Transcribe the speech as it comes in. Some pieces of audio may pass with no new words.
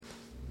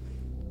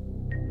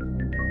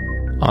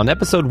on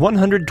episode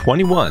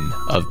 121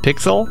 of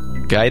Pixel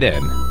Gaiden.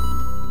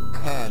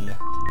 10,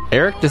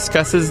 Eric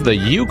discusses the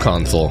U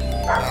console.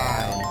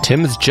 9,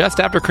 Tim's Just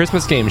After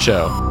Christmas game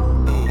show.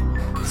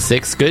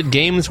 6 good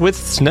games with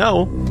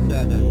snow.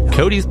 7,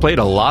 Cody's played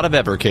a lot of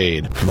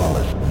Evercade.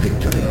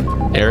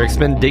 Eric's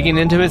been digging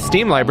into his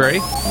Steam library.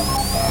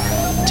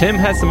 Tim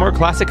has some more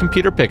classic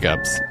computer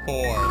pickups.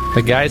 4,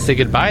 The guys say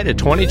goodbye to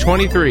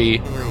 2023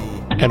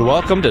 and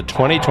welcome to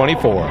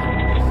 2024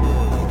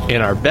 in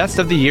our Best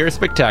of the Year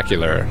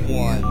Spectacular.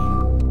 1.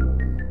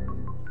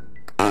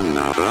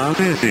 Another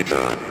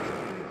visitor.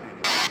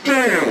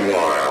 Stay a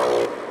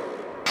while.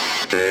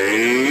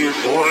 Stay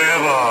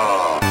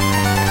forever.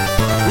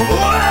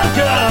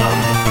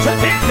 Welcome to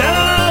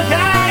Pixel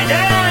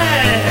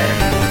Gaiden!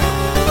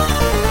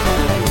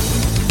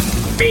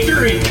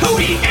 Featuring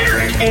Cody,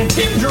 Eric, and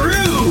Tim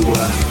Drew.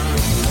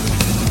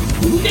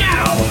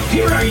 Now,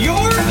 here are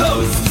your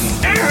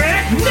hosts,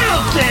 Eric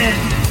Nelson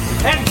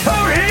and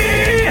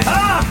Cody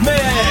Hoffman.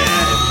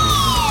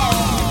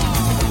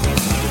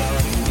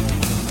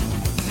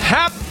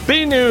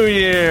 Happy New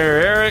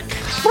Year, Eric.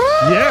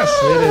 Yes,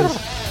 it is.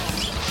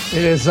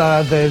 It is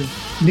the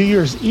New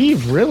Year's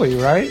Eve, really,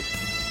 right?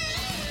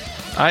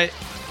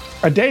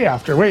 A day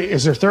after. Wait,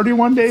 is there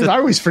 31 days? I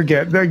always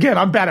forget. Again,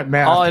 I'm bad at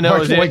math. All I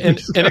know is Like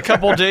in a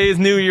couple days,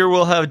 New Year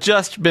will have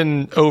just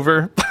been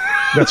over.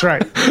 That's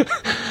right.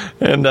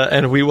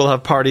 and we will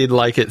have partied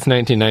like it's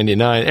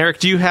 1999. Eric,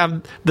 do you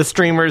have the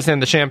streamers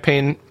and the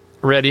champagne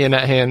ready in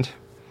at hand?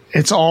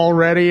 It's all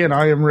ready, and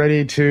I am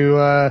ready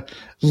to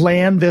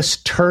land this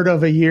turd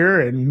of a year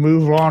and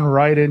move on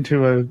right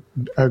into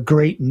a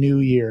great new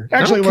year.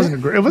 Actually,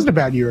 Okay. it wasn't a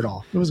bad year at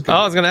all. It was good.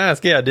 I was going to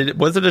ask, yeah,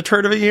 was it a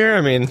turd of a year?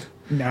 I mean,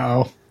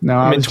 No.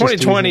 I mean, was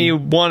just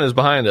 2021 is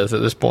behind us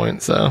at this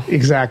point, so.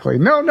 Exactly.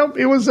 No,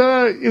 it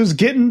was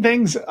getting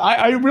things.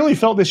 I really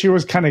felt this year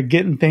was kind of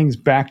getting things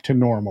back to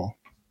normal.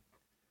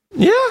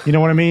 Yeah. You know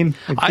what I mean?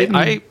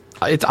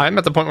 Like I'm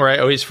at the point where I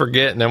always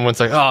forget, and everyone's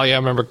like, "Oh yeah, I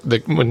remember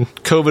when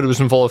COVID was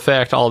in full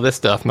effect, all this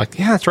stuff." I'm like,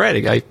 "Yeah, that's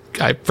right.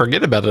 I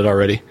forget about it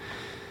already."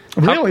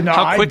 really, no.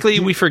 How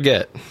quickly we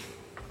forget.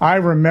 I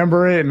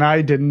remember it, and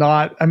I did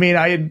not. I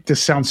mean,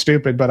 this sounds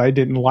stupid, but I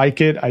didn't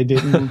like it. I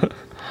didn't.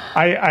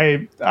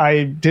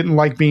 I didn't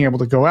like being able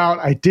to go out.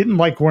 I didn't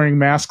like wearing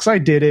masks. I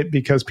did it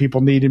because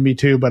people needed me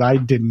to, but I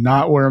did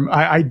not wear them.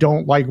 I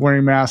don't like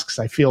wearing masks.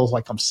 I feel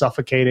like I'm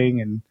suffocating,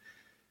 and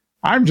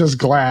I'm just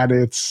glad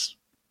it's.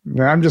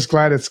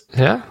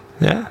 Yeah.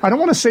 I don't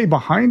want to say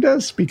behind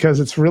us because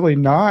it's really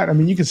not. I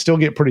mean, you can still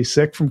get pretty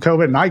sick from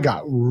COVID, and I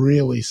got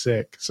really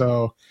sick.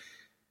 So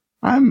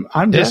I'm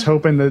just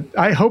hoping that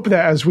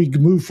as we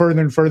move further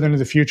and further into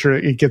the future,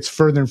 it gets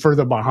further and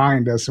further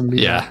behind us, and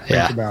we don't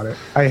think about it.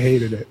 I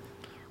hated it.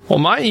 Well,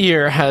 my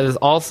year has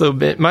also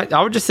been.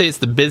 I would just say it's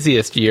the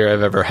busiest year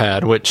I've ever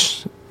had.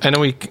 Which I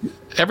know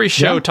every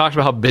show talks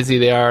about how busy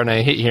they are, and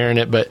I hate hearing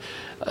it, but.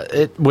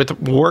 With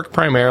work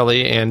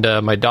primarily, and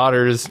my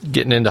daughter's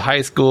getting into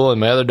high school,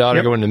 and my other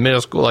daughter going to middle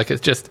school, like it's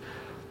just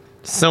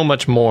so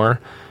much more,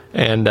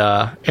 and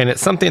it's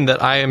something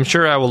that I am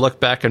sure I will look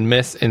back and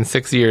miss in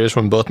 6 years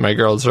when both my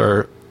girls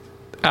are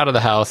out of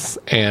the house,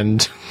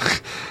 and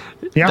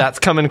that's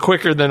coming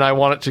quicker than I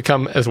want it to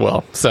come as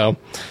well. So,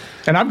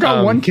 and I've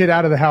got one kid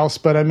out of the house,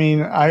 but I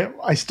mean,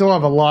 I still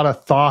have a lot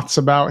of thoughts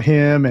about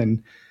him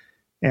and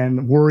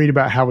worried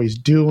about how he's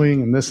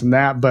doing and this and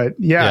that. But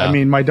I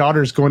mean, my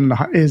daughter's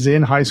is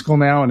in high school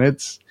now, and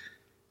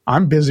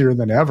I'm busier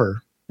than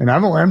ever, and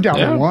I'm down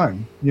to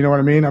one. You know what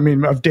I mean? I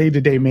mean, of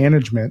day-to-day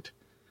management.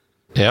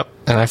 Yep.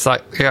 And I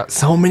got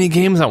so many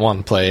games I want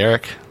to play,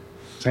 Eric.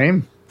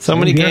 Same. So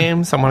many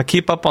games. I want to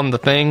keep up on the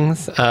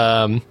things.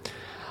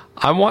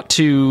 I want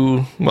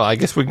to, well, I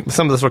guess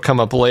some of this will come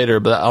up later,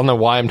 but I don't know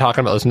why I'm talking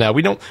about this now.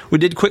 We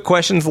did quick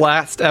questions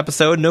last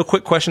episode. No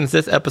quick questions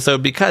this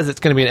episode because it's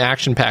going to be an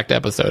action-packed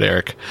episode,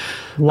 Eric.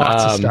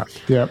 Lots of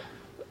stuff. Yep.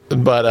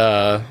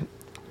 But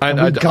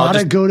we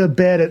gotta go to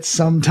bed at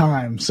some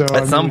time. So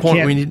at some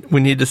point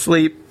we need to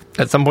sleep.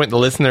 At some point the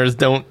listeners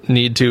don't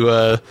need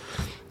to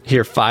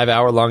hear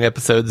 5-hour-long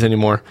episodes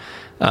anymore.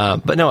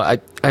 But no,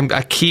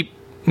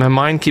 my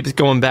mind keeps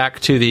going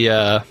back to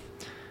the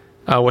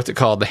what's it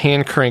called? The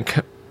hand crank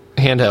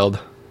handheld.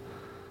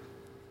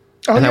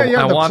 Oh, and the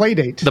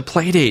Playdate. The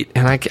Playdate.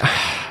 And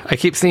I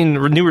keep seeing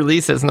new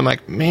releases, and I'm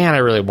like, man, I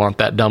really want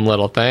that dumb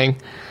little thing.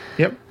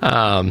 Yep.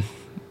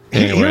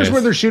 Here's where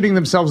they're shooting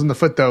themselves in the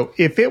foot, though.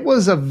 If it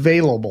was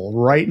available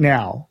right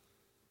now,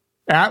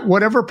 at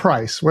whatever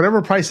price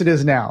it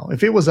is now,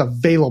 if it was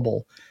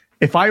available,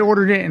 if I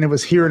ordered it and it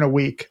was here in a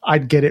week,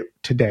 I'd get it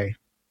today.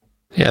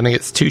 Yeah, I think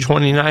it's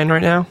 $229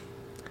 right now.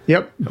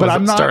 Yep, but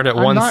I'm not. Started at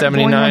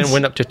 $179,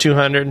 went up to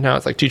 $200. Now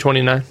it's like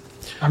 $229.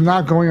 I'm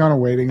not going on a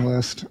waiting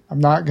list. I'm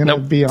not going to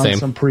be on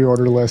some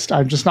pre-order list.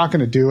 I'm just not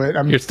going to do it.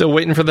 You're still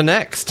waiting for the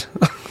next,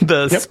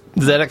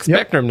 ZX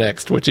Spectrum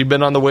next, which you've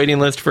been on the waiting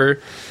list for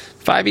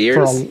 5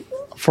 years.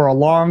 For a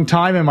long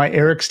time, and my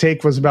Eric's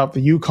take was about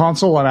the U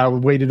console, and I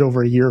waited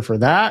over a year for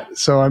that.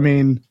 So I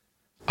mean,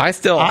 I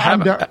still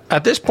have.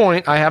 At this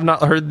point, I have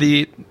not heard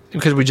the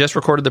because we just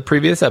recorded the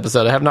previous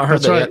episode. I have not heard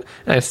That's that right. yet.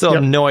 And I still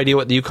have Yep. no idea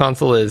what the U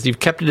console is. You've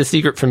kept it a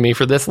secret from me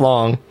for this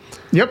long.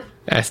 Yep.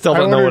 And I still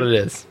don't know what it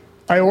is.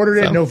 I ordered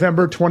it So. in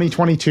November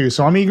 2022,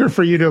 so I'm eager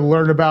for you to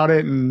learn about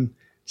it and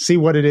see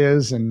what it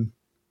is. And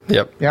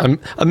Yep. Yep.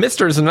 A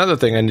Mister is another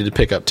thing I need to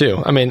pick up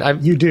too. I mean,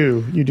 you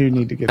do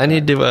need to get. I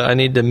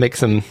need to make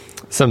some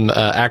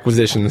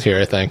acquisitions here,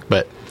 I think.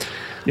 But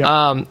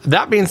Yep.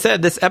 that being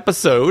said, this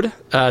episode,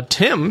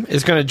 Tim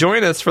is going to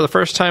join us for the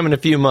first time in a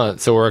few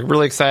months. So we're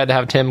really excited to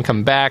have Tim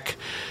come back.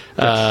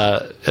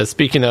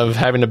 Speaking of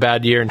having a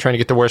bad year and trying to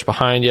get the worst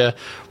behind you,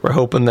 we're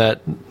hoping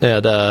that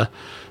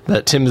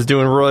Tim is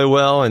doing really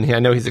well, and I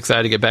know he's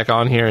excited to get back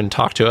on here and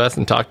talk to us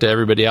and talk to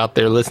everybody out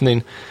there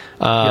listening.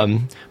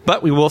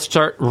 But we will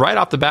start right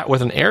off the bat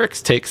with an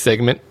Eric's Take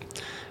segment.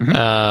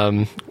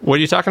 Mm-hmm. What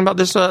are you talking about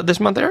this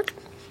month, Eric?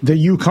 The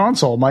U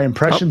console, my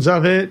impressions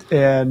of it,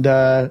 and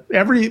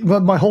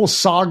my whole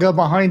saga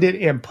behind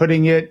it, and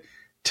putting it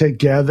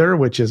together,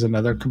 which is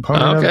another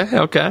component. of it.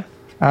 Okay.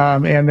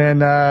 And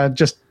then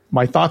just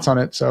my thoughts on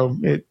it. So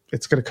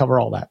it's going to cover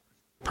all that.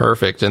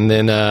 Perfect. And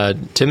then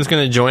Tim's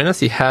going to join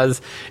us. He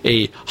has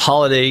a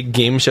holiday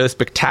game show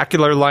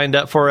spectacular lined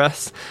up for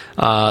us.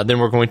 Then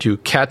we're going to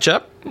catch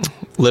up.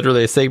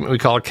 Literally a segment we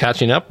call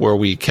Catching Up, where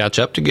we catch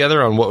up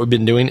together on what we've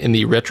been doing in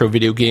the retro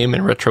video game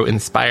and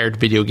retro-inspired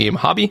video game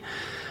hobby.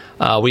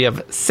 We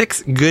have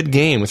 6 good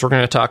games. We're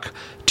going to talk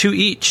 2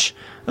 each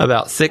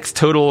about 6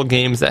 total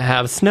games that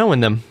have snow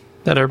in them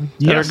that are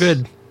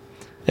good.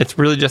 It's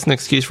really just an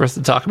excuse for us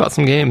to talk about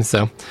some games.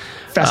 So,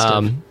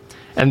 Festive.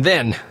 And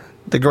then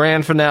the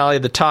grand finale,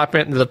 the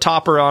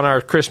topper on our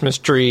Christmas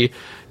tree,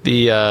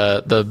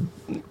 the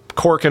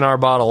cork in our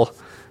bottle,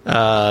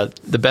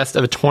 the best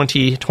of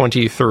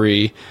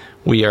 2023.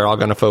 We are all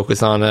going to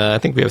focus on. I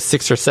think we have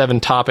 6 or 7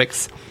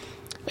 topics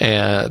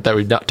that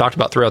we've talked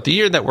about throughout the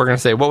year that we're going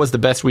to say what was the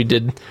best we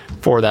did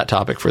for that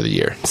topic for the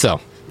year. So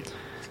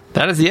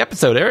that is the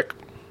episode, Eric.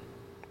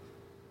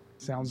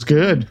 Sounds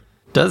good.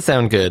 Does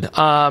sound good.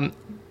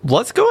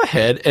 Let's go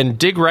ahead and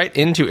dig right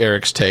into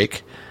Eric's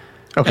Take.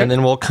 Okay. And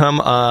then we'll come,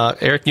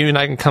 Eric, you and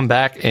I can come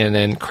back and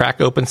then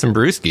crack open some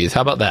brewskis. How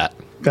about that?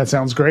 That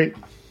sounds great.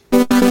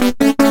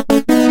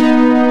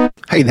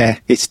 Hey there,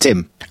 it's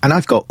Tim, and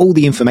I've got all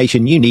the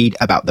information you need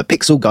about the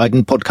Pixel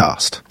Gaiden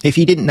podcast. If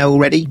you didn't know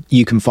already,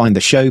 you can find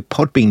the show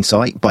Podbean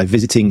site by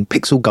visiting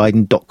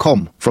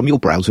pixelgaiden.com from your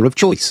browser of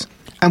choice.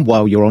 And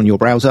while you're on your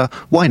browser,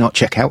 why not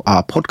check out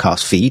our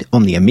podcast feed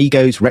on the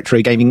Amigos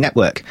Retro Gaming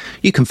Network?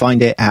 You can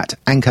find it at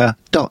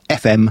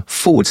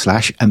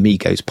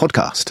anchor.fm/Amigos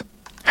podcast.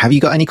 Have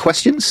you got any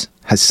questions?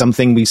 Has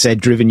something we said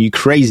driven you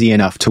crazy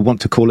enough to want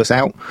to call us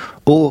out?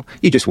 Or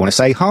you just want to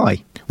say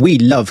hi? We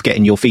love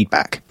getting your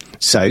feedback.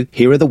 So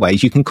here are the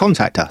ways you can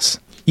contact us.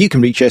 You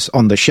can reach us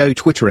on the show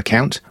Twitter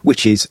account,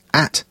 which is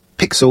at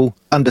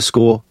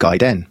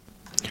pixel_gaiden.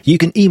 You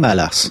can email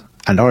us,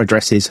 and our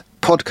address is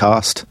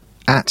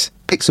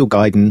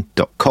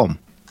podcast@pixelgaiden.com.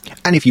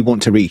 And if you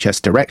want to reach us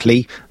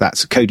directly,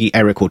 that's Cody,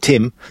 Eric or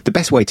Tim, the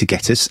best way to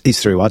get us is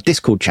through our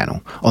Discord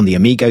channel on the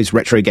Amigos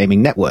Retro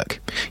Gaming Network.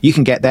 You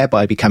can get there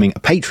by becoming a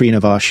patron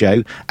of our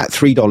show at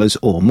 $3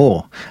 or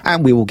more,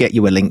 and we will get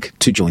you a link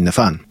to join the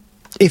fun.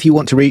 If you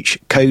want to reach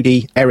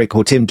Cody, Eric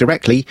or Tim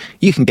directly,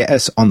 you can get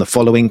us on the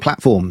following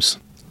platforms.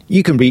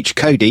 You can reach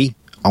Cody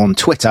on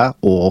Twitter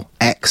or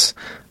X,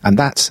 and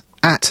that's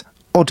at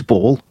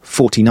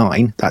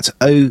Oddball49, that's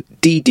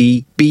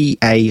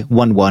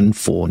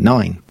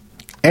ODDBA1149.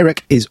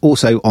 Eric is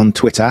also on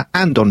Twitter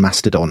and on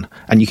Mastodon,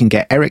 and you can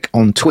get Eric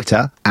on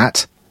Twitter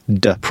at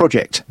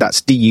DuhProject,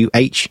 that's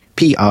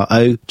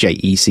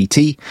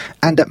DuhProject,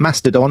 and at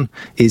Mastodon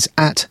is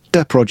at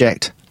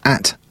DuhProject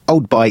at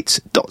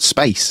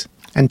oldbytes.space.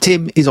 And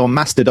Tim is on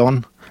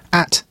Mastodon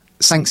at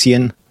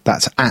Sanxion,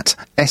 that's at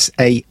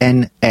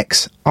SANXION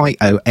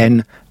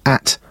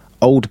at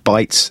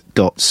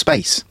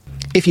oldbytes.space.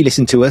 If you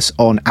listen to us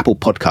on Apple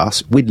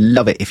Podcasts, we'd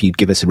love it if you'd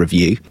give us a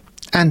review,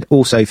 and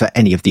also for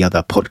any of the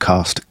other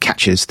podcast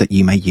catchers that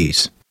you may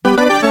use.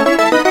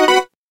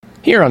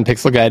 Here on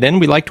Pixel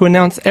Gaiden, we like to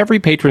announce every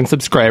patron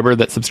subscriber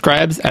that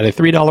subscribes at a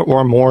 $3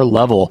 or more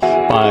level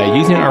by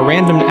using our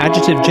random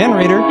adjective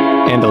generator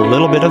and a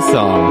little bit of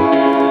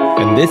song.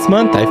 And this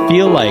month, I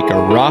feel like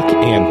a rock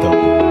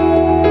anthem.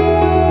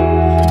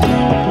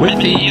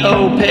 With the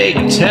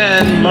opaque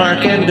 10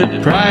 mark and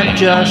deprived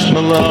Josh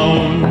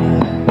Malone.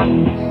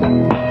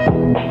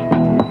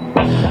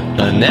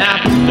 An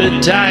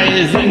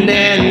appetizing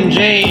Dan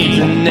James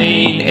and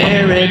Nate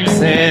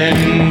Erickson.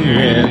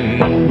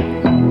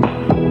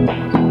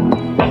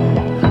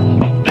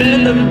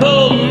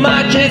 Venerable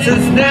Maciej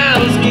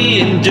Sosnowski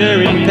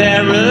enduring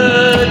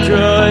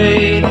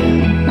Paradroid.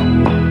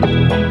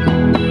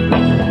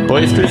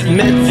 Boisterous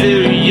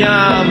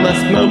Mitsuyama,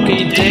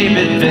 Smokey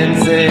David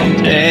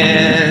Vincent,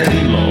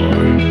 and more.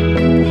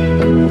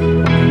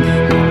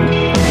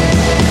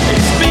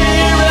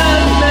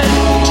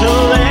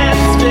 Experimental and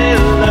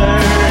stiller.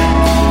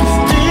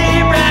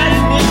 Steve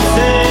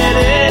Rasmussen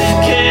is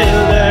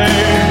killer.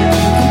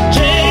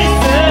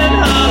 Jason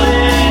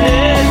Holland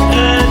is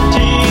a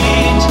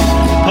teach.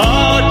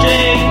 Paul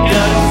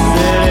Jacobs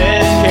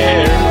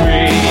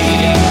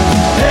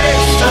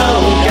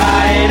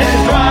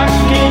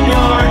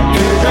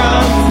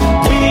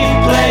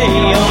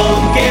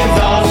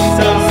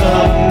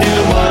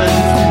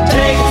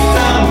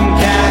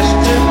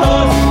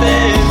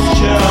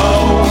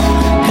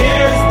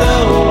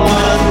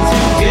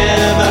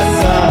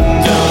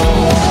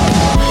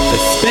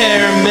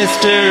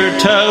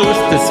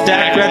the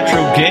stacked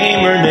retro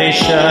gamer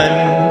nation.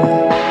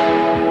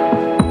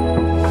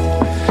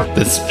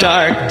 The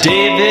Stark,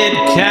 David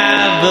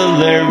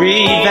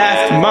Cavalry,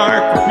 Vast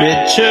Mark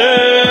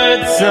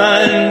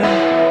Richardson.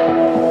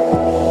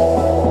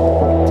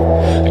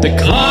 The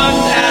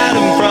clogged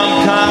Adam from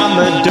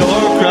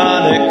Commodore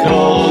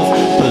Chronicles,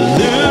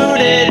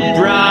 polluted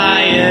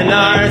Brian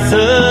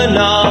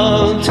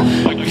Arsenault,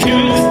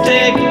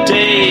 acoustic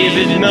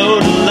David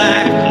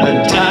Modelac,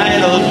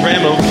 untitled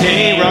Ramo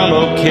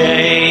K.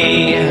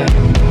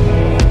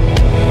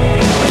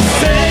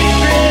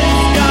 Sacred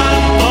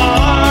Scott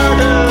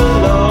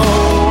Bartolo,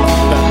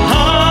 the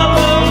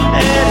hollow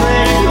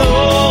Henry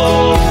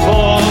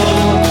Lowell,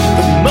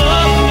 the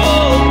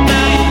muffled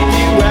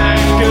Matthew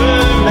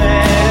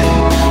Ackerman,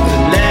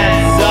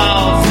 let's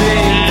all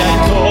sing that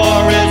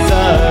chorus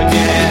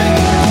again.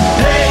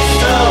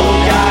 Peso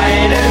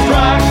guide and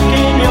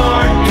rocking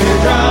your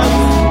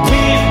eardrums,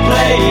 we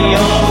play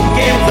old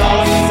games,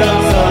 also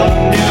some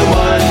new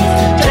ones.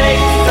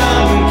 Take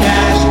some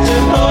cash to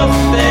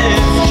host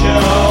this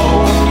show.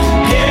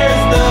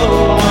 Here's the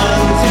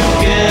ones who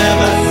give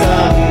us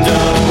some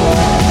dough.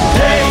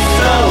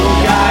 Peso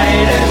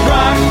guide and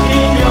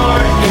rocking your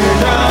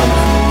eardrums,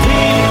 we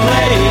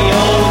play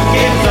old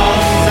games,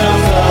 also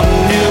some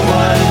new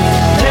ones.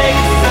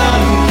 Take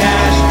some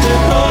cash to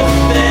host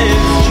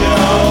this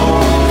show.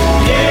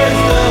 Here's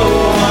the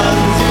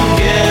ones who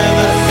give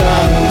us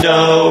some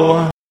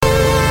dough.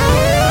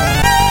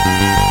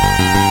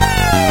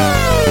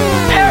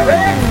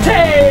 Eric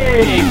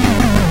Take!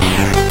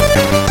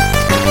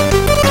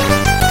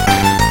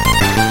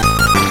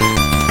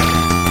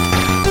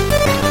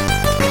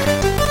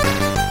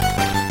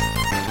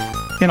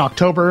 In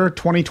October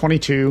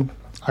 2022,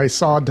 I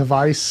saw a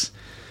device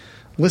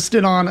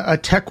listed on a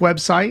tech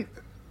website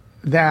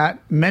that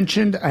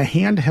mentioned a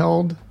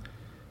handheld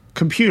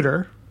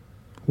computer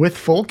with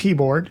full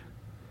keyboard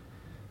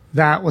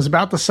that was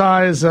about the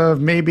size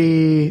of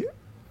maybe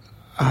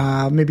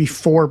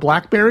 4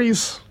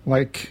 Blackberries,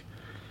 like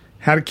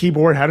had a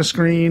keyboard, had a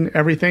screen,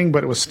 everything,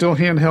 but it was still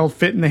handheld,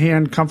 fit in the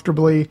hand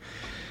comfortably,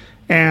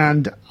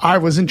 and I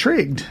was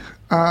intrigued.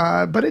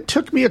 But it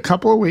took me a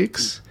couple of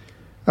weeks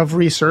of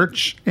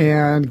research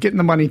and getting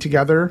the money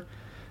together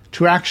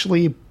to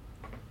actually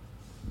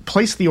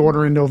place the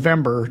order in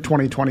November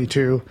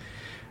 2022,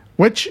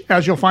 which,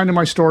 as you'll find in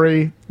my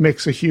story,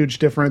 makes a huge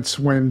difference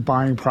when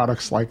buying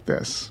products like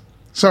this.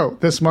 So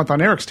this month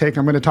on Eric's Take,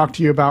 I'm going to talk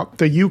to you about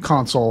the U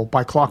console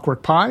by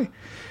Clockwork Pi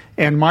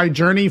and my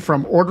journey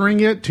from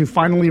ordering it to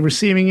finally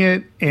receiving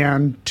it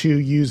and to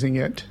using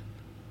it.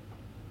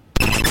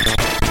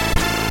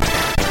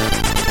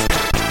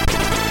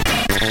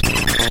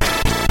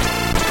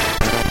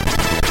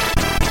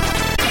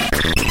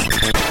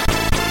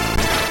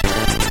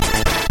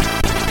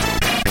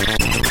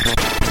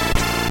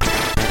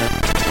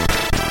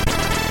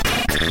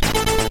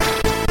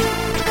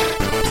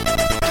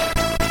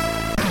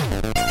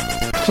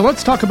 So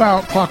let's talk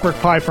about Clockwork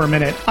Pi for a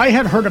minute. I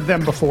had heard of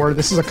them before.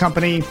 This is a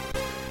company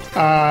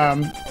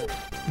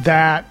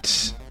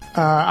that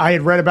I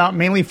had read about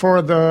mainly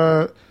for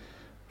the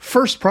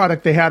first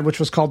product they had, which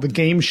was called the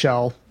Game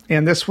Shell.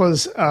 And this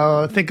was,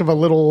 think of a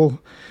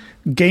little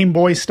Game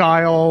Boy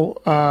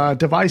style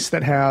device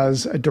that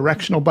has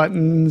directional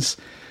buttons,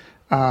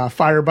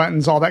 fire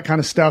buttons, all that kind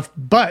of stuff.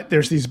 But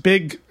there's these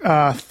big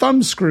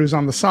thumb screws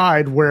on the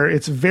side where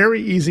it's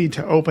very easy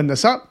to open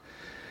this up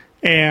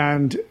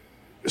and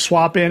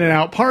swap in and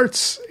out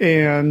parts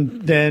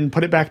and then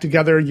put it back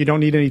together. You don't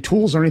need any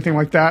tools or anything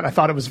like that. I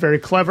thought it was very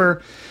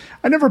clever.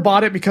 I never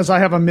bought it because I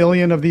have a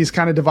million of these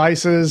kind of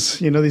devices,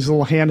 you know, these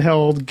little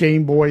handheld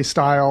Game Boy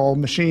style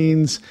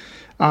machines.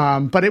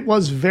 But it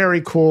was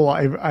very cool.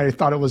 I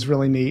thought it was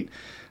really neat.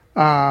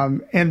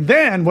 And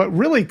then what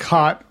really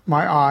caught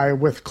my eye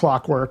with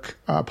Clockwork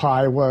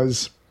Pi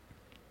was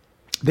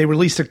they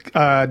released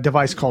a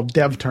device called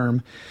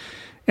DevTerm.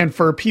 And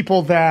for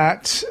people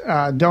that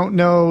don't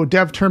know,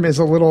 DevTerm is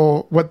a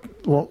little,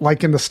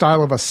 like in the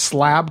style of a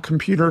slab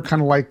computer,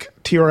 kind of like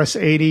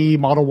TRS-80,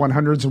 Model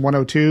 100s and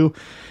 102.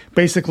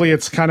 Basically,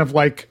 it's kind of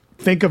like,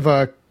 think of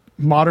a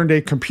modern-day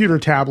computer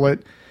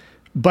tablet,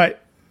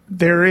 but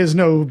there is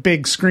no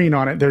big screen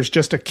on it. There's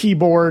just a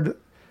keyboard,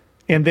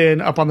 and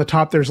then up on the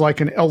top, there's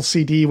like an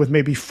LCD with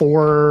maybe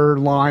 4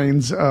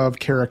 lines of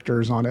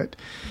characters on it.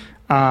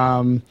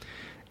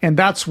 And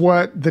that's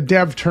what the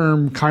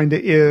DevTerm kind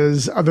of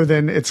is, other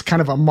than it's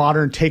kind of a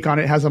modern take on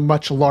it. It has a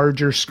much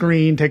larger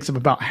screen, takes up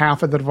about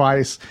half of the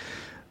device.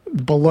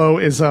 Below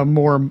is a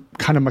more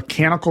kind of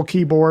mechanical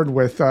keyboard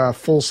with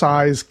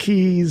full-size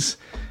keys.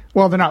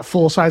 Well, they're not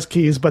full-size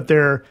keys, but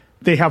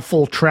they have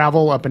full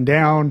travel up and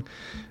down.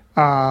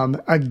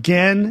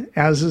 Again,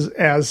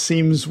 as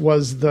seems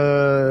was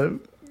the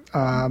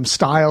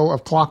style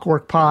of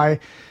Clockwork Pi,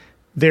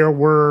 there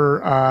were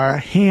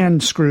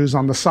hand screws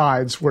on the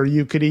sides where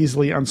you could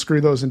easily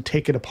unscrew those and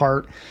take it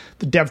apart.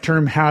 The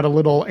DevTerm had a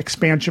little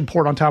expansion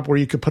port on top where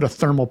you could put a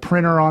thermal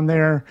printer on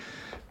there.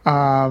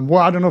 Well,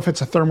 I don't know if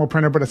it's a thermal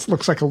printer, but it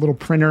looks like a little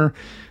printer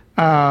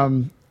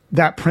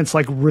that prints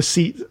like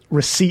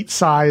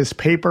receipt-sized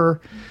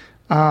paper.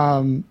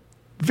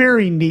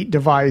 Very neat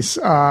device.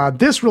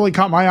 This really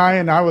caught my eye,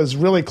 and I was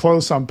really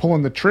close on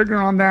pulling the trigger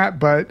on that,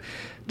 but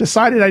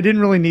decided I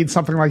didn't really need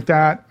something like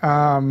that.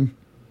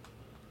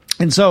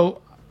 And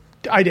so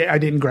I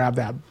didn't grab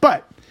that.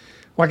 But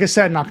like I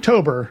said, in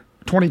October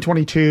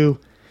 2022,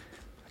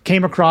 I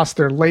came across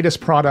their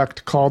latest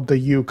product called the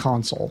U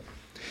Console.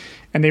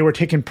 And they were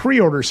taking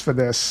pre-orders for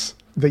this.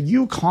 The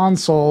U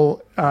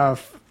Console,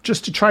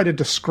 just to try to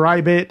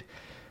describe it,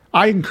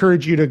 I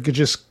encourage you to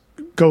just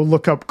go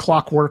look up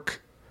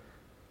Clockwork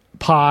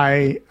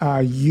Pi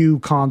U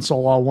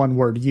Console, all one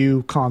word,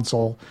 U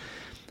Console,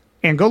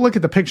 and go look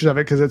at the pictures of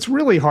it because it's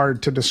really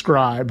hard to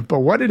describe. But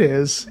what it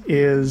is,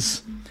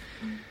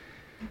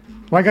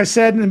 like I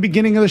said in the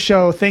beginning of the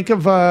show, think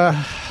of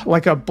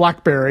like a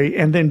BlackBerry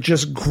and then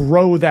just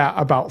grow that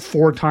about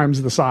 4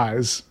 times the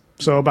size.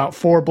 So about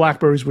 4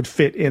 BlackBerries would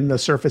fit in the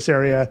surface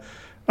area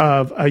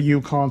of a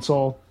U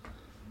Console.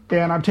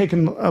 And I'm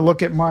taking a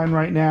look at mine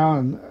right now,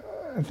 and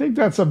I think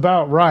that's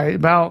about right.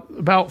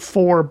 About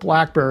 4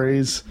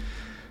 BlackBerries.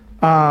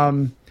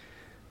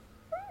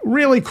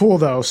 Really cool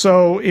though.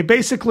 So it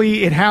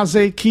has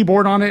a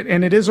keyboard on it,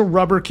 and it is a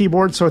rubber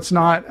keyboard, so it's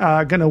not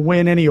going to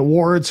win any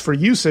awards for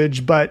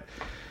usage. But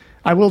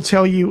I will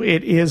tell you,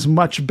 it is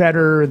much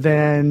better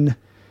than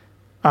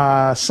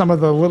some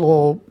of the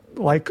little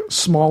like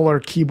smaller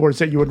keyboards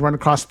that you would run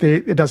across.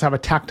 It does have a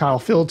tactile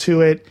feel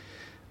to it.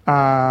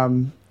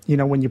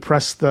 When you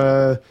press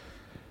them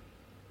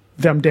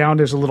down,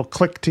 there's a little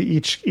click to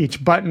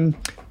each button.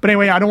 But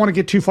anyway, I don't want to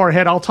get too far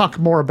ahead. I'll talk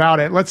more about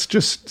it. Let's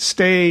just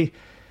stay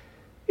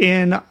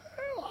in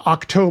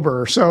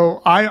October.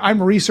 So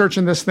I'm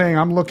researching this thing.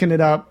 I'm looking it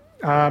up.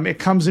 It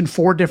comes in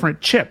 4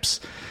 different chips.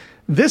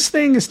 This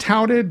thing is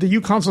touted, the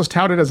U Console is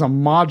touted as a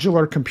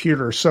modular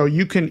computer. So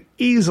you can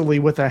easily,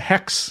 with a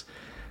hex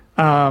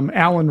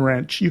Allen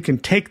wrench, you can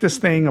take this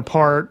thing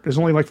apart. There's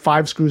only like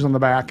 5 screws on the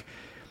back.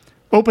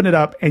 Open it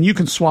up, and you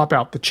can swap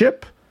out the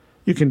chip.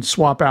 You can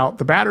swap out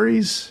the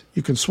batteries.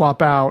 You can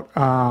swap out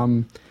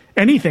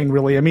anything,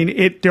 really. I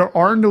mean, there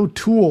are no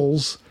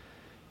tools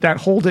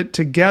that hold it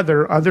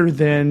together other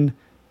than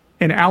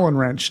an Allen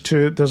wrench.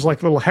 There's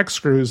like little hex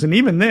screws. And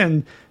even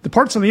then, the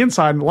parts on the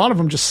inside, a lot of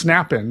them just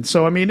snap in.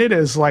 So, I mean, it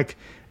is like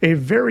a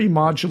very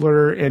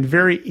modular and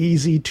very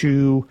easy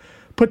to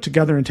put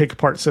together and take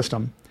apart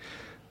system.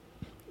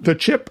 The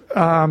chip,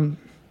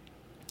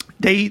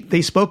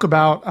 they spoke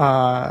about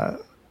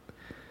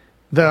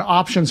the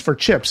options for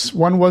chips.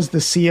 One was the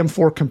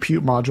CM4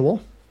 compute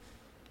module.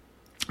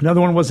 Another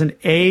one was an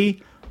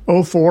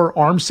A04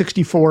 ARM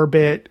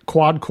 64-bit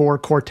quad-core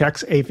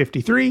Cortex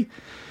A53.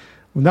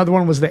 Another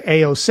one was the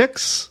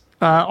A06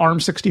 ARM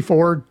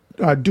 64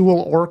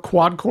 dual or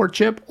quad-core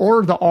chip,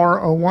 or the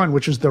R01,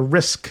 which is the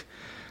RISC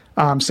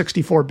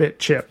 64-bit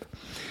chip.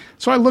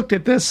 So I looked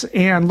at this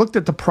and looked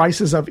at the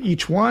prices of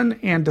each one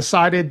and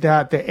decided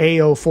that the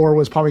A04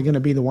 was probably going to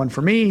be the one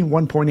for me,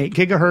 1.8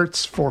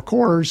 gigahertz, 4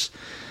 cores.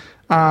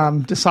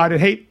 Decided,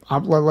 hey,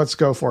 let's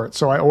go for it.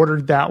 So I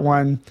ordered that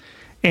one,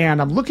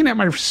 and I'm looking at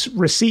my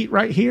receipt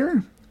right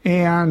here.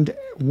 And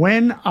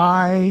when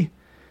I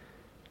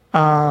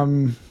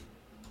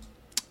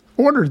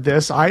ordered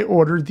this, I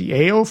ordered the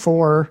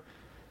A04,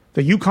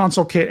 the U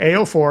Console Kit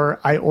A04.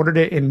 I ordered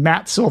it in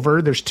matte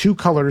silver. There's 2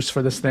 colors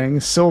for this thing,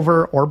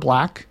 silver or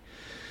black.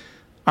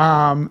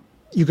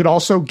 You could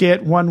also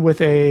get one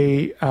with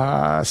a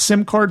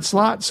SIM card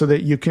slot so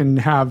that you can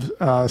have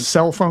a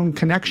cell phone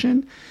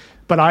connection.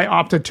 But I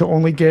opted to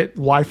only get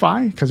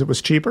Wi-Fi because it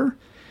was cheaper.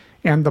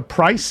 And the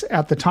price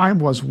at the time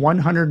was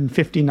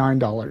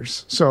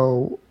 $159.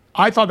 So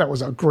I thought that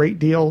was a great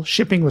deal.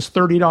 Shipping was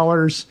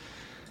 $30.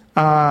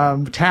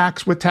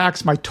 With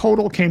tax, my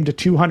total came to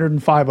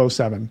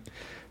 $205.07.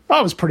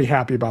 I was pretty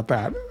happy about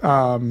that.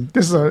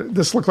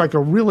 This looked like a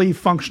really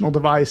functional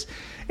device.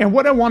 And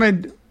what I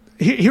wanted,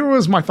 here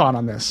was my thought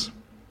on this.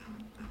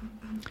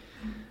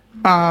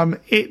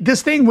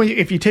 This thing,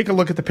 if you take a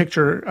look at the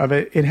picture of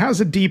it, it has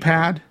a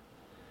D-pad,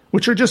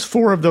 which are just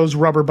 4 of those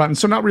rubber buttons.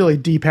 So not really a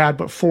D-pad,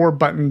 but 4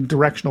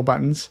 directional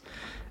buttons,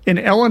 an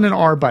L and an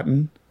R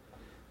button,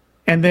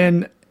 and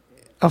then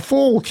a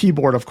full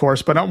keyboard, of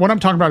course. But what I'm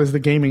talking about is the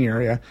gaming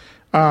area.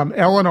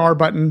 L and R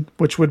button,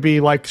 which would be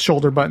like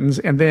shoulder buttons,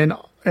 and then,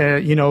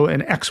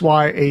 an X,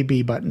 Y, A,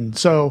 B button.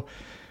 So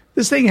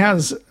this thing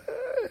has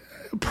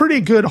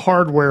pretty good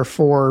hardware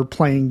for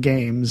playing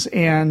games.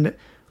 And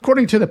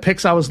according to the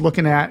pics I was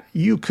looking at,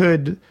 you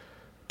could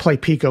play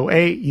Pico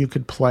 8, you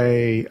could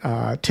play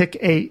TIC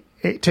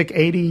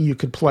 80, you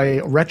could play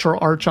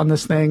RetroArch on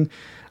this thing.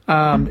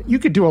 You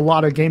could do a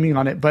lot of gaming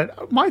on it,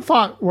 but my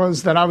thought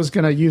was that I was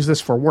going to use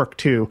this for work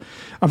too.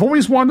 I've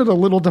always wanted a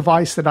little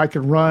device that I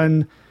could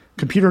run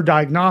computer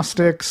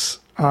diagnostics,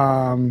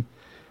 pen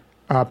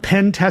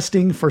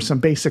testing for some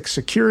basic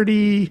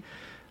security,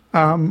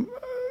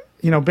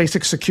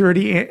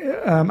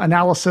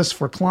 analysis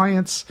for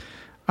clients.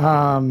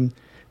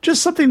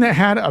 Just something that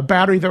had a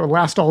battery that would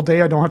last all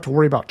day. I don't have to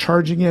worry about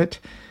charging it.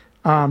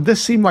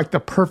 This seemed like the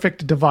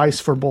perfect device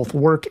for both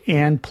work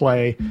and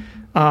play.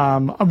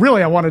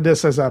 Really, I wanted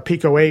this as a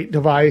Pico 8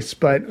 device,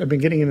 but I've been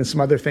getting into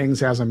some other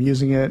things as I'm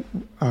using it,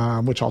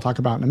 which I'll talk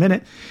about in a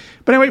minute.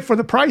 But anyway, for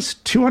the price,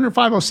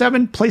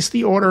 $205.07, place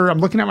the order. I'm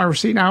looking at my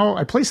receipt now.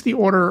 I placed the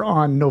order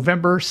on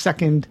November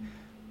 2nd,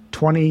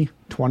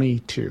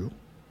 2022.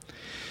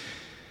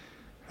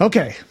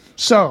 Okay,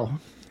 so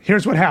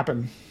here's what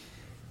happened.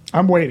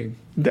 I'm waiting.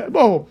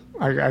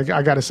 I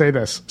got to say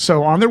this.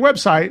 So on their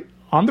website,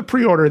 on the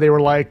pre-order, they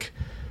were like,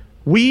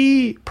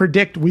 we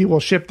predict we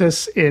will ship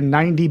this in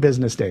 90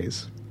 business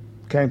days.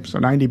 Okay, so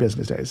 90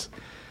 business days.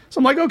 So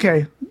I'm like,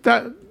 okay,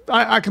 that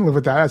I can live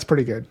with that. That's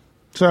pretty good.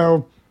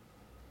 So,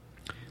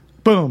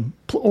 boom,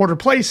 order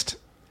placed.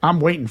 I'm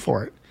waiting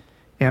for it.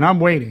 And I'm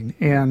waiting.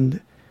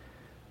 And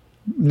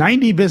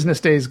 90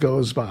 business days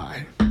goes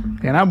by.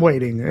 And I'm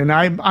waiting. And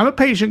I'm a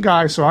patient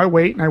guy, so I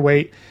wait and I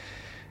wait.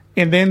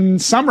 And then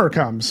summer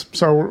comes.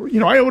 So,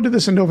 I ordered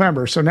this in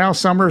November. So now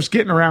summer's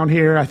getting around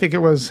here. I think it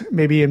was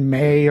maybe in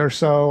May or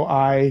so.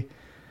 I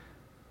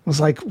was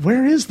like,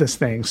 where is this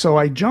thing? So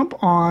I jump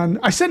on.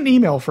 I sent an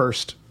email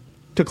first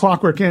to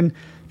Clockwork. And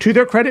to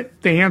their credit,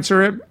 they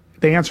answer it.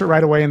 They answer it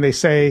right away. And they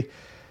say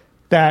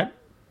that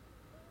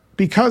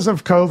because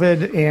of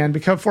COVID and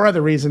because for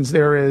other reasons,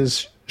 there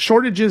is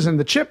shortages in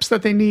the chips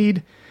that they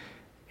need.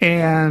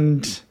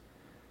 And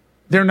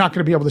they're not going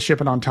to be able to ship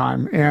it on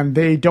time, and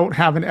they don't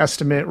have an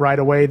estimate right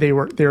away. They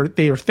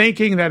are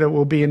thinking that it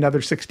will be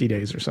another 60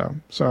 days or so.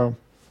 So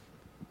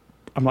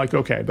I'm like,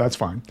 okay, that's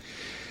fine.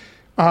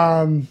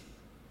 In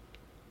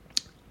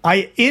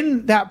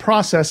that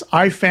process,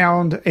 I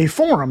found a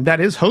forum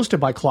that is hosted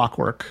by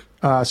Clockwork.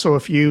 So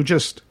if you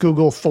just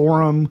Google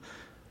forum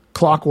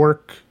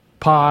Clockwork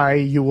Pi,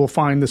 you will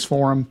find this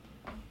forum.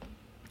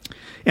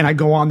 And I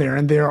go on there,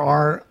 and there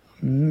are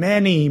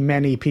many,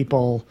 many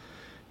people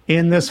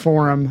in this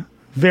forum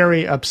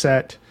very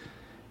upset,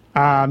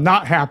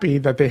 not happy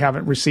that they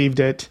haven't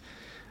received it.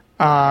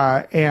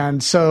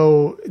 And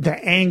so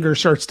the anger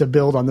starts to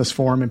build on this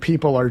forum, and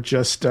people are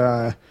just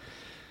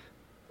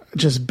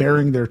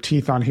baring their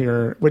teeth on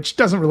here, which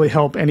doesn't really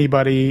help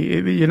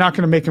anybody. You're not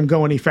going to make them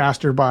go any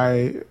faster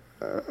by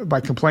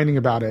complaining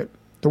about it.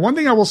 The one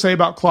thing I will say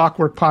about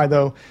Clockwork Pi,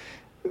 though,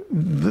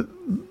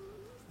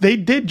 they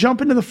did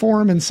jump into the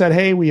forum and said,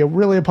 hey, we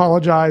really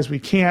apologize. We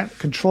can't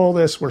control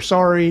this. We're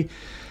sorry.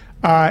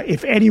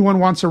 If anyone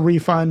wants a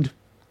refund,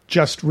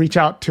 just reach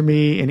out to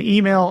me in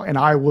email, and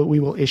we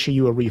will issue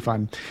you a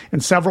refund.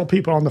 And several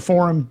people on the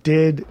forum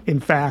did, in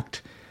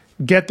fact,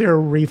 get their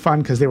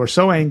refund because they were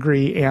so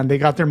angry, and they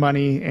got their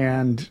money.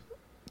 And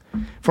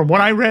from what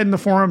I read in the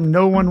forum,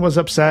 no one was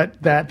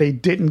upset that they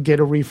didn't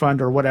get a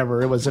refund or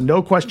whatever. It was a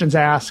no questions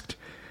asked.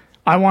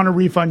 I want a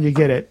refund, you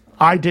get it.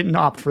 I didn't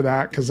opt for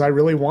that because I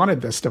really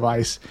wanted this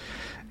device.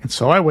 And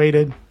so I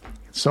waited.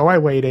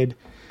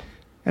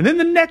 And then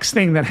the next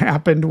thing that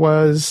happened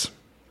was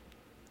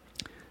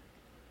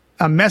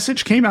a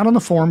message came out on the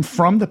forum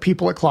from the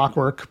people at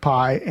Clockwork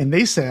Pi, and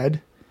they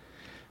said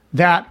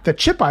that the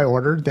chip I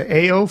ordered, the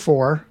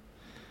A04,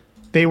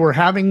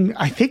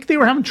 I think they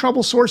were having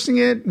trouble sourcing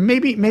it.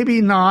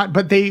 Maybe not,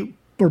 but they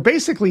were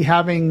basically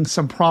having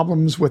some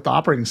problems with the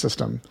operating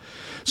system.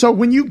 So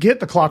when you get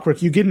the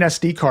Clockwork, you get an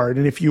SD card.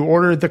 And if you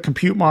order the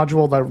compute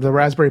module, the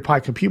Raspberry Pi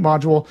compute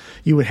module,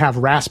 you would have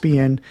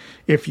Raspbian.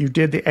 If you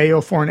did the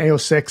A04 and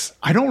A06,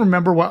 I don't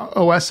remember what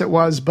OS it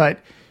was, but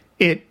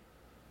it's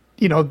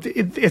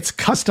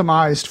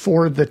customized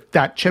for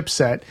that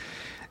chipset.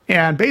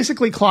 And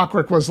basically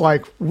Clockwork was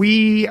like,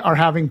 we are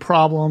having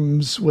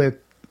problems with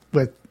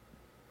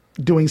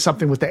doing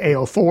something with the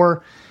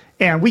A04,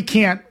 and we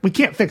can't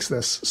fix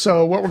this.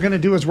 So what we're going to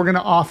do is we're going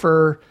to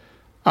offer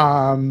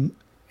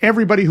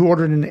everybody who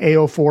ordered an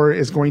A04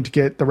 is going to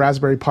get the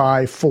Raspberry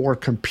Pi 4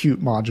 compute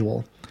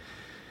module.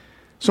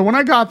 So when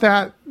I got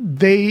that,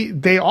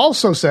 they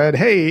also said,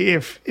 hey,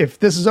 if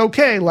this is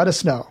okay, let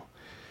us know.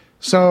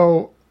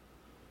 So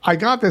I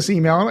got this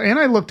email and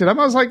I looked it up.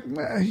 I was like,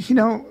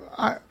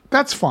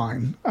 that's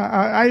fine.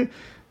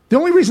 The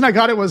only reason I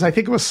got it was I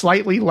think it was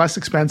slightly less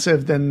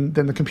expensive than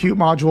the compute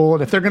module.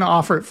 And if they're going to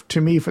offer it to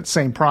me for the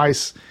same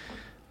price,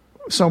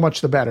 so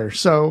much the better.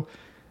 So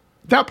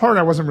that part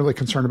I wasn't really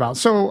concerned about.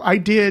 So I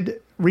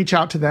did reach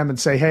out to them and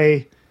say,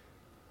 hey,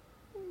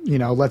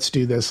 let's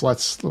do this.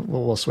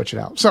 We'll switch it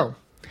out. So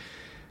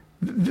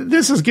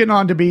this is getting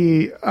on to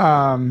be,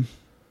 end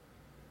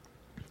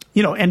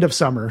of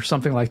summer,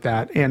 something like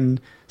that. And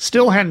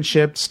still hadn't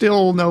shipped,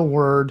 still no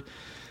word.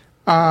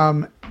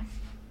 And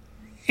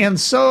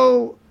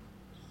so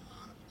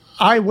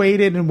I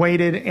waited and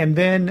waited. And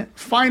then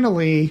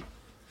finally,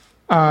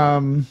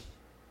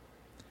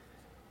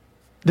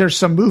 there's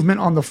some movement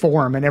on the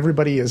forum, and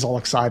everybody is all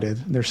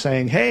excited. They're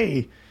saying,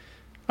 hey,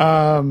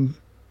 we're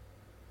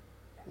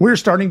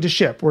starting to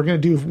ship. We're going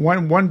to do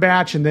one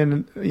batch and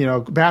then,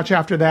 batch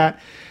after that.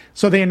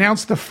 So they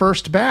announced the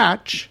first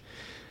batch.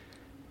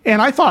 And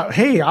I thought,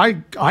 hey, I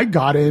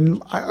got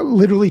in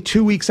literally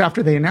 2 weeks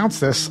after they announced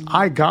this.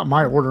 I got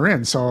my order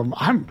in. So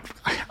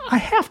I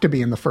have to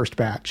be in the first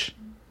batch.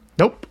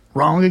 Nope.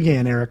 Wrong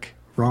again, Eric.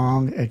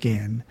 Wrong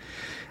again.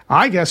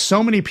 I guess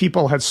so many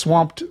people had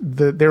swamped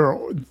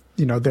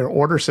their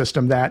order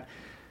system, that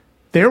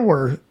there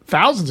were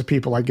thousands of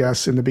people, I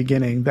guess, in the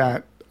beginning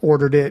that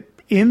ordered it.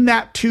 In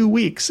that 2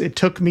 weeks, it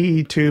took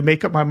me to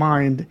make up my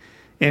mind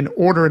and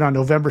order it on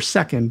November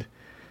 2nd.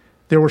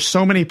 There were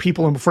so many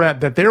people in before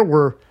that there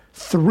were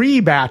 3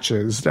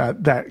 batches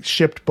that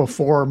shipped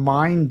before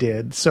mine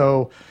did.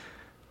 So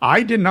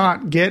I did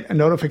not get a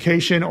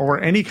notification or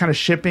any kind of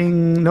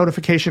shipping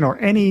notification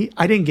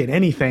I didn't get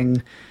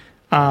anything.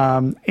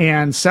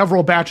 And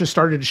several batches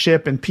started to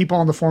ship, and people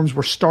on the forums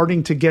were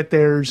starting to get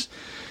theirs,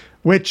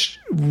 which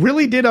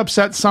really did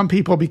upset some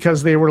people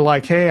because they were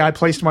like, hey, I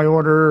placed my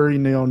order,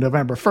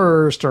 November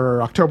 1st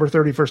or October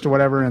 31st or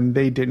whatever, and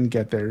they didn't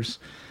get theirs.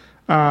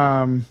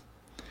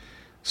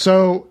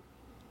 So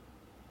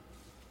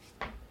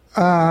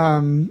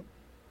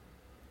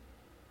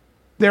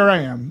there I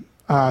am.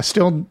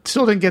 Still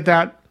didn't get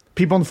that.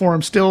 People in the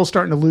forum still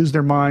starting to lose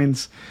their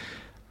minds.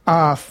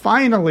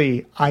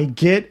 Finally, I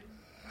get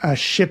a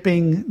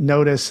shipping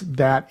notice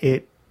that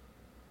it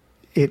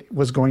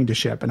was going to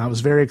ship, and I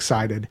was very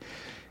excited.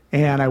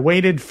 And I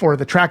waited for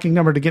the tracking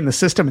number to get in the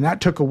system, and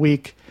that took a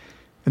week.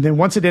 And then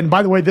once it did, and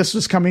by the way, this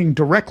was coming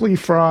directly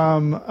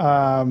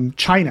from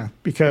China,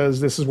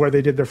 because this is where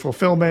they did their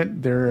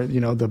fulfillment,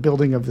 the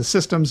building of the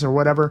systems or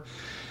whatever.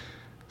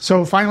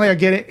 So finally I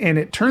get it, and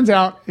it turns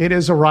out it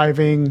is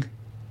arriving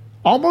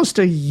almost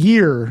a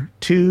year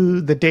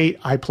to the date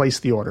I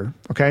placed the order.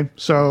 Okay.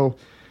 So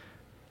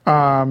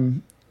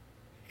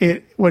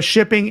it was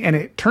shipping, and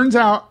it turns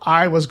out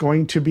I was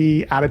going to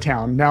be out of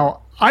town.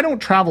 Now, I don't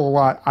travel a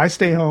lot. I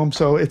stay home,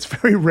 so it's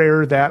very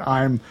rare that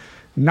I'm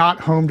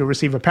not home to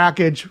receive a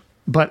package.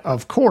 But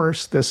of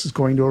course, this is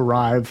going to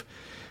arrive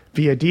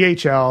via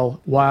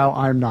DHL while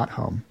I'm not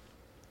home.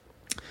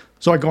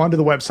 So I go onto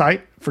the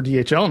website for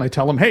DHL and I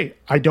tell them, hey,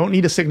 I don't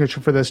need a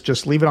signature for this.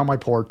 Just leave it on my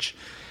porch.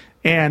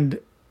 And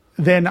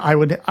then I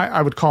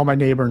would call my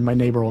neighbor, and my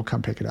neighbor will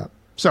come pick it up.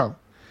 So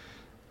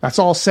that's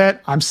all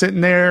set. I'm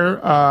sitting there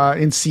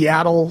in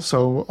Seattle,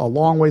 so a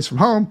long ways from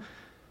home.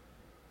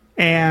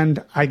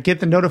 And I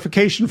get the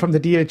notification from the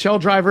DHL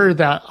driver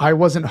that I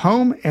wasn't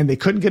home and they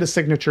couldn't get a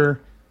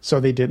signature, so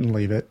they didn't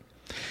leave it.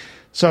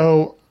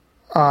 So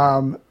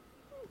the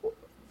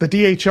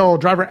DHL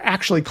driver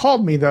actually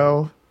called me,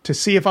 though, to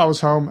see if I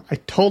was home. I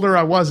told her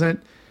I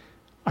wasn't.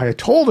 I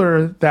told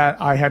her that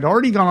I had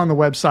already gone on the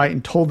website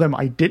and told them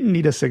I didn't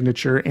need a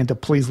signature and to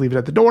please leave it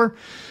at the door.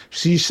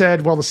 She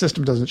said, well, the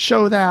system doesn't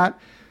show that.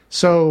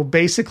 So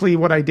basically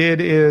what I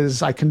did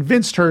is I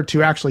convinced her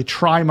to actually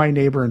try my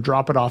neighbor and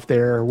drop it off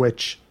there,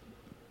 which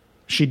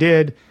she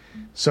did.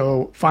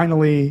 So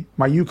finally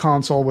my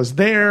U-Console was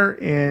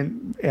there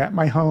at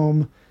my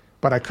home,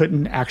 but I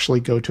couldn't actually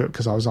go to it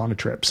because I was on a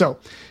trip. So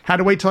had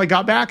to wait till I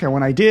got back. And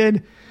when I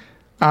did,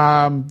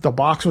 the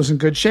box was in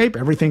good shape.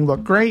 Everything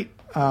looked great.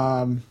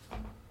 Now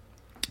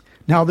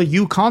the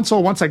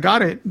U-Console, once I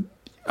got it,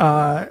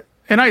 and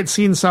I had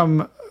seen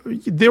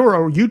there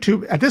were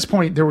YouTube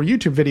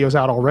videos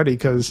out already,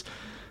 because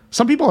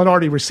some people had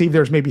already received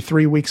theirs maybe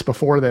 3 weeks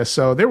before this.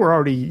 So there were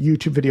already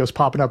YouTube videos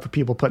popping up of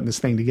people putting this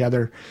thing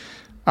together.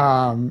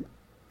 And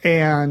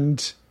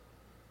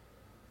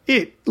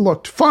it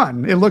looked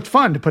fun. It looked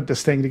fun to put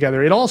this thing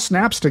together. It all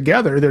snaps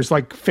together. There's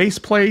like face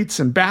plates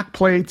and back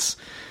plates.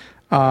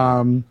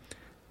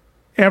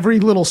 Every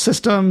little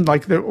system,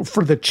 like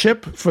for the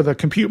chip, for the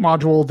compute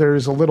module,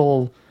 there's a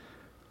little,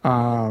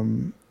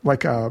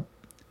 like a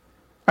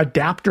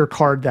adapter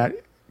card that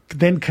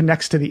then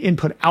connects to the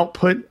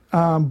input-output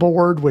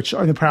board, which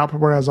on the output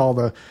board has all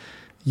the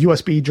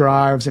USB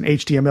drives and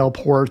HDMI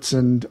ports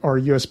or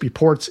USB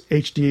ports,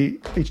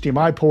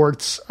 HDMI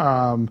ports,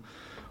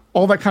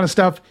 all that kind of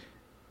stuff.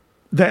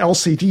 The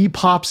LCD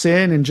pops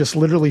in and just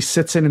literally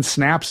sits in and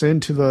snaps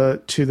into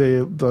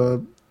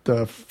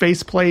the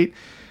faceplate.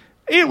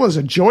 It was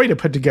a joy to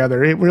put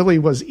together. It really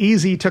was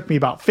easy. It took me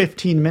about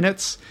 15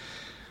 minutes.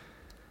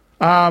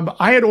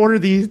 I had ordered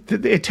these.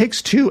 It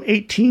takes two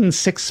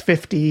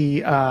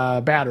 18650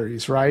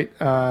 batteries, right?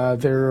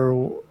 They're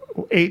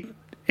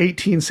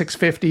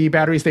 18650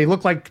 batteries. They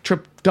look like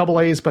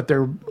AAAs, but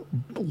they're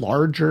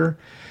larger.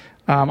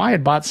 I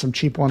had bought some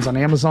cheap ones on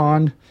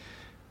Amazon.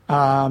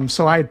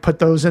 So I had put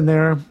those in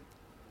there.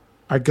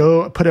 I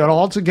go put it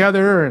all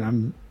together, and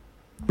I'm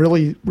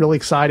really, really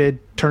excited.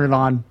 Turn it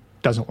on.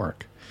 Doesn't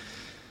work.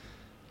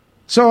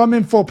 So I'm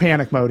in full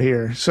panic mode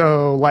here.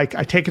 So like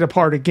I take it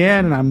apart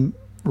again, and I'm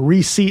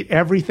reseat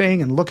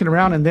everything and looking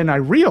around, and then I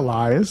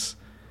realize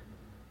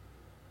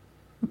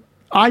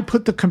I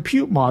put the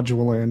compute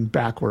module in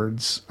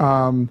backwards.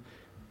 I'm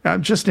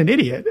just an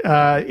idiot.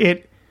 I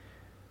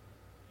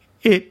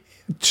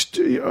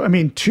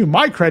mean, to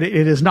my credit,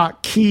 it is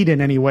not keyed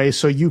in any way,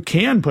 so you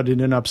can put it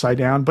in upside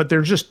down, but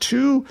there's just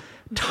two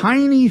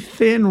tiny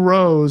thin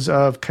rows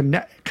of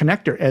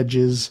connector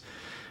edges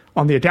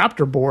on the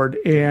adapter board,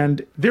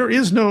 and there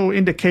is no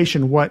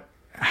indication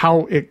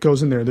how it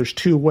goes in there. There's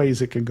two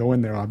ways it can go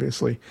in there,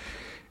 obviously.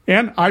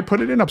 And I put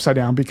it in upside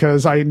down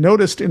because I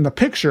noticed in the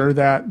picture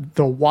that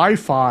the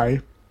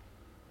Wi-Fi,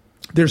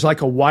 there's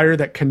like a wire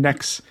that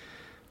connects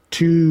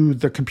to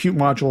the compute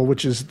module,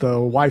 which is the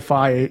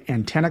Wi-Fi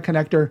antenna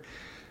connector.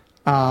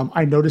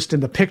 I noticed in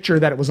the picture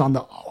that it was on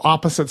the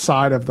opposite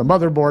side of the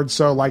motherboard.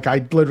 So like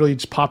I literally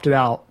just popped it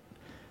out,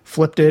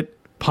 flipped it,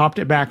 popped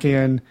it back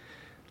in.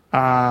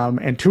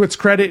 And to its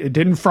credit, it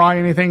didn't fry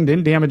anything,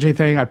 didn't damage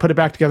anything. I put it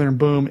back together and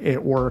boom,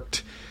 it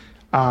worked.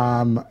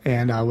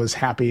 And I was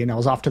happy and I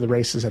was off to the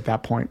races at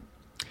that point.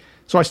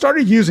 So I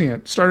started using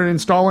it, started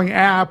installing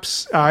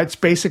apps. It's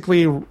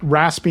basically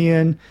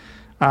Raspbian,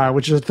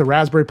 which is the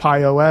Raspberry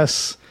Pi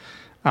OS.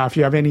 If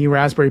you have any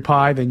Raspberry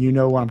Pi, then you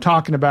know what I'm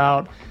talking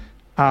about.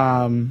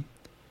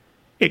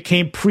 It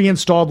came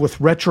pre-installed with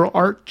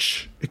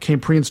RetroArch. It came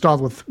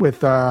pre-installed with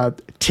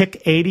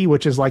TIC80,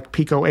 which is like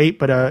Pico 8,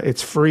 but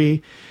it's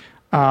free.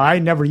 I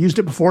never used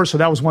it before, so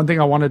that was one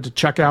thing I wanted to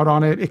check out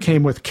on it. It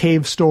came with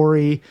Cave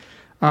Story,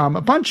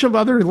 a bunch of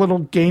other little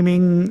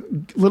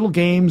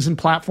games and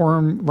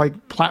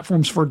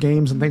platforms for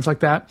games and things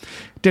like that.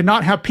 Did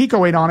not have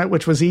Pico 8 on it,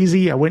 which was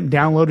easy. I went and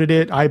downloaded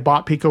it. I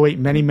bought Pico 8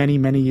 many, many,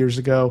 many years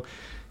ago.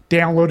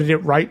 Downloaded it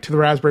right to the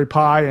Raspberry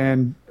Pi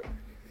and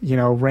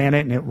ran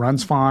it, and it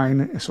runs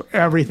fine. So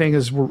everything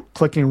is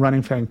clicking,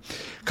 running thing.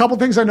 A couple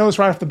things I noticed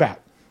right off the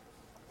bat.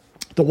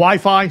 The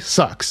Wi-Fi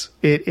sucks.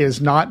 It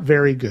is not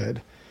very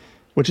good,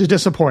 which is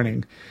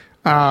disappointing.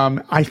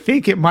 I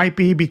think it might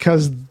be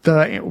because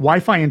the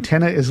Wi-Fi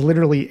antenna is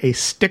literally a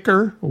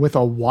sticker with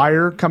a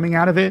wire coming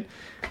out of it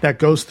that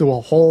goes through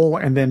a hole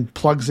and then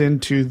plugs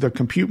into the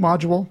compute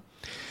module.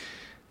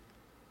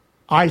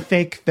 I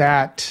think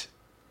that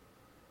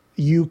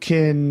you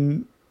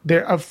can...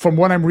 from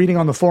what I'm reading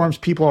on the forums,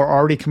 people are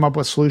already come up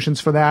with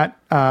solutions for that.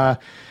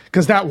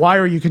 Because that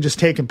wire you can just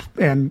take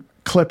and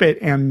clip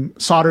it and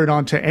solder it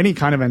onto any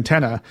kind of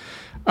antenna.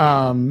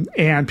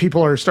 And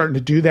people are starting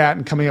to do that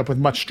and coming up with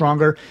much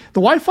stronger.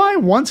 The Wi-Fi,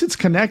 once it's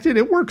connected,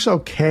 it works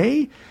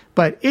okay,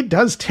 but it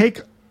does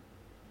take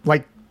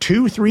like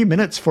 2-3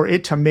 minutes for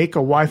it to make a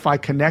Wi-Fi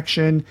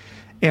connection.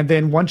 And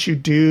then once you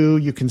do,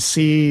 you can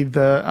see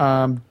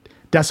the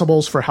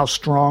decibels for how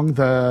strong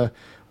the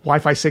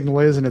Wi-Fi signal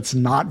is, and it's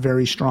not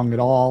very strong at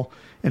all.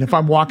 And if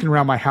I'm walking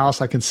around my house,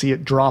 I can see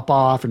it drop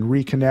off and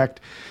reconnect.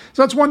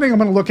 So that's one thing I'm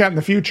going to look at in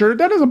the future.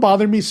 That doesn't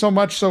bother me so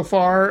much so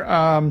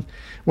far.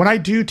 When I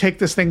do take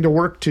this thing to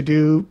work to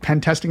do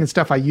pen testing and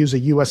stuff, I use a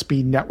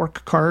USB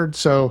network card.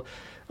 So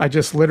I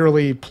just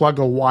literally plug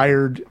a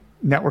wired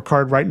network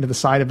card right into the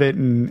side of it,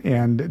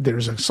 and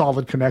there's a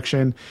solid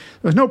connection.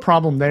 There's no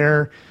problem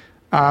there.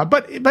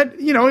 But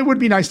it would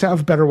be nice to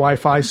have better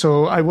Wi-Fi.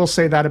 So I will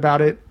say that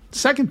about it.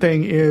 Second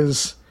thing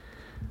is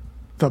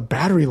the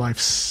battery life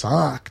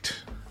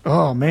sucked.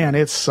 Oh man,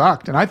 it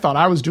sucked. And I thought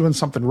I was doing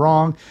something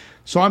wrong.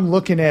 So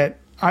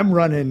I'm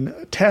running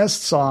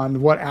tests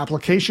on what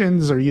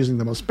applications are using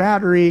the most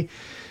battery.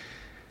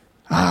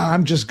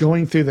 I'm just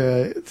going through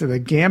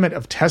the gamut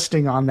of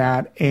testing on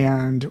that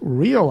and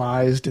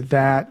realized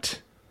that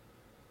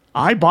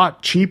I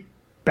bought cheap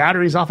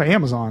batteries off of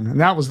Amazon, and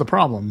that was the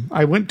problem.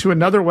 I went to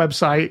another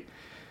website,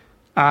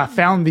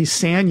 found these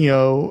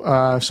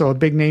Sanyo, so a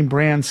big name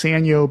brand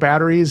Sanyo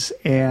batteries,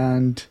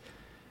 and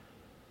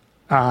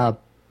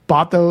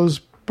bought those,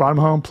 brought them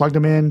home, plugged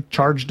them in,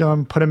 charged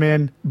them, put them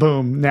in,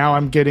 boom. Now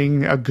I'm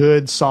getting a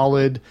good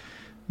solid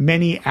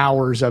many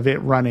hours of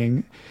it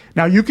running.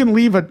 Now you can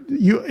leave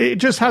it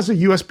just has a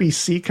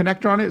USB-C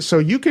connector on it. So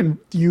you can,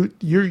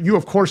 you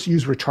of course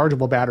use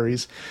rechargeable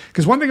batteries.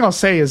 Because one thing I'll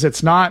say is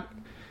the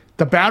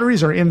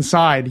batteries are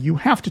inside. You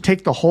have to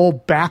take the whole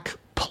back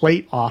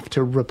plate off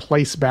to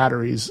replace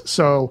batteries.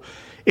 So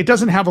it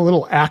doesn't have a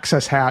little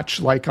access hatch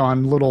like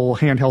on little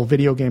handheld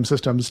video game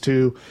systems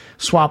to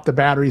swap the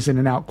batteries in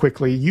and out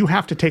quickly. You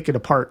have to take it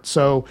apart.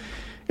 So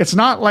it's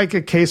not like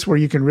a case where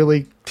you can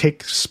really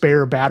take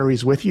spare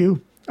batteries with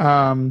you.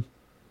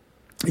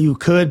 You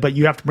could, but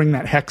you have to bring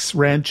that hex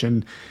wrench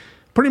and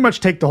pretty much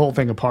take the whole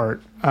thing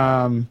apart.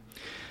 Some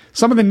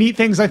of the neat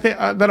things I think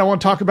that I want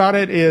to talk about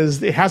it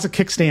is it has a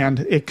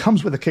kickstand. It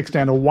comes with a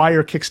kickstand, a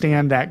wire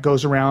kickstand that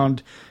goes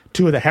around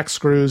 2 of the hex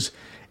screws.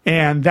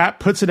 And that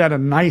puts it at a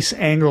nice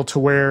angle to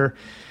where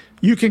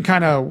you can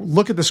kind of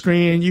look at the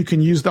screen. You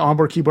can use the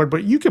onboard keyboard,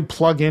 but you can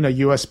plug in a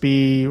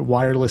USB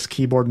wireless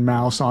keyboard and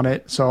mouse on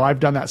it. So I've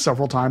done that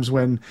several times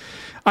when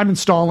I'm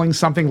installing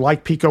something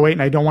like Pico 8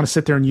 and I don't want to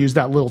sit there and use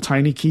that little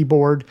tiny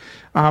keyboard.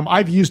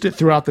 I've used it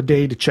throughout the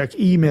day to check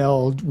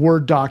email,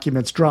 Word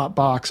documents,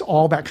 Dropbox,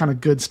 all that kind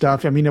of good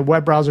stuff. I mean, the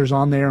web browser's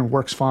on there and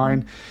works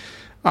fine.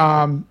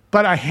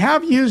 But I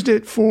have used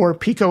it for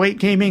Pico 8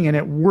 gaming and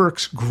it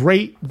works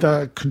great.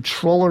 The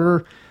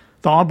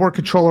onboard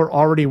controller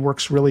already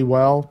works really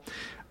well.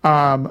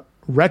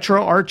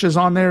 RetroArch is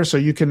on there, so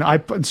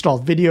I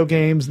installed video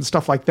games and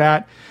stuff like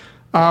that.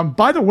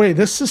 By the way,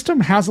 this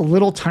system has a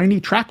little tiny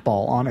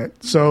trackball on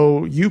it,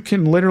 so you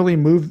can literally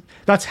move.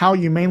 That's how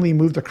you mainly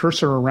move the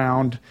cursor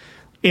around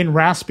in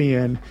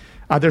Raspbian.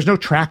 There's no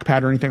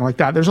trackpad or anything like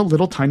that. There's a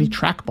little tiny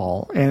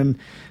trackball, and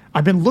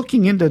I've been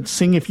looking into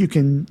seeing if you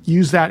can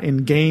use that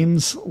in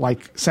games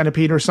like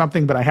Centipede or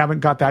something, but I haven't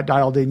got that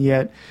dialed in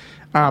yet.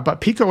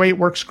 But Pico 8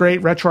 works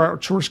great.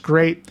 RetroArch works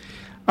great.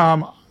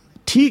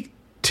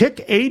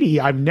 TIC80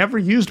 I've never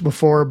used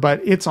before,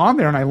 but it's on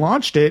there and I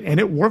launched it and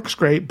it works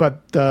great.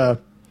 But the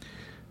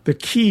the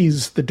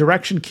keys, the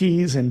direction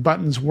keys and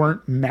buttons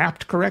weren't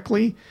mapped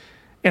correctly.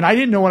 And I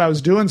didn't know what I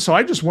was doing, so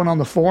I just went on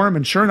the forum,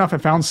 and sure enough, I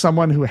found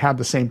someone who had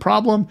the same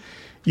problem.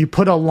 You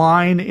put a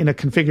line in a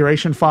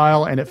configuration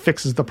file, and it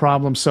fixes the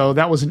problem. So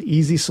that was an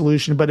easy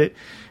solution, but it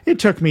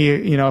took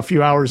me, a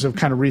few hours of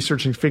kind of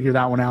researching to figure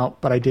that one out,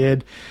 but I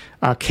did.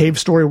 Cave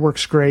Story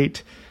works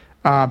great.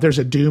 There's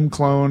a Doom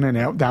clone,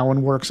 and that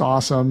one works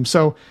awesome.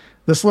 So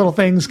this little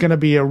thing's going to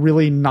be a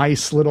really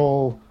nice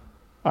little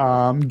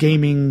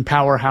gaming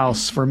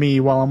powerhouse for me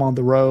while I'm on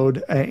the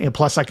road. And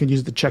plus, I can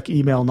use the check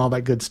email and all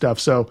that good stuff.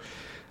 So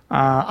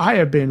I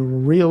have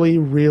been really,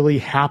 really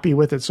happy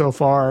with it so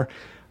far.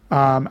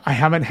 I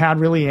haven't had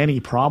really any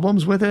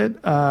problems with it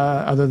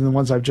other than the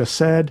ones I've just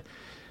said.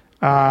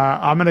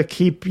 I'm going to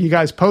keep you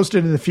guys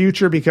posted in the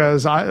future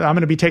because I'm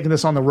going to be taking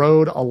this on the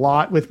road a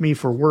lot with me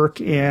for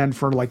work and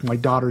for like my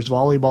daughter's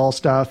volleyball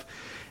stuff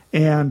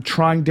and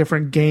trying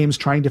different games,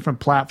 trying different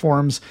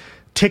platforms.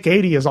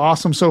 TIC-80 is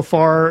awesome so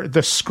far.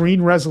 The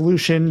screen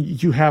resolution,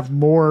 you have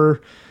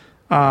more,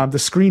 the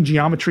screen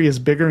geometry is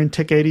bigger in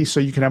TIC-80, so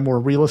you can have more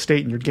real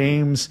estate in your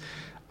games.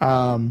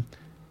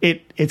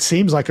 It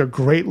seems like a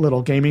great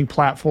little gaming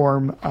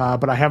platform,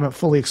 but I haven't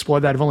fully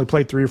explored that. I've only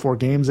played 3 or 4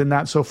 games in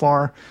that so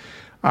far.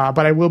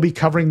 But I will be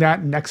covering that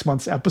in next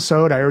month's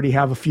episode. I already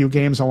have a few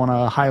games I want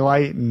to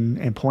highlight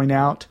and point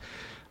out.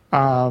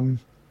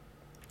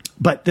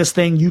 But this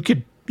thing, you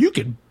could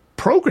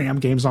program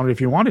games on it if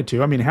you wanted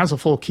to. I mean, it has a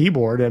full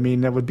keyboard. I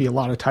mean, that would be a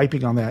lot of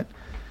typing on that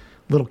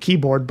little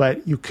keyboard,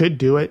 but you could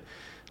do it.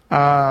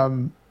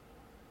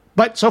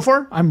 But so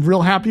far, I'm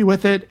real happy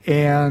with it,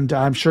 and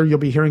I'm sure you'll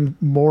be hearing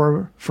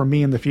more from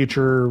me in the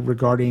future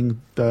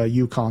regarding the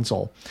U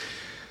console.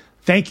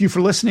 Thank you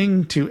for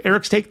listening to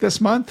Eric's Take this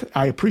month.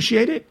 I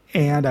appreciate it,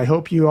 and I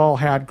hope you all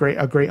had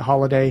a great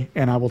holiday,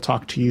 and I will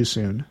talk to you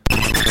soon.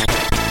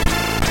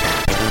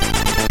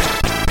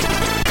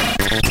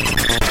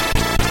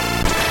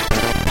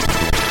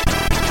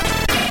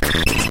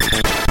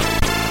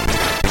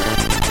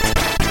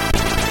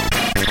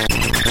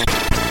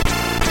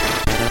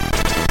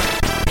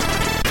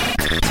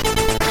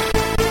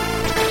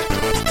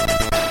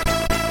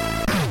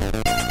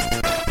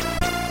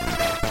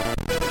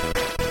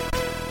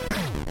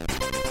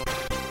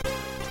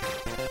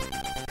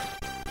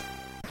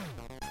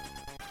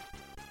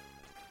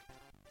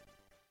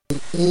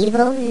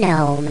 Evil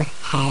gnome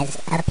has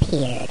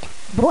appeared.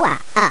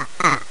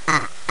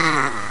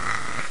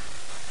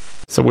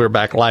 So we're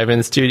back live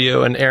in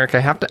studio, and Eric, I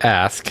have to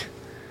ask,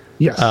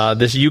 Yes.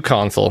 this U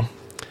console.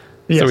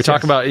 Yes, So we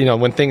talk yes. about,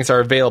 when things are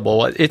available.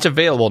 Well, it's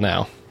available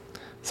now.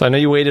 So I know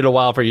you waited a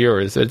while for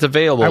yours. It's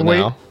available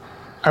now.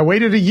 I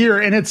waited a year,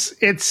 and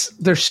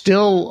there's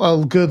still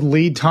a good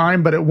lead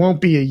time, but it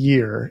won't be a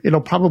year.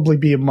 It'll probably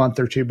be a month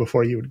or two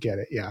before you would get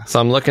it. Yeah. So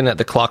I'm looking at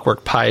the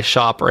Clockwork Pi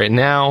shop right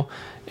now,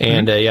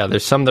 and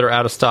there's some that are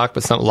out of stock,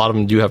 but a lot of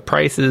them do have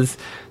prices.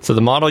 So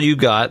the model you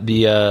got,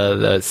 the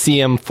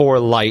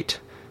CM4 Lite,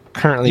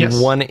 currently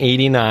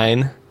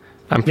 $189.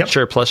 I'm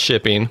sure plus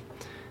shipping.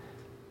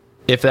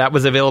 If that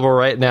was available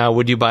right now,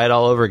 would you buy it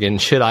all over again?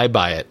 Should I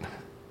buy it?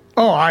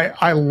 Oh, I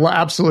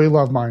absolutely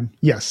love mine.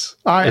 Yes,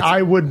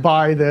 I would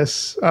buy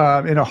this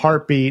in a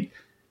heartbeat.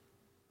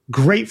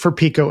 Great for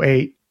Pico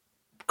 8.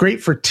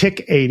 Great for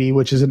TIC-80,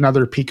 which is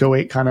another Pico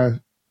 8 kind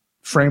of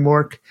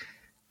framework.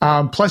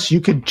 Plus,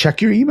 you could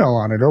check your email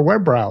on it or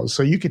web browse.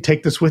 So you could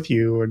take this with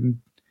you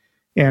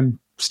and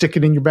stick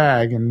it in your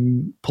bag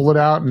and pull it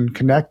out and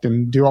connect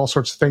and do all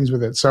sorts of things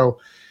with it. So,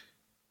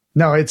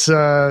 no, it's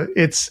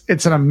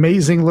an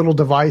amazing little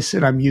device,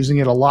 and I'm using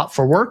it a lot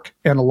for work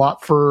and a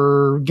lot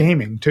for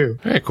gaming too.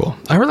 Very cool.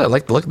 I really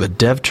like the look of the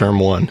DevTerm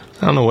one.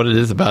 I don't know what it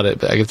is about it,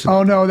 but I guess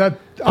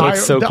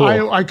looks so cool.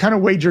 I kind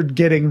of wagered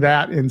getting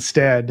that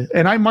instead,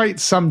 and I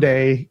might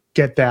someday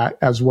get that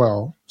as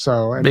well.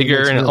 So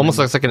bigger, and it almost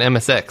looks like an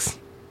MSX.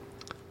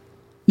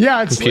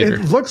 Yeah,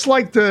 it looks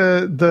like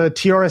the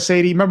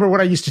TRS-80. Remember what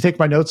I used to take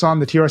my notes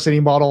on, the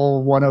TRS-80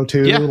 model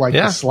 102,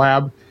 the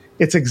slab?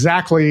 It's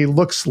exactly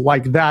looks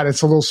like that.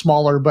 It's a little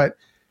smaller, but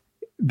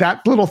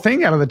that little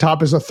thing out of the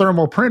top is a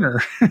thermal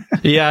printer.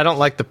 Yeah, I don't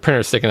like the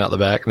printer sticking out the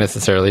back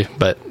necessarily,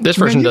 but this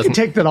version doesn't. You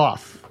can take that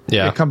off.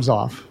 Yeah. It comes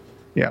off.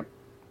 Yeah.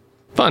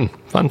 Fun.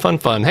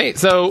 Hey,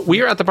 so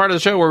we are at the part of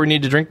the show where we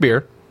need to drink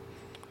beer.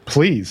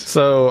 Please.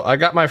 So I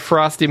got my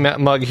Frosty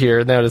mug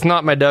here. Now, it is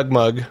not my Doug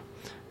mug.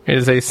 It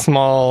is a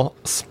small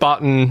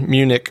Spaten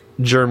Munich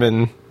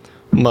German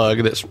mug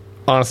that's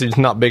honestly just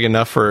not big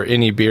enough for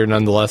any beer,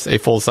 nonetheless, a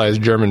full-size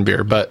German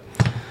beer. But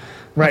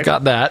I've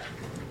got that.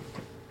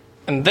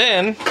 And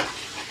then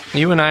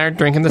you and I are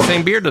drinking the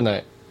same beer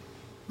tonight.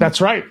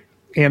 That's right.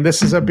 And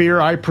this is a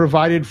beer I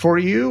provided for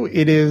you.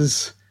 It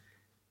is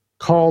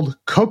called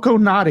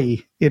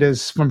Coconati. It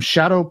is from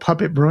Shadow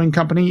Puppet Brewing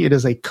Company. It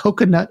is a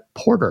coconut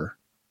porter.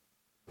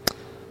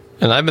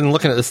 And I've been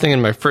looking at this thing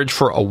in my fridge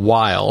for a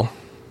while.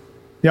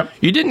 Yep.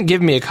 You didn't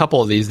give me a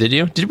couple of these, did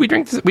you? Did we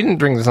drink this? We didn't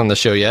drink this on the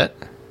show yet.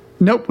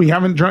 Nope, we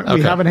haven't drunk. Okay.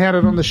 We haven't had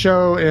it on the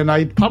show, and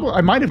I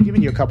might have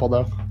given you a couple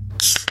though.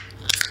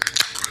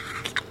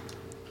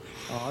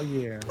 Oh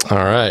yeah.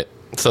 All right.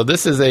 So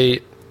this is a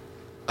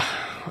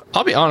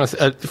I'll be honest,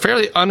 a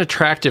fairly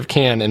unattractive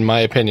can, in my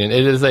opinion.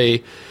 It is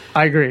a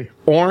I agree.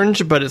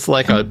 orange, but it's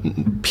like a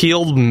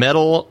peeled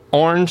metal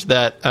orange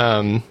that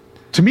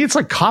To me, it's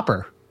like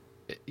copper.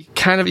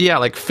 kind of,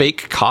 like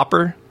fake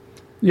copper.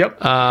 Yep.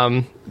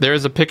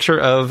 There's a picture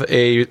of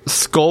a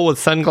skull with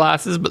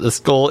sunglasses, but the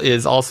skull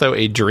is also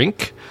a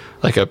drink,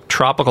 like a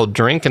tropical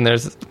drink. And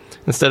there's,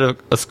 instead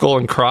of a skull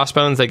and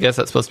crossbones, I guess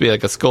that's supposed to be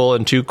like a skull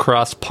and 2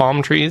 crossed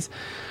palm trees.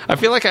 I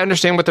feel like I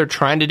understand what they're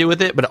trying to do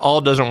with it, but it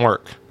all doesn't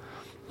work.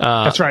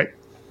 That's right.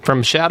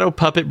 From Shadow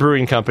Puppet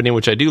Brewing Company,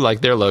 which I do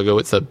like their logo.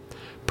 It's a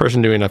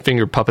person doing a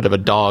finger puppet of a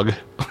dog,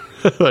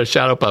 a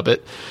shadow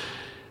puppet.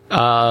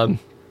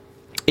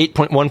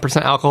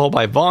 8.1% alcohol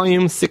by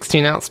volume,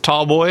 16-ounce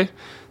tall boy.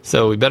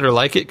 So we better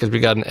like it because we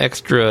got an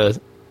extra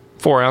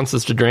 4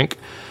 ounces to drink.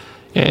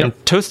 And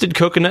toasted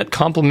coconut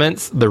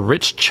complements the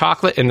rich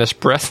chocolate and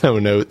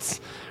espresso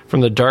notes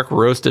from the dark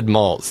roasted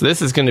malts.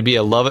 This is going to be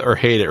a love it or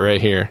hate it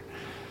right here.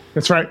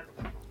 That's right.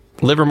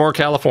 Livermore,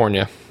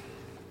 California.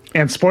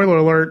 And spoiler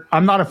alert,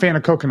 I'm not a fan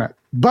of coconut,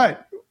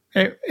 but,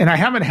 and I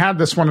haven't had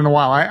this one in a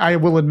while. I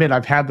will admit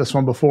I've had this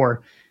one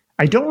before.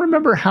 I don't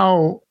remember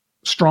how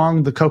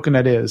strong the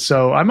coconut is,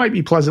 so I might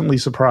be pleasantly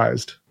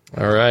surprised.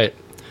 All right.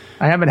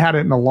 I haven't had it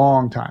in a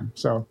long time,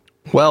 so.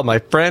 Well, my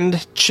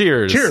friend,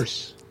 cheers.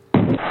 Cheers.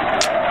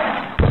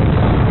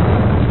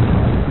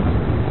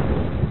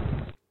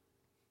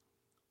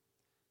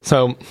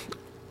 So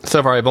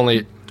far I've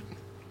only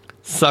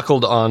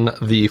suckled on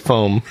the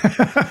foam.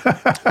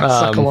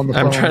 Suckle on the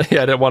I'm phone. trying.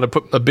 I didn't want to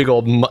put a big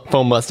old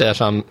foam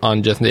mustache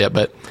on just yet,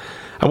 but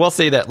I will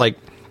say that like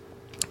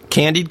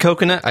candied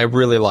coconut, I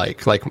really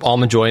like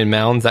Almond Joy and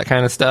Mounds, that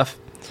kind of stuff.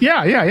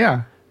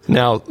 Yeah.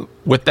 Now,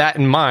 with that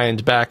in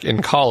mind, back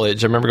in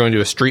college, I remember going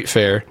to a street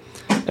fair,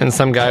 and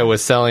some guy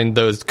was selling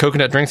those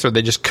coconut drinks where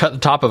they just cut the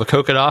top of a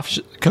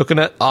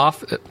coconut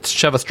off,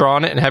 shove a straw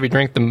in it, and have you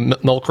drink the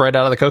milk right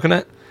out of the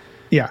coconut.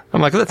 Yeah.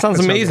 I'm like, well, that sounds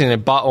That's no amazing. I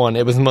bought one.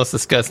 It was the most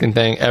disgusting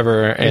thing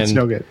ever. And It's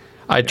no good.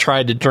 I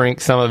tried to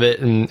drink some of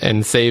it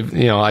and save,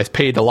 I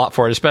paid a lot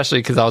for it, especially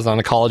because I was on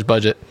a college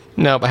budget.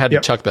 Nope, I had to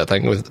chuck that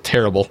thing. It was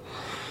terrible.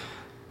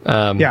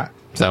 Yeah.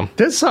 So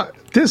This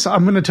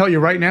I'm going to tell you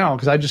right now,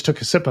 because I just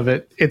took a sip of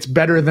it. It's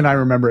better than I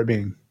remember it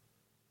being.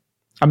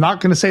 I'm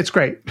not going to say it's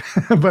great,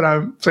 but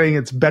I'm saying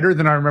it's better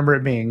than I remember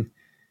it being.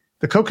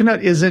 The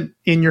coconut isn't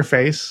in your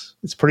face.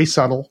 It's pretty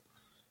subtle.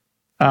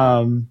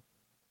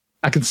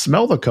 I can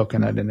smell the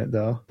coconut in it,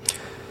 though.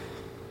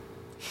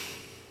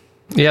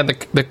 yeah,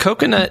 the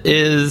coconut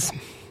is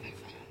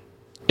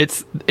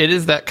it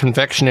is that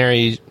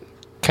confectionery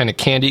kind of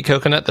candy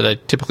coconut that I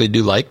typically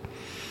do like,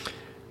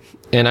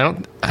 and I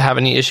don't have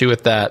any issue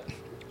with that.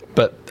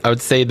 But I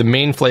would say the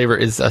main flavor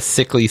is a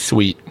sickly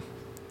sweet.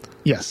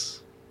 Yes.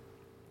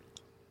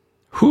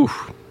 Whew.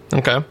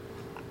 Okay.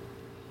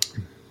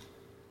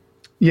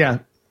 Yeah.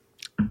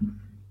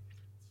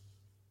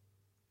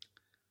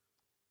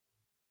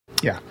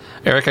 Yeah.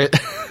 Eric,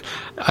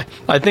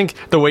 I think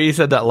the way you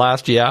said that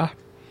last, Yeah.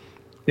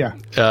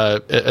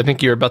 I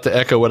think you're about to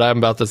echo what I'm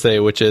about to say,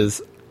 which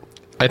is,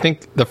 I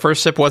think the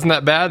first sip wasn't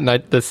that bad,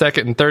 and the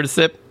second and third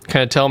sip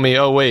kind of tell me,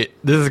 oh wait,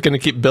 this is going to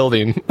keep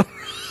building.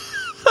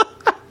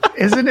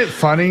 Isn't it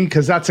funny?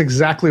 Because that's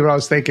exactly what I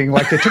was thinking.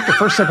 Like, I took the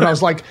first sip and I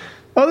was like,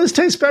 oh, this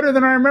tastes better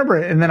than I remember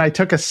it. And then I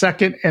took a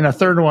second and a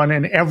third one,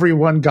 and every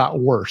one got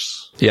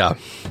worse. Yeah.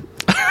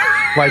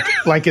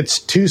 Like it's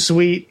too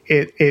sweet.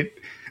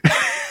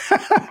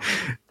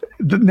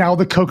 Now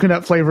the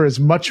coconut flavor is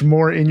much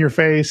more in your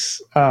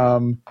face.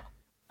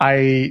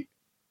 I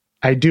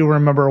do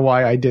remember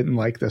why I didn't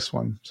like this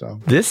one. So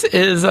This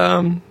is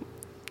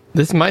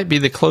this might be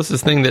the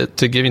closest thing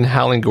to giving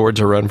Howling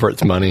Gorge a run for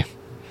its money.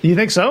 you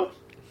think so?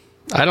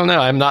 I don't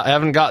know. I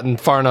haven't gotten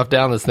far enough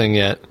down this thing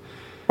yet.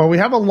 Well, we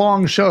have a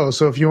long show,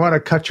 so if you want to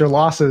cut your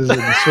losses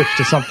and switch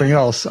to something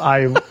else,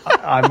 I'm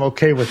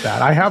okay with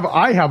that. I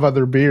have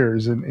other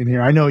beers in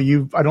here. I know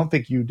I don't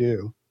think you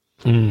do.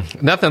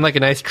 Nothing like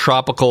a nice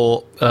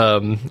tropical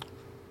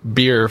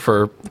beer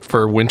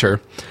for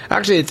winter.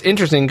 Actually, it's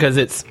interesting because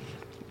it's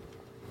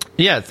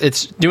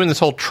doing this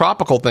whole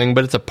tropical thing,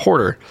 but it's a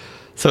porter,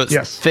 so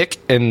it's thick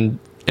and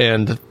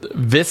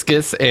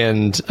viscous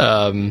and.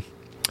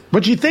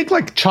 But you think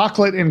like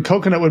chocolate and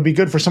coconut would be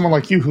good for someone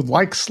like you who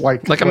likes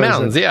like a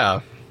Mounds,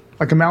 yeah,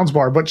 like a Mounds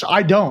bar. But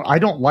I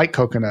don't like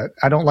coconut.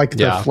 I don't like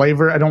the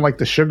flavor. I don't like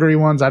the sugary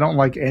ones. I don't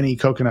like any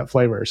coconut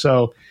flavor.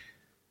 So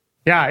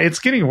yeah, it's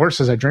getting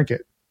worse as I drink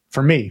it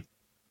for me.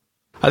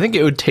 I think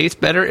it would taste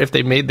better if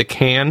they made the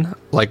can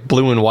like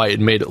blue and white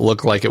and made it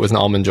look like it was an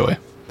Almond Joy.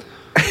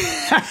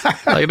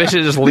 Like they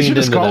should just leaned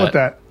into call it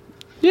that.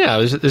 Yeah,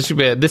 this should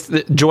be this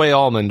Joy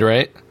Almond,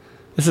 right?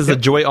 This is a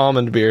Joy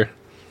Almond beer.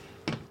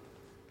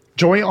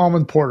 Joy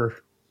Almond Porter.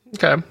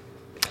 Okay.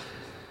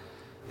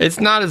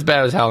 It's not as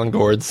bad as Howling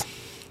Gords.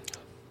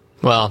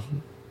 Well,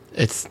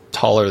 it's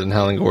taller than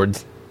Howling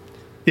Gords.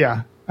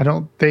 Yeah. I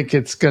don't think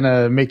it's going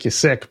to make you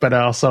sick, but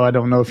also I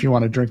don't know if you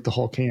want to drink the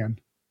whole can.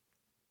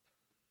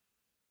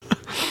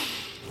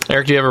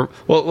 Eric, do you ever?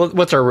 Well,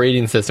 what's our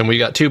rating system? We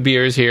got 2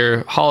 beers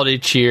here. Holiday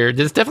cheer.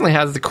 This definitely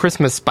has the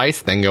Christmas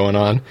spice thing going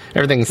on.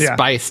 Everything's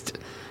spiced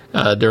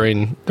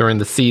during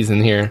the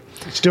season here.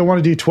 Still want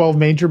to do 12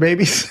 manger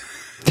babies?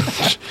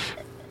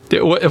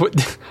 Did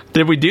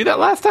we do that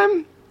last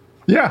time?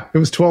 Yeah, it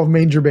was 12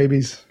 manger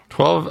babies.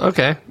 12.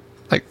 Okay,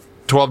 like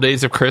 12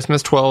 days of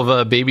Christmas.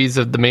 12 babies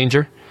of the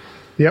manger.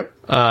 Yep.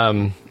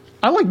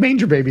 I like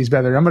manger babies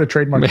better. I'm going to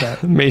trademark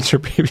that. Manger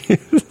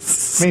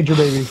babies. Manger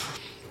babies.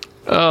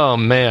 Oh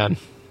man.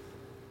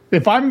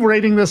 If I'm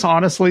rating this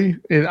honestly,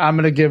 I'm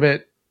going to give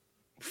it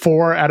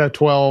 4 out of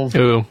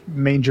 12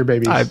 manger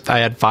babies. I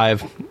had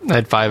 5. I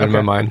had 5 in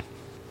my mind.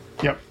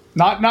 Yep.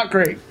 Not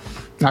great.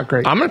 Not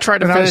great. I'm going to try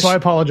to finish. So I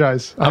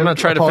apologize. I'm going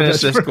to try to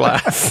finish this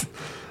glass.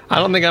 I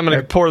don't think I'm going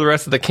to pour the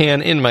rest of the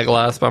can in my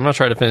glass, but I'm going to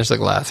try to finish the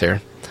glass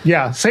here.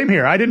 Yeah, same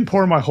here. I didn't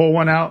pour my whole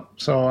one out,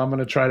 so I'm going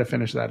to try to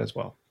finish that as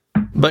well.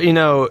 But,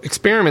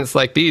 experiments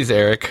like these,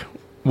 Eric,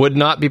 would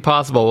not be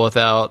possible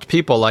without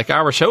people like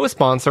our show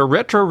sponsor,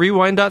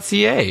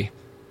 RetroRewind.ca.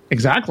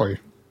 Exactly.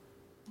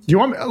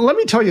 Let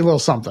me tell you a little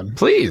something.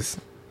 Please.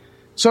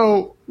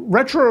 So,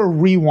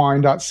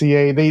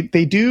 RetroRewind.ca,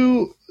 they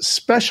do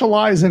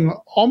specialize in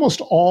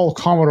almost all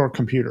Commodore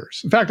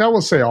computers. In fact, I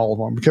will say all of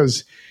them,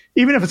 because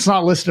even if it's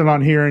not listed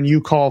on here and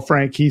you call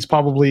Frank, he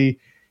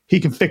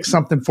can fix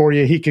something for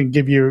you. He can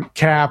give you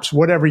caps,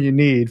 whatever you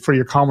need for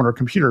your Commodore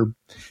computer.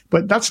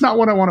 But that's not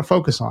what I want to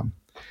focus on.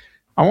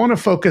 I want to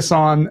focus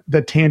on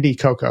the Tandy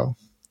Coco,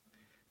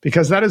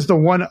 because that is the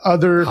one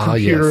other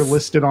computer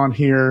listed on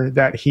here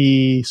that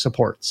he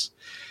supports.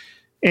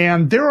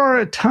 And there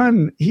are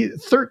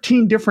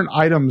 13 different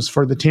items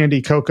for the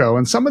Tandy Coco.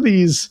 And some of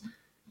these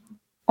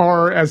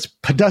are as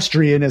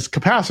pedestrian as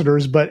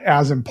capacitors, but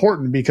as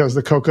important, because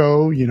the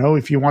Coco,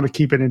 if you want to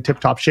keep it in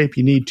tip-top shape,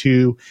 you need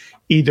to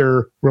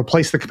either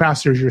replace the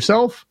capacitors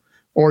yourself,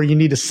 or you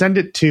need to send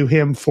it to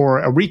him for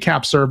a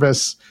recap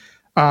service,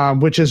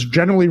 which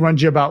generally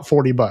runs you about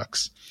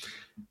 $40.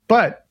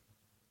 But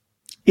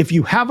if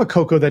you have a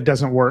Coco that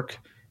doesn't work,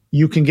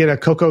 you can get a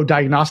Coco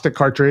diagnostic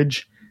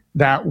cartridge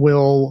that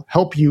will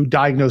help you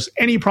diagnose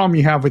any problem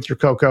you have with your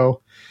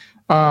Coco.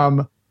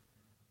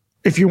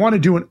 If you want to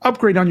do an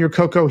upgrade on your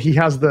Coco, he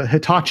has the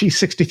Hitachi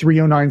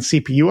 6309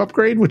 CPU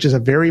upgrade, which is a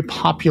very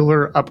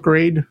popular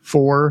upgrade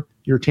for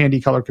your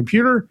Tandy Color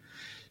computer.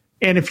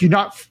 And if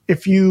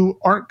you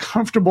aren't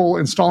comfortable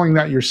installing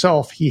that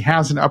yourself, he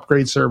has an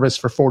upgrade service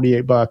for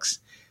 $48.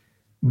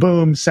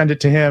 Boom, send it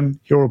to him.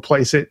 He'll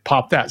replace it,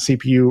 pop that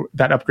upgraded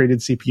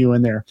CPU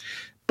in there.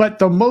 But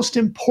the most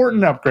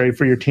important upgrade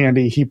for your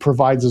Tandy he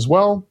provides as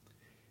well,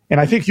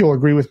 and I think you'll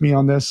agree with me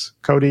on this,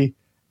 Cody,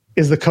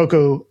 is the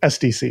Coco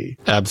SDC.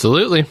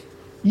 Absolutely.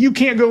 You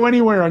can't go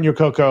anywhere on your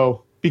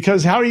Coco,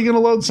 because how are you going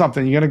to load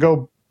something? You're going to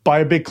go buy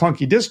a big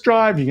clunky disk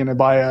drive? You're going to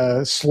buy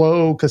a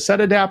slow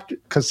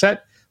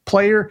cassette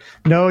player?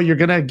 No, you're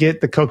going to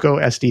get the Coco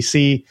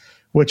SDC,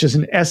 which is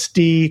an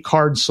SD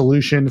card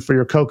solution for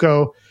your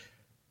Coco.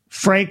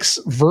 Frank's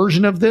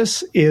version of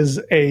this is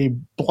a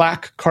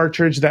black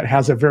cartridge that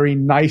has a very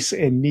nice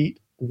and neat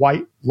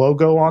white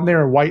logo on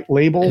there, a white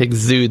label. It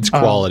exudes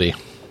quality.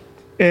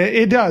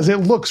 It does. It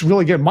looks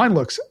really good. Mine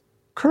looks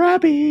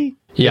crappy.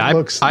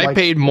 Yeah, I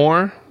paid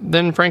more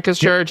than Frank is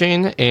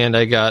charging, and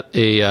I got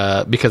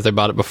because I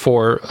bought it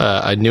before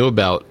I knew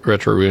about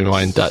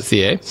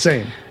RetroRewind.ca.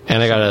 Same.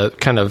 And I got a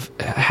kind of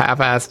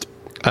half-assed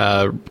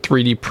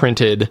 3D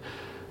printed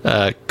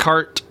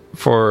cart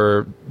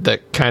for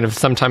that kind of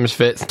sometimes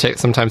fits,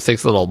 sometimes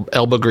takes a little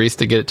elbow grease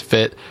to get it to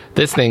fit.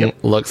 This thing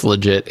looks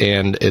legit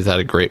and is at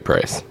a great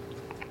price.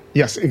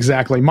 Yes,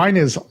 exactly. Mine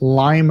is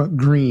lime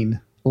green.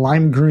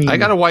 I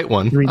got a white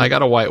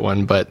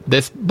one. But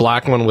this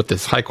black one with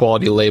this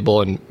high-quality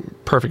label and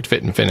perfect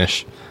fit and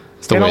finish.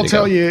 And I'll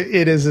tell you,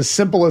 it is as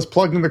simple as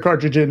plugging the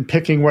cartridge in,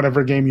 picking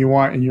whatever game you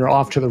want, and you're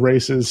off to the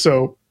races.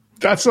 So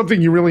that's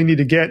something you really need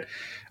to get.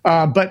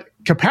 But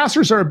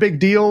capacitors are a big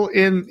deal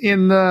in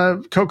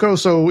the Coco,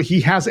 so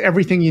he has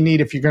everything you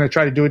need if you're going to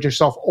try to do it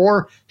yourself,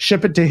 or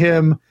ship it to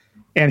him,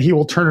 and he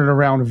will turn it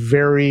around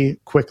very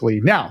quickly.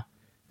 Now,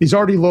 these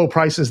already low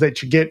prices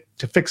that you get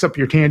to fix up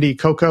your Tandy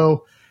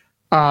Coco,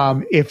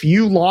 if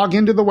you log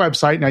into the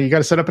website, now you got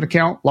to set up an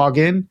account, log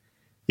in,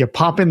 you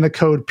pop in the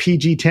code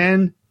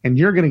PG10, and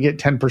you're going to get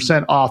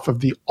 10% off of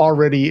the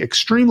already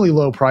extremely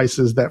low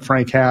prices that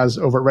Frank has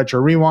over at Retro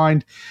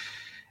Rewind.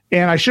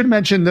 And I should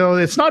mention, though,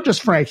 it's not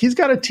just Frank. He's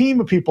got a team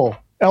of people,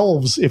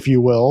 elves, if you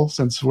will,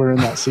 since we're in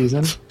that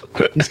season.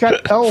 He's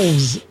got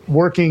elves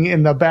working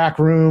in the back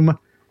room,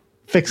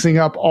 fixing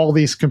up all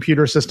these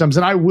computer systems.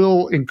 And I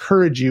will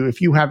encourage you,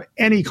 if you have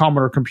any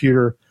Commodore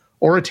computer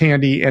or a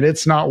Tandy and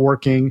it's not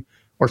working,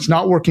 or it's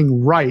not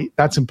working right,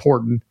 that's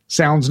important.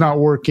 Sound's not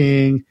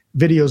working,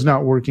 video's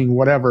not working,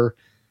 whatever.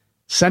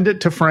 Send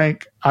it to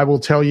Frank. I will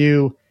tell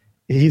you,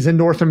 he's in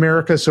North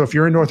America, so if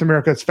you're in North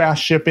America, it's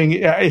fast shipping.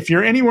 If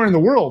you're anywhere in the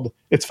world,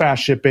 it's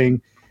fast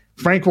shipping.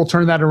 Frank will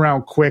turn that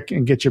around quick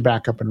and get you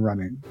back up and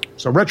running.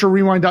 So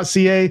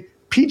RetroRewind.ca,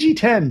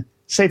 PG10,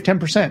 save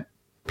 10%.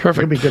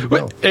 Perfect. It'll be good to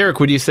go.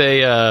 Eric, would you say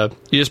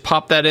you just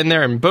pop that in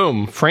there and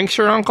boom, Frank's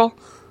your uncle?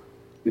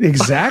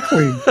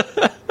 Exactly.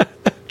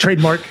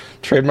 Trademark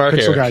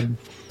Pixel Eric. Guide.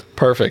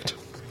 Perfect.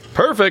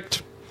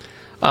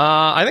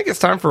 I think it's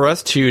time for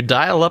us to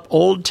dial up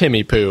old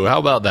Timmy Poo. How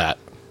about that?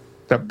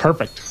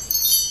 Perfect.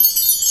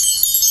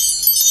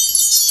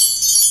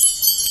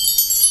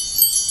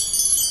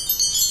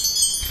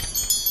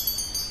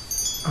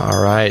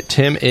 All right.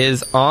 Tim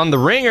is on the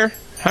ringer.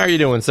 How are you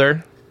doing,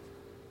 sir?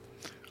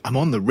 I'm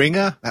on the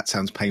ringer? That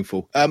sounds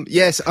painful.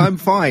 Yes, I'm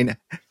fine.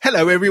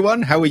 Hello,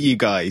 everyone. How are you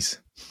guys?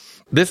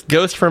 This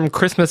ghost from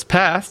Christmas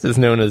past is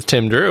known as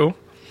Tim Drew.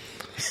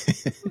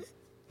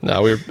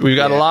 No, we've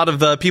got a lot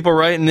of people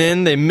writing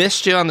in. They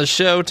missed you on the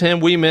show, Tim.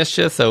 We missed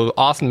you, so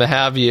awesome to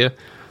have you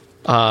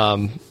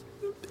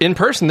in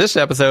person this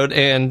episode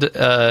and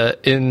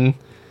in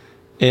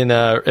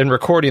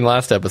recording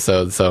last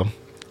episode. So,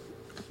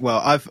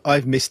 well,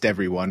 I've missed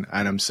everyone,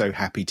 and I'm so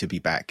happy to be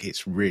back.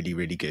 It's really,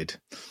 really good.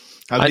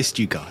 I missed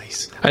you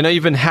guys. I know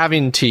you've been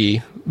having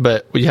tea,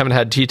 but we haven't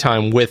had tea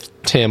time with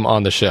Tim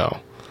on the show.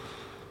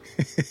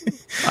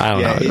 I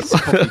don't know. It's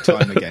coffee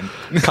time again.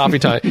 Coffee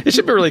time. It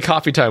should be really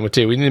coffee time with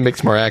tea. We need to make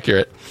it more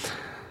accurate.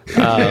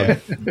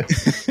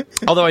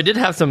 Although I did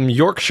have some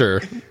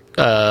Yorkshire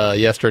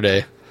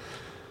yesterday.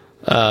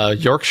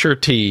 Yorkshire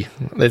tea.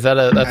 Is that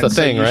that's a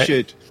thing, you right?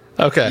 Should.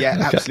 Okay. Yeah,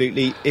 okay.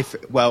 absolutely.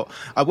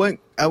 I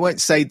won't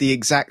say the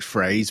exact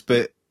phrase,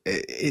 but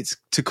it's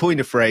to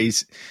coin a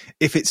phrase.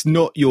 If it's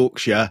not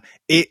Yorkshire,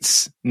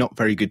 it's not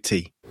very good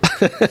tea.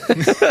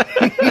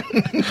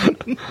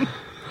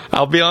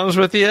 I'll be honest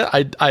with you.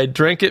 I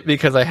drank it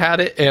because I had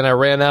it and I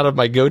ran out of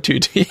my go-to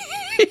tea.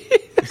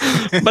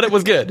 But it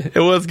was good. It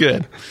was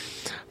good.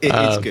 It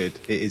is good.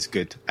 It is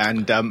good.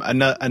 And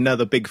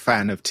another big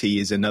fan of tea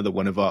is another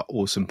one of our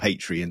awesome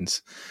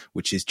Patreons,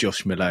 which is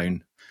Josh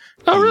Malone.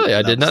 Oh, really?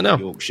 I did not know.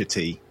 Yorkshire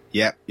tea.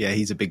 Yeah,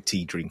 he's a big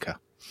tea drinker.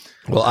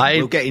 Well,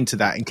 we'll get into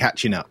that and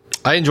catching up.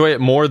 I enjoy it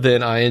more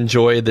than I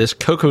enjoy this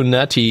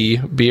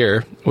coconutty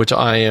beer, which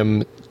I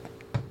am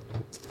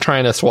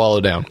trying to swallow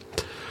down.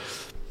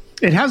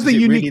 It has the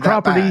unique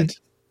property.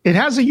 It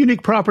has a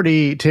unique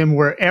property, Tim,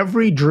 where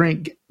every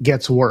drink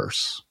gets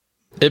worse.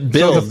 It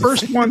builds.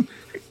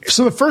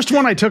 So the first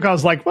one I took, I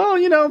was like, well,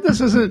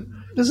 this isn't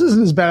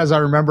as bad as I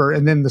remember.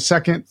 And then the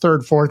second,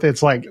 third, fourth,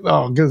 it's like,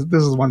 oh, this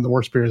is one of the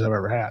worst beers I've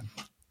ever had.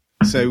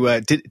 So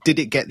did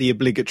it get the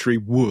obligatory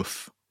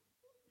woof?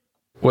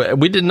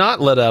 We did not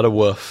let out a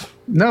woof.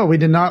 No, we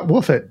did not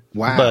woof it.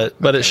 Wow.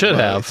 But it should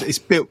have.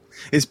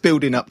 It's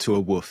building up to a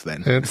woof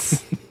then.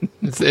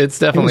 It's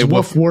definitely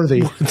woof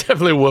worthy.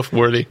 Definitely woof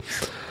worthy.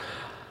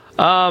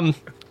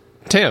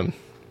 Tim.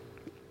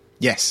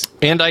 Yes.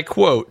 And I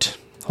quote,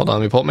 hold on,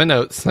 let me pull up my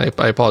notes. I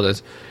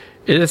apologize.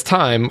 It is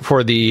time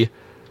for the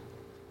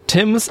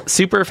Tim's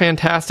Super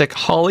Fantastic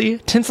Holly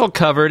Tinsel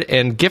Covered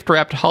and Gift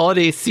Wrapped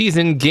Holiday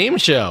Season Game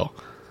Show.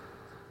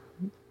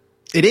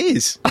 It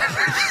is.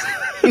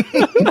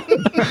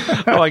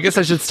 I guess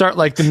I should start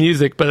like the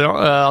music, but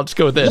I'll just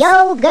go with this.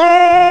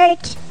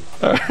 Yogurt!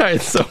 All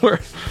right, so we're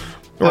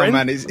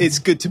man, it's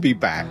good to be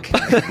back.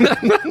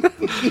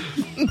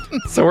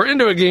 So we're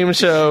into a game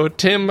show.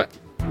 Tim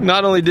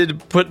not only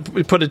did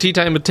put a tea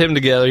time with Tim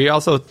together, he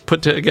also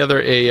put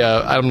together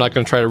I'm not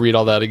going to try to read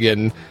all that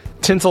again,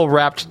 tinsel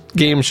wrapped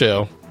game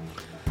show.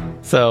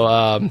 So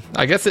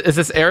I guess, is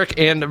this Eric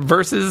and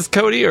versus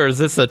Cody, or is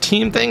this a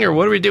team thing, or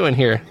what are we doing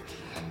here?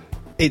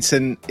 It's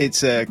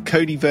a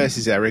Cody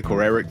versus Eric,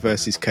 or Eric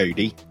versus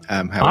Cody.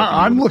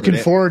 I'm looking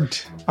forward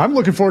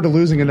to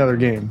losing another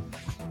game.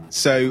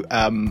 So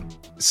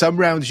some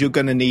rounds you're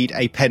going to need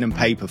a pen and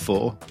paper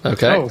for.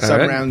 Okay.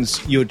 Some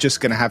rounds you're just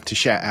going to have to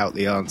shout out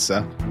the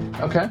answer.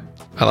 Okay.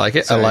 I like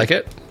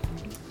it.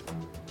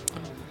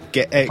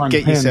 Get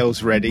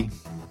yourselves ready.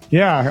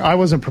 Yeah, I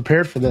wasn't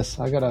prepared for this.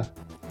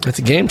 It's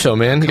a game show,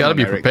 man. You got to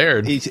be Eric.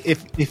 prepared.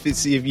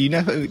 If you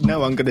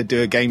know I'm going to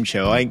do a game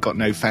show, I ain't got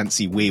no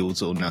fancy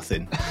wheels or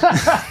nothing.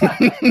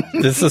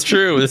 This is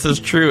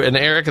true. And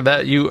Eric,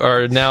 that you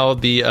are now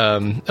the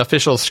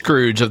official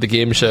Scrooge of the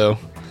game show.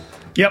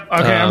 Yep.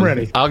 Okay, I'm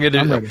ready. I'll get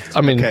it. I'm ready.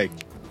 I mean, Okay.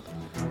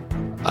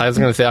 I was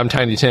going to say I'm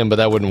Tiny Tim, but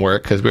that wouldn't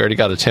work because we already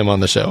got a Tim on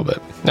the show. But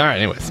all right,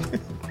 anyways.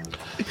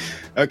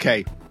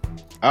 Okay.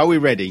 Are we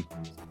ready?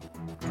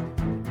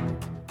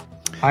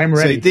 I'm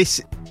ready.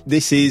 So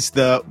this is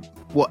the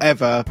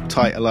whatever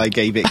title I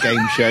gave it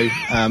game show.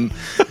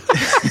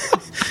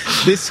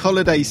 This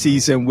holiday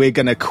season, we're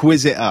going to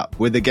quiz it up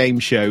with a game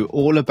show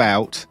all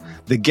about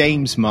the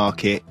games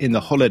market in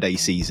the holiday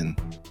season.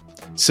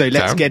 So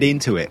let's get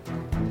into it.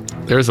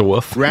 There's a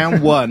woof.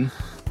 Round one.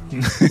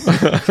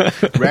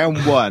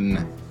 Round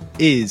one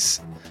is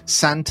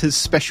Santa's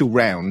special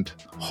round,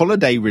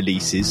 holiday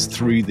releases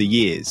through the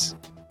years.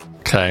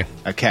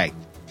 Okay.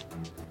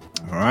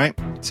 All right.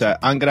 So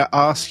I'm going to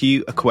ask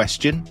you a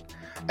question,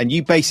 and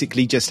you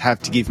basically just have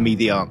to give me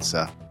the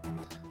answer.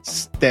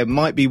 There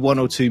might be one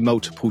or two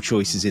multiple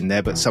choices in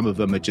there, but some of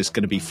them are just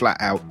going to be flat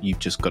out. You've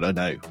just got to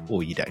know,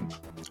 or you don't.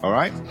 All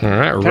right? All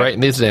right. Writing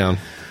these down.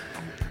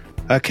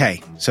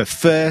 Okay. So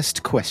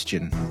first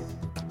question.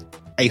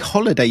 A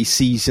holiday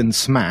season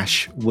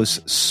smash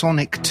was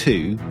Sonic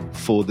 2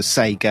 for the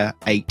Sega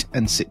 8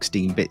 and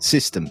 16-bit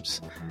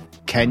systems.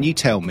 Can you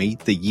tell me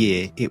the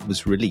year it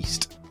was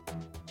released?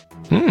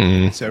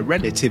 So a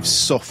relative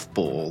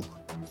softball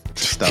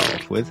to start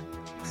off with.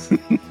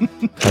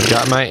 I've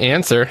got my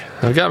answer.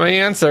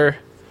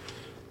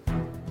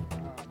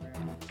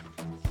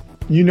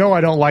 You know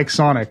I don't like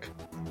Sonic.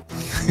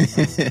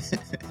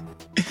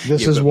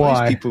 This is but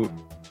why.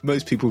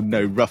 Most people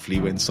know roughly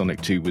when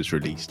Sonic 2 was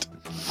released.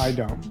 I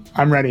don't.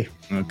 I'm ready.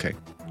 Okay.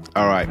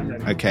 All right.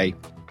 Okay.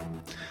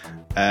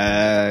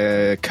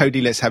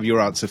 Cody, let's have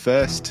your answer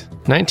first.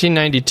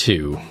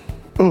 1992.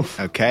 Oof.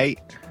 Okay.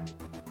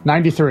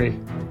 93.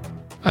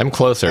 I'm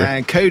closer.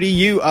 And Cody,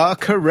 you are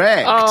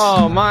correct.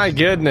 Oh my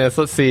goodness!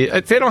 Let's see.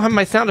 They don't have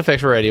my sound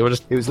effects ready. We'll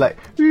It was like...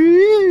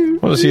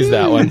 just use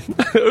that one.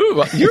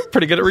 Ooh, you're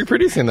pretty good at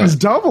reproducing It was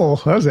that. double.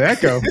 That was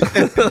echo.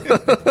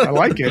 I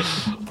like it.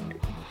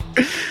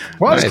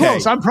 Well, it's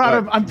Nice. close. I'm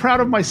proud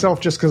of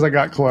myself just because I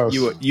got close.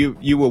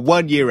 You were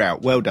 1 year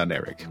out. Well done,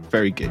 Eric.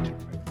 Very good.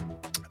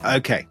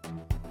 Okay.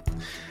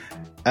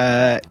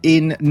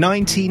 In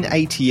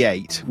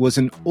 1988 was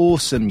an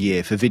awesome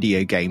year for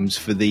video games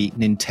for the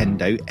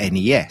Nintendo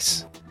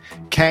NES.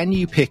 Can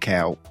you pick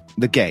out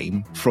the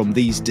game from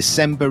these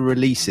December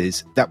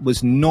releases that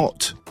was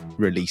not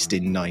released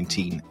in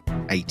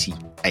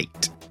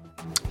 1988?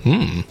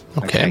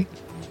 Okay.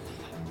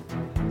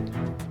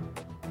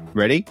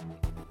 Ready?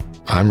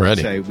 I'm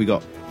ready. So we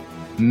got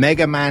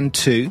Mega Man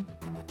 2,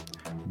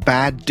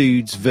 Bad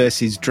Dudes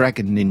vs.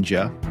 Dragon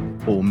Ninja,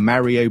 or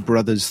Mario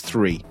Brothers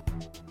 3.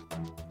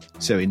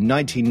 So in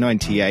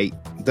 1998,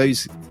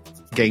 those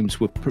games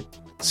were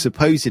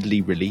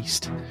supposedly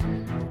released.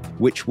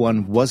 Which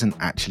one wasn't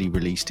actually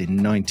released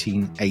in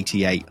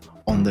 1988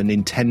 on the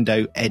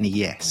Nintendo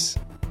NES?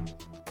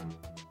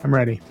 I'm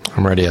ready.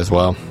 I'm ready as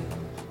well.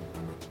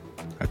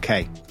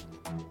 Okay.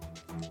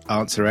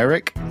 Answer,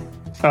 Eric.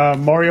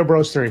 Mario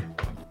Bros. 3.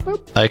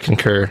 I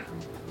concur.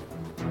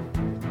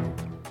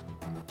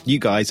 You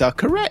guys are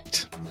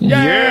correct.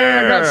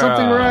 Yeah, I got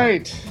something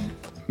right.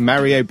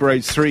 Mario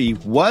Bros. 3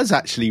 was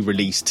actually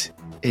released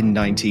in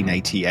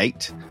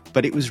 1988,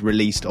 but it was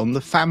released on the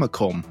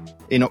Famicom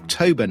in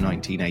October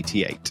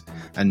 1988,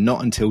 and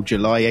not until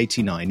July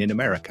 89 in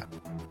America.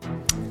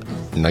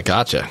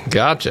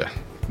 Gotcha.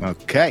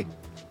 Okay.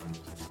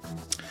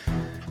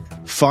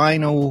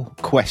 Final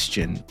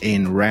question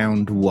in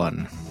round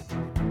 1.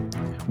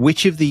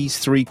 Which of these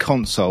 3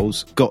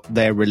 consoles got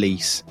their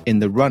release in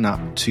the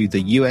run-up to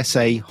the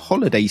USA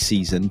holiday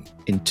season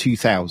in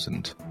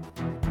 2000?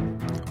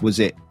 Was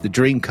it the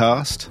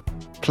Dreamcast,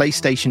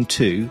 PlayStation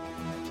 2,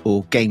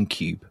 or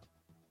GameCube?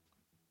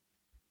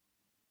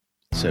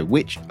 So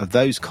which of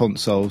those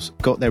consoles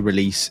got their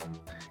release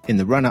in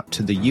the run-up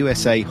to the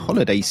USA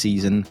holiday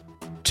season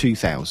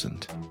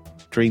 2000?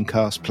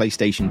 Dreamcast,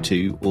 PlayStation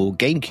 2, or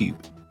GameCube?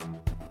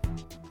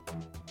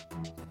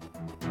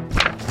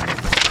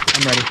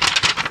 I'm ready.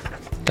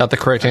 Got the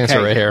correct answer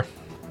Okay. right here.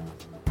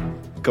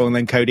 Go on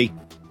then, Cody.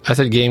 I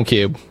said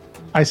GameCube.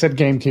 I said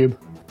GameCube.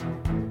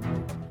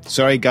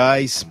 Sorry,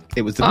 guys.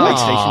 It was the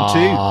PlayStation 2.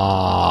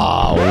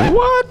 Aw,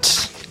 what?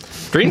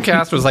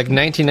 Dreamcast was like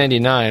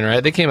 1999,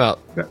 right? They came out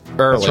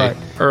early. right.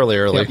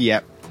 Early.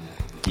 Yep.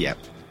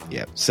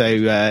 So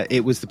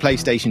it was the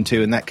PlayStation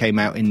 2, and that came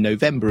out in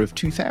November of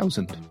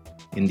 2000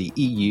 in the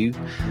EU,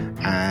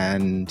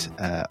 and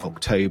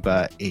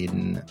October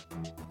in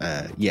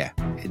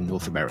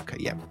North America.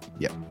 Yep.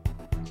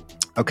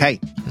 Okay.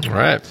 All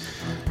right.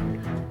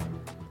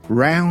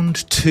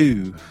 Round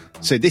 2.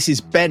 So this is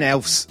Ben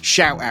Elf's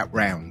shout out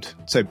round.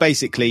 So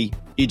basically,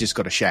 you just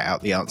got to shout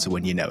out the answer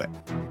when you know it.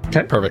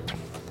 Okay. Perfect.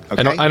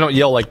 Okay. I don't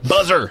yell like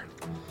buzzer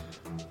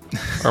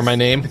or my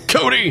name,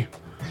 Cody,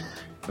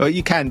 Well,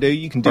 you can do.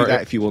 You can do Or-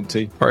 that if you want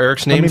to. or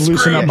Eric's Let name. me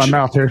loosen up my Screech.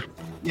 mouth here.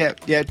 Yeah.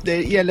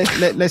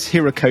 Let's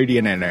hear a Cody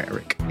and an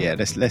Eric. Yeah,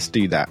 let's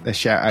do that. Let's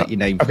shout out your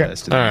name Okay.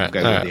 first, and then All we'll right,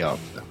 go all with the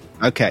answer.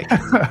 Okay.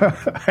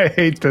 I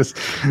hate this.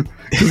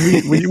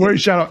 we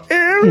shout out,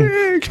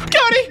 Eric!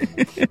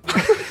 Cody.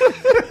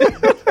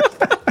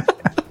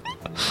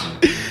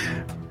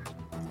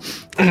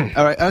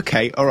 All right.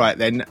 Okay. All right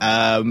then.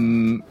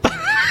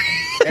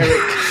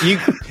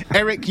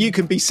 Eric, you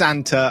can be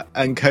Santa,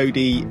 and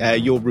Cody,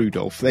 you're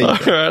Rudolph. There you All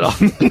go. right.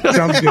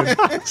 Sounds good.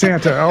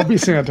 Santa. I'll be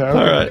Santa. Okay.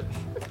 All right.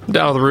 I'm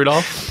down with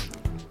Rudolph.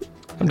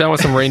 I'm down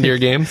with some reindeer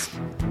games.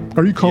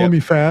 Are you calling Yep. me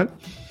fat?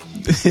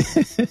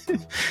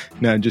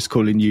 No, I'm just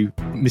calling you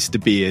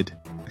Mr. Beard.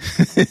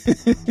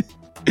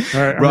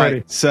 All right, I'm Right.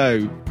 ready.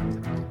 So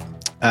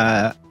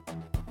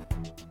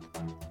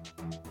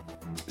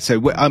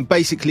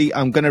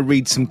I'm going to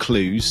read some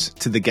clues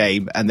to the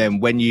game, and then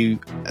when you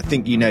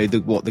think you know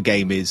what the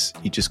game is,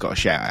 you just got to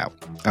shout out.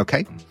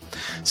 Okay.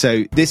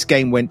 So this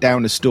game went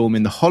down a storm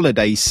in the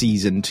holiday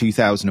season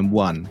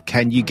 2001.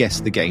 Can you guess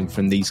the game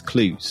from these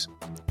clues?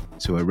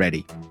 So we're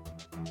ready.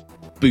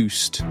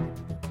 Boost.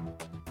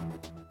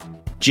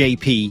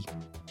 JP.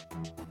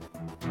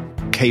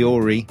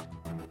 Kaori.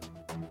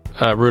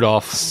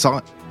 Rudolph. Si-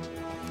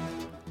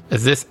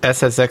 Is this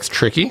SSX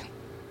tricky?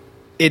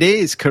 It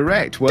is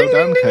correct. Well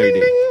done,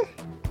 Cody.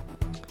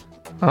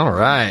 All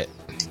right.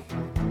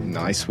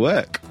 Nice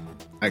work.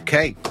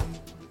 Okay.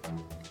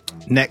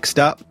 Next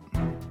up.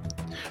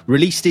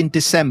 Released in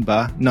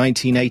December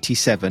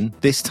 1987,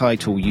 this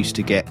title used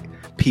to get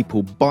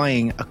people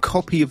buying a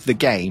copy of the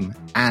game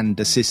and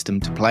a system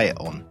to play it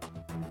on.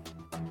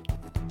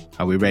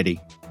 Are we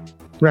ready?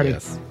 Ready.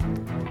 Yes.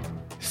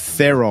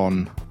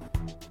 Theron.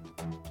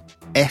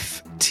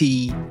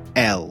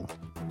 FTL.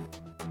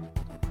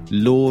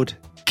 Lord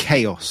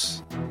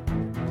Chaos.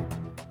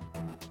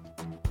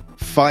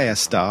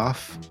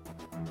 Firestaff.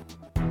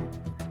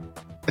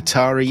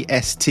 Atari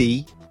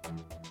ST.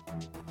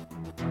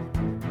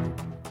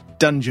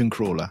 Dungeon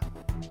Crawler.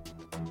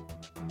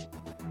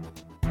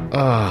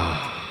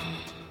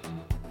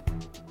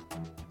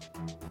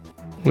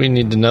 We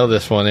need to know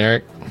this one,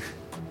 Eric.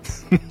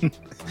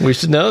 We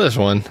should know this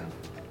one.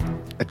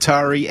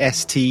 Atari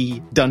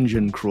ST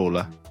Dungeon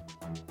Crawler.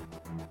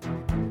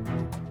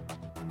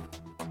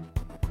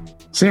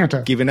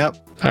 Santa. Giving up?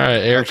 All right,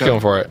 Eric's Okay. going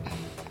for it.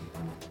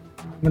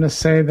 I'm going to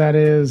say that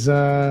is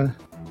For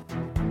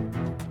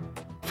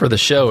the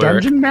show,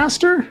 Eric. Dungeon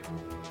Master?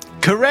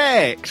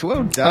 Correct.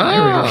 Well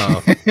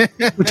done. Oh.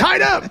 We're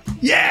tied up.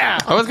 Yeah.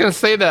 I was going to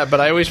say that, but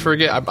I always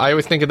forget. I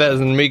always think of that as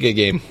an Amiga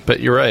game,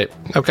 but you're right.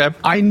 Okay.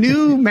 I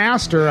knew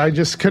Master. I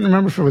just couldn't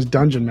remember if it was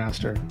Dungeon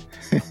Master.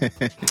 All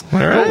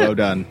right. Well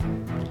done.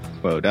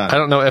 Well done. I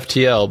don't know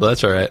FTL, but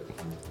that's all right.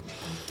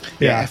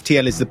 Yeah,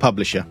 FTL is the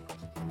publisher.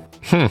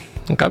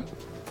 Okay.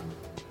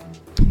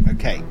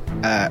 Okay.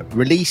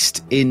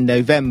 Released in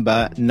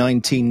November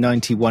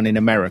 1991 in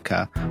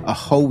America, a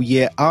whole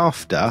year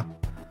after,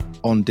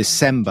 on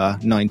December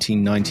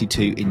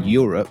 1992 in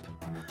Europe,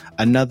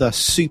 another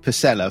super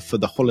seller for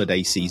the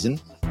holiday season.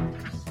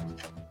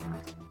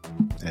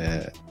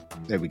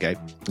 There we go.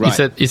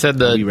 Right. You said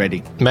Are we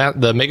ready?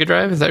 the Mega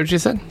Drive? Is that what you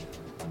said?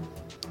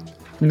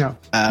 No.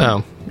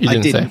 No, you I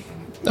didn't didn't.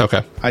 say.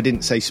 Okay. I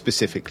didn't say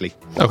specifically.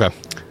 Okay.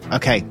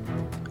 Okay.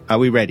 Are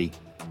we ready?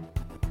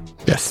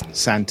 Yes.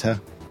 Santa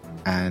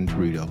and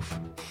Rudolph.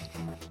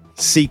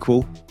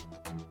 Sequel.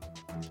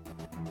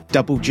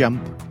 Double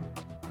Jump.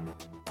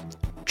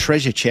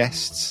 Treasure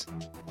Chests.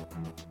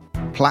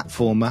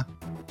 Platformer.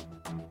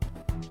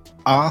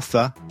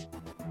 Arthur.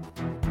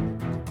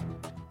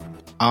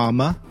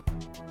 Armor.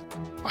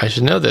 I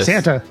should know this.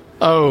 Santa.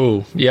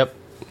 Oh, yep.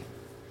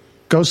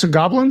 Ghosts and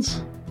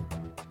Goblins?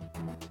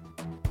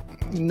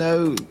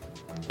 No.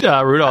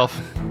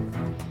 Rudolph.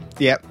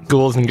 Yep.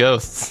 Ghouls and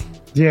Ghosts.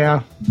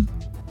 Yeah.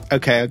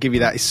 Okay, I'll give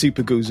you that. It's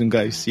Super Ghouls and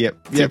Ghosts. Yep.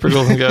 Super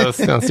Ghouls and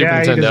Ghosts on Super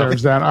Yeah, he Nintendo.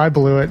 deserves that. I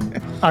blew it.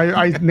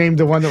 I named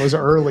the one that was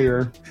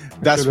earlier.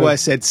 That's why I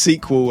said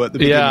sequel at the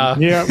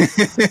beginning. Yeah.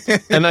 Yeah.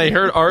 And I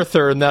heard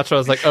Arthur, and that's why I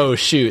was like, oh,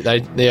 shoot.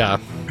 Yeah.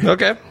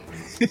 Okay.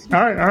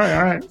 All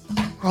right.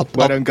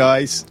 Well done,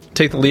 guys.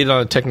 Take the lead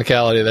on a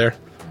technicality there.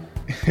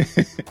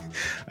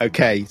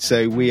 Okay,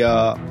 so we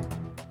are...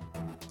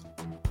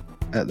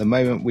 At the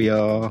moment, we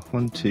are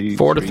 1, 2,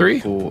 4 to 3?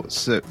 4.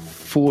 So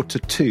 4 to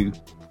 2.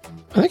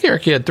 I think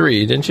Eric, you had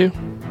 3, didn't you?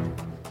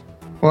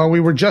 Well, we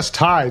were just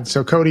tied,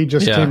 so Cody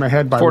just came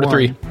ahead by 4 to 1.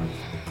 3.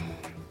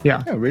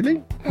 Yeah. Oh,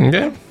 really?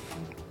 Okay.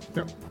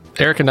 Yep.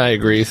 Eric and I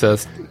agree, so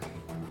let's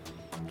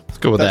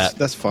go with that.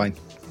 That's fine.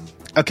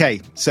 Okay,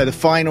 so the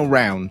final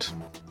round.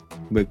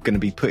 We're going to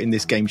be putting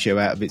this game show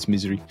out of its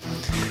misery.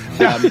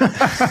 That's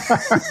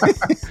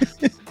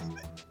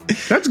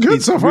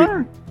good so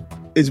far.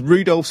 Is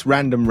Rudolph's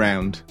random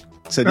round.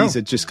 So these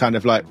are just kind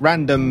of like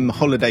random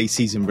holiday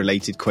season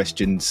related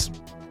questions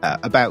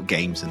about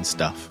games and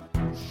stuff.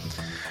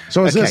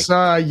 So is this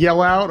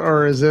yell out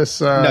or is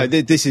this... No,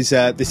 this is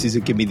a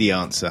give me the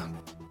answer.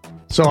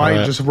 So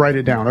I just write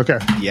it down. Okay.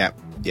 Yeah.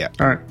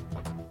 All right.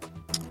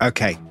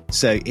 Okay,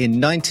 so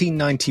in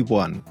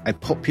 1991, a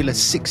popular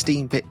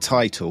 16-bit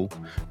title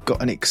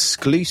got an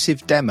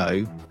exclusive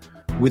demo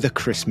with a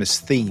Christmas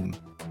theme.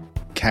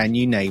 Can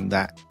you name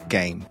that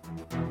game?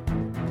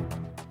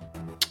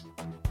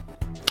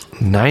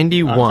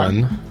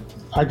 91.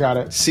 I got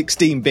it.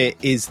 16-bit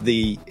is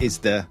the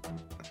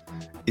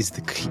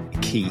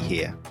key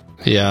here.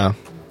 Yeah.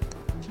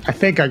 I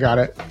think I got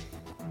it.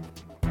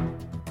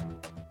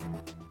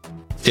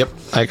 Yep,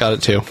 I got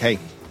it too. Okay.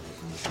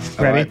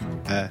 All Ready?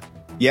 right.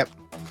 Yep.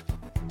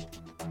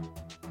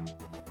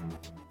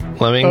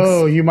 Lemmings.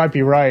 Oh, you might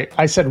be right.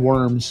 I said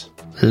Worms.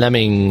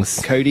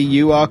 Lemmings. Cody,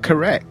 you are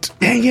correct.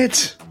 Dang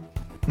it.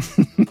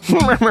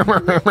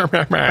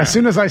 As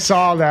soon as I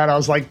saw that, I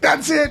was like,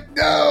 that's it.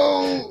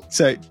 No.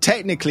 So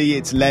technically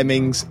it's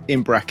Lemmings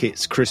in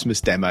brackets Christmas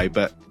demo,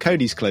 but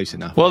Cody's close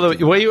enough. Well,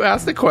 the way you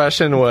asked the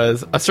question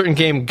was a certain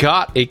game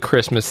got a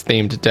Christmas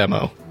themed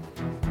demo.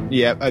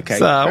 Yeah, okay.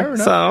 Fair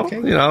enough.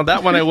 Okay.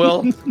 That one I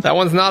will. That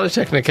one's not a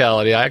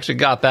technicality. I actually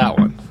got that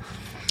one.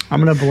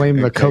 I'm going to blame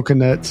the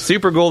coconuts.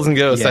 Super Ghouls and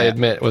Ghosts, I Yeah.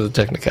 admit, was a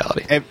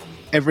technicality.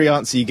 Every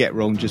answer you get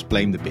wrong, just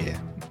blame the beer.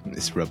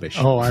 It's rubbish.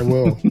 Oh, I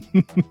will.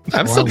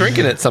 I'm still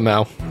drinking it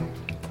somehow.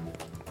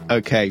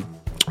 Okay.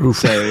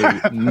 So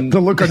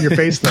The look on your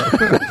face, though.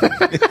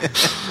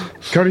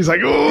 Cody's like,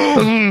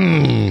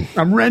 oh,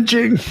 I'm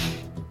wrenching.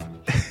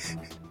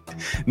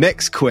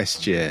 Next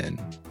question.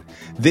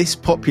 This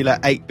popular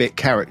 8-bit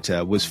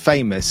character was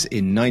famous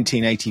in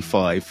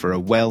 1985 for a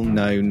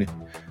well-known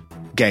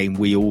game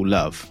we all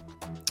love.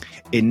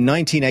 In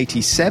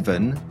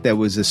 1987, there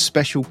was a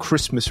special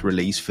Christmas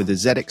release for the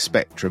ZX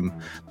Spectrum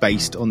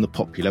based on the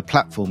popular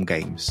platform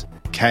games.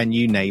 Can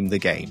you name the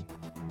game?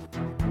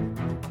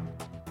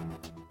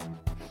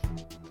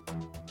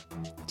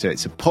 So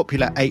it's a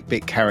popular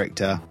 8-bit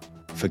character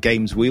for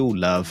games we all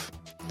love.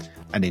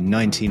 And in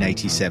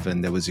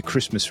 1987, there was a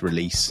Christmas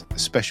release, a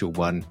special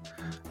one,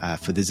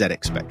 for the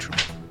ZX Spectrum.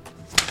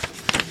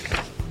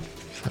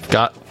 I've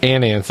got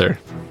an answer.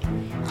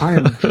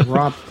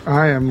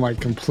 I am like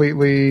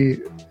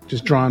completely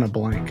just drawing a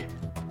blank.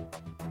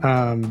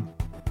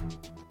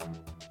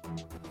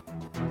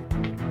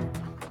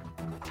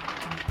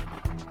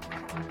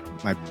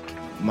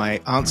 My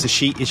answer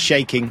sheet is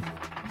shaking.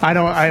 I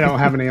don't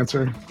have an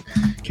answer.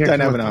 Don't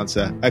have an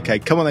answer. Okay,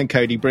 come on then,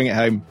 Cody, bring it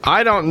home.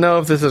 I don't know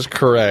if this is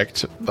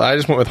correct. I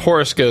just went with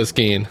Horace Goes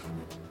Skiing.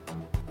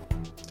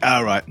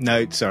 All right,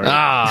 no, sorry.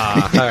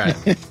 Ah, all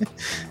right.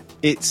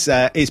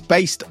 It's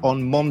based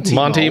on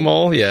Monty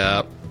Mole,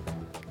 yeah.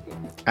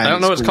 And I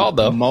don't know what it's called,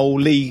 though.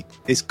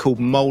 It's called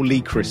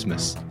Moley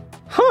Christmas.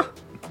 Huh.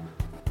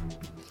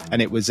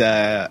 And it was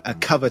a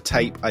cover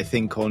tape, I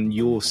think, on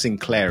your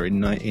Sinclair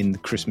in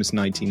Christmas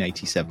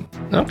 1987.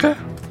 Okay.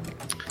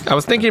 I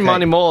was thinking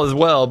Monty Mole as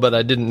well, but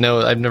I didn't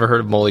know. I've never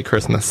heard of Moley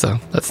Christmas, so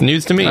that's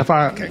news to me.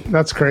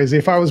 That's crazy.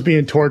 If I was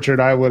being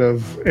tortured, I would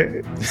have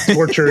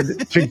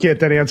tortured to get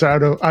that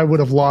answer. I would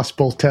have lost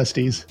both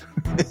testes.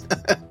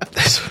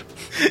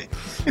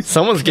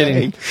 Someone's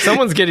getting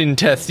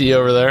testy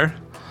over there.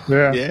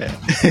 Yeah.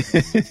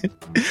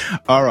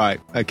 All right.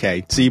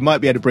 Okay. So you might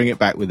be able to bring it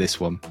back with this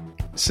one.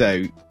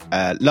 So,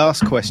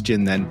 last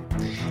question then.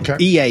 Okay.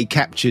 EA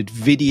captured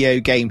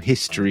video game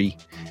history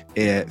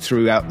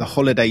throughout the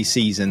holiday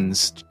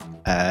season's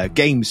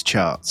games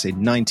charts in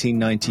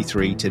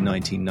 1993 to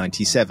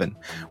 1997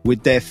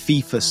 with their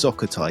FIFA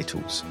soccer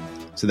titles.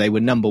 So they were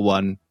number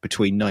one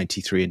between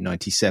 93 and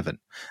 97.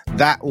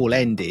 That all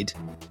ended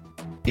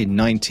in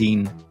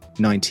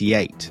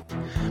 1998.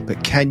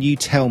 But can you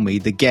tell me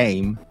the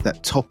game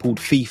that toppled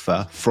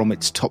FIFA from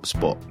its top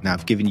spot? Now,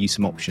 I've given you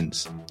some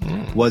options.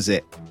 Was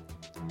it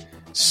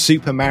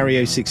Super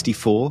Mario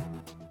 64,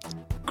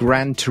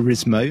 Gran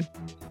Turismo,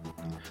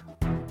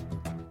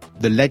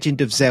 The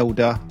Legend of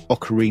Zelda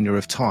Ocarina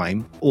of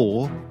Time,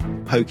 or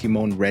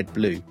Pokemon Red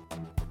Blue?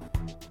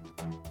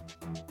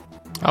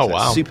 Oh,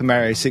 wow. Super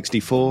Mario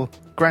 64,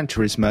 Gran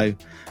Turismo,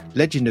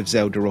 Legend of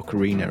Zelda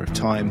Ocarina of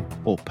Time,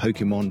 or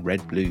Pokemon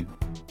Red Blue?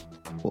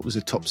 What was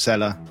a top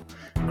seller?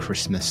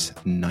 Christmas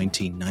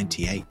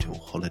 1998 or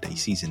holiday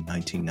season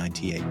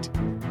 1998?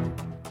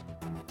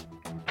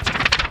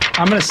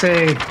 I'm going to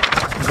say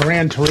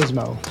Gran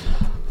Turismo.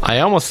 I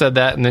almost said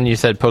that, and then you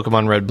said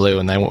Pokemon Red Blue,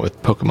 and I went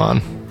with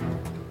Pokemon.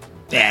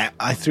 Yeah,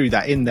 I threw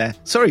that in there.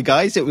 Sorry,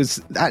 guys. It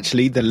was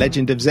actually The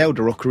Legend of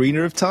Zelda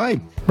Ocarina of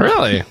Time.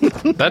 Really?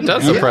 That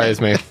does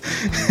surprise me.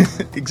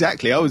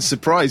 Exactly. I was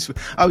surprised.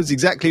 I was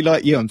exactly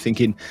like you. I'm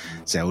thinking,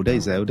 Zelda,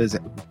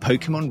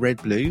 Pokemon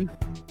Red Blue?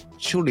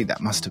 Surely that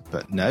must have,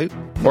 but no.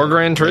 Or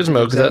Gran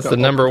Turismo, because that's the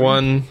number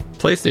one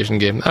PlayStation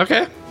game.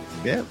 Okay.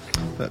 Yeah,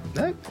 but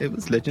no, it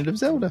was Legend of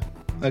Zelda.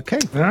 Okay.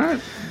 All right.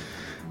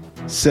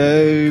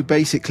 So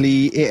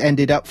basically, it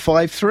ended up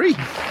 5-3.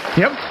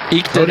 Yep.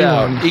 Eked it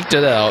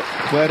out.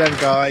 Well done,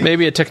 guy.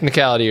 Maybe a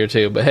technicality or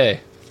two, but hey,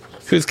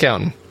 who's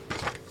counting?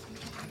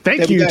 Thank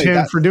There we you, go. Tim,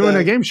 That's for doing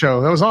a game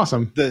show. That was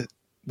awesome. The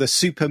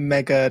super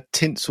mega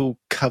tinsel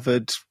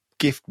covered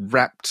gift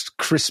wrapped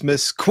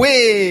Christmas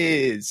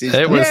quiz.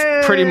 It was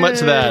pretty much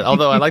that,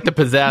 although I like the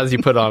pizzazz you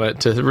put on it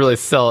to really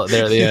sell it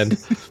there at the end.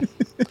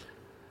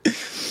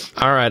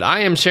 All right, I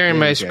am sharing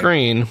my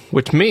screen,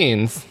 which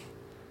means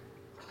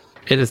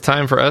it is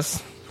time for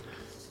us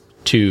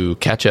to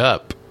catch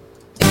up.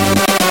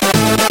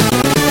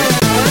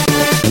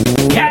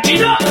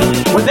 Catching up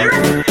with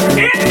Eric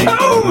and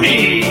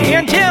Cody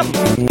and Tim.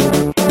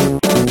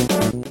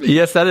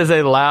 Yes, that is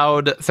a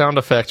loud sound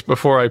effect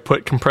before I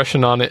put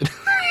compression on it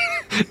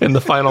in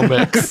the final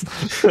mix.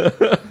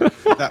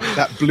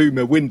 that blew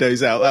my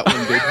windows out. That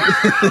one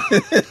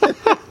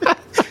did.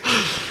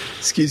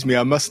 Excuse me,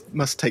 I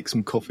must take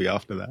some coffee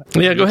after that.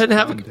 Yeah, go ahead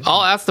and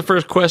I'll ask the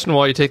first question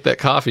while you take that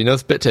coffee. No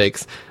spit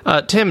takes.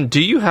 Tim, do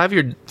you have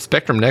your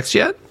Spectrum Next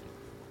yet?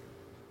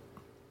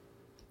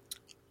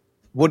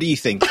 What do you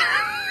think?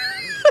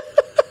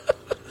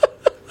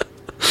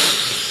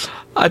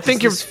 I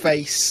think your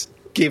face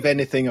give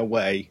anything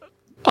away.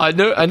 I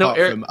know. Apart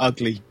Eric. from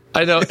ugly.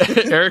 I know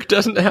Eric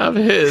doesn't have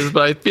his,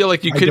 but I feel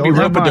like you could be don't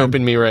have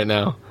rope-a-doping me right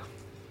now.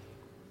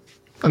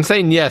 I'm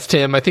saying yes,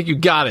 Tim. I think you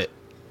got it.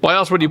 Why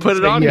else would you put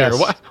it on yes.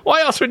 here?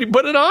 Why else would you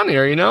put it on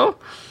here, you know?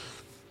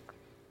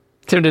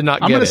 Tim did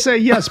not get it. I'm going to say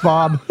yes,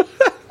 Bob.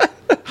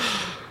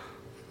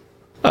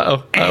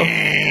 Uh-oh.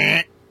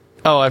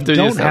 Oh, I have to do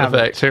Don't sound have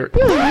effects here.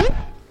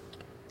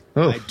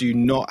 I do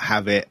not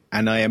have it,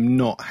 and I am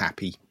not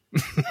happy.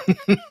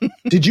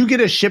 Did you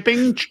get a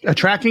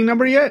tracking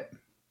number yet?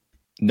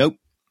 Nope.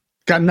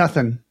 Got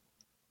nothing.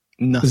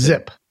 Nothing.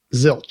 Zip.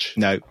 Zilch.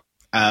 No.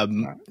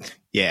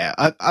 Yeah,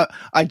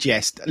 I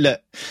jest.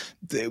 Look,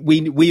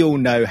 we all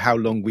know how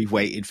long we've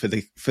waited for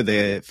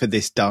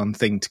this darn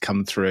thing to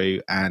come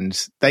through,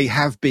 and they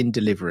have been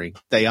delivering.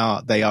 They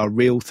are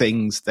real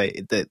things.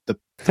 The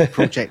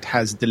project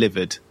has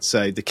delivered.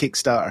 So the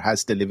Kickstarter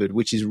has delivered,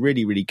 which is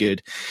really, really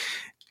good.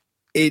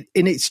 And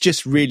it's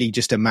just really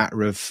just a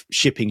matter of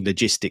shipping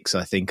logistics,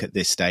 I think, at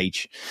this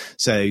stage.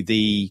 So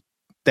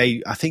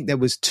I think there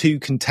was 2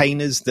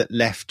 containers that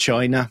left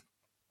China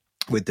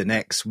with the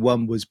next.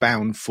 One was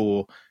bound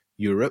for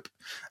Europe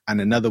and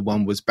another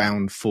one was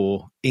bound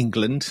for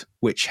England,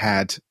 which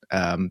had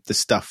the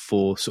stuff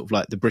for sort of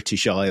like the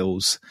British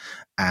Isles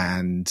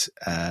and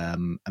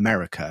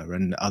America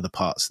and other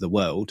parts of the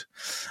world.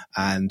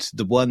 And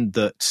the one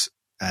that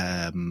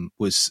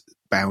was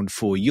bound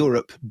for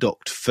Europe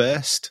docked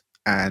first,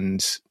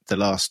 and the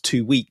last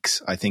 2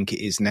 weeks, I think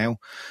it is now,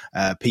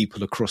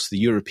 people across the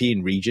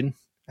European region,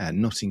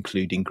 not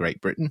including Great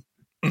Britain,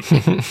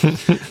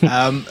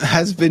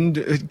 has been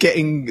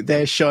getting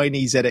their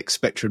shiny ZX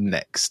Spectrum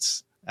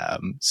Nexts.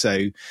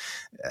 So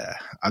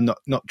I'm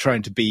not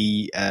trying to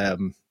be a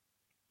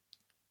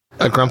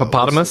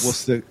grumpopotamus.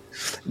 What's the?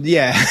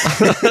 Yeah.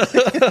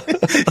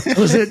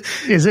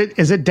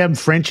 Is it them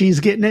Frenchies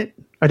getting it?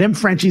 Are them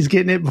Frenchies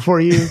getting it before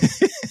you?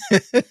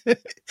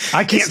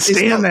 I can't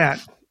stand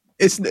that.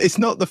 It's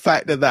not the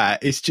fact of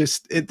that. It's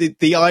just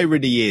the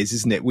irony is,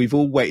 isn't it? We've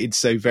all waited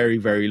so very,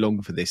 very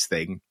long for this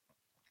thing.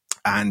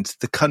 And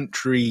the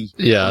country,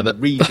 the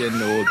region,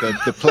 or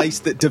the place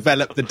that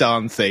developed the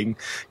darn thing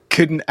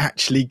couldn't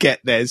actually get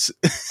theirs.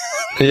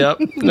 Yep,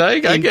 no, I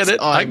get it.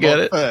 I get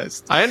it.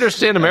 First. I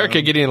understand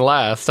America getting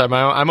last.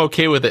 I'm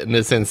okay with it in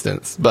this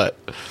instance, but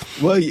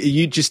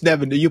you just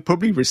never know. You'll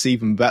probably receive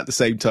them about the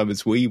same time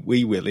as we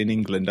will in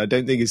England. I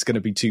don't think it's going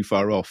to be too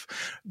far off.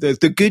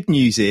 The good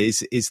news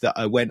is that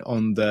I went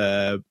on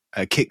the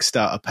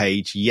Kickstarter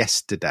page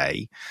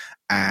yesterday,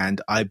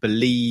 and I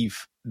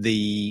believe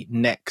the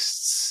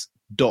Nexts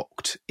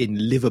docked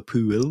in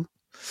Liverpool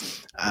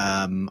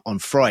on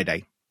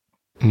Friday.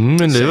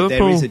 So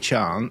there is a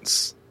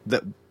chance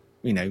that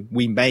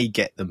we may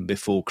get them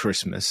before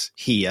Christmas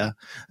here,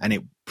 and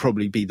it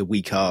probably be the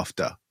week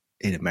after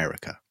in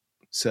America.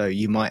 So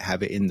you might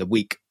have it in the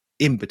week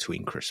in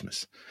between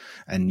Christmas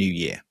and New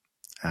Year.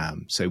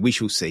 So we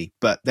shall see.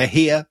 But they're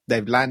here.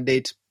 They've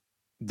landed.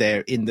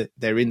 They're in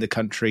the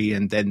country,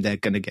 and then they're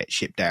going to get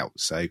shipped out.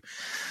 So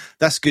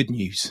that's good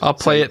news. I'll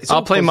play it.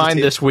 I'll play mine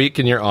this week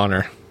in your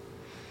honor.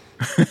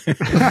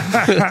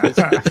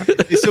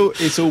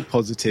 It's all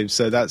positive.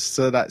 So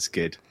that's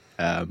good.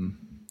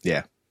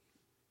 Yeah,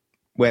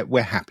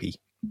 we're happy.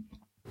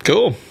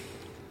 Cool.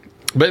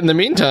 But in the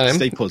meantime,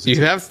 Stay positive.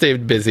 You have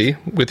stayed busy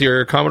with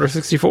your Commodore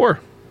 64.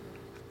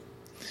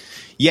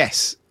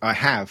 Yes, I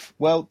have.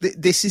 Well,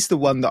 this is the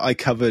one that I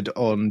covered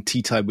on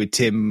Tea Time with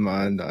Tim.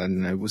 I don't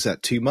know, was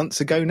that 2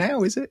 months ago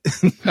now, is it?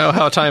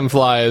 How time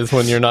flies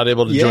when you're not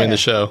able to join the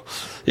show.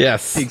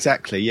 Yes.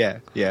 Exactly,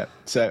 yeah.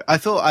 So I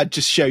thought I'd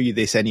just show you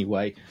this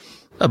anyway.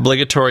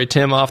 Obligatory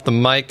Tim off the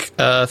mic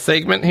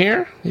segment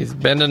here. He's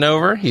bending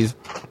over. He's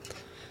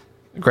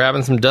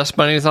grabbing some dust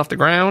bunnies off the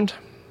ground.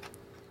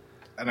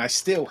 And I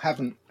still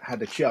haven't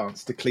had a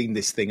chance to clean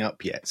this thing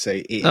up yet, so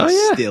it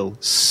is still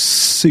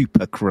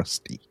super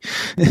crusty.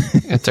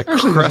 It's a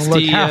crusty,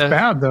 look half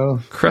bad though.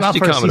 Crusty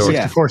Not for Commodore.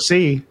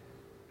 C64C.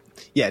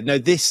 Yeah, no,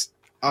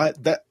 I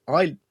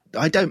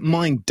don't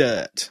mind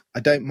dirt. I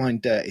don't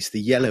mind dirt. It's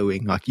the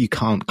yellowing, like you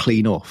can't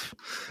clean off.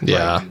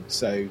 Yeah.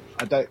 So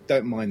I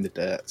don't mind the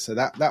dirt. So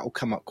that will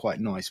come up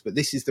quite nice. But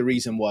this is the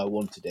reason why I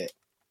wanted it.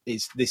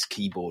 Is this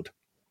keyboard.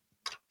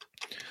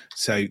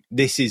 So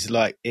this is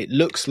it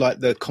looks like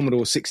the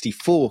Commodore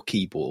 64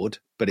 keyboard,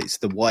 but it's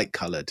the white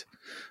coloured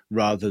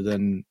rather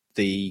than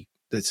the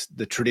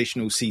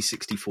traditional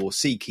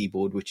C64C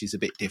keyboard, which is a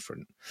bit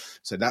different.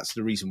 So that's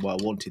the reason why I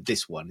wanted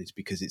this one, is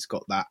because it's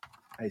got that.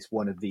 It's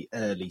one of the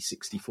early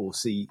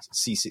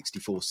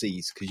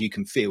C64Cs, because you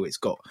can feel it's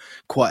got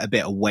quite a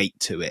bit of weight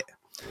to it.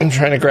 I'm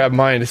trying to grab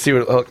mine to see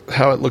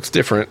how it looks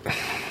different.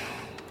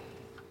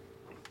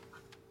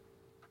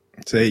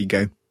 So there you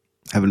go.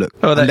 Have a look.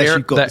 Oh, Unless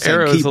you've got the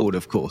same keyboard,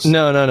 of course.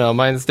 No.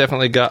 Mine's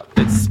definitely got.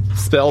 It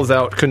spells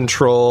out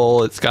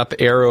control. It's got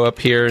the arrow up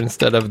here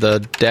instead of the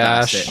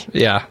dash.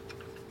 Yeah.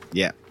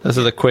 Those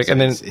are the quick. So and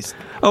then.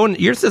 And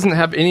yours doesn't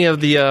have any of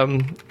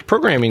the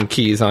programming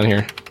keys on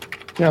here.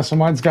 Yeah, so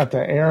mine's got the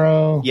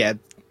arrow. Yeah,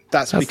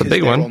 that's because the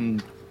big they're one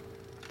on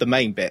the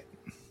main bit.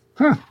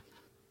 Huh.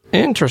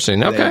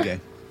 Interesting. Okay. There you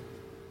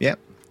go.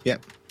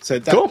 Yep. So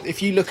that, cool.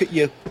 if you look at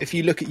your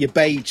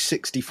beige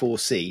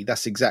 64C,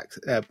 that's exact.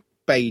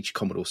 Beige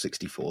Commodore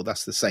 64,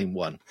 that's the same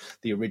one,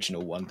 the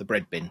original one, the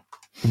bread bin,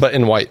 but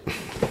in white.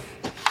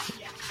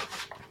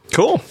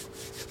 Cool.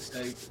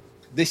 So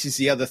this is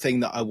the other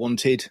thing that I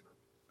wanted.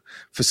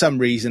 For some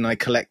reason I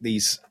collect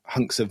these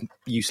hunks of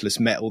useless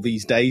metal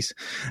these days,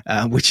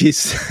 which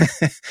is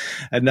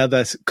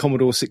another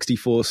Commodore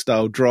 64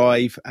 style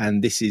drive,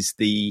 and this is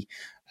the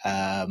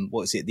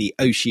the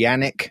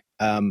Oceanic,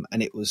 and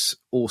it was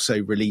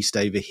also released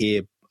over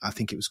here I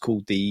think it was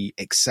called the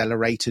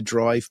Accelerator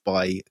Drive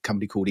by a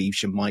company called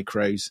Evesham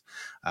Micros.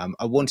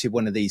 I wanted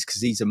one of these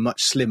because these are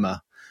much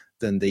slimmer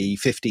than the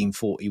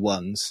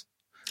 1541s.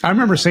 I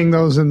remember seeing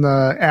those in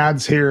the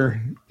ads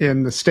here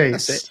in the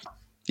States. That's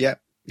it.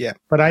 Yeah.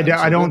 But I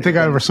don't think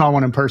I ever saw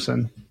one in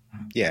person.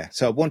 Yeah,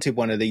 so I wanted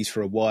one of these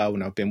for a while,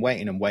 and I've been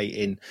waiting and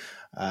waiting.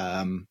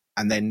 And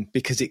then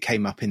because it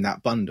came up in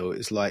that bundle, it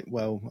was like,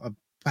 well,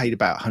 I paid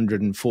about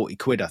 140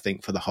 quid, I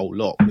think, for the whole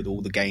lot with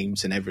all the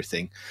games and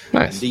everything.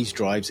 Nice. And these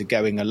drives are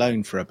going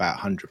alone for about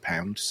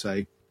 £100.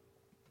 So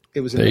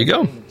it was There you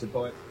go. to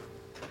buy it.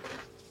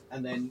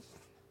 And then,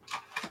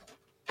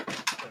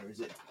 where is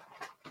it?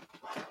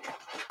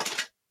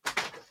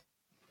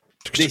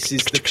 This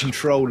is the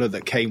controller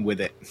that came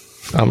with it.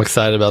 I'm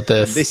excited about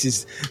this.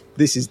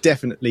 This is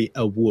definitely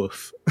a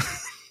woof.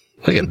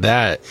 Look at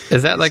that.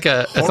 Is that like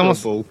a? It's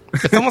almost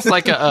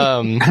like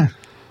a.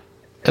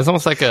 It's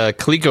almost like a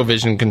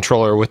ColecoVision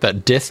controller with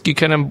that disc you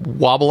kind of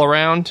wobble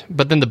around,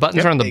 but then the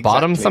buttons are on the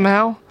bottom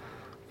somehow.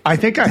 I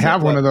think I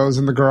have one of those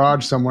in the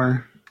garage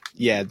somewhere.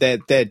 Yeah,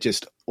 they're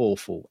just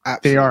awful.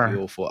 Absolutely They are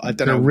awful. I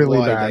don't They're know really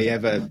why bad. they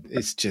ever.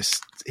 It's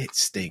just it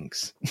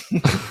stinks.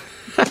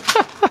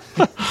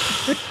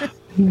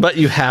 But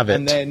you have it.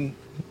 And then,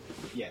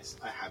 yes,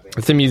 I have it.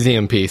 It's a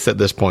museum piece at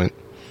this point.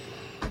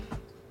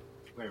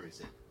 Where is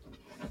it?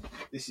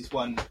 This is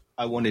one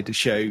I wanted to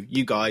show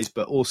you guys,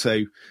 but also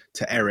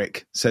to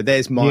Eric. So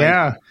there's my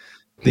Yeah.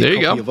 the There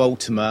you copy go. of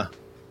Ultima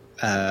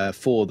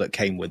 4 that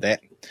came with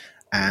it,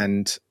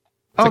 and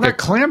Oh, like that a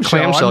clamshell!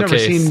 clamshell I've never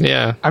case, seen.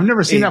 yeah. I've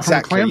never seen that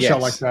Exactly, from a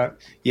clamshell yes. like that.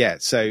 yeah,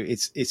 so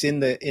it's in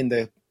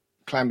the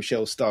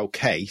clamshell style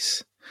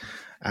case,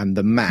 and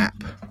the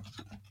map.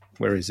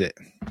 Where is it?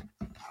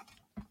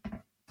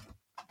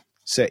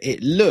 So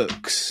it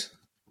looks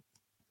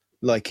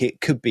like it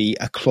could be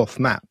a cloth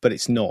map, but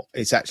it's not.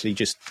 It's actually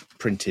just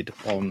printed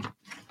on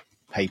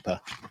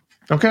paper.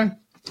 Okay.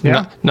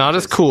 Yeah. Not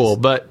as cool,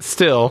 but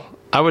still,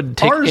 I would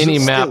take Ours any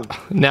is map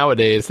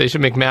nowadays. They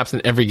should make maps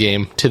in every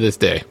game to this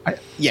day.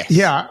 Yes.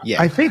 Yeah.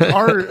 Yeah. I think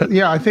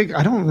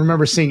I don't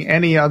remember seeing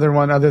any other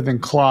one other than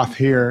cloth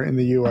here in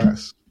the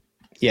US.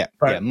 Yeah,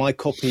 Right. yeah. My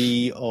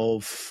copy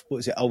of what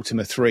was it,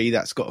 Ultima 3,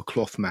 that's got a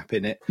cloth map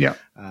in it. Yeah.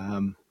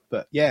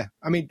 But yeah,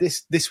 I mean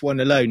this one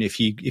alone, if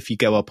you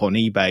go up on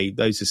eBay,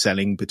 those are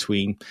selling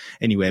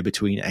anywhere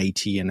between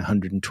 £80 and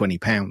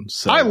 £120.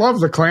 So I love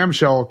the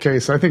clamshell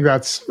case. I think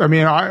that's. I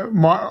mean,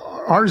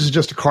 ours is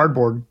just a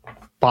cardboard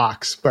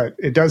box, but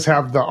it does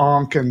have the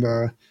Ankh and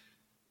the.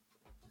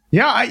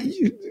 Yeah,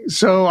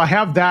 so I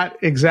have that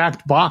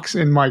exact box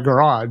in my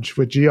garage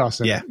with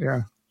Geos in Yeah. it.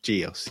 Yeah.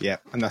 Geos, yeah,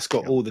 and that's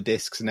got all the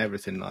discs and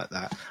everything like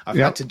that. I've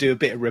Yep. had to do a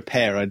bit of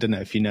repair. I don't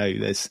know if you know,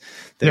 there's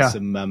Yeah.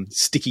 some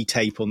sticky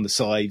tape on the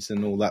sides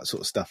and all that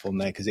sort of stuff on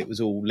there because it was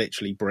all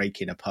literally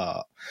breaking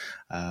apart.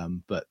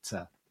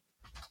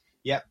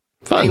 Yeah.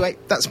 Fun. Anyway,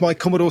 that's my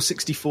Commodore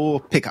 64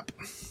 pickup.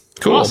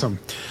 Cool. Awesome.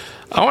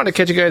 I want to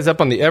catch you guys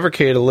up on the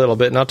Evercade a little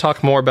bit, and I'll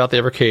talk more about the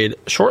Evercade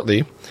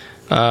shortly,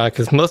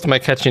 because most of my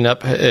catching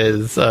up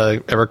is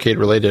Evercade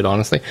related,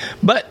 honestly.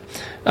 But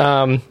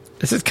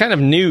this is kind of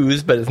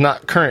news, but it's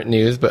not current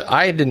news. But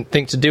I didn't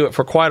think to do it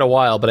for quite a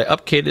while, but I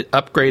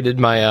upgraded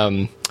my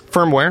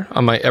firmware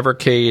on my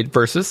Evercade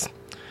Versus.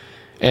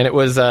 And it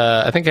was,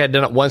 I think I had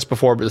done it once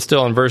before, but it's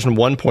still on version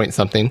 1 point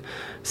something.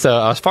 So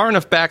I was far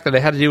enough back that I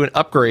had to do an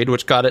upgrade,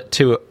 which got it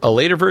to a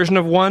later version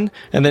of 1.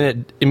 And then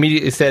it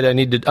immediately said I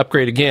need to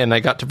upgrade again. I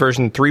got to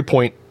version 3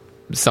 point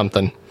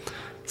something.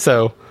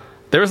 So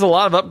there was a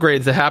lot of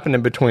upgrades that happened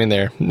in between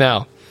there.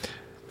 Now,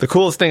 the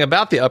coolest thing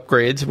about the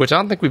upgrades, which I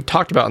don't think we've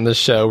talked about in this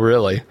show,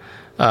 really.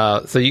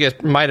 So you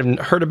guys might have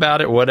heard about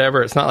it,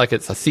 whatever. It's not like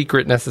it's a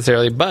secret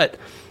necessarily, but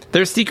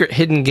there's secret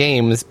hidden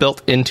games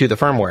built into the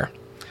firmware.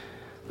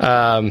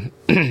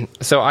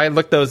 So I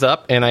looked those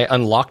up and I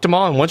unlocked them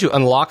all. And once you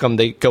unlock them,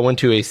 they go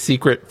into a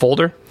secret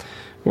folder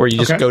where you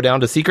just Okay. go down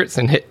to secrets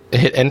and hit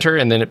enter,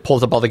 and then it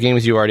pulls up all the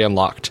games you already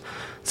unlocked.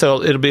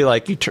 So it'll be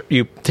like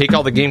you take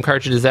all the game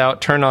cartridges out,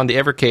 turn on the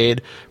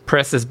Evercade,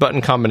 press this button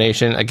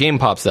combination, a game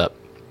pops up.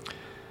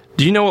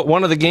 Do you know what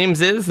one of the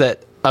games is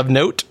that of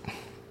note?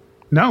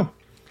 No,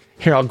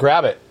 Here, I'll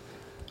grab it.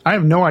 I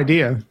have no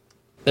idea.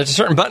 There's a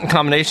certain button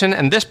combination,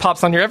 and this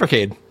pops on your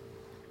Evercade.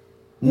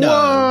 No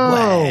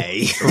Whoa.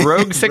 way.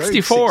 Rogue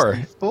 64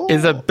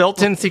 is a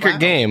built-in secret Wow.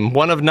 game,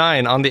 1 of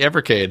 9 on the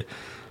Evercade.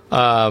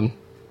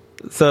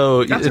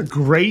 So That's a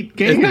great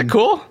game. isn't that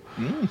cool?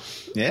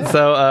 Yeah.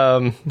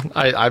 So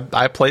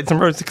I played some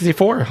Rogue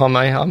 64 on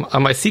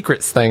my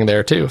secrets thing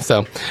there too.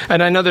 So,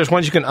 and I know there's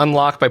ones you can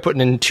unlock by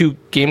putting in 2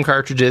 game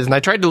cartridges, and I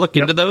tried to look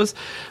into those.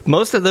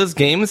 Most of those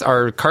games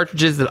are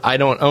cartridges that I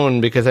don't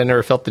own because I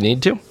never felt the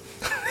need to,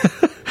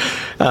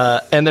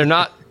 and they're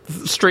not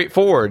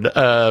straightforward.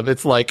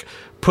 It's like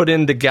put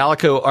in the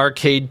Galaco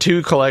Arcade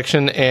 2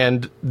 collection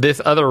and this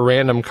other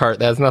random cart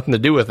that has nothing to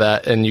do with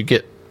that, and you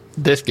get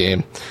this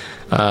game.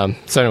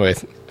 So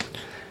anyways,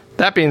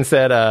 that being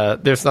said,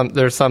 there's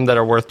some that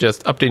are worth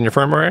just updating your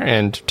firmware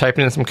and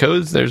typing in some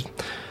codes. There's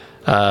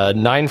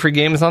 9 free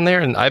games on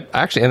there, and I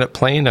actually ended up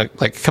playing a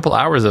couple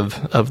hours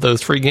of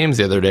those free games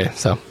the other day.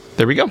 So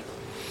there we go.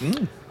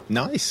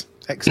 Nice.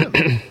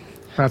 Excellent.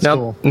 That's Now,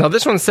 cool. now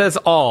this one says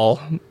all,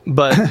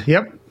 but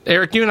Yep.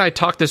 Eric, you and I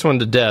talked this one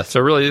to death. So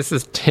really, this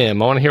is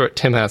Tim. I want to hear what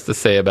Tim has to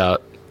say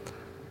about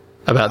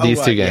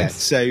these two Yeah. games.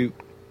 So,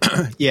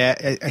 yeah,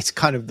 it's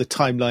kind of the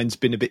timeline's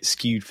been a bit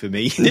skewed for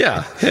me.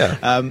 Yeah.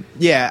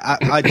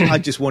 I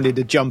just wanted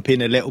to jump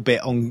in a little bit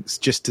on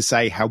just to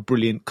say how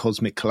brilliant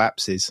Cosmic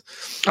Collapse is.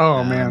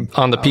 Oh, man.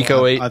 On the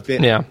Pico 8.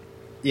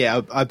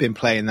 I've been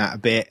playing that a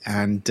bit,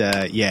 and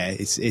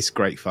it's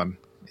great fun.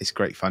 It's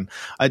great fun.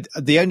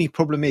 The only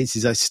problem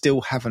is I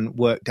still haven't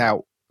worked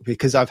out,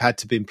 because I've had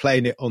to been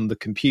playing it on the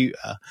computer.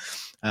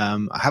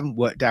 I haven't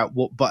worked out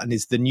what button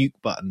is the nuke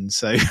button,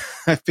 so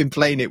I've been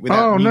playing it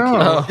without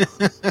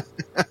nuking. No.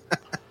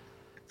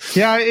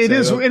 Yeah, it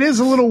is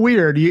a little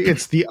weird.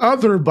 It's the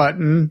other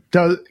button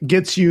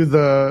gets you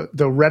the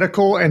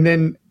reticle, and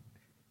then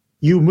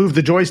you move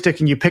the joystick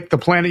and you pick the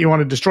planet you want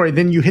to destroy.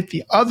 Then you hit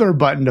the other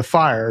button to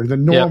fire, the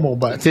normal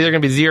button. It's either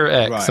going to be 0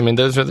 X. Right. I mean,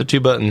 those are the two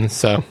buttons.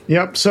 So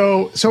Yep.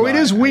 So it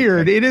is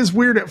weird. It is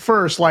weird at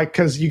first, like,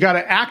 because you got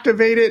to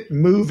activate it,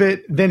 move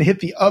it, then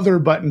hit the other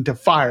button to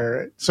fire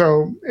it.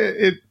 So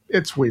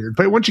it's weird.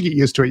 But once you get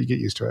used to it, you get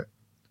used to it.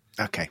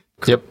 Okay.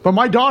 yep. But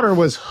my daughter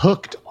was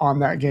hooked on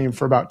that game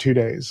for about 2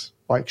 days.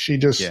 Like, she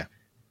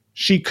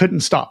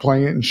couldn't stop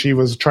playing it, and she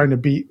was trying to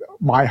beat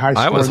my high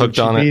score. I was hooked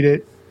on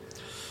it.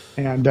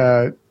 And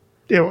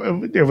it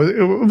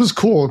was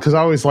cool, because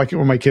I always like it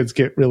when my kids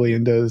get really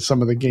into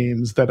some of the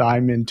games that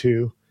I'm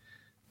into.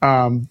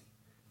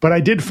 But I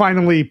did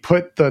finally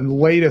put the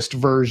latest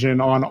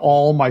version on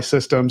all my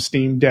systems,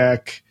 Steam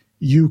Deck,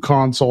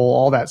 uConsole,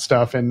 all that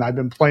stuff, and I've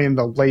been playing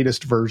the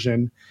latest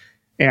version,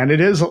 and it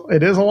is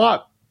a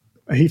lot.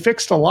 He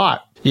fixed a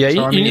lot. Yeah,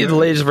 So, you need the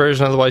latest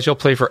version, otherwise you'll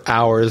play for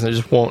hours and it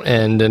just won't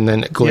end, and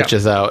then it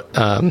glitches out.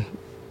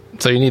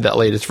 So you need that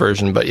latest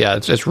version, but yeah,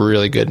 it's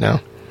really good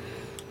now.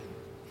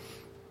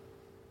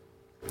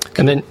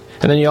 And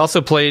then you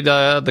also played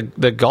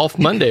the Golf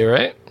Monday,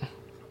 right?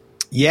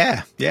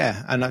 Yeah.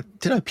 And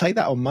did I play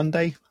that on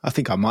Monday? I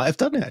think I might have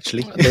done it,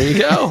 actually. There you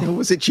go. Or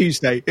was it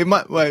Tuesday?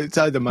 It's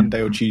either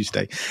Monday or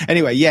Tuesday.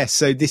 Anyway, yes.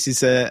 So this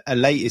is a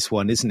latest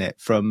one, isn't it?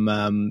 From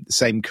the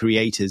same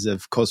creators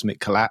of Cosmic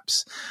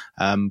Collapse,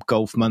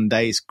 Golf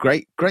Monday. It's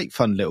great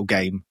fun little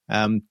game.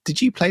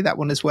 Did you play that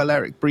one as well,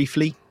 Eric,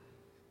 briefly?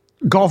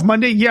 Golf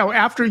Monday, yeah.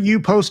 After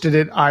you posted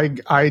it,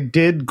 I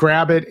did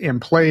grab it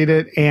and played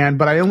it,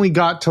 but I only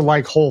got to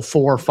like hole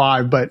 4 or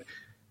 5. But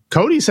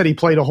Cody said he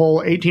played a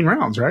whole 18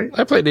 rounds, right?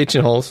 I played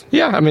 18 holes.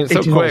 Yeah, I mean, it's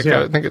so quick. Holes,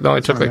 yeah. I think it only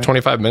took like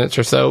 25 minutes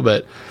or so.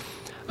 But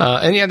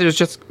and yeah,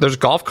 there's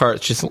golf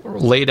carts just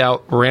laid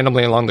out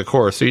randomly along the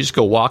course, so you just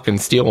go walk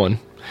and steal one.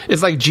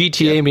 It's like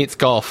GTA meets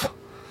golf.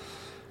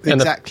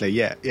 Exactly.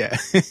 Yeah.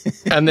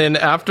 And then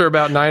after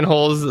about 9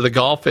 holes, the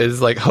golf is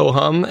like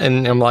ho-hum,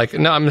 and I'm like,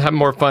 no, I'm having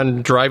more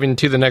fun driving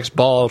to the next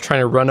ball,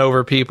 trying to run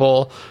over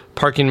people,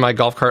 parking my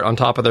golf cart on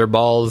top of their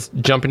balls,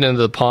 jumping into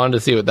the pond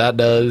to see what that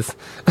does.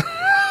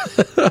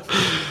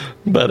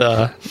 But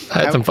I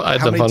had some fun with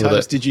it. How many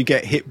times did you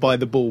get hit by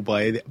the ball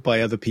by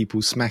other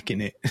people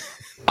smacking it?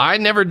 I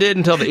never did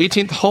until the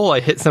 18th hole. I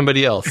hit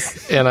somebody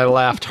else, and I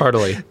laughed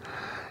heartily.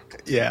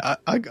 Yeah,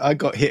 I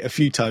got hit a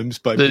few times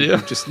by Did people.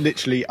 you? Just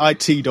literally, I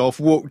teed off,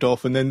 walked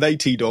off, and then they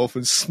teed off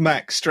and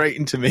smacked straight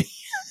into me.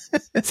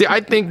 See,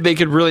 I think they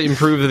could really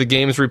improve the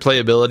game's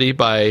replayability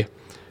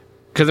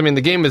because I mean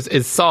the game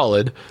is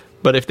solid,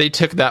 but if they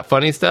took that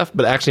funny stuff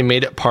but actually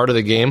made it part of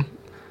the game,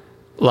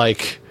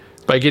 like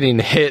by getting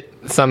hit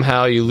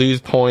somehow you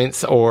lose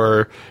points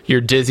or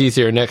you're dizzy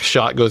so your next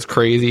shot goes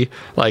crazy,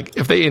 like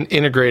if they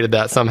integrated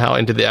that somehow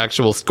into the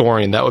actual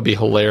scoring, that would be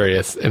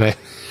hilarious. And I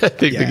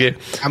think the game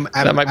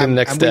that might be the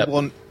next step.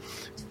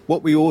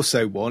 What we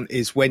also want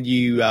is when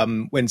you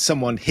when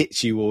someone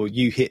hits you or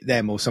you hit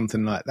them or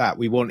something like that,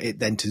 we want it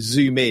then to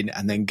zoom in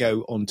and then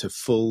go onto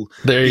full.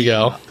 There you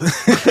go.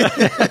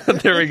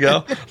 There we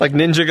go. Like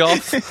Ninja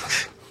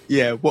Golf.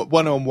 Yeah,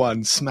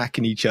 one-on-one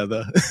smacking each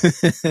other.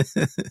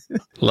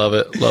 Love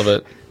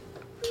it.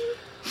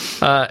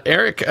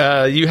 Eric,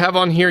 you have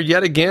on here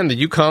yet again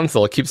the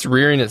uConsole. It keeps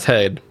rearing its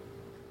head.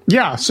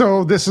 Yeah,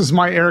 so this is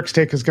my Eric's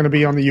take is going to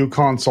be on the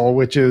uConsole,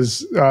 which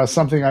is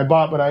something I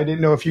bought, but I didn't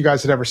know if you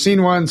guys had ever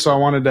seen one, so I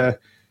wanted to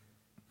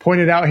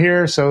point it out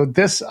here. So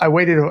this I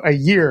waited a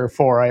year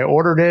for. I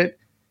ordered it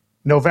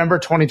November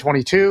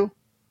 2022.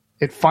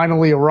 It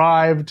finally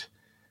arrived.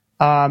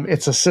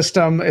 It's a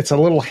system. It's a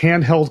little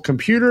handheld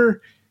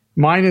computer.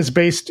 Mine is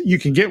based, you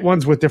can get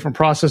ones with different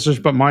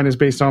processors, but mine is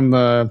based on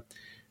the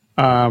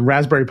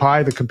Raspberry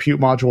Pi, the Compute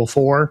Module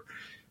 4.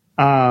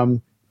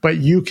 But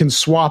you can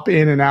swap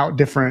in and out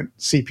different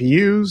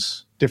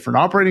CPUs, different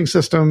operating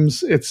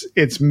systems.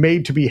 It's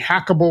made to be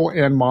hackable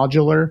and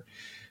modular.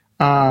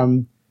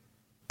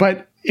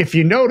 But if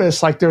you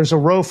notice, like there's a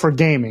row for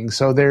gaming.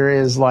 So there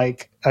is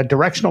like a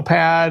directional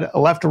pad, a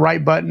left to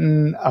right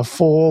button, a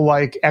full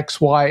like X,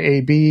 Y,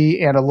 A,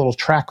 B, and a little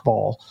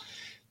trackball.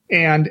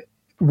 And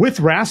with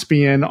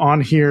Raspbian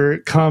on here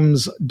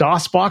comes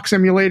DOSBox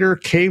emulator,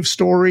 Cave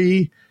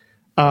Story,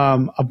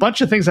 A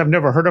bunch of things I've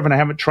never heard of and I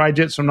haven't tried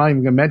yet, so I'm not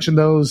even going to mention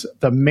those.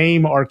 The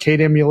MAME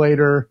arcade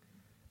emulator,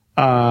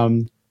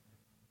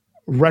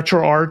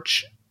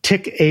 RetroArch,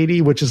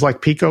 TIC-80, which is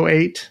like Pico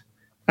 8.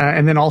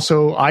 And then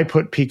also I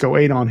put Pico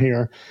 8 on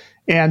here.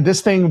 And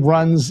this thing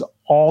runs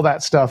all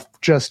that stuff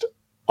just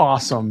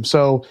awesome.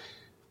 So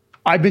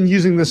I've been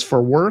using this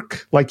for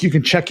work. Like, you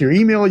can check your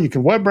email, you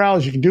can web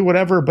browse, you can do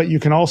whatever, but you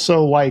can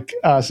also, like,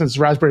 since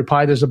Raspberry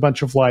Pi, there's a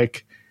bunch of,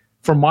 like,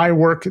 for my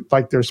work,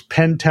 like, there's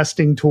pen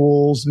testing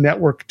tools,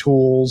 network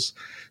tools.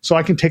 So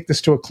I can take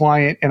this to a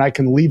client and I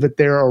can leave it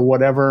there or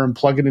whatever and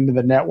plug it into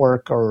the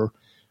network or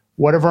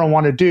whatever I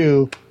want to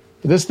do.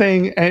 This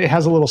thing, it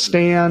has a little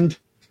stand.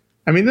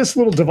 I mean, this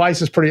little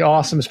device is pretty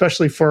awesome,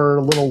 especially for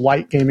a little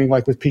light gaming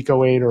like with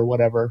Pico 8 or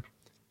whatever.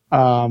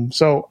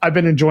 So I've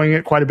been enjoying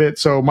it quite a bit.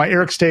 So my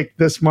Eric's Take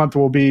this month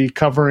will be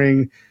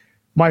covering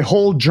my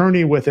whole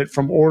journey with it,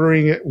 from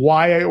ordering it,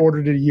 why I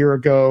ordered it a year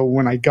ago,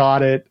 when I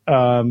got it.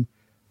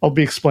 I'll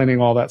be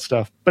explaining all that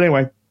stuff. But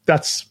anyway,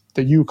 that's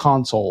the U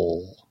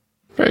console.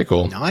 Very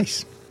cool.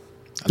 Nice.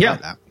 I Yeah.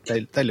 like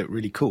that. They look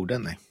really cool,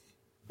 don't they?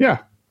 Yeah.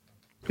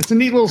 It's a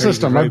neat little Very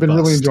system. I've been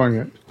really robust. enjoying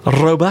it.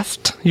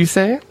 Robust, you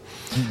say?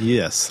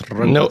 Yes. No,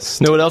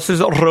 robust. know what else is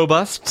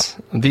robust?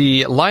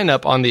 The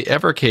lineup on the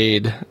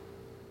Evercade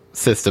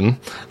system.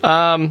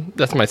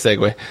 That's my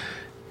segue.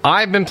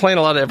 I've been playing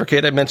a lot of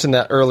Evercade. I mentioned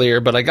that earlier,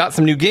 but I got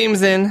some new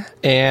games in,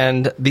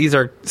 and these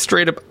are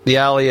straight up the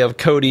alley of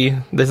Cody.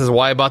 This is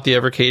why I bought the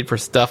Evercade, for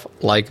stuff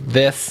like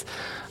this.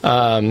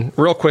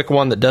 Real quick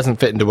one that doesn't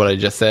fit into what I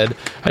just said.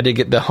 I did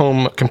get the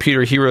Home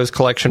Computer Heroes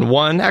Collection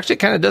 1. Actually, it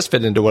kind of does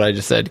fit into what I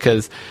just said,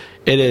 because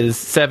it is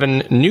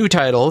 7 new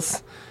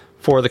titles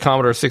for the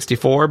Commodore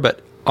 64, but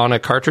on a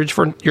cartridge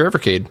for your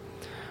Evercade.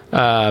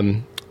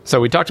 So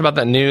we talked about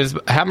that news.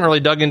 I haven't really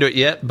dug into it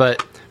yet,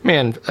 but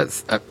man,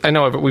 I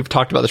know we've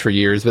talked about this for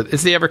years, but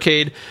it's the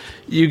Evercade.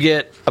 You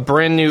get a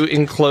brand new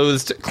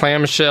enclosed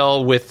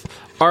clamshell with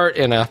art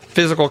and a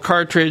physical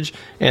cartridge,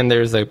 and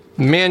there's a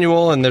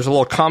manual, and there's a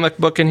little comic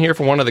book in here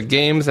for one of the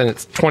games, and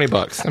it's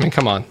 $20. I mean,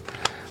 come on.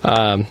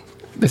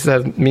 This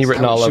has me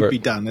written all over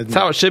it. That's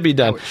how it should be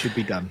done. How it should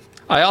be done.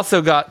 I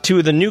also got 2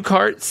 of the new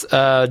carts.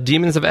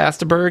 Demons of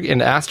Astaberg and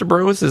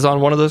Astabros is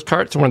on one of those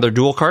carts, one of their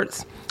dual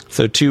carts.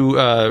 So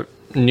 2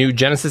 new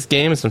Genesis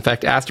games. In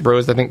fact,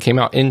 Astabros, I think, came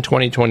out in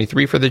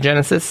 2023 for the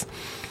Genesis.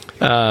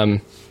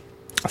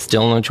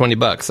 Still only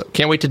 $20. So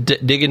can't wait to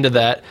dig into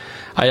that.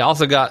 I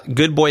also got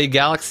Good Boy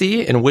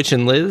Galaxy and Witch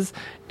and Liz,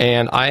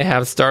 and I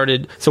have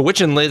started. So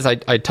Witch and Liz,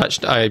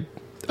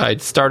 I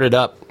started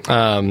up,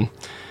 and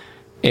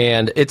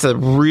it's a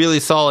really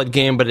solid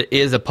game, but it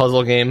is a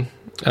puzzle game,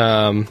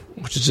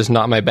 which is just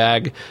not my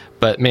bag.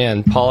 But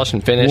man, polish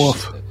and finish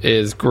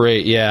is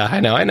great. Yeah,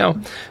 I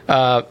know.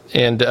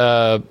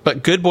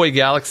 But Good Boy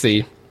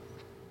Galaxy,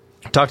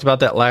 talked about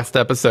that last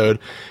episode.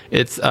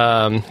 It's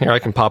here, I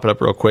can pop it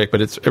up real quick,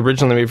 but it's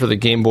originally made for the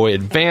Game Boy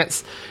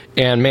Advance,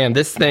 and man,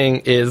 this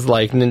thing is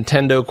like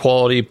Nintendo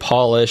quality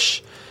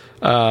polish.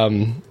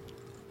 I've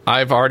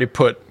already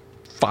put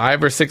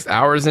 5 or 6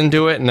 hours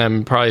into it, and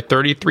I'm probably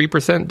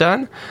 33%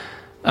 done.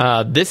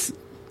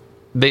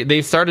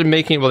 They started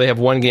making, well, they have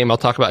one game I'll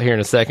talk about here in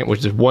a second,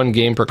 which is 1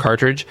 game per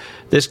cartridge.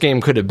 This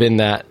game could have been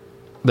that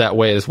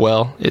way as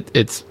well.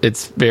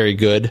 It's very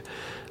good.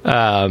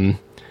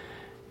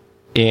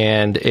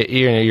 And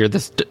you're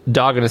this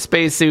dog in a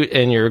spacesuit,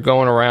 and you're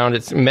going around.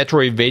 It's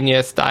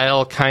Metroidvania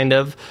style, kind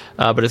of,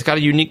 but it's got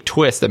a unique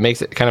twist that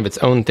makes it kind of its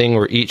own thing,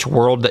 where each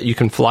world that you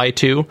can fly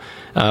to,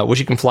 which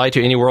you can fly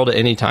to any world at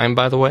any time,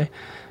 by the way,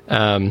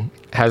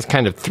 has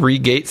kind of 3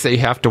 gates that you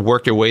have to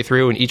work your way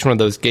through, and each one of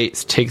those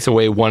gates takes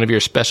away one of your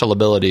special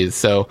abilities.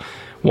 So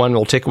one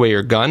will take away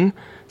your gun,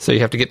 so you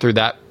have to get through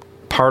that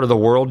part of the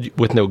world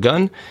with no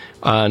gun.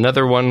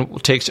 Another one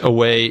takes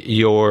away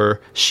your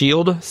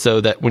shield,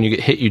 so that when you get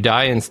hit, you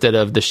die, instead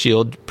of the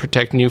shield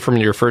protecting you from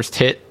your first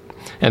hit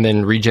and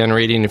then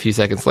regenerating a few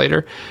seconds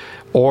later.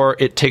 Or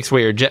it takes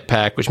away your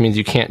jetpack, which means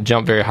you can't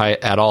jump very high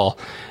at all.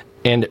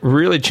 And it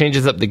really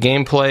changes up the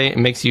gameplay. It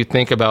makes you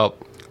think about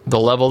the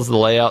levels, the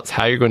layouts,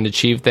 how you're going to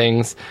achieve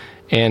things,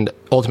 and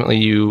ultimately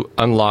you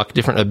unlock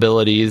different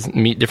abilities,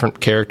 meet different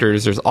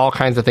characters. There's all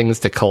kinds of things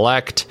to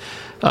collect.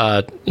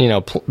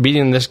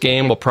 Beating this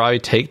game will probably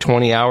take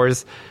 20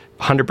 hours.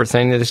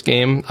 100% of this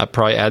game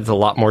probably adds a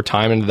lot more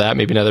time into that,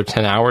 maybe another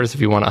 10 hours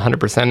if you want to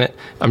 100% it.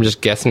 I'm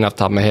just guessing off the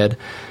top of my head.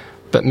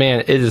 But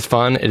man, it is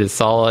fun. It is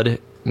solid.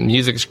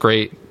 Music's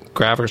great.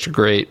 Graphics are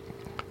great.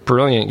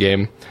 Brilliant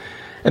game.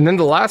 And then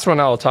the last one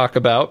I'll talk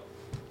about,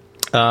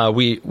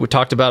 we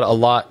talked about a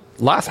lot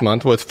last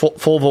month with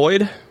Full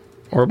Void,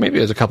 or maybe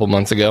it was a couple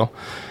months ago.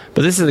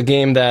 But this is a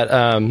game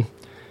that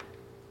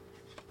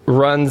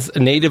runs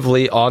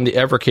natively on the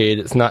Evercade.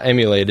 It's not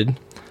emulated.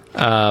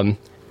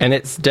 And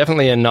it's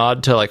definitely a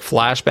nod to like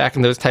Flashback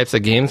and those types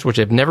of games, which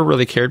I've never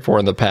really cared for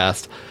in the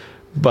past.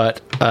 But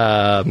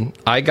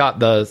I got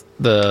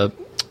the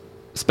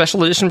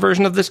special edition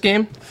version of this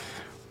game,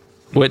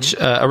 which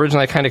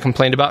originally I kind of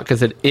complained about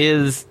because it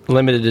is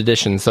limited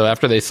edition. So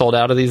after they sold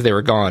out of these, they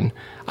were gone.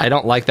 I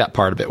don't like that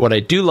part of it. What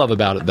I do love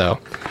about it, though,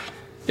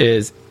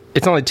 is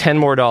it's only $10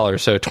 more,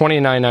 so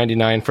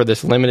 $29.99 for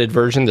this limited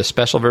version, the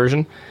special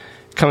version.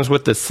 Comes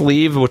with the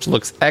sleeve, which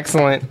looks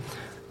excellent.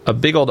 A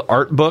big old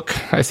art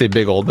book. I say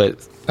big old, but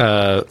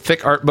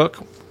thick art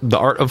book. The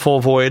Art of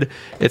Full Void.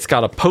 It's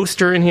got a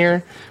poster in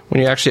here.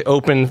 When you actually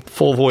open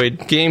Full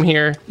Void game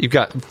here, you've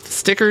got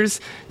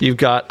stickers, you've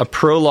got a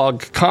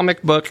prologue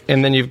comic book,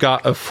 and then you've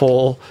got a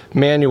full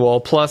manual,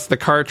 plus the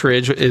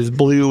cartridge is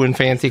blue and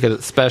fancy because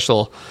it's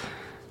special.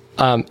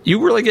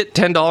 You really get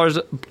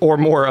 $10 or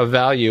more of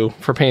value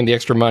for paying the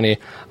extra money.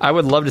 I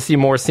would love to see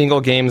more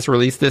single games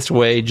released this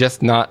way,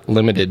 just not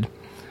limited.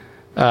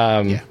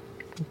 You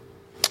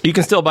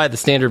can still buy the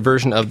standard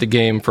version of the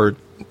game for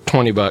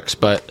 $20,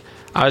 but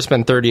I would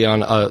spend $30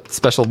 on a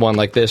special one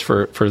like this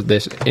for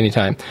this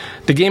anytime.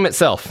 The game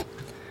itself,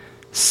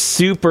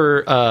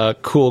 super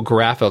cool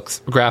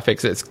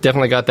graphics. It's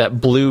definitely got that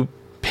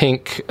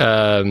blue-pink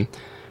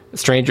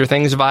Stranger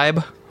Things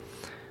vibe.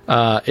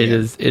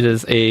 It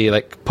is a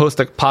like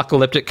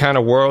post-apocalyptic kind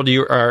of world.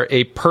 You are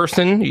a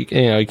person. You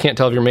can't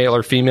tell if you're male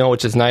or female,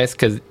 which is nice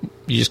because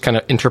you just kind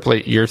of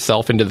interpolate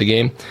yourself into the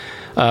game.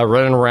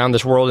 Running around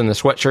this world in the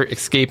sweatshirt,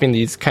 escaping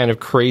these kind of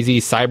crazy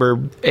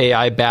cyber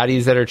AI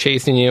baddies that are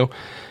chasing you.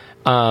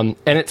 And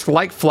it's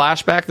like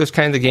Flashback, those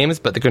kinds of games,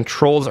 but the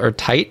controls are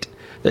tight.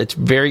 It's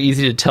very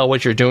easy to tell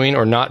what you're doing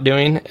or not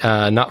doing.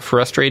 Not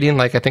frustrating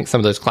like I think some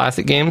of those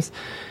classic games.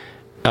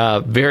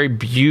 Very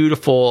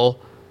beautiful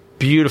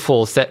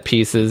set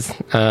pieces.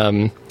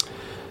 And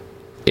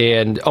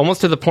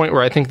almost to the point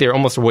where I think they're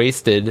almost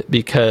wasted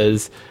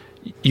because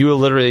you will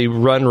literally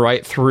run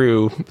right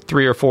through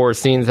 3 or 4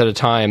 scenes at a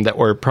time that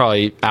were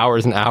probably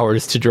hours and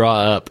hours to draw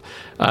up.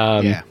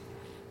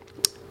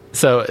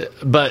 So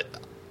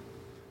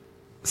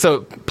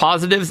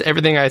positives,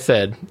 everything I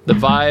said. The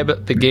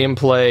vibe, the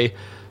gameplay,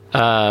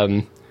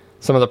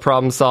 some of the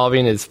problem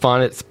solving is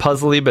fun. It's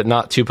puzzly, but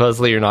not too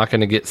puzzly. You're not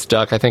going to get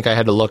stuck. I think I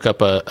had to look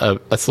up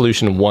a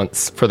solution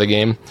once for the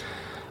game.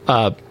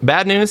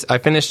 Bad news, I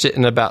finished it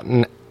in about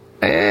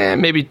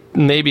maybe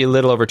a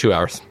little over 2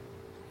 hours.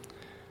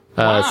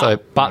 So I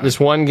bought this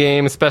one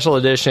game, special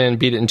edition,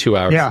 beat it in 2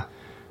 hours. Yeah.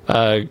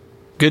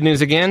 Good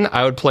news again,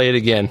 I would play it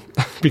again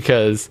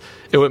because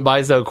it went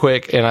by so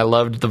quick and I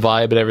loved the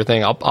vibe and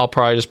everything. I'll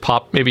probably just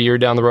pop, maybe a year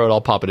down the road, I'll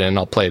pop it in and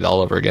I'll play it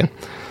all over again.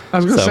 I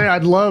was going to say,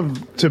 I'd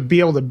love to be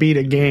able to beat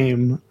a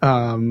game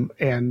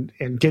and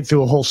get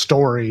through a whole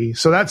story.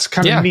 So that's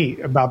kind of neat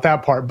about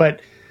that part.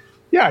 But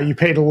yeah, you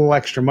paid a little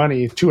extra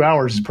money. 2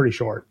 hours is pretty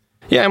short.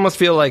 Yeah, I almost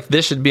feel like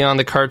this should be on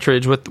the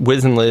cartridge with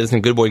Wiz and Liz,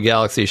 and Good Boy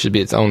Galaxy should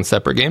be its own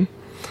separate game.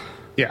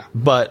 Yeah.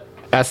 But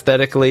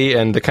aesthetically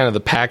and the kind of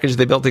the package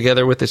they built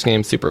together with this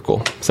game, super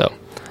cool. So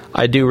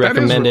I do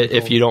recommend it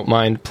if you don't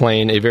mind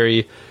playing a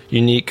very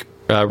unique,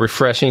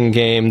 refreshing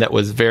game that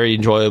was very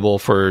enjoyable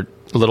for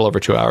a little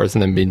over 2 hours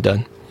and then being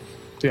done.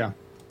 Yeah.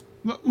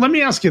 Let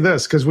me ask you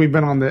this, because we've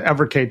been on the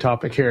Evercade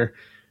topic here.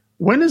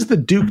 When is the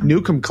Duke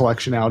Nukem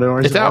collection out,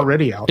 or is it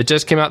already out? It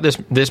just came out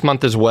this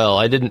month as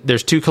well.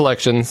 There's 2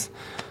 collections.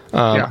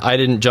 I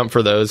didn't jump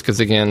for those because,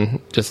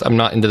 again, I'm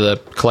not into the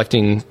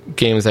collecting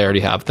games I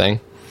already have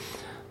thing.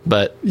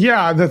 But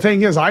yeah, the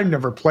thing is, I've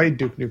never played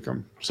Duke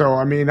Nukem, so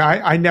I mean,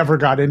 I never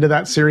got into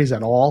that series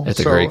at all. It's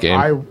a great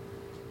game.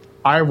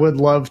 I would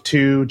love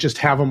to just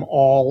have them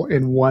all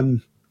in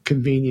one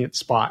convenient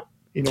spot.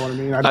 You know what I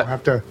mean? I don't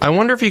have to. I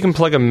wonder if you can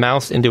plug a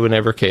mouse into an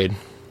Evercade.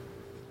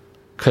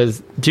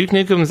 Because Duke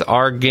Nukems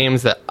are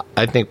games that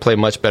I think play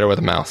much better with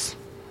a mouse.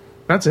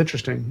 That's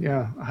interesting.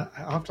 Yeah,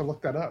 I'll have to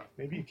look that up.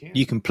 Maybe you can.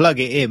 You can plug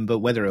it in, but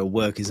whether it'll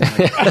work is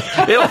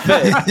it'll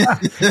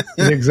fit.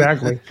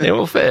 Exactly. It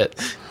will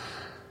fit.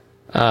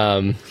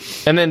 And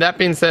then that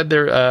being said, we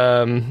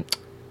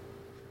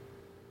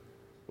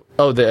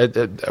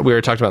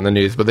were talking about in the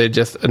news, but they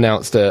just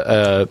announced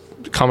a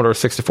Commodore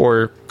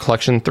 64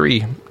 Collection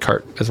 3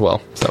 cart as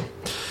well. So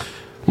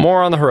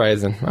more on the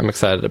horizon. I'm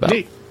excited about.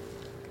 Neat.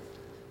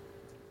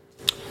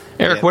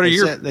 Eric, what are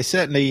your? They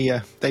certainly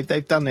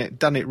they've done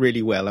it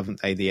really well,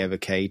 haven't they? The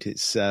Evercade.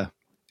 It's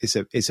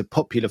a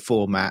popular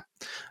format.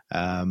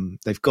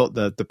 They've got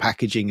the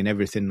packaging and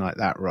everything like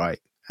that right.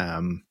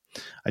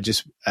 I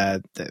just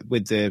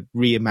with the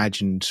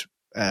reimagined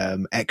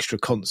extra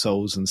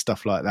consoles and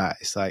stuff like that,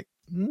 it's like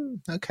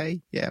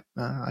okay, yeah,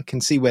 I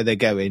can see where they're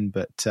going,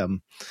 but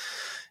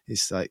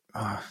it's like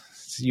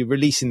so you're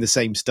releasing the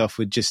same stuff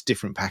with just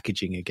different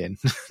packaging again.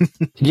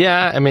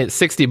 Yeah, I mean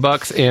it's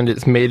 $60 and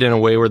it's made in a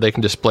way where they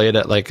can display it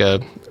at like a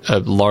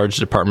large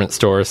department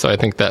store. So I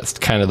think that's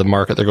kind of the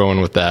market they're going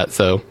with that.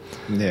 So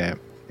yeah.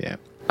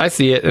 I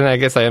see it, and I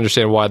guess I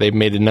understand why they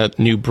made a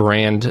new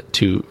brand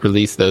to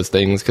release those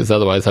things, because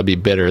otherwise I'd be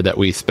bitter that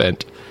we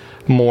spent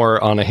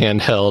more on a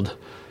handheld,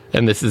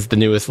 and this is the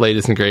newest,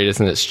 latest, and greatest,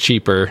 and it's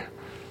cheaper,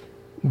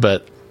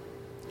 but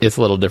it's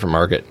a little different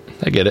market.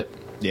 I get it.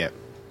 Yeah.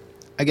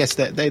 I guess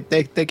they're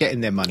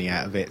getting their money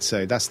out of it,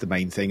 so that's the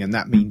main thing, and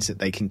that means that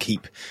they can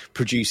keep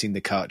producing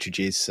the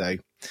cartridges, so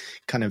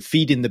kind of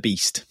feeding the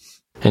beast.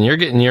 And you're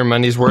getting your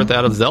money's worth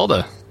out of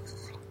Zelda.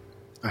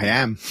 I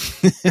am.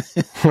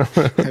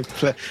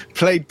 I've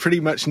played pretty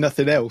much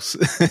nothing else.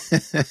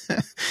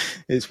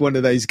 It's one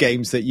of those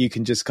games that you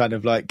can just kind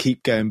of like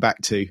keep going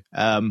back to.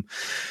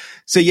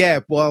 So yeah,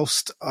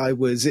 whilst I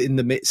was in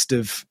the midst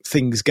of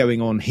things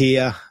going on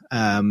here,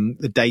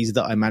 the days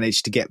that I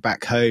managed to get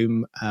back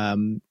home,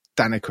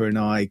 Danica and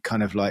I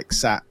kind of like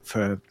sat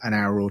for an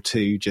hour or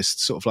two, just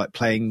sort of like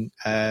playing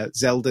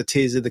Zelda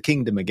Tears of the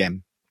Kingdom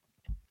again.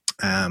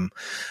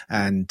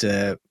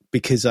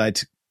 Because I'd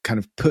kind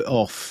of put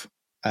off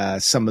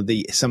some of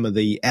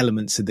the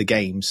elements of the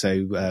game,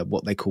 so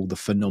what they call the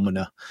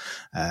phenomena.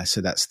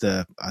 So that's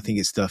I think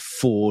it's the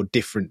 4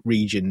 different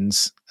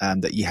regions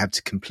that you have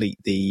to complete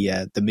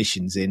the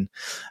missions in.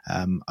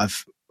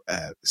 I've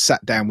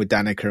sat down with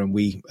Danica and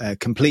we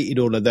completed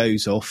all of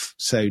those off.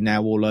 So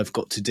now all I've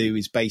got to do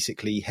is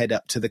basically head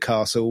up to the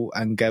castle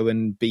and go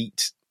and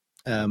beat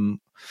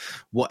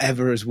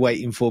whatever is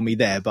waiting for me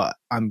there. But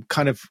I'm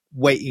kind of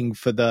waiting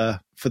for the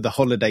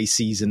holiday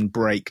season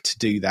break to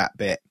do that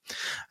bit.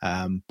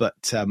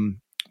 But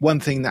one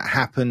thing that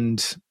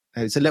happened,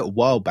 it was a little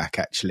while back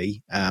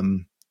actually.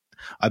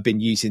 I've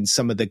been using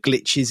some of the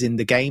glitches in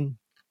the game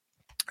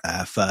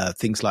for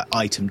things like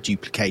item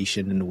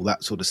duplication and all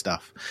that sort of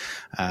stuff.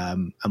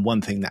 And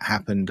one thing that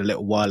happened a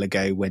little while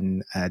ago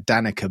when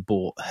Danica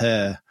bought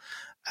her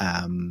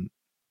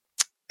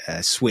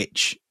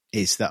Switch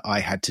is that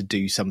I had to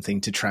do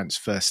something to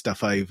transfer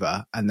stuff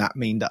over, and that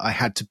meant that I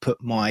had to put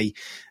my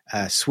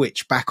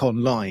Switch back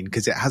online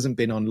because it hasn't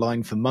been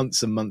online for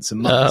months and months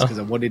and months because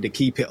I wanted to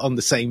keep it on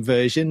the same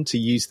version to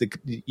use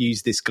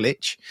this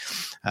glitch.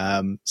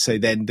 So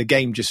then the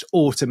game just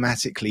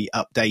automatically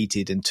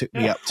updated and took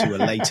me up to a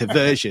later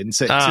version,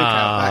 so it took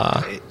out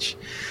that glitch.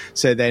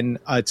 So then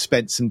I'd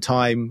spent some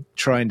time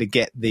trying to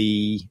get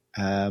the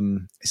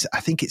I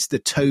think it's the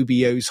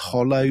Tobio's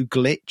Hollow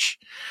glitch,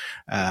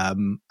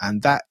 and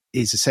that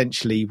is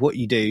essentially what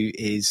you do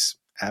is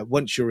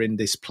once you're in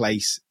this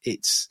place,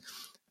 it's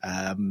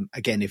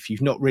again, if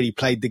you've not really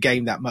played the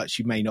game that much,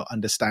 you may not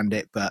understand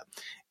it, but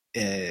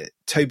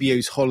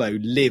Tobio's Hollow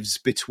lives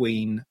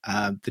between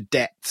the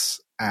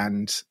depths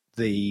and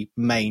the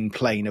main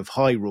plane of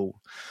Hyrule,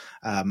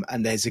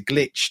 and there's a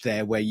glitch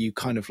there where you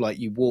kind of like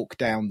you walk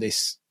down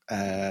this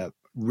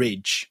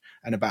ridge,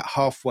 and about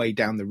halfway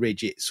down the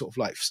ridge it sort of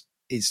like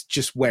is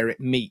just where it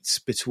meets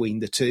between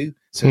the two,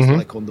 so it's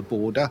like on the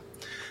border.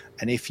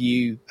 And if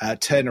you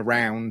turn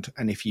around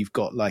and if you've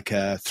got like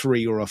a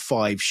 3 or a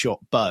 5 shot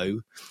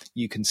bow,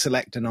 you can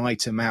select an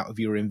item out of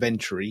your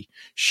inventory,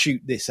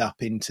 shoot this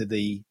up into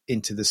the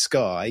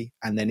sky,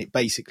 and then it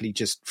basically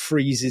just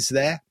freezes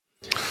there.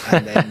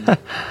 And then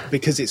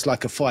because it's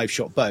like a 5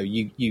 shot bow,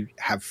 you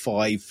have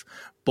 5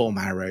 bomb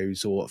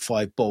arrows or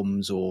 5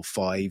 bombs or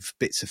 5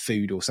 bits of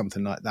food or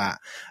something like that.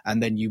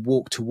 And then you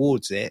walk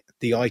towards it,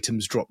 the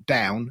items drop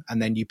down,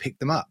 and then you pick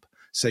them up.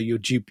 So you're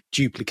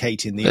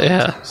duplicating the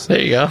items.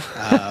 There you go.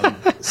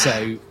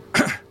 So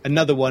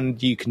another one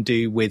you can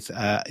do with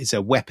is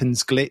a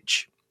weapons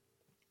glitch.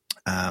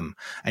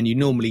 And you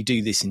normally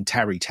do this in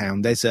Tarry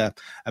Town. There's a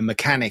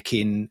mechanic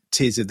in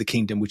Tears of the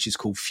Kingdom which is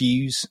called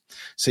fuse.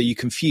 So you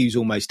can fuse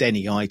almost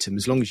any item.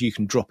 As long as you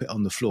can drop it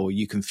on the floor,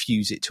 you can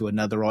fuse it to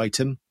another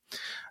item.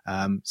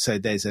 So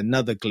there's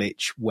another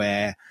glitch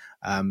where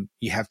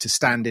you have to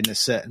stand in a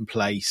certain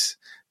place,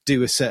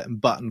 do a certain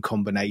button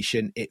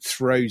combination, it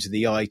throws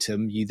the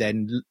item, you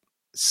then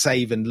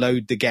save and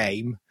load the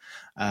game,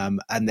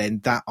 and then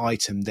that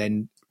item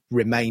then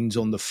remains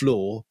on the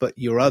floor, but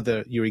your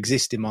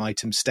existing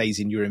item stays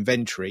in your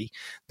inventory.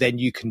 Then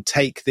you can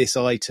take this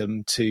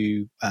item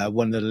to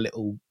one of the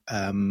little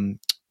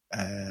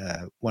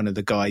one of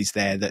the guys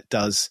there that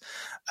does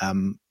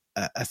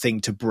a thing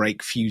to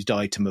break fused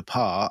item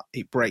apart.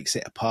 It breaks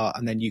it apart,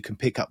 and then you can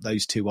pick up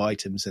those 2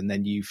 items, and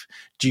then you've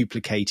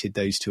duplicated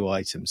those 2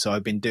 items. So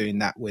I've been doing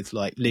that with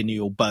like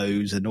lineal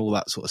bows and all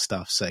that sort of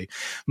stuff. So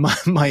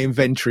my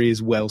inventory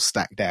is well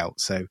stacked out.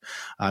 So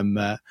I'm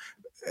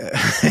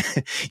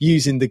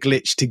using the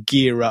glitch to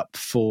gear up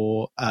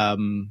for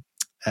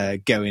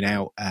going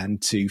out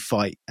and to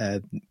fight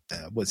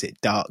was it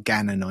Dark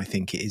Ganon, I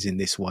think it is in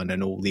this one,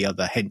 and all the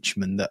other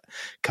henchmen that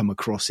come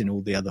across in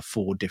all the other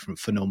 4 different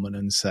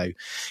phenomenons. So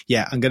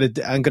yeah, I'm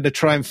gonna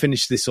try and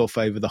finish this off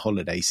over the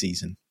holiday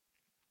season.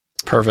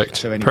 Perfect.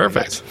 So anyway,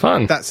 Perfect.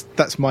 Fun.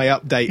 That's my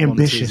update on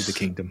Tears of the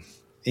Kingdom.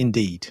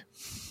 Indeed.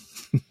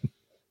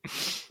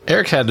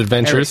 Eric had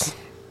adventures.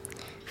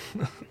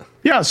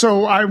 Yeah,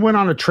 so I went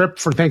on a trip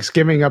for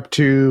Thanksgiving up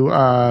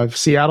to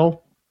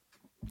Seattle,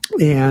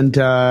 and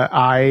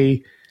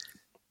I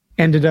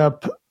ended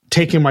up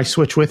taking my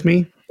Switch with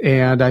me,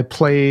 and I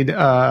played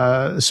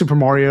Super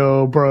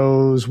Mario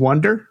Bros.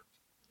 Wonder.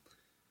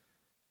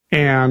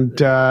 And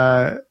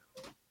the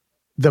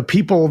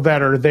people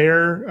that are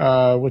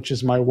there, which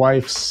is my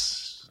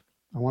wife's,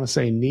 I want to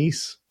say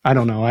niece. I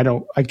don't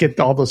know. I get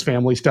all those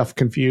family stuff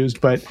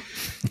confused, but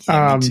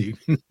Yeah, me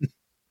too.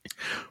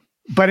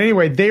 but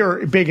anyway, they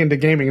are big into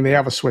gaming, and they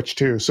have a Switch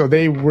too. So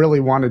they really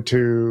wanted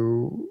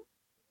to,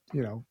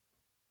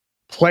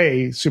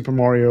 play Super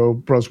Mario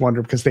Bros.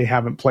 Wonder because they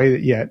haven't played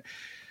it yet.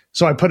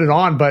 So I put it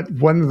on, but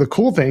one of the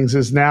cool things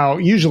is now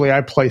usually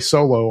I play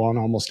solo on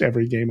almost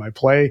every game I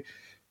play.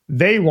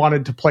 They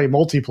wanted to play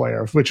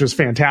multiplayer, which was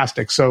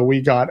fantastic. So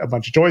we got a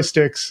bunch of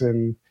joysticks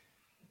and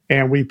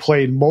we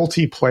played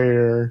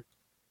multiplayer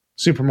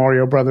Super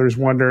Mario Brothers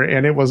Wonder,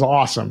 and it was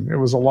awesome. It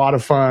was a lot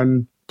of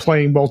fun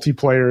playing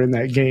multiplayer in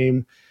that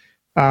game.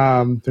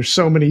 There's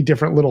so many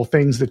different little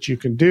things that you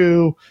can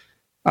do.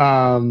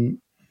 And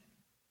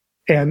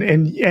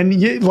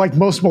like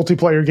most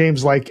multiplayer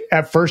games, like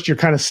at first you're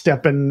kind of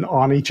stepping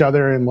on each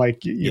other and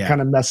like you're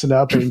kind of messing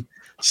up and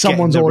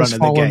someone's always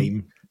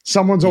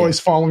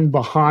falling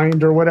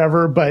behind or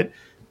whatever. But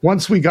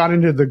once we got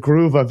into the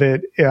groove of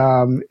it,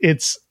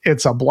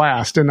 it's a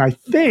blast. And I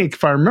think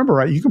if I remember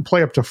right, you can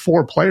play up to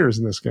 4 players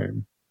in this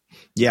game.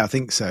 Yeah, I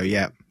think so.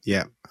 Yeah.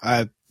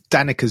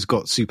 Danica's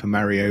got Super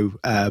Mario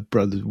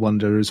Brothers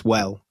Wonder as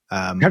well.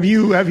 Have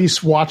you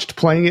watched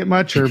playing it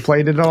much or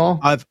played it at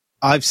all?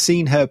 I've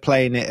seen her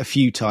playing it a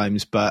few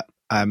times, but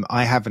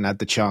I haven't had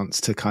the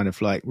chance to kind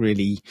of like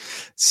really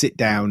sit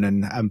down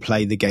and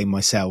play the game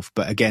myself.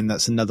 But again,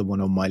 that's another one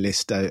on my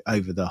list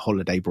over the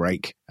holiday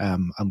break.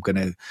 I'm going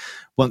to,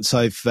 once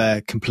I've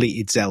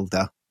completed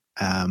Zelda,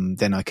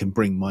 then I can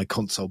bring my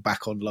console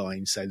back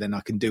online. So then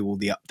I can do all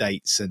the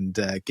updates and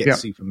get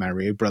Super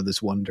Mario Brothers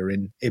Wonder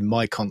in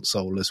my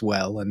console as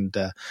well, and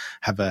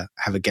have a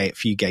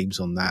few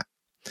games on that.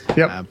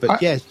 Yep.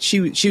 But she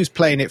was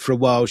playing it for a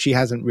while. She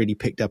hasn't really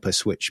picked up her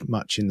Switch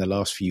much in the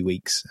last few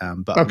weeks,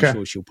 but I'm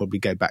sure she'll probably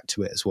go back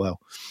to it as well.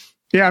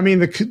 Yeah, I mean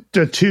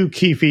the 2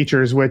 key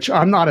features, which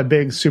I'm not a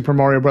big Super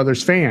Mario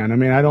Brothers fan. I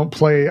mean, I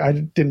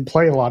didn't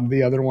play a lot of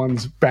the other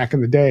ones back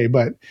in the day,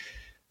 but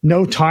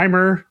no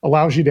timer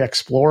allows you to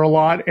explore a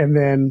lot, and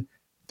then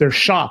there's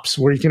shops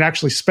where you can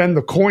actually spend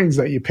the coins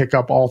that you pick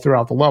up all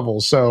throughout the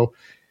levels. So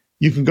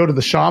you can go to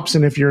the shops,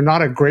 and if you're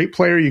not a great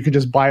player, you can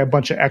just buy a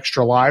bunch of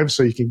extra lives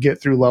so you can get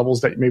through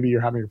levels that maybe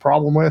you're having a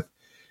problem with.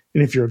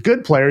 And if you're a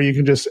good player, you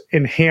can just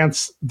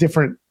enhance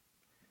different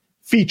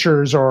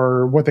features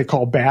or what they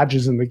call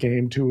badges in the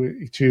game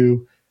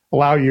to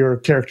allow your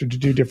character to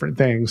do different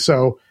things.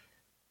 So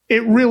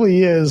it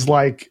really is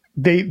like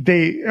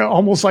they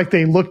almost like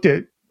they looked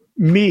at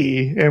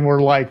me and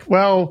were like,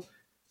 well,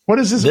 what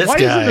is this? Why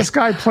isn't this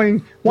guy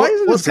playing? Why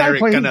isn't this guy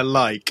playing? Gonna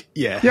like?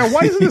 Yeah.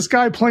 Why isn't this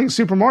guy playing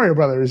Super Mario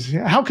Brothers?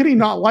 How could he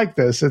not like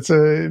this?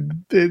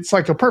 It's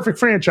like a perfect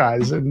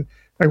franchise, and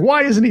like,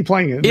 why isn't he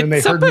playing it? And then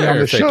they heard me on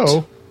the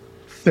show.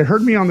 They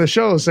heard me on the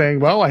show saying,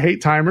 "Well, I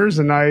hate timers,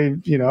 and I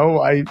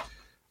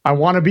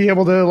want to be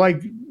able to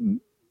like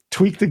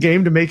tweak the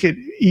game to make it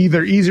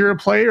either easier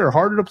to play or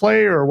harder to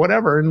play or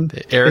whatever." And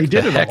Eric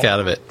they did the heck out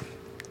of it.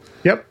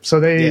 Yep. So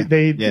they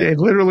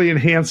literally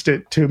enhanced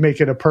it to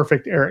make it a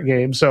perfect Eric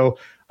game. So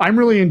I'm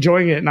really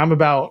enjoying it, and I'm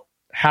about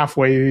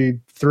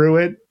halfway through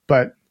it,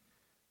 but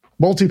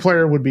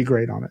multiplayer would be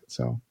great on it.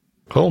 So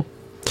cool.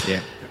 Yeah.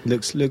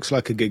 Looks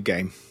like a good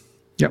game.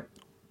 Yep.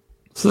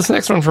 So this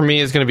next one for me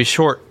is going to be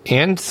short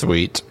and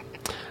sweet.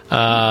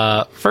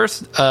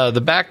 First,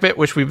 the Backbit,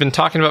 which we've been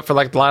talking about for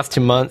like the last 2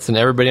 months, and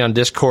everybody on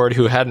Discord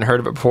who hadn't heard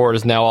of it before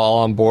is now all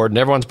on board, and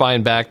everyone's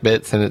buying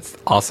Backbits, and it's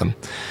awesome.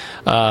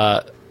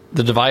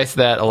 The device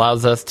that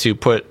allows us to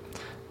put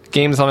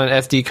games on an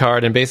SD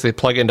card and basically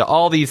plug into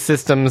all these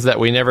systems that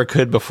we never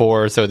could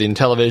before. So the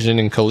Intellivision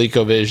and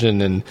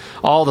ColecoVision and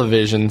all the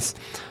Visions,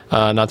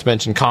 not to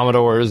mention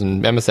Commodores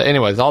and MSI,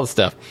 anyways, all the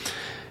stuff.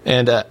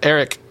 And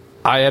Eric,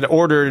 I had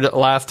ordered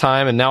last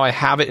time, and now I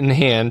have it in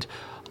hand,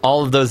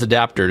 all of those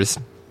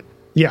adapters.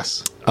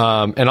 Yes.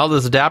 And all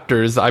those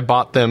adapters, I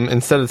bought them,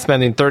 instead of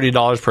spending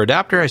 $30 per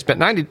adapter, I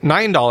spent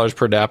 $99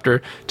 per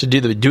adapter to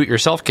do the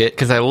do-it-yourself kit,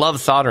 because I love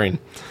soldering.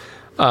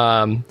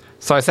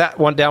 So I sat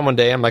down one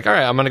day. I'm like, all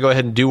right, I'm going to go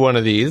ahead and do one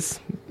of these.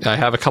 I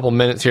have a couple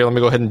minutes here. Let me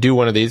go ahead and do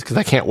one of these because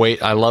I can't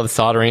wait. I love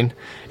soldering.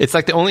 It's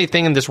like the only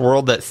thing in this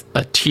world that's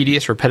a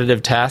tedious,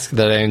 repetitive task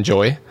that I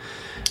enjoy.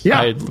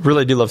 Yeah. I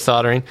really do love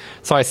soldering.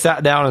 So I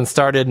sat down and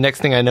started.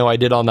 Next thing I know, I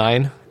did all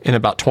 9 in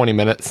about 20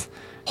 minutes.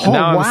 And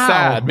now I'm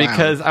sad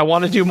because I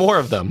want to do more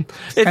of them.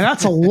 And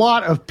that's a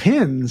lot of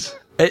pins.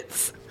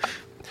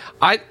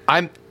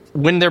 I'm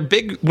when they're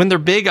big,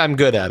 I'm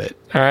good at it.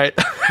 All right.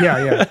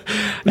 Yeah.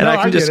 And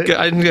I can just go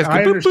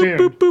boop, boop,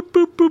 boop, boop,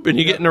 boop, boop, and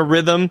you get in a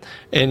rhythm,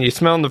 and you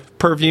smell the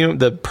perfume.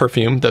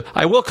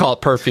 I will call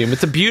it perfume.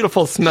 It's a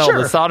beautiful smell.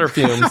 Sure. The solder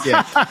fumes.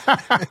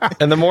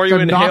 And the more you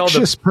inhale,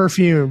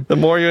 perfume. The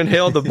more you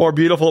inhale, the more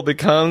beautiful it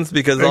becomes,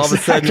 because all of a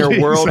sudden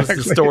your world is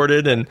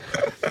distorted. And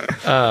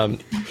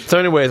so,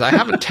 anyways, I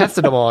haven't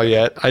tested them all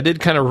yet. I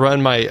did kind of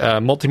run my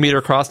multimeter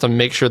across to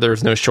make sure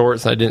there's no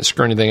shorts, and I didn't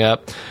screw anything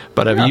up.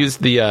 But I've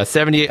used the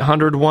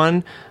 7800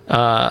 one.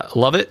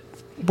 Love it.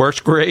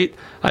 Works great.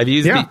 I've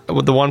used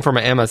the one for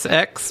my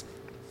MSX.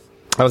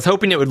 I was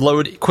hoping it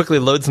would quickly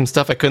load some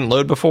stuff I couldn't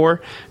load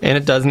before, and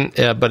it doesn't,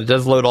 but it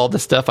does load all the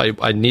stuff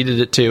I needed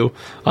it to,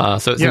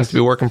 so it seems to be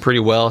working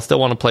pretty well. I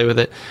still want to play with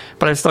it,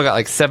 but I've still got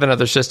like 7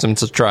 other systems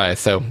to try,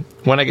 so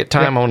when I get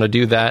time, I want to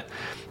do that.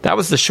 That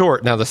was the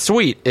short. Now the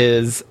sweet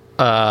is,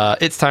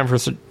 it's time for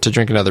us to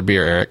drink another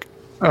beer, Eric.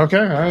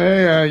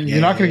 Okay,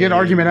 you're not going to get an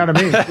argument out of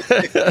me.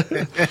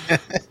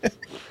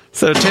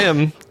 So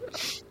Tim,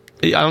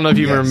 I don't know if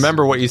you even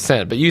remember what you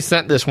sent, but you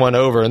sent this one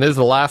over, and this is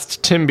the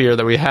last Tim beer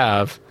that we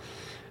have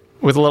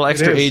with a little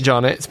extra age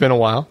on it. It's been a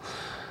while.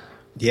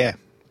 Yeah.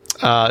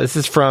 This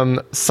is from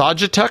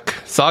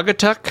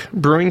Saugatuck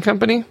Brewing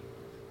Company.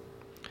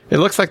 It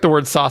looks like the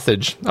word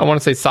sausage. I want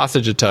to say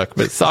Sausage-a-tuck,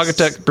 but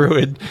Saugatuck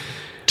Brewing.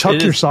 Tuck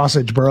your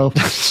sausage, bro.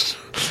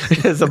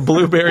 It is a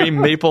blueberry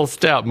maple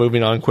stout.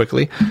 Moving on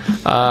quickly.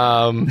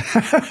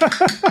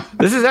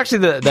 This is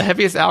actually the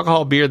heaviest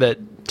alcohol beer that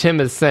Tim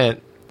has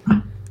sent.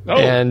 Oh.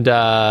 And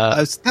I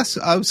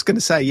was going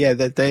to say, yeah,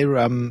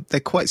 they're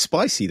quite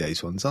spicy,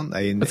 those ones, aren't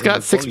they? it's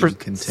got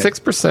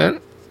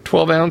 6%,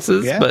 12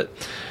 ounces, Yeah. but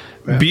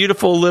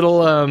beautiful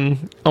little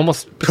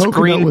almost Coconut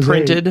screen was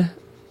printed.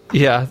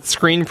 Yeah,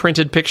 screen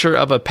printed picture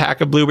of a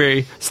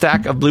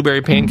stack of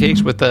blueberry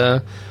pancakes with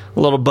a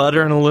little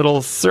butter and a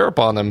little syrup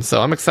on them.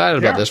 So I'm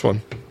excited about this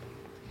one.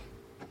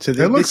 So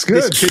It looks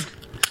good.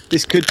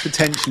 This could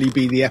potentially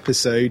be the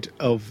episode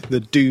of the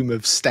doom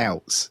of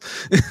stouts.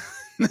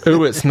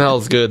 Ooh, it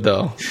smells good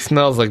though. It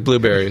smells like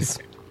blueberries.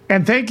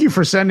 And thank you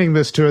for sending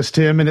this to us,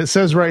 Tim. And it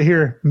says right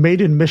here, made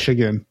in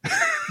Michigan.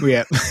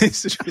 Yeah,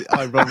 it's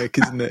ironic,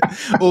 isn't it?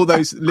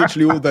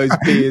 Literally all those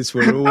beers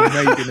were all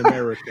made in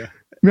America.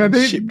 Yeah,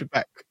 they- shipped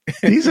back.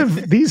 These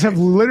have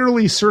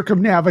literally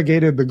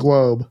circumnavigated the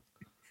globe.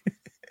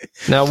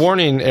 Now,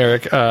 warning,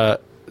 Eric, for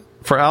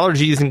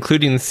allergies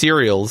including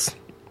cereals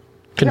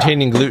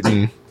containing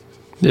gluten,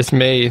 this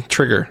may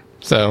trigger.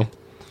 So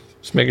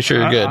just making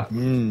sure you're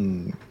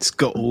good. It's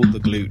got all the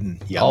gluten.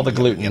 Yummy, All the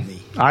gluten.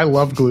 yummy. I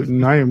love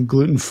gluten. I am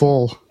gluten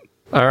full.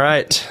 All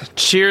right.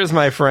 Cheers,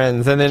 my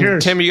friends. And then,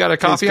 Cheers. Tim, you got a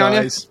coffee Cheers, on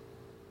you? guys.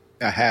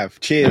 I have.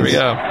 Cheers. There we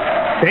go.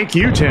 Thank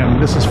you, Tim.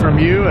 This is from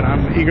you, and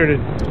I'm eager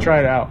to try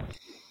it out.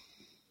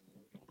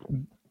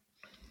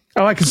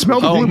 Oh, I can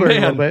smell the blueberry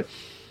a little bit.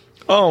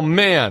 Oh,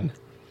 man.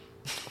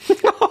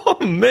 Oh,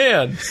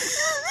 man.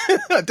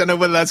 I don't know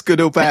whether that's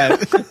good or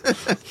bad.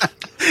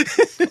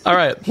 All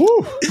right.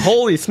 Woo.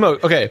 Holy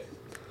smoke. Okay.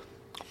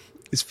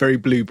 It's very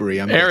blueberry.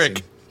 I'm Eric,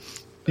 guessing.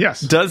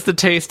 Yes. does the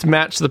taste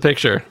match the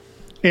picture?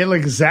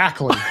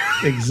 Exactly.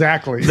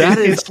 That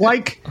is-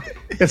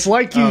 It's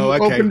like you Oh,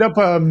 okay. opened up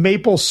a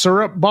maple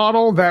syrup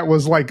bottle that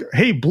was like,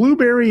 hey,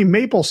 blueberry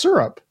maple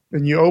syrup.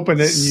 And you opened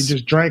it and you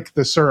just drank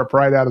the syrup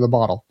right out of the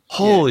bottle.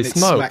 Holy It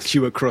smokes. smacks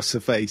you across the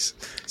face.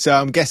 So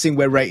I'm guessing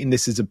we're rating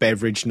this as a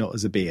beverage, not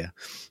as a beer.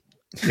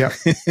 Yep.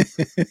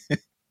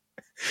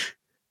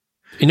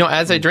 You know,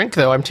 as I drink,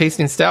 though, I'm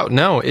tasting stout.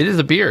 No, it is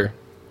a beer.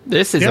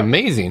 This is Yeah.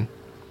 amazing.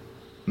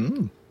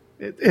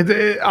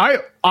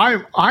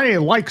 I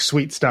like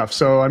sweet stuff.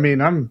 So, I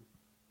mean,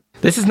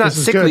 This is not This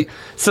is sickly.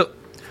 good.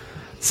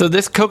 So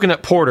this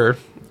coconut porter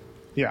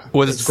yeah.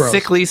 was it's gross.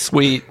 sickly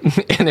sweet,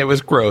 and it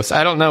was gross.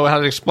 I don't know how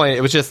to explain it.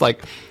 It was just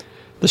like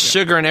the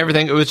sugar and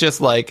everything. It was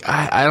just like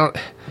I don't.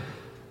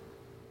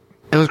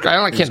 It was.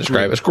 I can't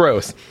describe it. It's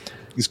gross.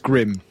 It's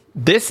grim.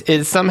 This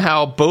is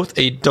somehow both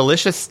a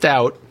delicious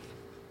stout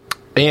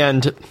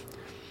and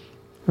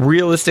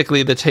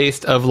realistically the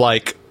taste of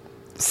like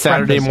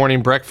Saturday Breakfast.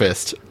 morning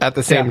breakfast at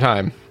the same Yeah.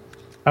 time.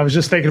 I was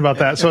just thinking about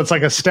that. So it's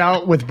like a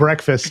stout with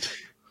breakfast.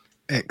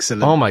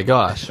 Excellent. Oh my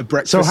gosh! A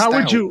breakfast So stout.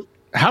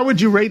 how would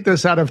you rate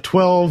this out of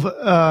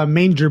 12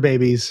 manger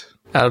babies?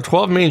 Out of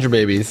 12 manger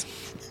babies,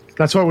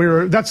 That's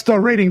the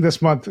rating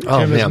this month,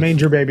 Tim, is man.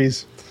 manger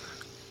babies.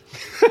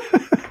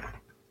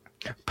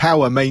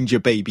 Power Manger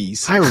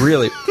Babies. I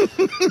really,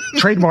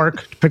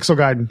 Trademark Pixel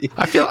Guide.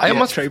 I feel I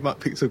almost, trademark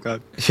Pixel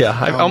Guard. yeah,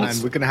 I Oh almost.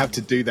 man, we're gonna have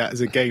to do that as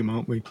a game,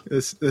 aren't we?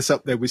 That's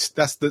up there.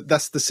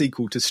 That's the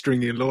sequel to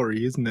Stringy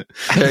Laurie, isn't it?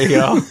 There you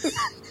go.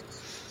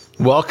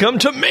 Welcome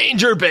to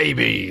Manger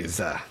Babies.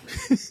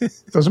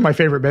 Those are my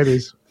favorite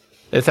babies.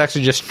 It's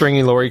actually just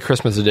Stringy Laurie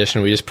Christmas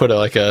edition. We just put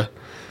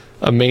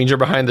a manger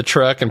behind the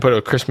truck and put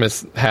a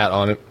Christmas hat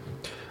on it.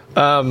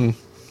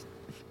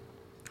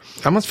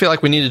 I almost feel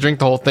like we need to drink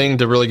the whole thing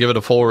to really give it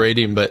a full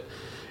rating. But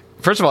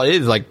first of all, it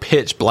is like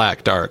pitch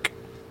black dark.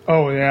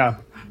 Oh, yeah.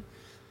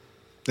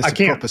 It's I a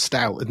can't- proper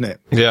stout, isn't it?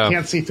 Yeah.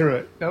 Can't see through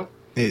it. Nope.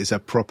 It is a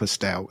proper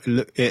stout.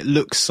 It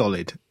looks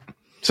solid.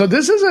 So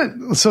this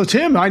isn't. So,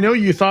 Tim, I know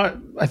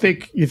I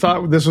think you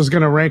thought this was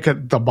going to rank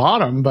at the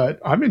bottom, but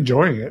I'm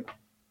enjoying it.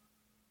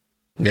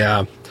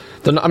 Yeah.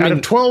 Out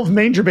of 12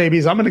 manger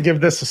babies, I'm going to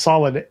give this a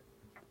solid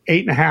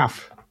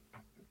 8.5.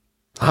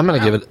 I'm gonna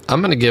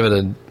give it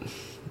a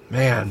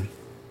man.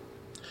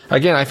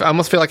 Again, I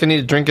almost feel like I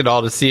need to drink it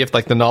all to see if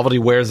like the novelty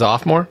wears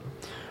off more,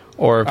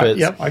 or if it's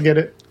Yep, I get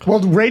it. Well,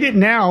 rate it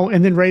now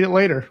and then rate it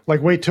later.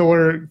 Like wait till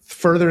we're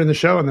further in the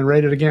show and then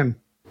rate it again.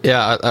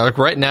 yeah. Like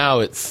right now,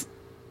 it's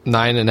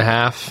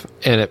 9.5,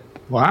 and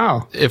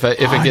Wow. if it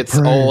High gets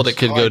praise. old, it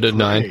could go to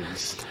 9.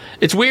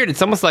 It's weird.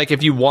 It's almost like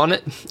if you want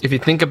it, if you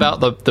think about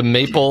the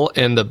maple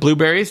and the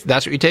blueberries,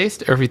 that's what you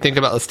taste. Or if you think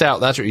about the stout,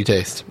 that's what you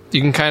taste.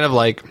 You can kind of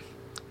like,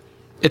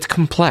 it's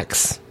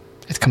complex.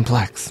 It's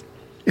complex.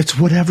 It's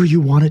whatever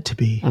you want it to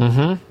be.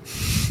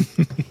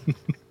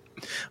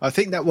 I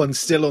think that one's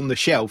still on the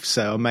shelf,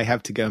 so I may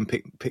have to go and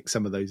pick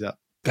some of those up.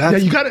 Yeah,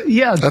 you got to.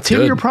 Yeah, That's Tim,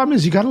 good. your problem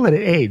is you got to let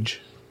it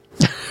age.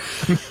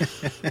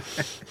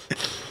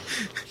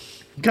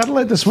 Got to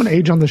let this one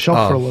age on the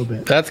shelf for a little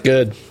bit. That's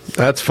good.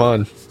 That's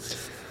fun.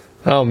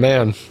 Oh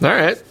man! All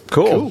right,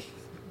 cool.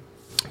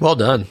 Well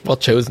done. Well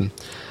chosen.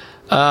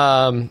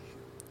 Eric,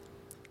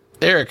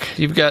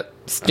 you've got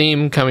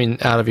Steam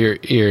coming out of your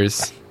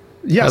ears.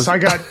 Yes, I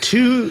got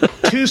two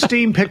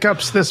Steam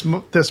pickups this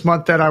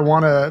month that I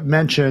want to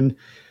mention,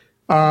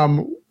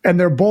 and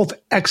they're both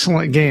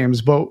excellent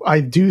games. But I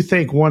do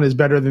think one is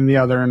better than the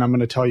other, and I'm going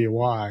to tell you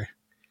why.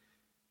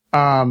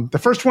 The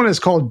first one is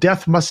called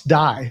Death Must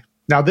Die.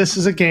 Now, this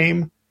is a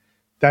game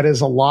that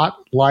is a lot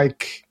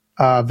like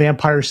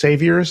Vampire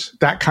Saviors,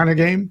 that kind of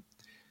game.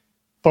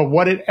 But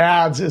what it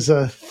adds is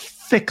a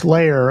thick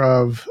layer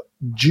of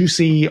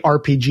juicy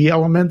RPG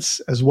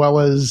elements, as well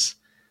as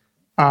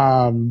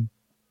a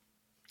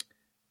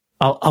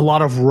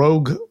lot of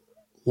rogue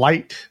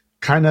light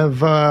kind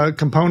of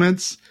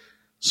components.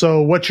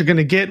 So what you're going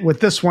to get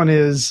with this one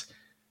is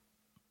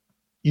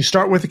you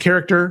start with a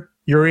character.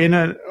 You're in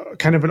a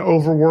kind of an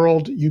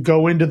overworld. You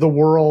go into the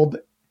world.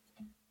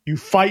 You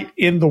fight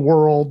in the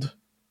world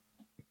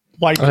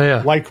like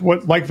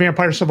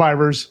Vampire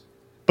Survivors,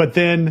 but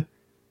then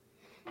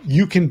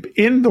you can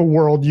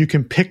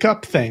pick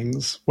up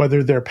things,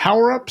 whether they're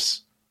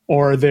power-ups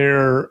or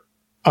they're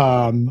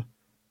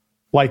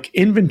like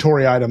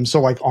inventory items, so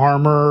like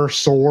armor,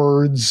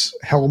 swords,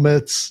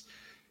 helmets.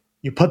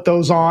 You put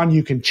those on,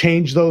 you can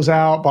change those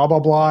out, blah blah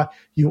blah.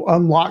 You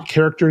unlock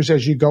characters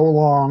as you go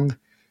along.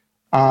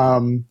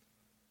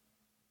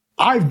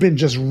 I've been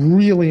just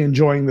really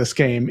enjoying this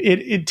game.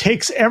 It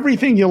takes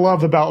everything you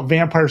love about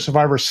Vampire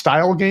Survivor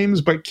style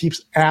games, but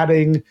keeps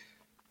adding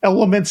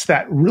elements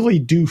that really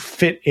do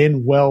fit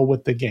in well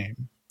with the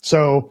game.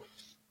 So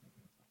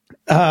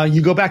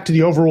you go back to the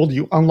overworld,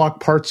 you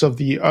unlock parts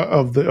of your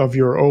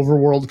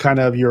overworld, kind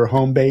of your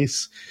home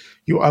base.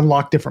 You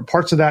unlock different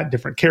parts of that,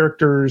 different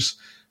characters.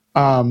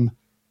 I'm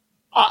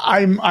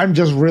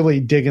just really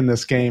digging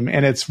this game,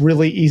 and it's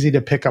really easy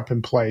to pick up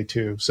and play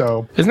too.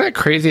 So isn't that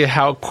crazy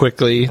how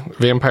quickly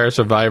Vampire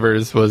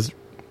Survivors was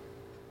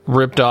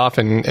ripped off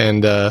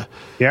and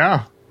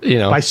yeah,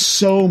 by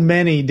so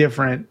many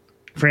different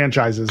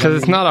franchises?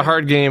 Because it's not a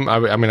hard game.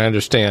 I mean, I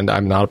understand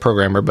I'm not a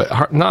programmer,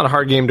 but not a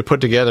hard game to put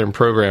together and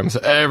program.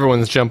 So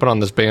everyone's jumping on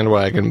this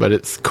bandwagon, but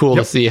it's cool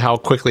to see how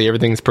quickly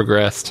everything's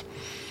progressed.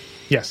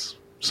 Yes.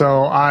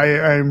 So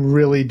I'm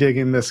really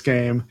digging this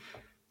game.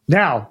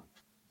 Now,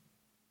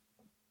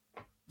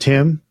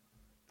 Tim,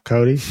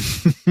 Cody,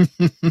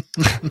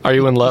 are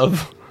you in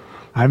love?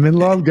 I'm in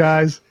love,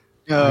 guys.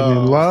 I'm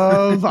in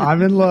love.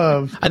 I'm in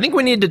love. I think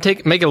we need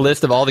to make a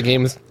list of all the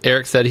games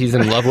Eric said he's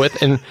in love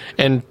with,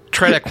 and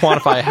try to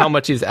quantify how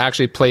much he's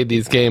actually played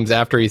these games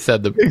after he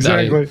said the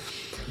exactly.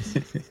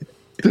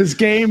 This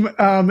game.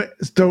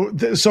 So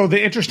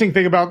the interesting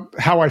thing about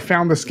how I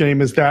found this game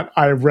is that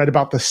I read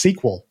about the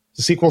sequel.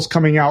 The sequel's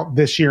coming out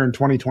this year in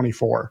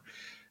 2024.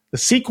 The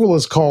sequel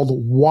is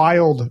called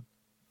Wild.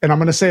 And I'm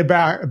going to say a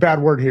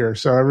bad word here.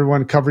 So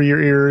everyone cover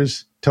your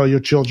ears. Tell your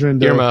children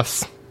to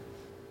earmuffs.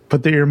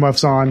 Put the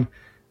earmuffs on.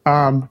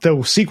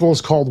 The sequel is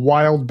called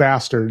Wild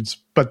Bastards.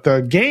 But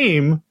the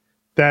game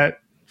that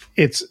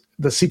it's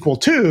the sequel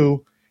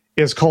to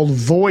is called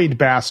Void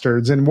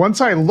Bastards. And once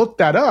I looked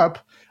that up,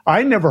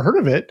 I never heard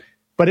of it.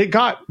 But it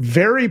got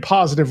very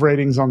positive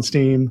ratings on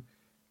Steam.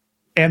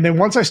 And then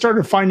once I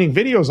started finding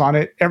videos on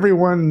it,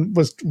 everyone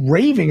was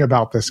raving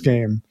about this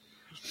game.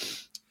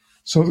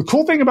 So the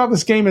cool thing about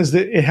this game is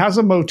that it has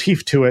a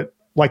motif to it,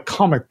 like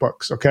comic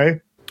books, okay?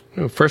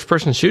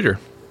 First-person shooter.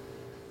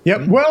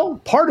 Yep, well,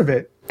 part of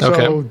it. So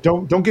okay.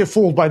 Don't get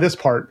fooled by this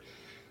part.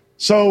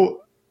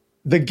 So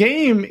the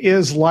game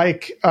is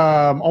like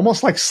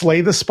almost like Slay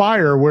the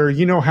Spire, where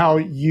you know how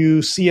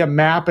you see a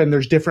map and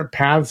there's different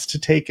paths to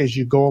take as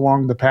you go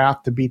along the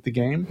path to beat the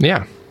game?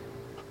 Yeah.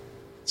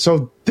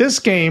 So this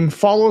game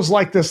follows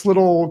like this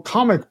little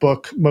comic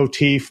book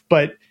motif,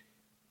 but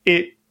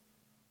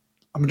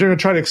I'm going to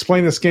try to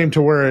explain this game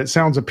to where it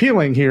sounds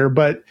appealing here,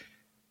 but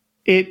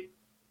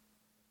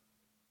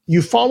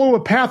you follow a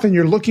path and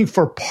you're looking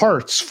for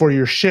parts for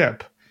your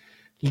ship.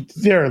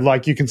 There,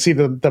 like you can see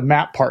the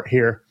map part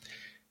here.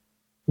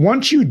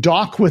 Once you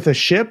dock with a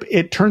ship,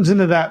 it turns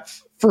into that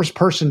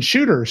first-person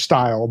shooter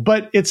style,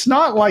 but it's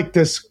not like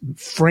this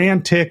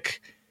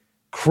frantic,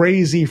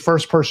 crazy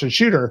first-person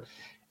shooter.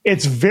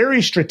 It's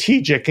very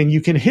strategic, and you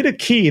can hit a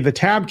key, the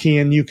tab key,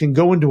 and you can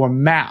go into a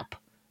map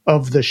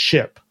of the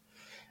ship.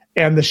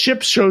 And the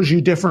ship shows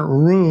you different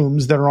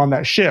rooms that are on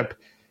that ship.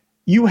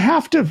 You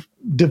have to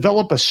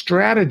develop a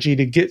strategy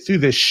to get through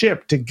the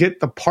ship to get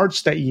the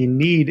parts that you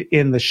need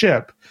in the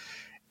ship.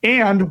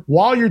 And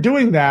while you're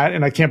doing that,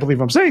 and I can't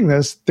believe I'm saying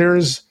this,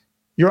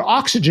 your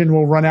oxygen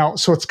will run out.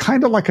 So it's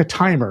kind of like a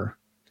timer.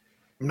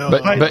 No,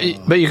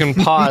 but you can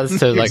pause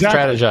to like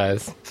exactly.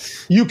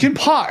 strategize. You can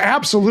pause.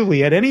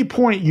 Absolutely. At any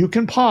point, you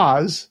can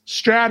pause,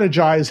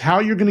 strategize how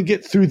you're going to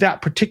get through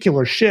that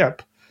particular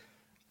ship.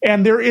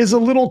 And there is a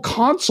little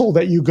console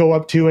that you go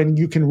up to and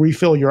you can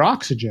refill your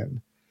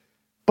oxygen.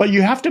 But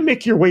you have to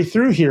make your way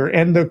through here.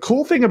 And the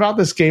cool thing about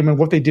this game and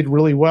what they did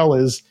really well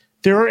is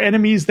there are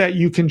enemies that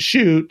you can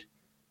shoot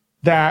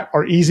that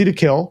are easy to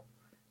kill.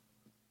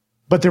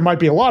 but there might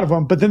be a lot of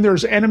them. But then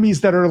there's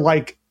enemies that are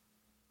like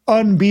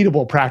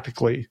unbeatable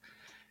practically.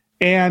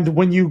 And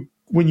when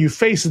you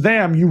face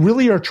them, you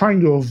really are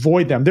trying to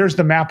avoid them. There's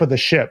the map of the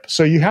ship.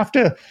 So you have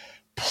to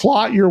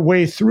plot your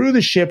way through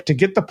the ship to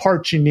get the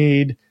parts you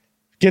need,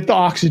 get the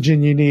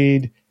oxygen you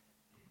need.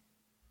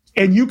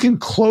 And you can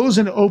close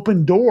and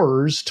open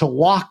doors to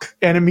lock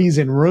enemies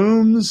in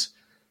rooms.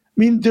 I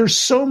mean, there's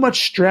so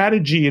much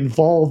strategy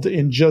involved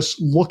in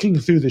just looking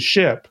through the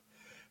ship.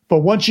 But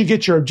once you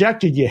get your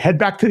objective, you head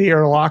back to the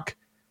airlock.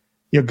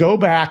 You go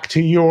back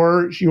to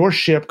your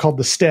ship called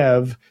the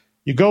Stev.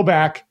 You go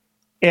back,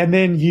 and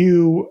then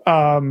you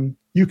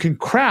can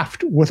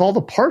craft with all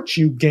the parts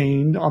you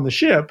gained on the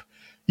ship.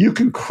 You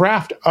can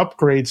craft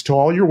upgrades to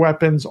all your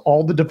weapons,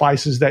 all the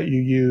devices that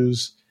you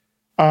use.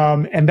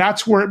 And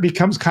that's where it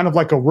becomes kind of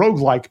like a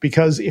roguelike,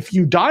 because if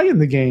you die in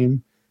the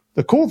game,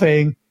 the cool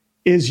thing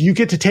is you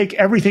get to take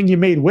everything you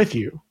made with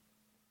you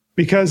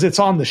because it's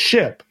on the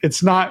ship.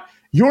 It's not,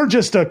 you're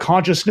just a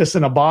consciousness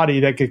in a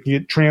body that could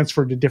get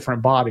transferred to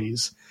different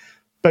bodies,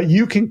 but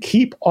you can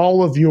keep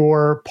all of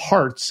your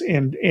parts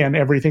and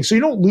everything. So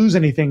you don't lose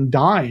anything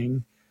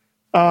dying.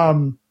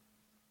 Other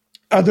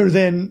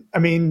than, I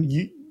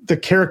mean, the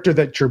character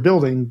that you're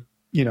building,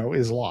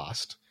 is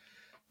lost.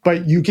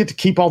 But you get to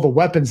keep all the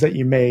weapons that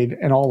you made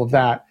and all of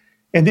that.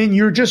 And then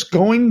you're just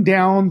going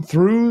down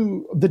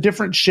through the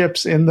different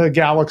ships in the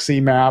galaxy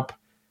map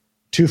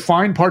to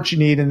find parts you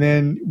need. And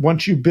then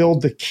once you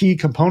build the key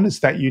components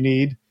that you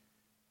need,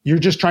 you're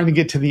just trying to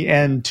get to the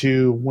end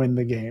to win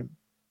the game.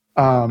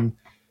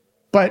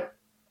 But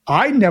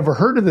I never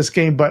heard of this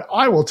game, but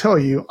I will tell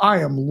you, I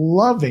am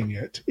loving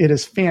it. It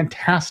is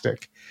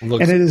fantastic. And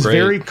it is great.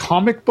 very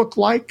comic book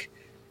like.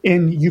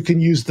 And you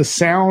can use the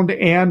sound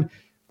and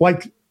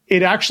like,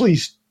 it actually,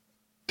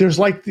 there's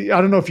like, I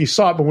don't know if you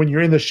saw it, but when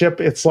you're in the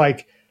ship, it's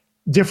like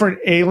different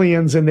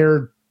aliens and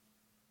they're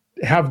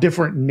have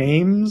different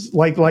names.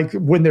 Like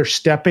when they're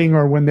stepping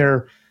or when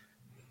they're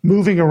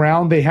moving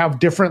around, they have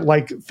different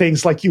like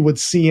things like you would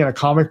see in a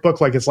comic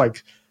book. Like it's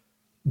like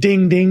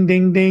ding, ding,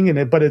 ding, ding.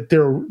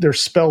 They're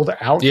spelled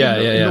out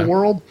in the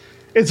world.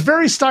 It's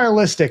very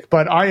stylistic,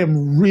 but I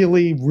am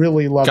really,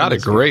 really loving it. Got a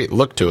great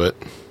look to it.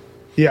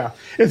 Yeah,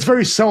 it's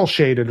very cell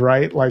shaded,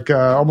 right? Like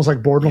almost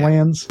like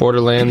Borderlands.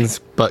 Borderlands,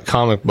 but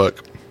comic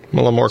book. A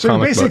little more so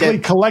comic you're basically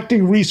book.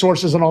 collecting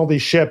resources on all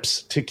these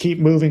ships to keep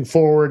moving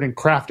forward and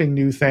crafting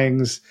new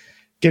things,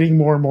 getting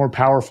more and more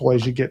powerful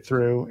as you get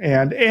through.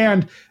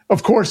 And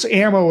of course,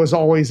 ammo is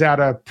always at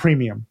a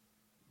premium.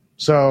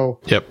 So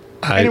Yep.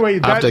 Anyway,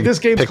 this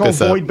game's called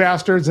Void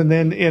Bastards, and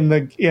then in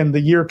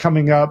the year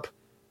coming up,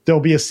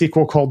 there'll be a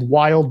sequel called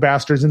Wild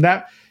Bastards, and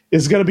that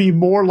is going to be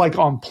more like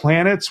on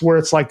planets where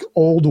it's like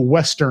old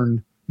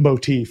Western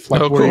motif,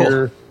 like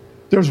where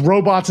there's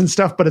robots and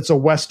stuff, but it's a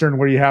Western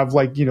where you have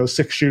like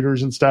 6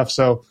 shooters and stuff.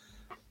 So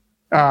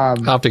I'll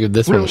have to give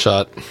this one a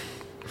shot.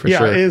 For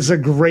sure. It is a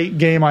great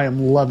game. I am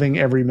loving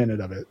every minute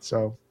of it.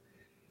 So,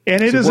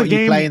 and it is a game. What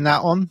are you playing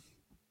that on?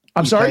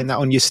 I'm sorry, playing that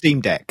on your Steam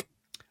Deck.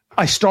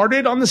 I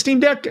started on the Steam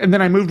Deck and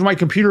then I moved to my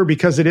computer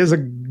because it is a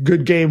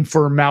good game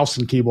for mouse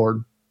and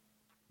keyboard.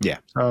 Yeah.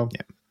 So,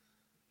 yeah.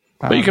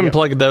 But you can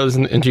plug those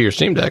into your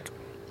Steam Deck.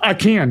 I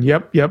can.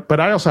 Yep.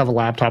 But I also have a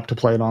laptop to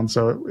play it on,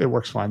 so it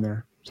works fine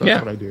there. So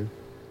that's what I do.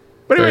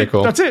 But anyway, Very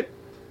cool. That's it.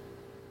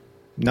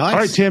 Nice. All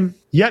right, Tim.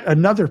 Yet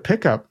another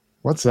pickup.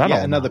 What's that?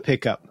 Yeah, another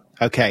pickup.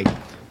 Okay.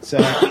 So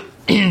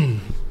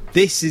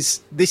this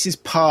is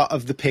part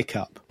of the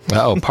pickup.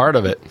 Oh, part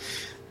of it.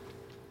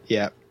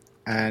 Yeah.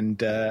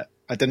 And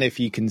I don't know if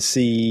you can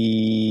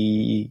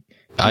see.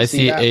 I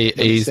see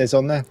it says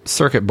on there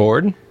circuit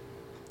board.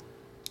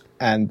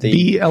 And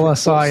the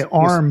BLSI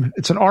ARM.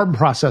 It's an ARM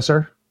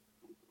processor.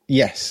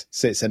 Yes,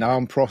 so it's an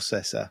ARM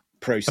processor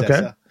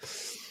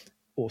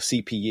or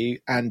CPU,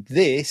 and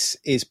this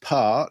is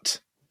part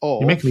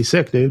of. You're making me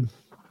sick, dude.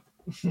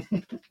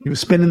 You were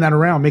spinning that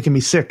around, making me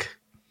sick.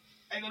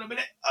 Hang on a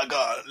minute, I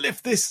gotta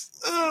lift this.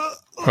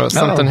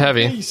 Something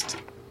heavy.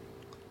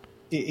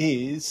 It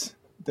is.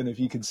 Don't know if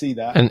you can see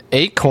that. An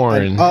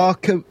Acorn.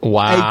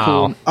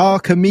 Acorn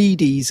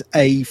Archimedes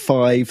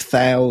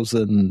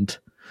A5000.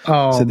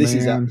 Oh, so this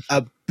man. is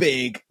a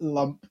big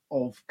lump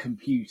of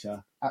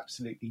computer,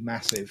 absolutely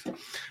massive,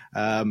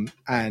 and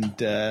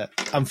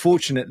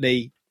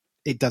unfortunately,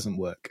 it doesn't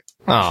work.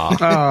 Oh.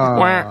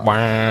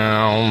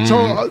 Wow.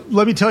 So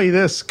let me tell you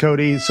this,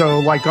 Cody. So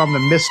like on the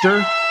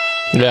Mister,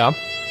 Yeah.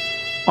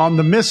 on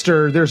the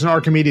Mister, there's an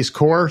Archimedes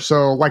core.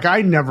 So like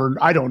I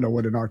don't know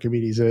what an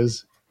Archimedes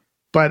is,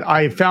 but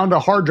I found a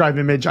hard drive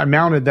image. I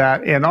mounted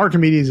that, and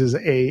Archimedes is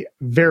a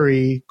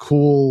very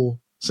cool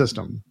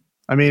system.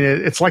 I mean,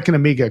 it's like an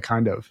Amiga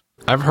kind of.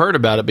 I've heard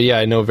about it, but yeah,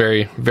 I know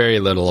very, very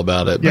little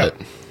about it. Yeah.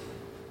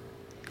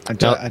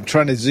 But I'm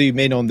trying to zoom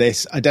in on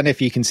this. I don't know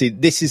if you can see.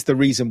 This is the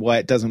reason why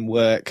it doesn't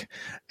work.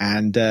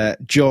 And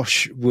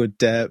Josh would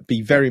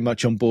be very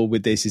much on board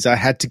with this. Is I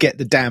had to get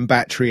the damn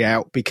battery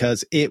out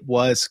because it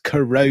was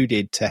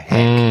corroded to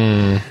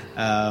heck.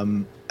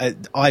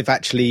 I've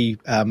actually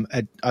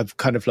I've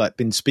kind of like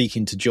been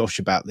speaking to Josh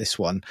about this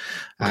one,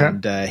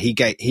 and he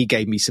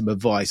gave me some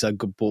advice. I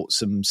bought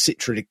some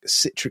citric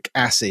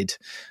acid,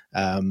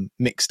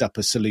 mixed up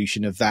a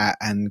solution of that,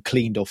 and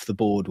cleaned off the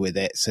board with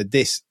it. So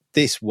this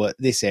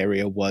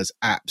area was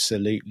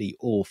absolutely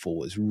awful.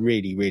 It was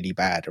really, really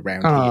bad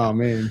around here. Oh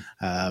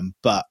man!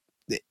 But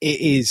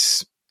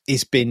it's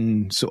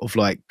been sort of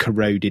like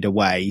corroded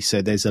away,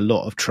 so there's a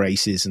lot of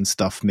traces and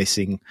stuff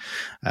missing.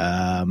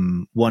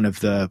 One of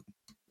the,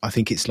 I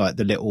think it's like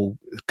the little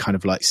kind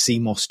of like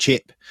CMOS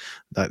chip,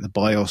 like the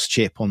BIOS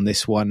chip on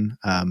this one,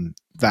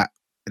 that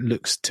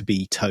looks to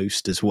be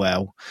toast as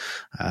well.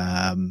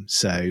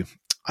 So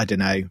I don't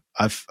know.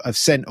 I've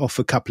sent off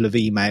a couple of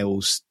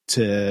emails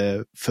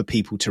for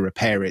people to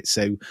repair it.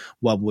 So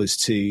one was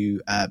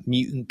to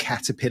Mutant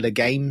Caterpillar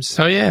Games.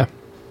 Oh yeah.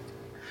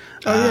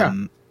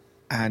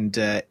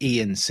 And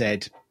Ian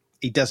said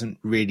he doesn't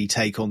really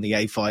take on the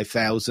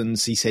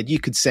A5000s. He said you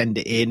could send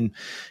it in.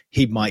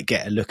 He might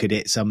get a look at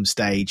it some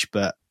stage,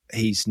 but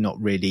he's not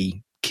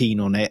really keen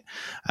on it.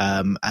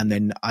 And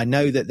then I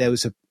know that there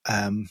was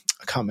I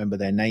can't remember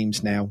their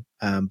names now,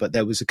 but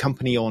there was a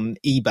company on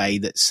eBay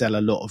that sell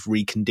a lot of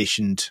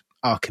reconditioned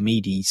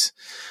Archimedes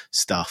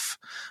stuff.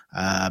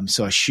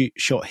 So I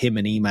shot him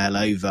an email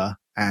over,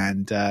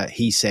 and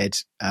he said,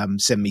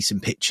 send me some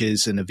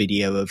pictures and a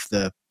video of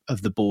the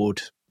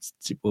board.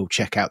 We'll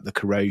check out the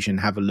corrosion,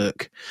 have a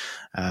look.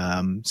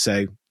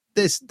 So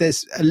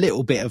there's a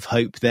little bit of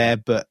hope there,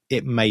 but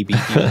it may be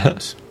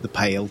beyond the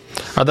pale.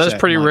 Are those So it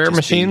pretty might rare just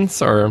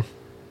machines, or?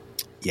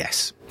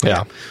 Yes.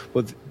 Yeah.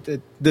 Well,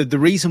 the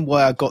reason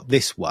why I got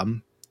this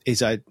one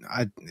is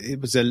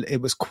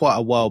it was quite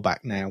a while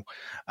back now,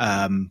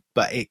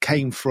 but it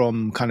came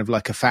from kind of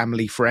like a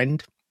family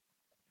friend.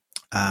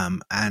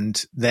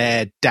 And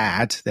their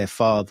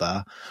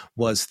father,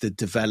 was the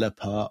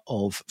developer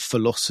of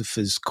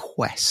Philosopher's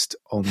Quest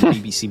on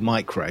BBC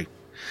Micro.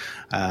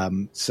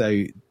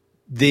 So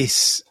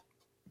this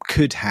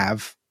could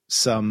have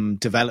some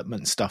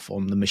development stuff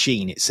on the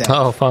machine itself.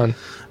 Oh,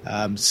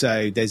 fun.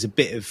 So there's a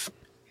bit of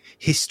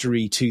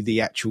history to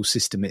the actual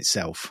system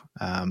itself.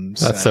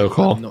 That's so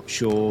cool. I'm not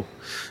sure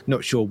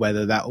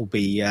whether that will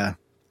be a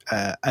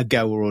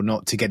goer or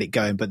not to get it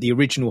going, but the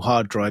original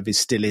hard drive is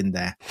still in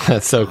there.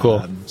 That's so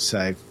cool.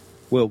 So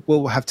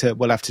we'll have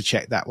to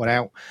check that one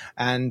out.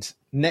 And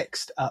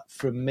next up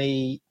from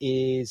me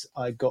is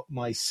I got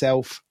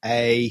myself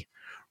a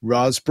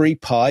Raspberry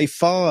Pi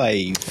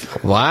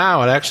 5.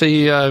 Wow, it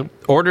actually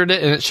ordered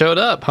it and it showed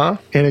up, huh?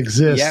 It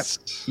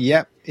exists.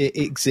 Yep, it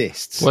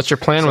exists. What's your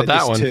plan with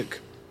that one?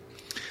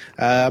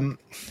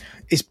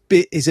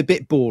 It's a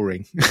bit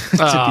boring, to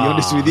be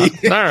honest with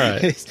you. All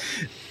right.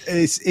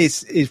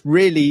 It's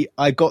really,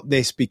 I got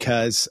this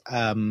because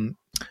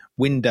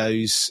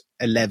Windows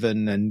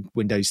 11 and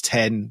Windows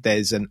 10,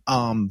 there's an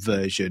ARM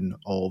version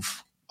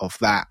of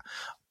that.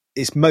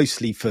 It's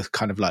mostly for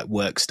kind of like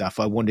work stuff.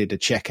 I wanted to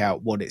check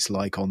out what it's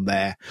like on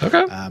there.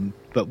 Okay.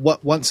 But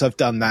once I've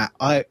done that,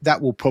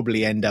 that will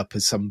probably end up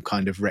as some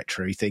kind of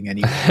retro thing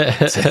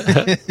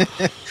anyway.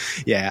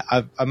 Yeah,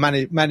 I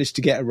managed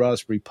to get a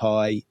Raspberry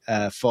Pi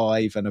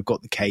 5, and I've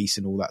got the case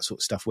and all that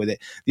sort of stuff with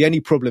it. The only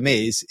problem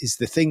is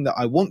the thing that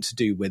I want to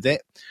do with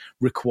it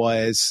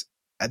requires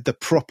the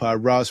proper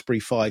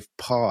Raspberry 5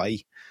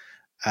 Pi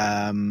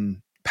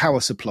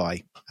power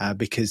supply,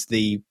 because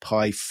the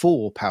Pi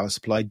 4 power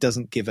supply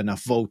doesn't give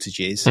enough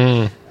voltages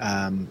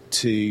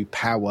to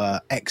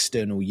power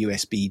external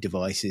USB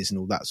devices and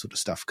all that sort of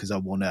stuff, because I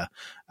want to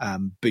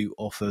boot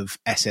off of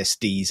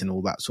SSDs and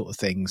all that sort of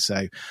thing.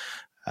 So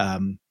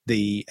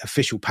the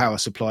official power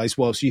supplies,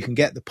 whilst you can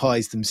get the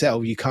Pis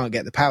themselves, you can't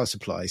get the power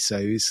supplies. So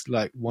it's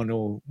like one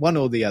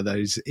or the other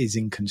is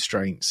in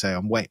constraint. So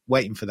I'm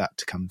waiting for that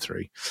to come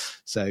through.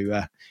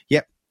 So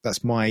yep,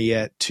 that's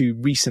my two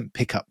recent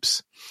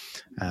pickups.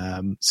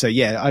 So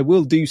yeah, I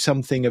will do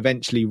something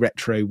eventually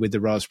retro with the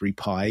Raspberry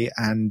Pi,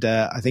 and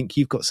I think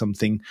you've got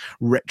something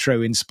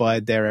retro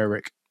inspired there,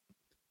 Eric.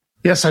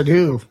 Yes, I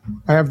do.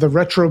 I have the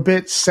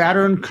Retrobit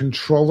Saturn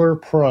Controller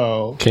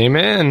Pro. Came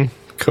in.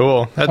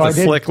 Cool. That's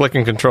a slick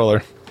looking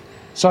controller.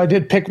 So I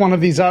did pick one of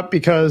these up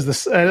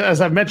because,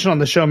 as I've mentioned on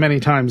the show many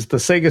times, the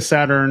Sega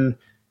Saturn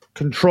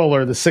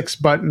controller, the 6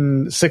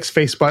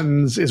 face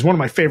buttons, is one of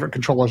my favorite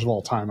controllers of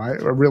all time. I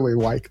really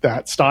like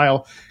that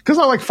style because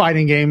I like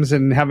fighting games,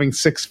 and having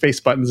 6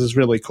 face buttons is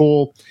really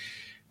cool.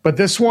 But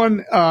this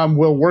one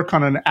will work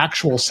on an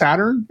actual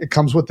Saturn. It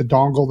comes with the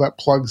dongle that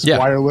plugs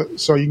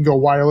wireless, so you can go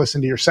wireless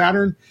into your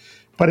Saturn.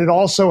 But it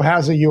also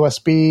has a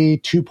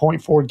USB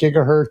 2.4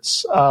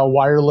 gigahertz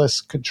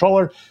wireless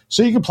controller.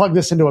 So you can plug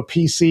this into a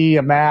PC,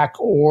 a Mac,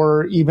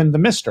 or even the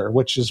Mister,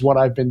 which is what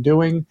I've been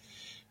doing.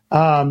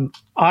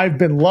 I've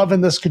been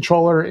loving this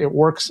controller. It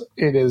works.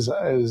 It is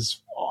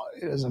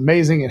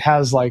amazing. It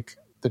has like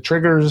the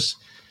triggers.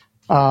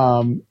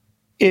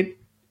 It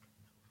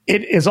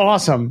is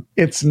awesome.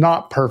 It's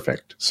not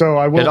perfect. So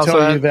I will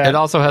tell you that it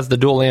also has the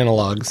dual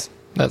analogs.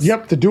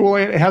 Yep,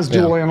 it has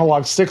dual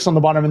analog sticks on the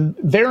bottom, and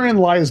therein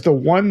lies the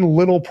one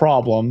little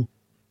problem,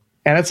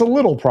 and it's a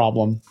little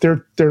problem.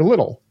 They're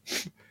little.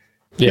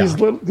 Yeah. these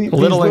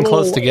little and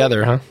close little-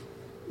 together, huh?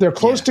 They're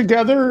close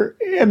together,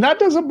 and that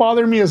doesn't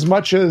bother me as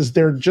much as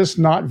they're just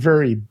not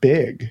very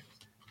big.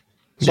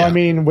 So Yeah. I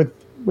mean, with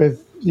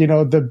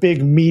the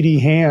big meaty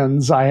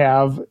hands I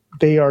have,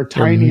 they are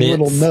tiny mitts.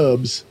 little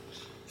nubs,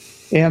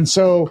 and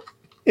so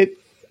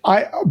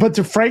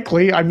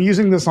frankly, I'm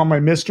using this on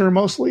my Mister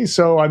mostly,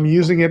 so I'm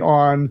using it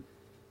on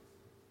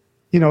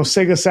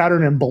Sega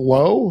Saturn and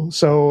below,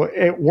 so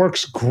it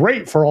works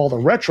great for all the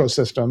retro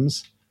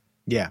systems.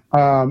 Yeah.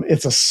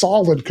 It's a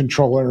solid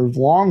controller,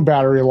 long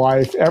battery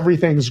life,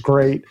 everything's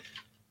great.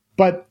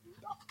 But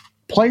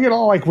playing it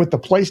all like with the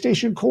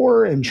PlayStation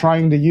Core and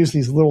trying to use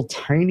these little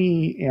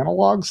tiny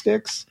analog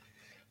sticks.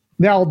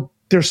 Now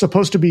they're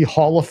supposed to be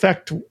Hall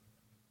effect,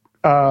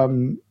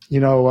 analog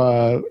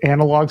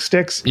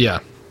sticks. Yeah.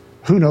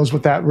 Who knows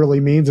what that really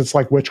means? It's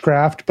like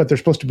witchcraft, but they're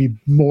supposed to be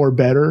more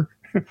better.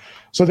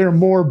 So they're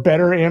more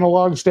better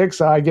analog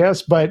sticks, I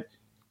guess. But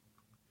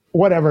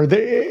whatever.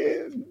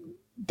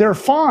 They're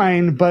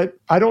fine, but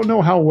I don't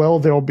know how well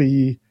they'll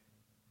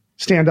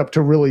stand up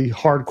to really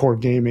hardcore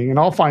gaming, and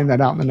I'll find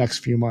that out in the next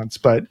few months.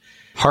 But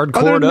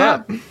Hardcore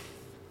up.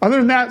 Other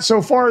than that,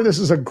 so far this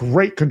is a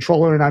great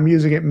controller, and I'm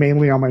using it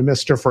mainly on my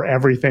Mister for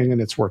everything,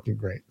 and it's working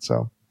great.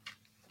 So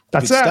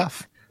that's Good that.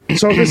 stuff.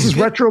 So this is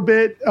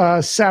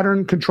Retrobit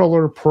Saturn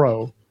Controller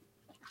Pro.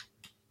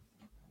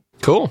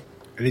 Cool.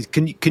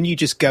 Can you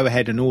just go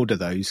ahead and order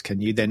those?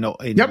 Can you? They're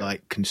not in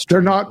like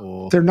constraint.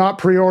 They're not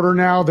pre-order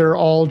now. They're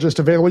all just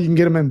available. You can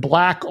get them in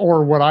black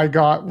or what I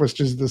got, which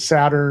is the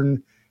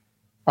Saturn.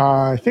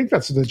 I think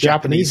that's the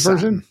Japanese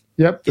version. Saturn.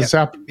 Yep.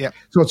 Yep.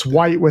 So it's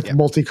white with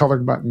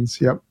multicolored buttons.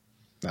 Yep.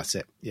 That's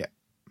it. Yeah.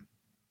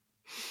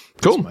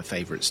 Cool. That's my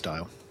favorite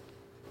style.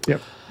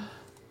 Yep.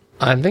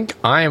 I think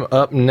I'm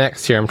up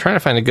next here. I'm trying to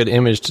find a good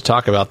image to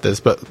talk about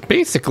this, but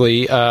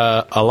basically,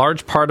 a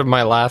large part of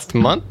my last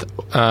month,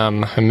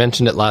 I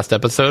mentioned it last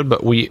episode,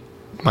 but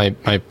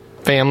my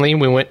family,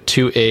 we went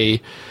to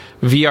a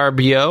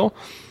VRBO,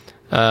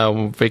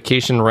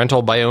 vacation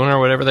rental by owner, or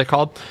whatever they're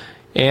called.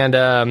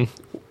 And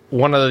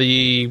one of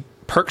the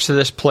perks of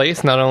this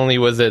place, not only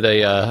was it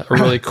a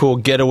really cool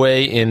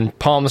getaway in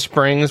Palm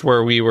Springs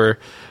where we were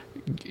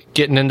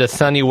getting into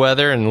sunny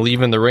weather and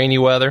leaving the rainy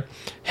weather,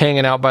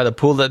 hanging out by the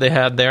pool that they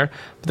had there,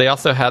 but they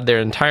also had their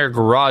entire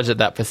garage at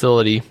that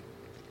facility,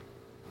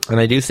 and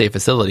I do say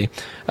facility,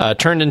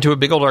 turned into a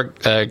big old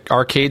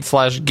arcade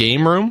 /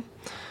 game room.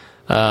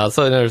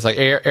 So there's like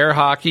air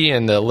hockey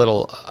and the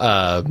little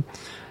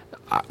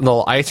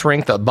ice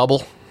rink, the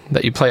bubble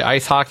that you play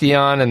ice hockey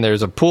on, and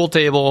there's a pool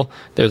table,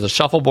 there's a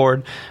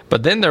shuffleboard,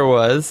 but then there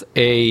was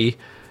a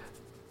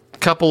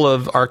couple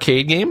of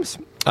arcade games,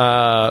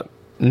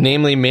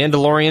 namely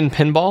Mandalorian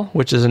Pinball,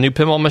 which is a new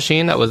pinball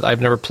machine I've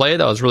never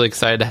played. I was really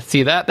excited to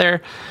see that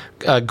there.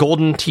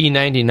 Golden Tee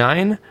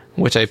 99,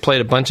 which I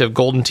played a bunch of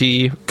Golden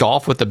Tee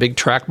golf with the big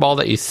trackball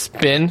that you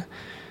spin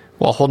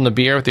while holding a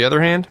beer with the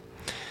other hand.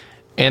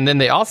 And then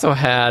they also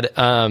had,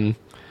 I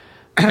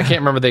can't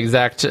remember the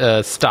exact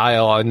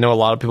style. I know a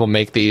lot of people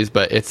make these,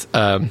 but it's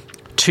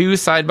two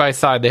side by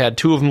side. They had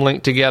two of them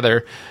linked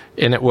together,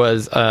 and it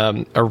was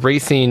a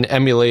racing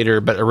emulator,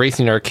 but a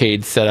racing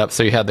arcade setup.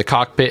 So you had the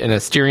cockpit and a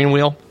steering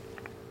wheel.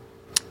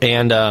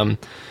 And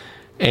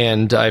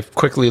I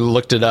quickly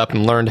looked it up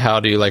and learned how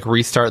to like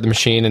restart the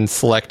machine and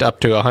select up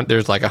to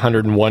there's like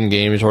 101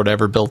 games or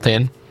whatever built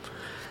in.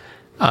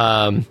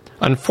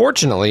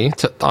 Unfortunately,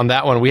 on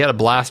that one, we had a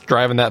blast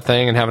driving that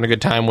thing and having a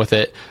good time with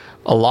it.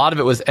 A lot of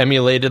it was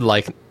emulated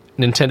like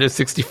Nintendo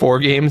 64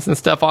 games and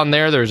stuff on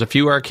there. There's a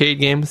few arcade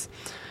games.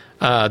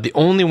 The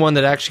only one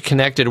that actually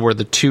connected where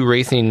the two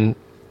racing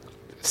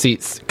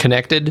seats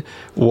connected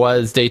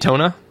was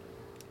Daytona.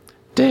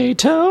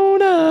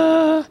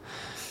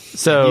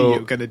 So you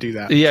were going to do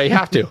that. Yeah, you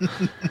have to.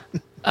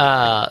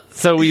 That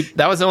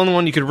was the only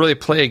one you could really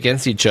play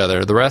against each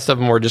other. The rest of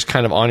them were just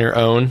kind of on your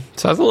own.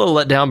 So I was a little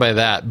let down by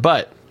that.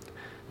 But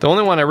the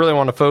only one I really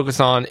want to focus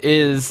on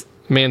is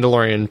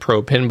Mandalorian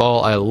Pro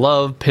Pinball. I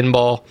love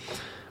pinball.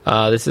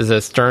 This is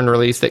a Stern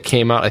release that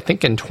came out, I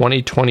think, in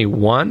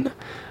 2021.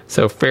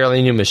 So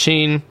fairly new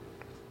machine.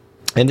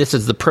 And this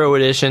is the Pro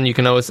Edition. You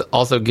can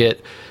also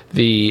get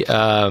the...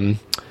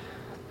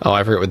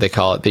 I forget what they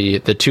call it.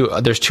 The two.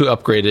 There's two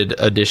upgraded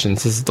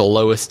editions. This is the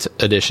lowest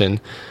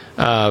edition,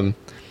 and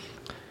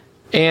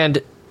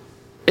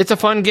it's a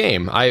fun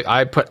game.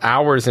 I put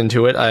hours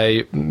into it.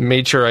 I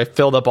made sure I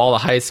filled up all the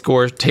high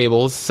score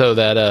tables so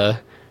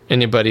that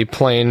anybody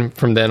playing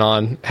from then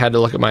on had to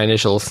look at my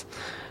initials.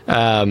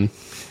 And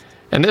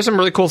there's some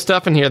really cool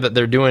stuff in here that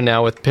they're doing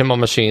now with pinball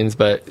machines.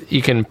 But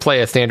you can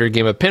play a standard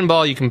game of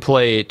pinball. You can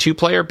play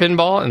 2-player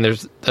pinball, and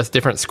there's a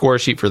different score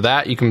sheet for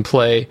that. You can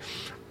play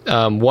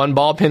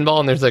 1-ball pinball,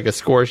 and there's like a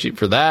score sheet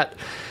for that.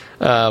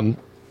 But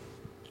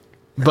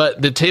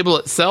the table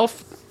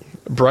itself,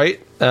 bright,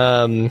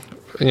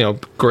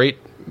 great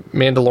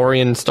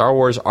Mandalorian Star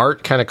Wars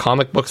art, kind of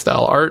comic book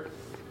style art.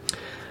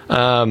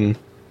 The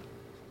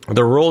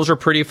rules are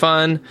pretty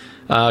fun.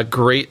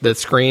 Great. The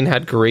screen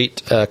had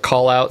great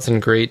call outs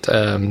and great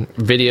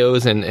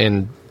videos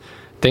and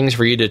things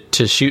for you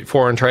to shoot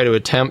for and try to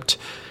attempt.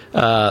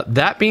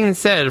 That being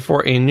said,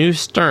 for a new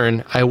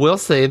Stern, I will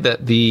say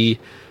that the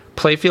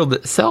playfield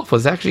itself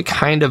was actually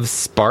kind of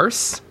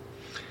sparse.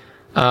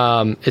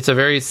 It's a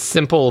very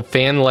simple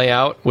fan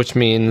layout, which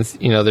means,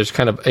 there's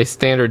kind of a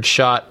standard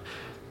shot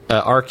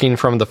arcing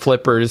from the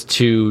flippers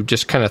to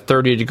just kind of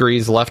 30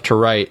 degrees left to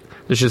right.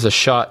 There's just a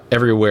shot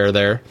everywhere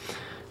there.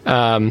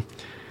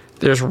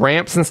 There's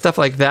ramps and stuff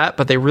like that,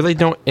 but they really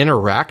don't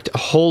interact a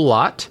whole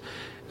lot.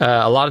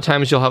 A lot of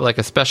times you'll have like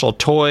a special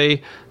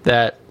toy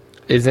that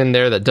is in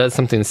there that does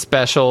something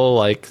special,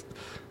 like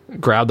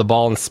grab the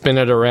ball and spin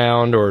it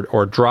around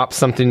or drop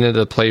something into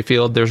the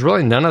playfield. There's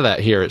really none of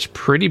that here. It's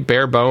pretty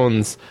bare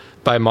bones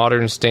by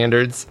modern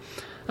standards.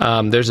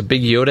 There's a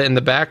big Yoda in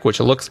the back, which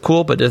looks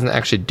cool, but doesn't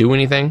actually do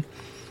anything.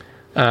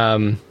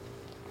 The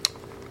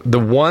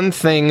one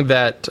thing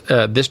that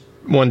this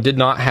one did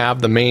not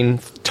have, the main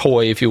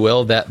toy, if you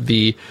will, that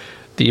the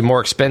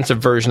more expensive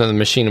version of the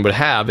machine would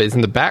have, is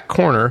in the back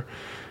corner.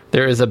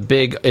 There is a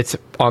big, it's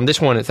on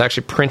this one, it's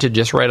actually printed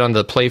just right on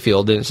the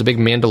playfield, and it's a big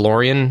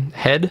Mandalorian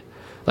head,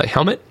 like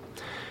helmet.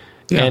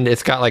 Yeah. And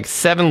it's got like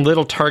 7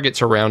 little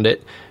targets around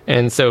it.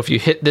 And so if you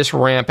hit this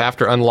ramp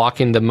after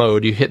unlocking the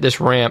mode, you hit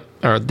this ramp,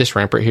 or this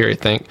ramp right here, I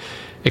think.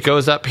 It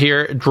goes up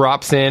here,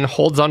 drops in,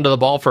 holds onto the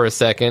ball for a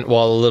second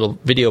while a little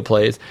video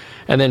plays,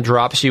 and then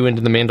drops you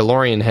into the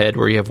Mandalorian head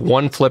where you have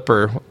one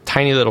flipper,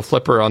 tiny little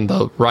flipper on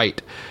the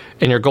right.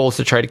 And your goal is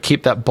to try to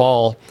keep that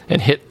ball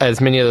and hit as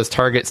many of those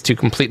targets to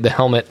complete the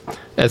helmet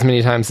as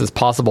many times as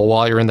possible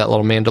while you're in that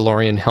little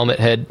Mandalorian helmet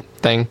head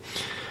thing.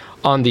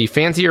 On the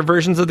fancier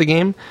versions of the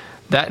game,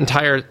 that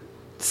entire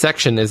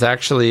section is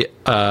actually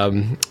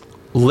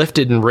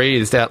lifted and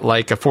raised at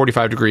like a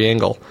 45-degree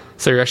angle.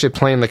 So you're actually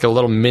playing like a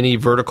little mini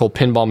vertical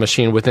pinball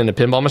machine within a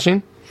pinball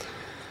machine,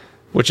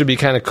 which would be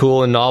kind of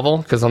cool and novel,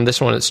 because on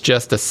this one it's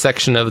just a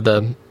section of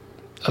the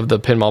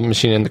pinball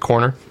machine in the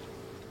corner.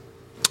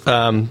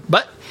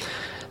 But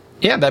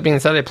yeah, that being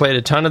said, I played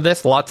a ton of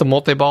this, lots of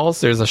multi-balls.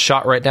 There's a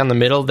shot right down the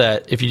middle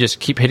that if you just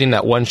keep hitting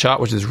that one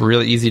shot, which is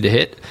really easy to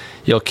hit,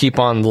 you'll keep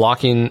on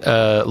locking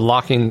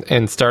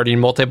and starting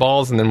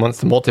multi-balls. And then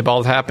once the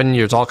multi-balls happen,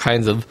 there's all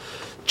kinds of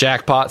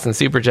jackpots and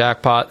super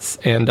jackpots.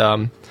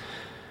 And,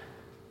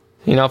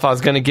 if I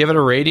was going to give it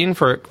a rating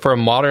for a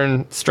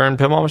modern Stern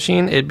pinball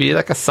machine, it'd be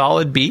like a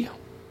solid B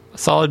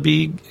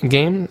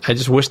game. I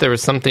just wish there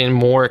was something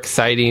more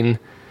exciting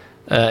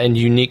and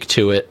unique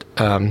to it.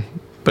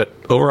 But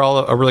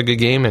overall, a really good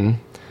game, and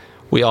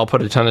we all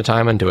put a ton of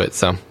time into it.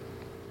 So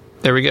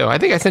there we go. I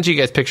think I sent you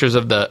guys pictures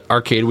of the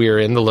arcade we were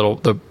in,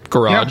 the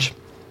garage. Yeah.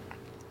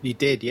 You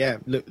did, yeah.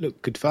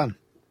 Look, good fun.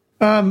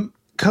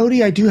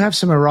 Cody, I do have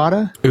some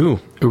errata. Ooh,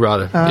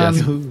 errata.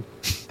 Yes.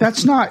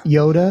 That's not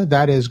Yoda.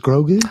 That is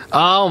Grogu.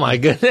 Oh my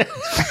goodness.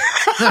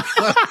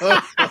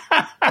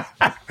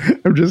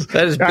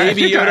 That is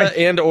Baby Yoda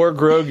and or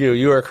Grogu.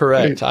 You are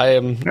correct.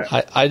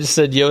 I just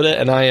said Yoda,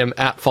 and I am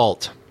at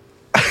fault.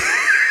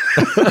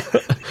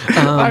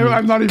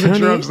 I'm not even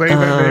sure I'm saying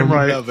that name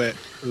right.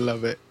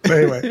 Love it.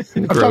 Anyway,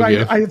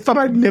 I thought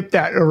I'd nip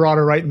that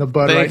errata right in the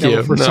bud right now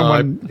before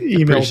someone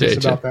emails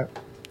us about that.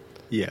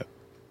 Yeah,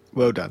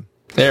 well done.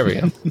 There we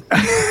go.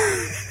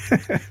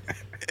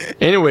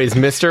 Anyways,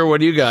 mister, what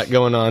do you got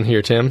going on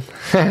here, Tim?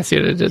 See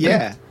what I did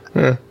there?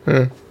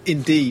 Yeah,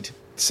 indeed.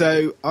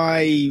 So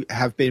I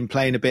have been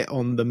playing a bit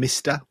on the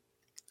Mister,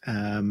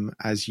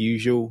 as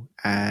usual,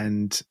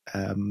 and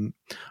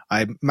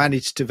I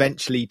managed to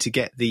eventually to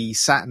get the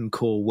Saturn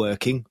core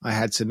working. I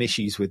had some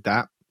issues with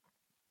that,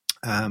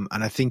 and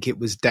I think it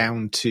was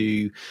down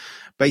to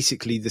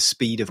basically the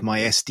speed of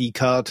my SD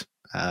card.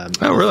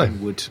 Oh, really?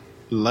 Would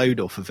load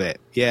off of it.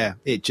 Yeah,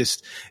 it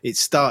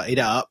started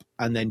up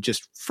and then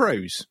just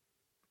froze.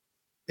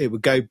 It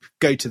would go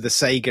to the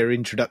Sega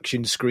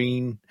introduction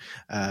screen,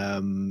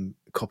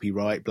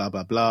 copyright, blah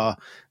blah blah.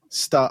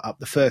 Start up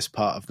the first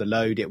part of the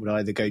load, it would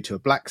either go to a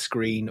black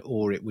screen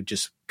or it would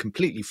just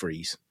completely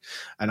freeze.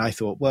 And I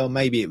thought, well,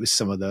 maybe it was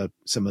some of the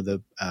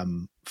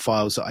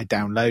files that I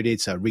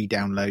downloaded, so I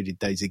re-downloaded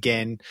those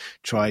again,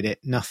 tried it,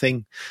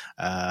 nothing.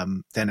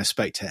 Then I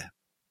spoke to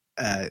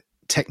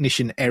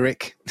technician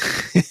Eric,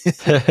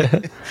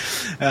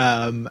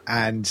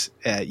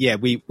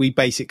 we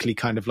basically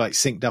kind of like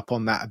synced up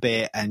on that a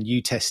bit, and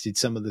you tested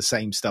some of the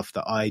same stuff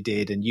that I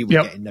did, and you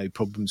were getting no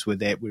problems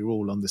with it. We were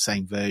all on the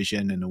same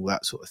version and all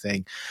that sort of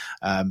thing.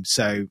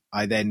 So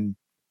I then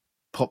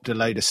popped a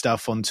load of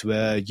stuff onto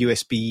a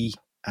USB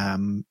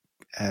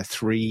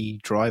 3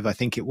 drive, I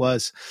think it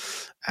was,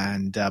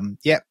 and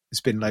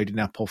it's been loading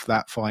up off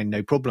that fine,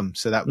 no problem.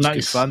 So that was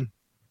good fun.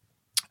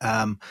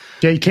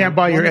 You can't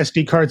buy your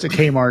SD cards at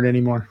Kmart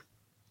anymore.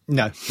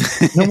 No.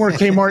 No more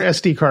Kmart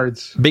SD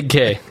cards. Big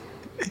K.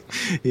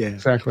 Yeah,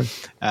 exactly.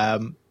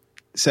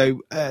 So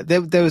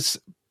there was,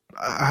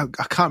 I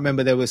can't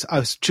remember, I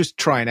was just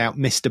trying out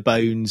Mr.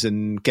 Bones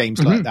and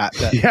games like that.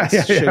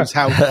 Shows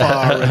how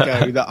far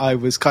ago that I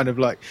was kind of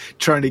like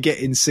trying to get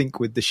in sync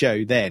with the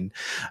show then.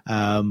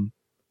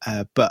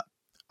 But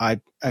I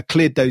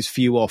cleared those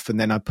few off, and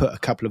then I put a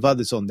couple of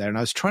others on there, and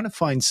I was trying to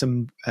find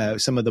some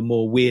of the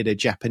more weirder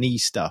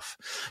Japanese stuff,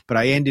 but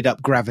I ended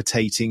up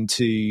gravitating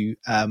to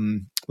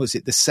was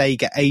it the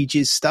Sega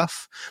Ages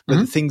stuff, but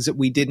the things that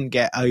we didn't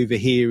get over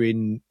here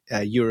in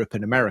Europe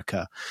and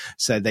America.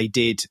 So they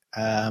did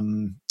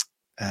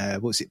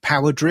what was it,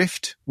 Power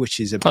Drift, which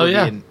is a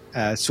brilliant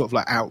sort of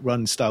like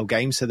Outrun style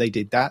game. So they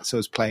did that. So I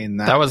was playing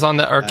that. That was on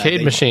the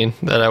arcade machine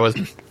that I was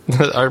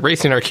our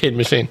racing arcade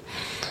machine.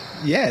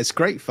 Yeah, it's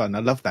great fun. I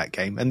love that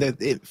game. And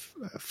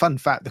fun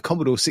fact, the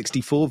Commodore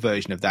 64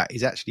 version of that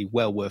is actually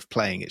well worth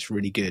playing. It's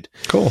really good.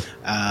 Cool.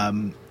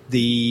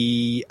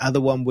 The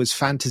other one was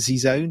Fantasy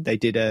Zone. They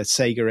did a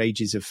Sega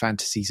Ages of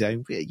Fantasy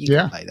Zone. You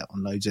can play that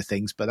on loads of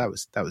things, but that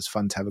was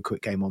fun to have a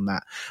quick game on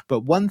that.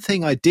 But one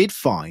thing I did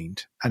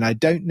find, and I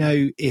don't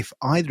know if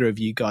either of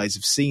you guys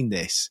have seen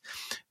this,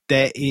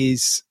 there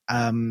is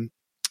an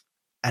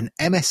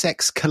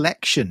MSX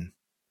collection.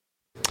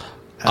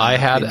 I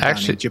had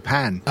in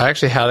Japan. I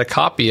actually had a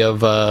copy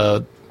of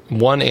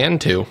 1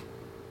 and 2.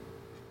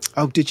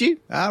 Oh, did you?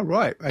 Ah,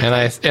 right.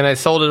 Okay. And I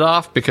sold it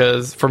off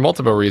because for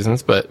multiple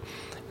reasons, but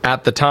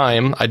at the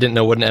time I didn't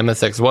know what an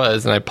MSX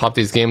was, and I popped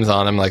these games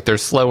on. I'm like, they're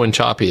slow and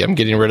choppy. I'm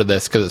getting rid of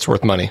this because it's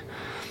worth money.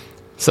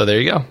 So there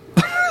you go.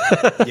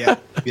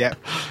 Yeah.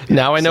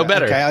 Now I know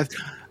better. Okay,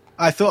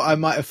 I thought I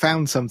might have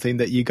found something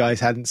that you guys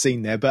hadn't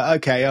seen there, but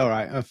okay, all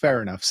right,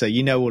 fair enough. So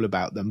you know all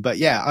about them, but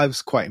yeah, I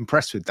was quite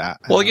impressed with that.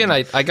 Well, again,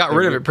 I got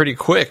rid of it pretty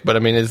quick, but I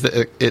mean, is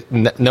it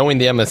knowing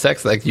the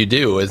MSX like you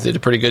do? Is it a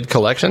pretty good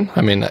collection?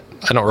 I mean, I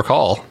don't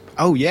recall.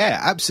 Oh yeah,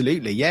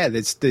 absolutely. Yeah,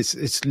 there's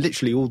it's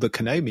literally all the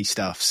Konami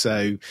stuff.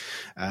 So,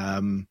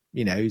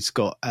 it's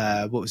got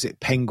what was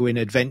it, Penguin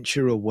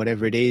Adventure or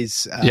whatever it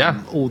is.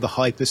 All the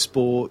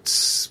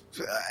Hypersports,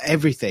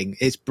 everything.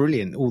 It's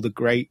brilliant. All the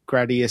great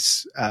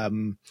Gradius.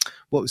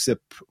 What was the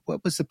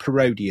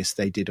Parodius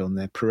they did on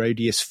there?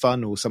 Parodius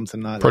Fun or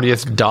something like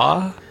Parodius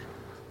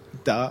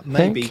that.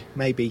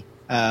 Maybe.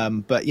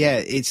 But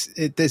yeah,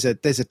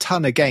 there's a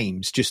ton of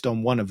games just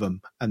on one of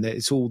them, and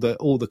it's all the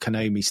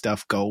Konami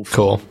stuff, golf,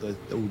 cool,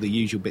 all the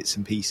usual bits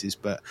and pieces.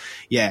 But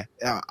yeah,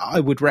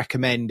 I would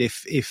recommend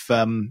if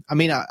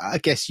I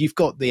guess you've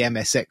got the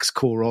MSX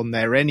core on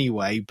there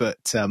anyway,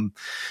 but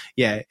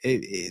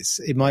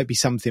it might be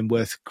something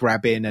worth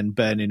grabbing and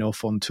burning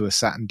off onto a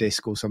Saturn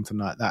disc or something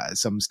like that at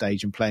some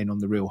stage and playing on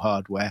the real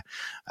hardware.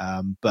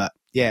 But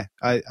yeah,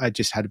 I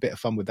just had a bit of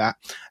fun with that.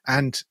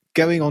 And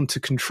going on to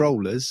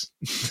controllers,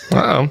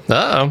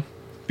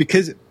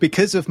 because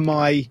of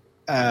my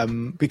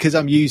because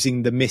I'm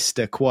using the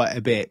Mister quite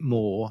a bit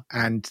more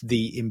and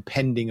the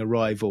impending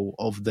arrival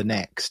of the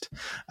Next,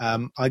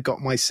 I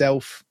got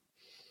myself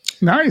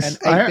an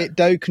 8-bit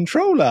DOE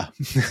controller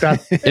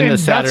in the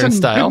Saturn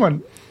style.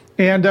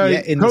 And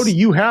Cody,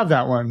 you have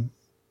that one.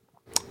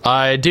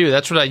 I do.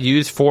 That's what I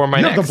use for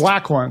my Next. The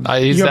black one. I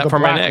use that for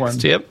my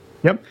Next. Yep.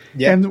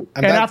 And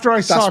after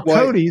I saw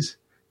Cody's.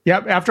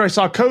 Yep. After I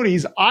saw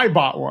Cody's, I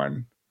bought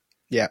one.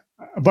 Yeah.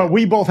 But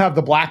we both have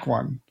the black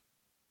one.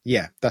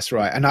 Yeah, that's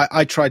right. And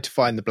I tried to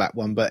find the black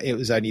one, but it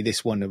was only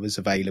this one that was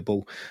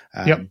available.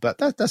 But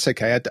that's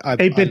okay. I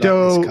 8-bit like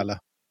this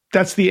color.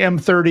 That's the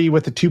M30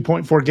 with the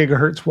 2.4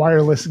 gigahertz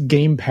wireless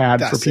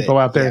gamepad for people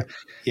out there.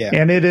 Yeah.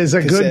 And it is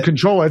a good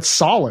controller. It's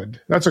solid.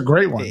 That's a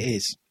great one. It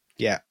is.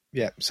 Yeah.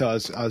 Yeah, so I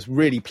was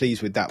really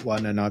pleased with that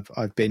one, and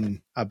I've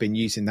been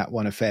using that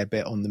one a fair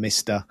bit on the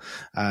Mister,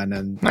 and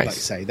nice. Like I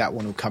say, that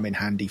one will come in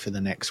handy for the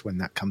Next when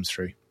that comes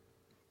through.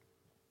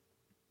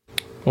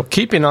 Well,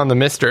 keeping on the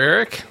Mister,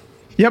 Eric.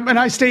 Yep, and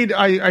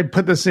I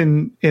put this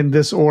in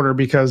this order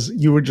because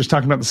you were just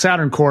talking about the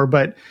Saturn core,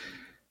 but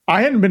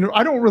I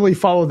don't really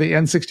follow the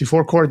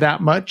N64 core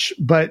that much,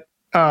 but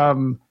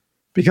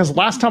because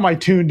last time I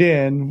tuned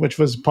in, which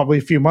was probably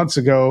a few months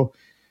ago,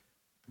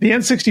 the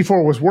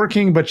N64 was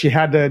working, but you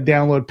had to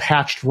download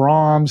patched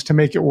ROMs to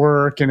make it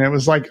work. And it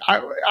was like,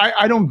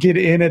 I don't get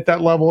in at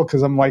that level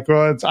because I'm like,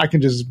 well, I can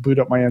just boot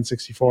up my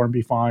N64 and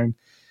be fine.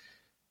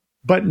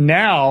 But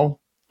now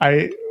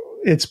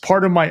it's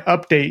part of my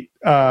update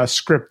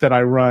script that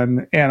I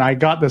run. And I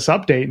got this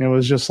update and it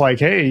was just like,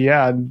 hey,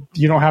 yeah,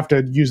 you don't have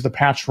to use the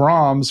patched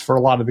ROMs for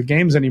a lot of the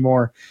games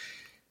anymore.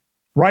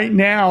 Right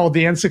now,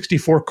 the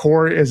N64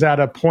 core is at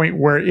a point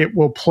where it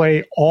will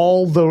play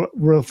all the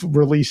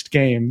released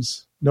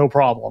games. No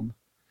problem.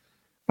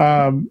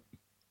 And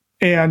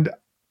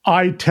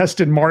I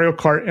tested Mario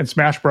Kart and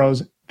Smash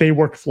Bros. They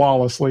worked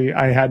flawlessly.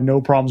 I had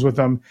no problems with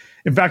them.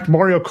 In fact,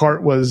 Mario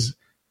Kart was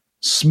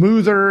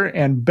smoother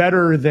and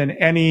better than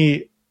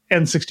any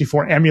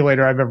N64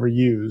 emulator I've ever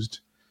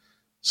used.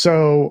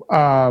 So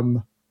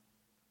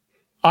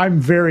I'm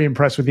very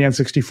impressed with the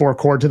N64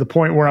 core to the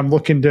point where I'm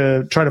looking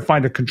to try to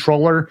find a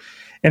controller.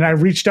 And I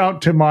reached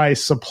out to my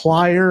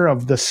supplier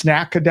of the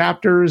snack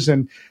adapters,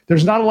 and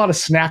there's not a lot of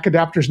snack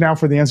adapters now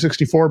for the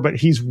N64, but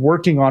he's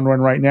working on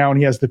one right now, and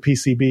he has the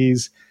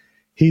PCBs.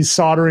 He's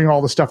soldering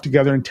all the stuff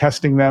together and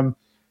testing them.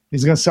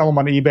 He's going to sell them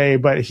on eBay,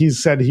 but he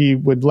said he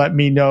would let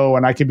me know,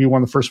 and I could be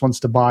one of the first ones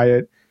to buy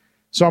it.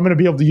 So I'm going to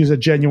be able to use a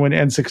genuine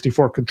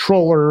N64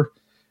 controller.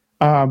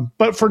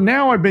 But for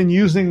now, I've been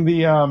using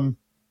the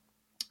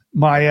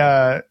my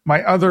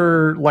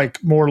other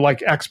more like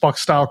Xbox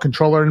style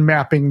controller and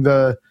mapping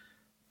the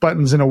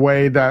buttons in a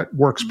way that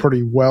works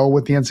pretty well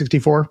with the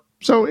N64.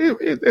 So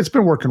it's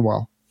been working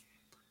well.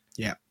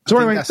 Yeah. So I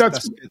think anyway,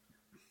 that's good.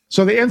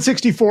 so the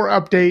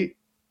N64 update.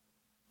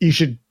 You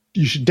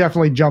should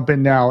definitely jump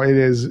in now. It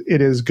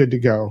is good to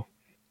go.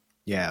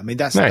 Yeah, I mean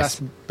that's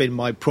been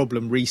my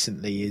problem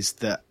recently, is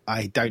that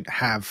I don't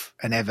have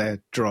an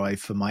EverDrive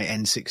for my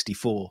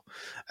N64,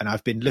 and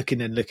I've been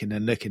looking, and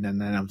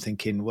then I'm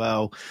thinking,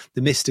 well,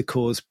 the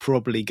Mysticore's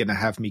probably going to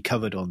have me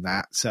covered on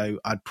that, so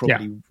I'd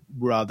probably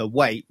rather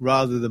wait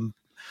rather than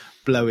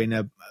blowing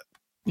a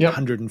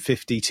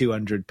 150,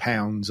 200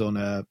 pounds on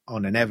an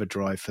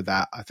EverDrive for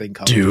that. I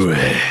think I'll do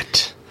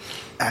it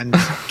and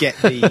get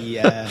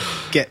the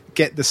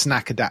get the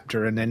snack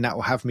adapter, and then that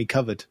will have me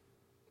covered.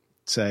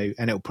 So,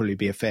 and it'll probably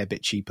be a fair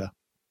bit cheaper.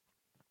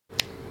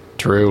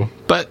 True,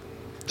 but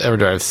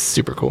EverDrive's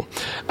super cool.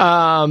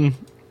 I'm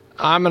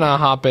gonna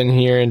hop in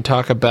here and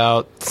talk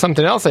about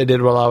something else I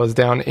did while I was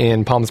down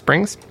in Palm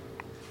Springs,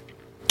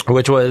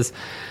 which was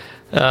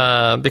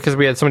because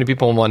we had so many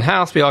people in one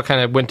house, we all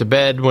kind of went to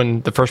bed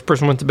when the first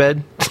person went to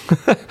bed.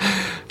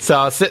 So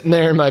I was sitting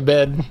there in my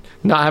bed,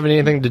 not having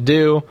anything to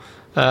do.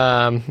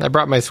 I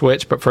brought my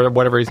Switch, but for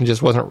whatever reason,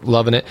 just wasn't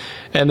loving it.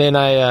 And then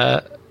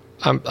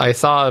I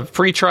saw a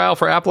free trial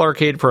for Apple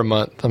Arcade for a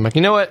month. I'm like,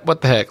 you know what?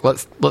 What the heck?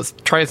 Let's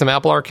try some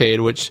Apple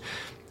Arcade, which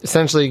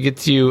essentially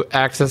gets you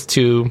access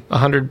to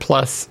 100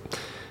 plus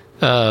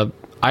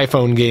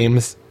iPhone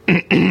games.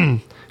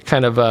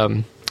 Kind of,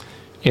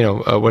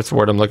 what's the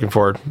word I'm looking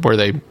for? Where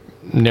they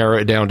narrow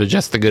it down to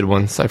just the good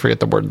ones. I forget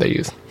the word they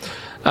use.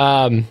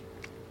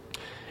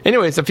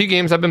 Anyways, a few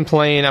games I've been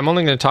playing. I'm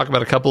only going to talk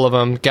about a couple of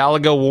them.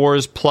 Galaga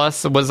Wars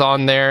Plus was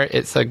on there.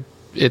 It's a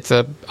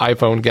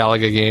iPhone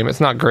Galaga game. It's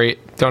not great.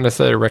 Don't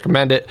necessarily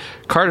recommend it.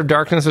 Card of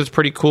Darkness was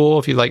pretty cool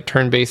if you like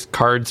turn-based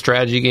card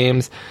strategy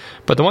games.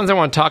 But the ones I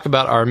want to talk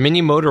about are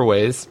Mini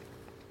Motorways,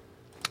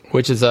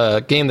 which is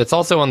a game that's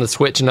also on the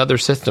Switch and other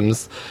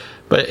systems.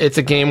 But it's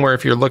a game where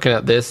if you're looking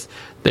at this,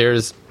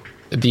 there's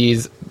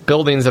these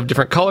buildings of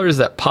different colors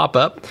that pop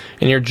up,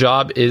 and your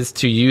job is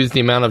to use the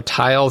amount of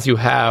tiles you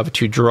have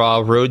to draw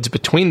roads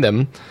between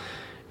them.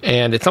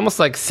 And it's almost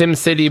like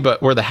SimCity,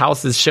 but where the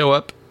houses show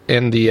up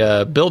and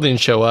the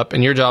buildings show up,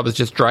 and your job is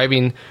just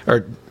driving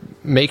or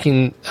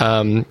making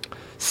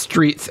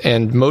streets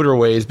and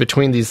motorways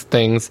between these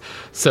things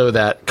so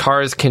that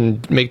cars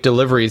can make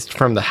deliveries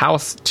from the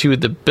house to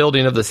the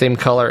building of the same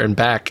color and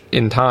back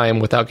in time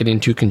without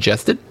getting too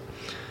congested.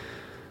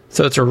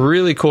 So it's a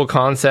really cool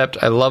concept.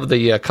 I love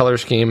the color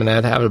scheme, and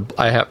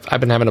I've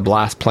been having a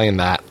blast playing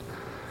that.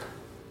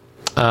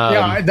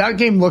 That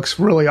game looks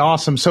really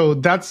awesome.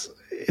 So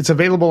it's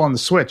available on the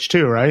Switch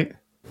too, right?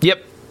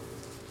 Yep.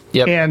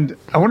 And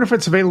I wonder if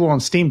it's available on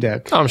Steam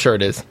Deck. Oh, I'm sure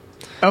it is.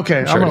 Okay,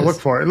 I'm going to look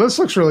for it. This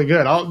looks really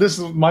good. This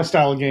is my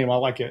style of game. I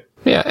like it.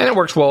 Yeah, and it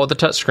works well with the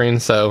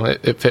touchscreen, so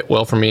it fit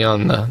well for me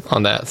on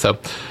that. So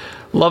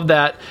love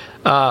that.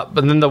 But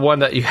then the one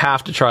that you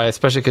have to try,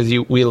 especially because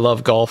we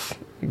love golf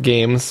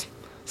games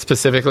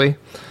specifically.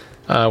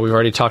 We've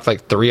already talked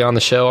like 3 on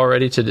the show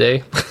already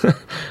today.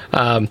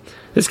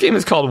 This game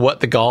is called What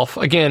the Golf.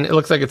 Again, it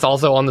looks like it's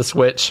also on the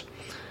Switch.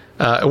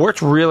 It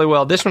works really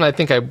well. This one I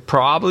think I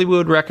probably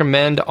would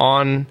recommend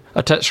on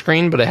a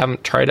touchscreen, but I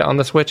haven't tried it on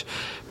the Switch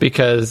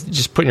because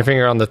just putting your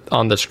finger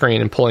on the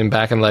screen and pulling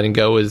back and letting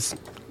go is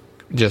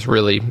just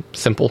really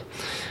simple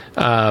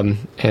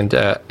and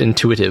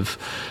intuitive.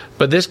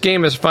 But this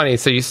game is funny.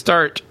 So you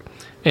start,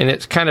 and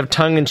it's kind of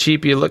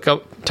tongue-in-cheek. You look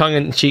up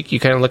tongue-in-cheek. You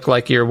kind of look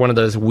like you're one of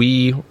those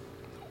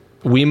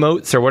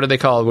Wiimotes, or what are they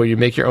called, where you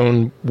make your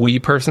own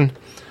Wii person?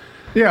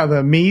 Yeah,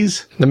 the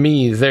Miis. The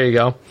Miis. There you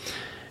go.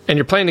 And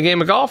you're playing a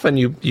game of golf, and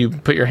you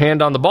put your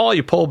hand on the ball,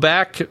 you pull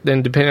back,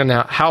 then depending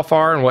on how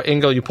far and what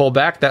angle you pull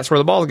back, that's where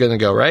the ball is going to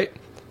go, right?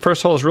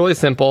 First hole is really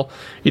simple.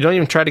 You don't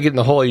even try to get in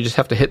the hole, you just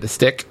have to hit the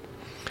stick.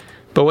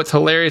 But what's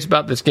hilarious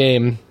about this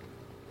game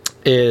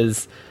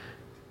is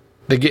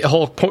the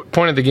whole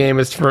point of the game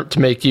is to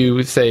make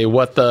you say,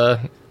 what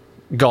the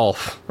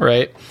golf,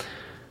 right?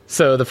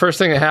 So the first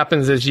thing that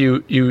happens is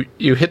you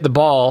hit the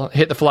ball,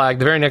 hit the flag.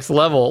 The very next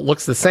level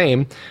looks the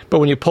same, but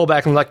when you pull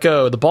back and let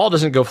go, the ball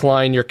doesn't go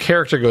flying. Your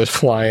character goes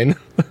flying,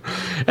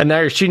 and now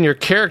you're shooting your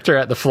character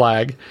at the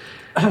flag,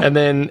 and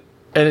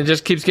it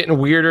just keeps getting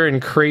weirder and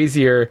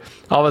crazier.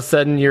 All of a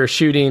sudden, you're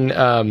shooting.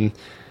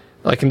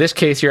 Like in this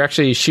case, you're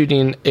actually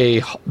shooting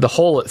the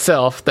hole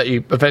itself that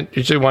you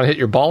eventually want to hit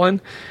your ball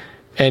in,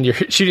 and you're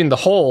shooting the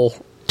hole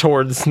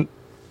towards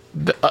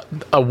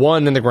a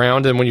 1 in the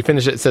ground, and when you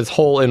finish it, it says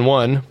hole in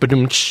 1.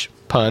 Ba-doom-tsh,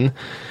 pun.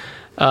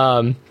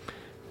 By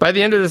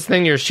the end of this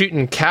thing, you're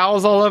shooting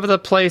cows all over the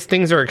place.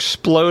 Things are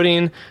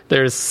exploding.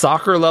 There's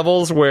soccer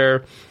levels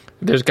where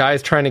there's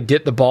guys trying to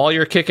get the ball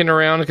you're kicking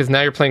around, because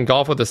now you're playing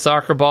golf with a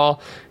soccer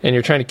ball, and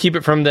you're trying to keep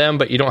it from them,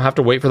 but you don't have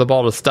to wait for the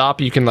ball to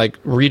stop. You can like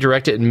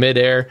redirect it in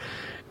midair.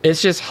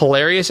 It's just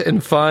hilarious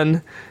and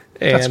fun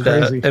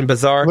and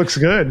bizarre. Looks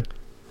good.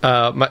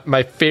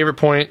 My favorite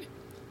point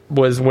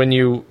was when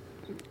you,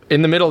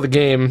 in the middle of the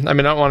game, I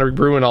mean, I don't want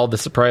to ruin all the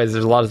surprises.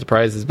 There's a lot of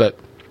surprises, but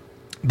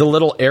the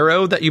little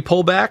arrow that you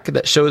pull back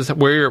that shows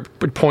where you're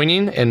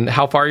pointing and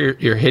how far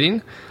you're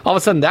hitting, all of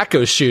a sudden that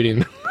goes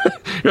shooting.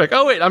 You're like,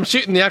 oh wait, I'm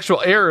shooting the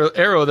actual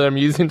arrow that I'm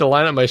using to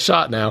line up my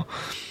shot now.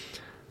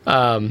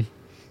 And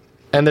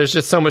there's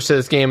just so much to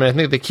this game, and I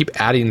think they keep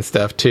adding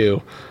stuff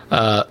too.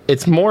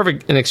 It's more of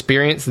an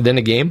experience than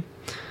a game.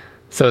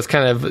 So it's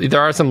kind of,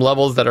 there are some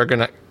levels that are going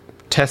to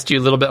test you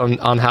a little bit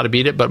on how to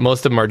beat it, but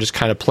most of them are just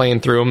kind of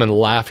playing through them and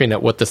laughing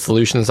at what the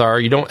solutions are.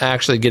 You don't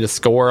actually get a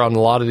score on a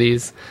lot of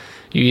these.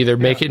 You either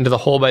make it into the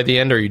hole by the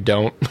end or you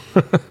don't.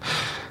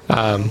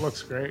 It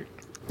looks great.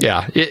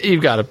 Yeah,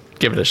 you've got to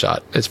give it a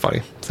shot. It's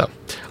funny. So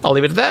I'll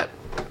leave it at that.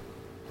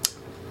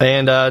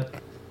 And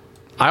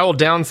I will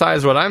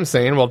downsize what I'm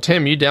saying. Well,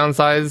 Tim, you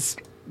downsize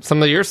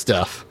some of your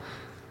stuff.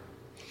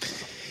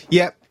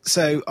 Yep.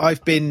 So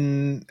I've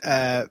been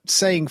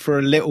saying for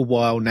a little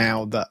while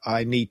now that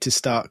I need to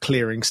start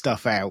clearing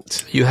stuff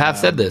out. You have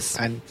said this.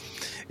 And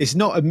it's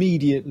not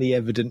immediately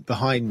evident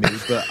behind me,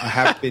 but I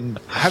have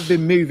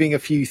been moving a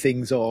few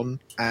things on.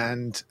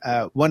 And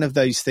one of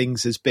those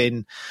things has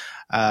been,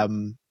 I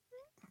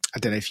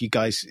don't know if you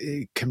guys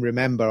can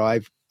remember, I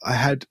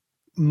had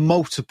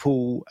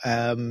multiple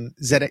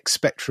ZX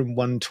Spectrum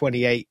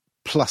 128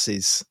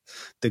 pluses,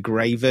 the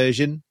grey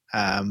version,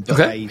 but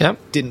they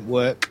didn't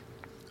work.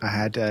 I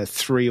had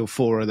 3 or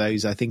 4 of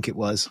those, I think it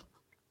was.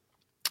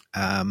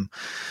 And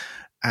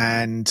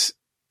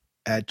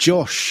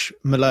Josh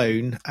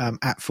Malone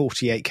at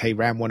 48K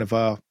RAM, one of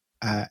our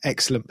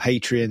excellent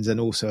Patreons and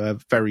also a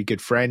very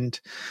good friend,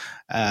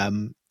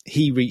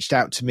 he reached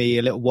out to me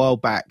a little while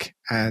back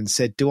and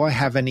said, do I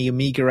have any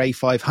Amiga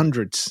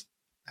A500s?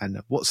 And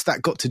what's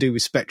that got to do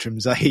with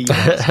Spectrums? Well,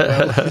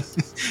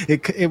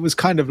 it was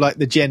kind of like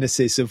the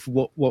genesis of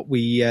what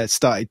we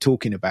started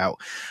talking about.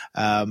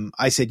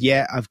 I said,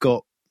 yeah, I've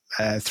got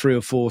 3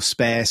 or 4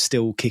 spare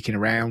still kicking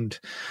around.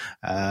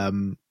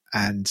 And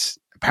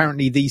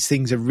apparently these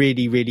things are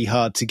really, really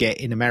hard to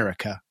get in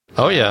America.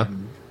 Oh, yeah.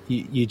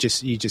 You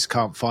just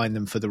can't find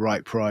them for the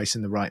right price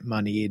and the right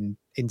money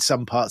in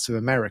some parts of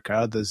America.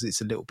 Others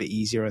it's a little bit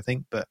easier, I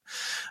think. But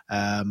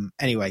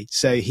anyway,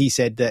 so he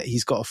said that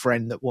he's got a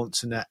friend that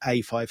wants an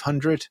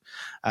A500.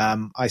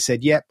 I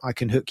said, yep, I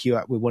can hook you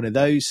up with one of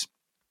those.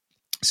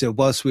 So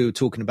whilst we were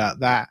talking about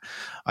that,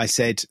 I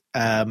said,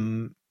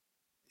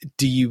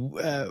 do you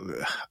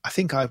I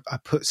think I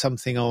put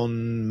something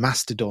on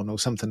Mastodon or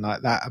something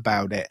like that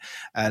about it,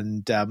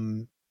 and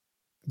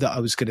that I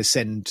was going to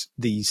send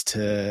these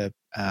to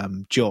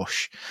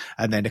Josh,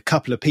 and then a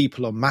couple of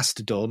people on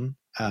Mastodon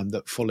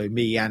that follow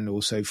me and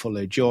also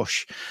follow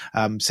Josh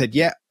said,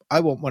 yeah, I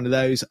want one of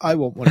those, I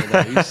want one of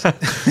those.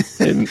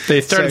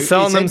 They started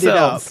selling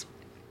themselves.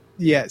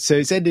 So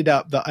it's ended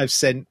up that I've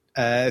sent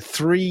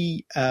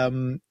 3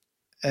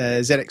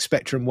 ZX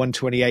Spectrum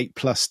 128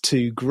 plus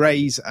 2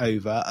 greys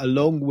over,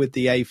 along with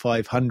the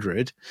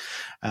A500,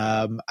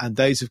 and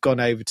those have gone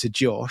over to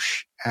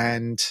Josh,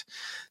 and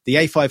the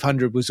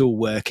A500 was all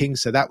working,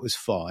 so that was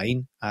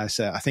fine.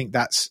 So I think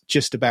that's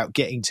just about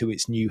getting to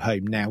its new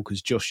home now,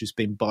 because Josh has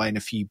been buying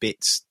a few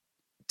bits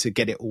to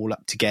get it all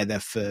up together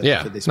for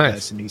this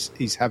person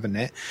who's having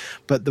it.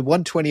 But the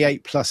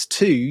 128 plus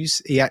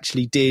 2s, he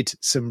actually did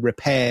some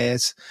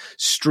repairs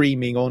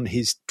streaming on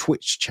his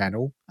Twitch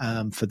channel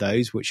for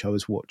those, which I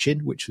was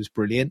watching, which was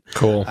brilliant.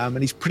 Cool. And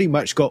he's pretty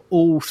much got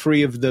all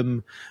 3 of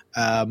them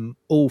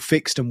all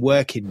fixed and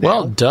working now.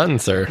 Well done,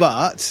 sir.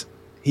 But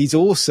he's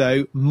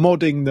also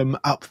modding them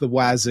up the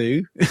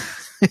wazoo.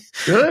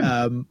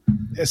 Good.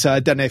 So I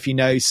don't know if you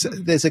know,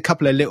 there's a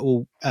couple of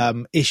little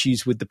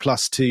issues with the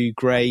plus 2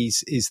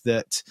 greys, is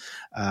that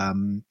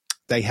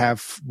they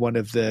have one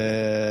of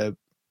the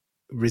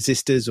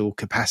resistors or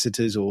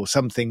capacitors or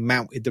something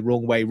mounted the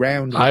wrong way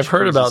round. I've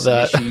heard about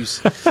that.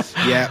 Issues.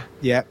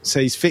 Yeah. So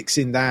he's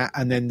fixing that,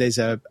 and then there's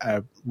a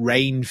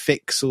rain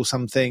fix or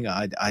something.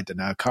 I don't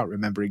know. I can't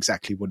remember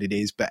exactly what it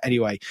is, but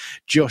anyway,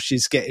 Josh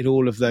is getting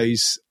all of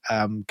those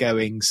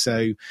going.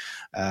 So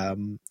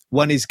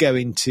one is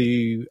going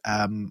to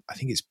I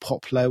think it's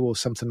Poplo or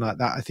something like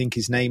that, I think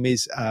his name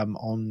is,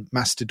 on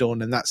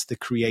Mastodon, and that's the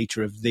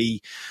creator of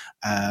the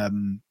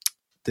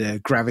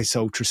Gravis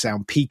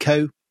Ultrasound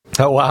Pico.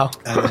 Oh, wow.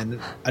 And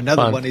then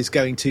another one is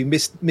going to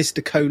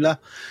Mr. Cola,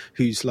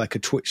 who's like a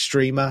Twitch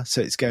streamer. So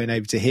it's going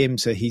over to him.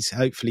 So he's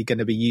hopefully going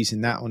to be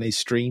using that on his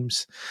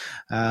streams.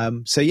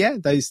 So yeah,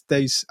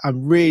 those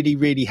I'm really,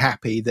 really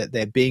happy that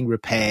they're being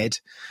repaired,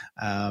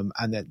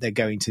 and that they're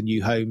going to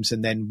new homes.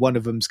 And then one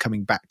of them's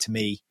coming back to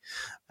me.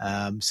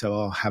 So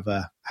I'll have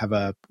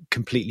a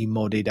completely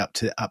modded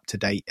up to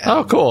date.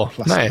 Oh, cool.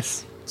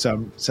 Nice.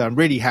 So I'm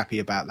really happy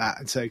about that.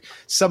 And so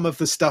some of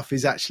the stuff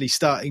is actually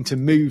starting to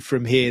move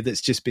from here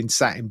that's just been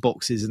sat in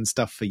boxes and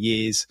stuff for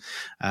years,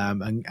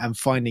 and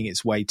finding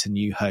its way to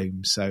new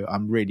homes. So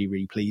I'm really,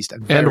 really pleased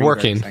and very,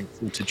 working. very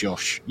thankful to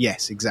Josh.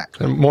 Yes,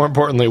 exactly. And more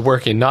importantly,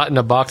 working, not in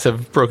a box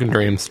of broken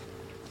dreams.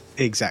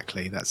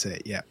 Exactly. That's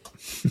it. Yeah.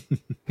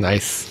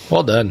 Nice.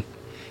 Well done.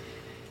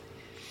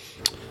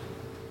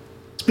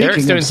 Speaking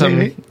Eric's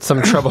doing of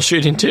some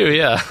troubleshooting too.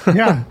 Yeah.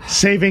 Yeah,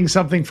 saving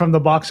something from the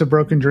box of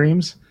broken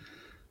dreams.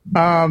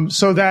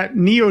 So that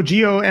Neo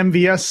Geo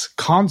MVS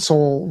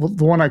console,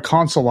 the one I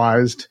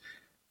consoleized,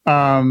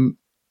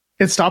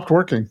 it stopped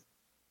working.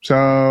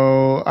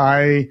 So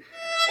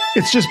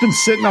it's just been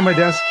sitting on my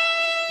desk.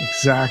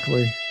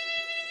 Exactly.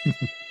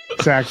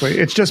 Exactly.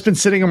 It's just been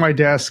sitting on my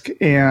desk,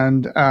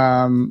 and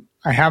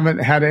I haven't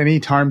had any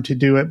time to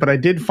do it, but I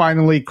did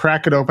finally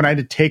crack it open. I had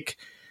to take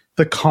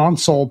the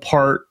console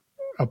part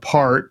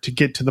apart to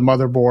get to the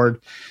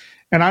motherboard,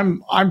 and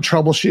I'm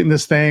troubleshooting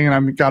this thing, and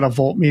I've got a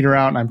voltmeter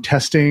out, and I'm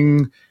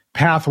testing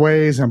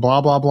pathways and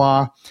blah, blah,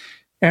 blah.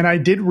 And I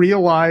did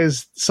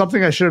realize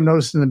something I should have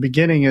noticed in the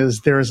beginning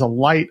is there is a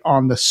light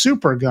on the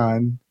super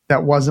gun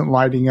that wasn't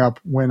lighting up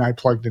when I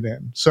plugged it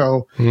in.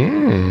 So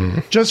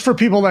just for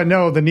people that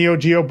know, the Neo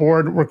Geo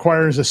board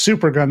requires a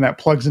super gun that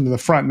plugs into the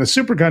front. And the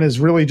super gun is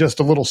really just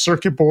a little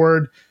circuit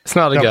board. It's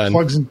not a gun.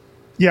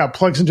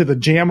 Plugs into the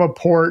JAMMA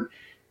port,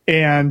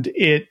 and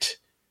it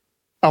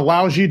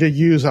allows you to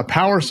use a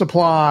power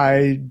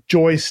supply,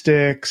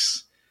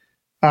 joysticks,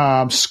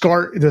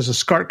 SCART. There's a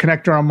SCART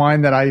connector on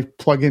mine that I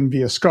plug in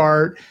via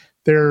SCART.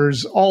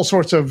 There's all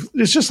sorts of,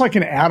 it's just like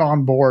an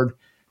add-on board,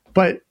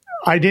 but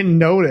I didn't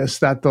notice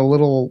that the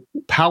little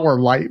power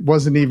light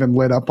wasn't even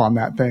lit up on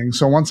that thing.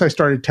 So once I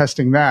started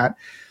testing that,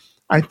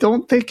 I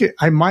think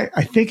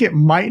it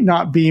might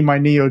not be my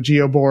Neo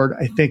Geo board.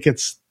 I think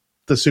it's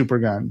the super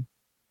gun.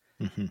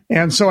 Mm-hmm.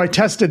 And so I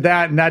tested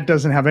that, and that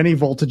doesn't have any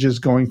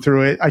voltages going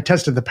through it. I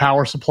tested the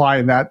power supply,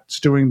 and that's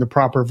doing the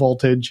proper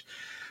voltage.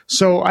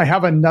 So I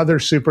have another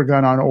super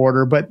gun on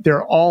order, but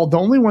the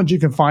only ones you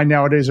can find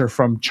nowadays are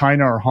from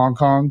China or Hong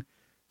Kong.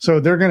 So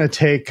they're going to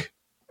take,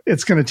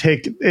 it's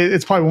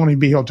probably won't even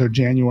be until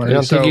January. I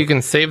don't think you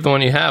can save the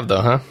one you have,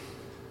 though, huh?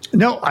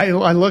 No,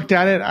 I looked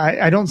at it.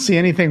 I don't see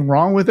anything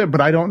wrong with it,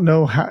 but I don't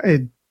know how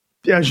it,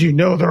 as you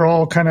know, they're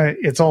all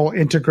it's all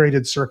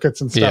integrated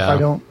circuits and stuff.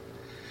 Yeah.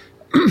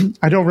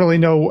 I don't really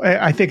know.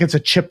 I think it's a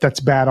chip that's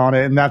bad on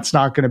it, and that's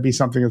not going to be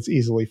something that's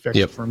easily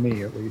fixed for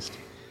me, at least.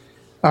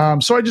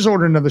 So I just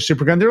ordered another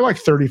super gun. They're like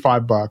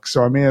 $35.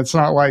 So I mean, it's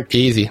not like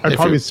easy.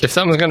 If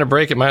something's going to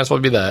break, it might as well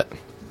be that.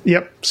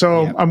 Yep.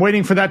 So I'm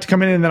waiting for that to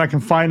come in, and then I can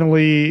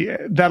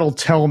that'll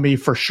tell me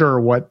for sure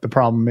what the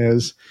problem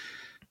is.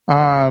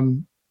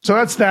 So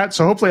that's that.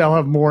 So hopefully I'll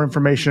have more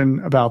information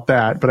about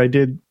that. But I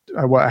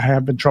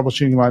have been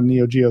troubleshooting a lot of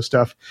Neo Geo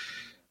stuff.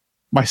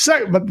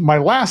 My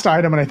last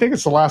item, and I think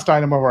it's the last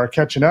item of our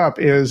catching up,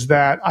 is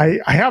that I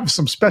have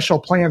some special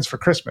plans for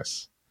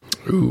Christmas.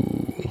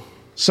 Ooh.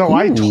 So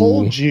I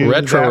told you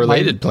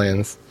retro-related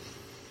plans.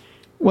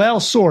 Well,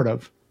 sort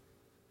of.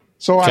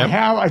 So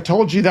I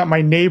told you that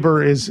my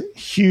neighbor is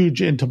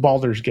huge into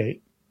Baldur's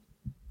Gate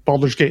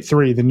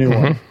 3, the new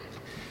one,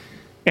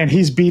 and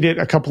he's beat it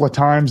a couple of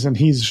times, and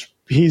he's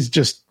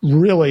just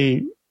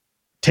really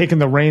taken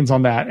the reins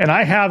on that. And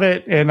I have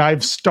it, and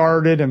I've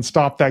started and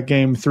stopped that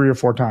game 3 or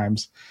 4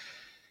 times.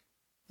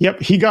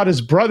 Yep, he got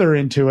his brother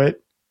into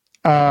it,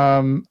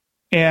 and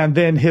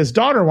then his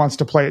daughter wants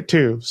to play it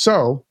too.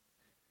 So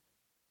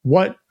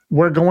what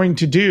we're going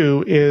to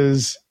do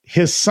is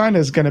his son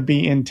is going to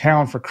be in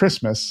town for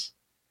Christmas,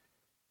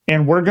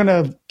 and we're going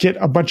to get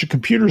a bunch of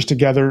computers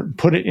together,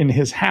 put it in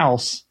his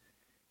house,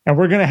 and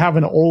we're going to have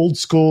an old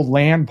school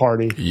LAN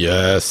party.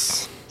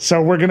 Yes.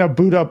 So we're going to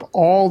boot up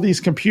all these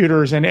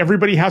computers, and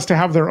everybody has to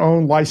have their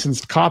own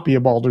licensed copy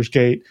of Baldur's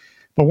Gate.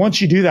 But once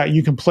you do that,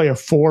 you can play a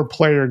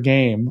 4-player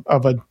game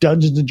of a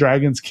Dungeons &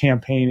 Dragons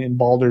campaign in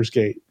Baldur's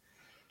Gate.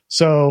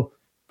 So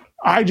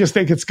I just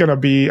think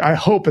I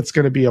hope it's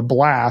going to be a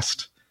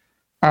blast.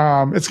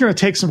 It's going to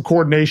take some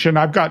coordination.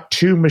 I've got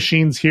 2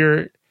 machines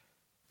here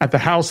at the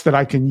house that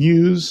I can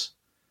use.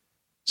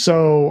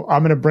 So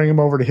I'm going to bring him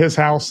over to his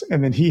house,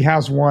 and then he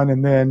has one,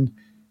 and then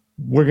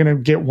we're going to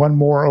get one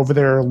more over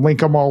there, link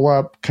them all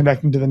up,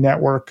 connect them to the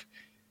network,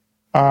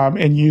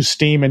 and use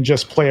Steam and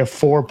just play a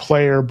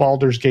 4-player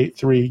Baldur's Gate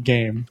 3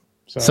 game.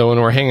 So when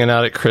we're hanging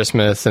out at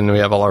Christmas and we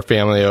have all our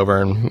family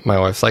over, and my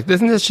wife's like,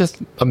 isn't this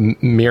just a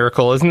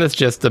miracle? Isn't this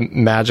just a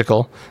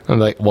magical? I'm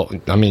like, well,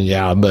 I mean,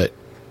 yeah, but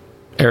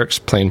Eric's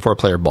playing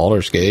 4-player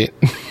Baldur's Gate.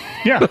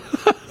 Yeah.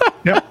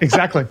 Yep,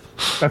 exactly.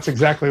 That's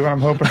exactly what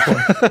I'm hoping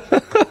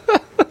for.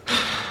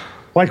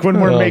 Like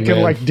when we're making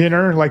like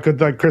dinner, like with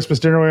the Christmas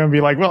dinner, we're gonna be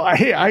like, well,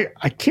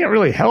 I can't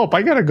really help.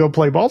 I gotta go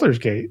play Baldur's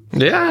Gate.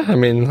 Yeah, I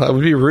mean, that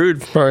would be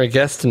rude for our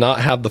guests to not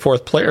have the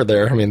 4th player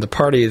there. I mean, the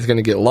party is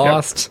gonna get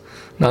lost,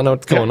 not know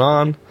what's going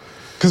on.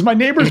 Because my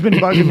neighbor's been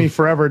bugging me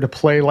forever to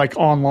play like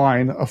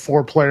online, a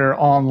 4-player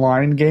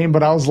online game,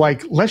 but I was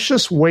like, let's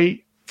just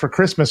wait for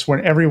Christmas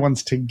when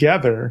everyone's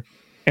together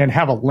and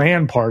have a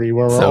LAN party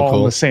where we're all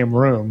in the same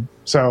room.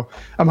 So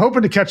I'm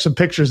hoping to catch some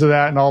pictures of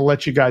that, and I'll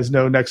let you guys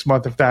know next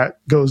month if that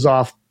goes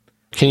off.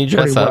 Can you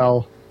dress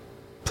up,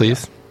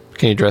 please?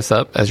 Can you dress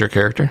up as your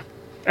character?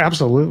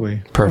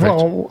 Absolutely. Perfect.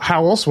 Well,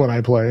 how else would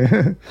I play?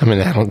 I mean,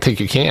 I don't think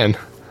you can.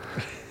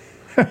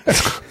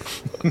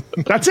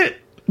 That's it.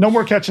 No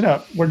more catching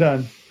up. We're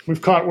done. We're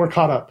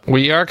caught up.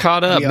 We are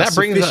caught up. That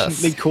brings us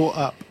sufficiently caught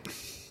up.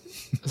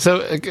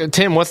 So,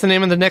 Tim, what's the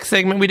name of the next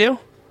segment we do?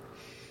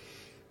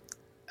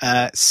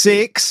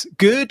 6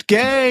 good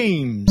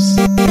games.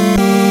 6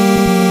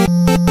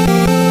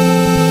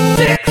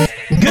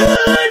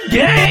 good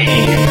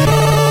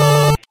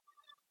games.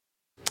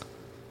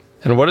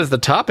 And what is the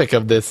topic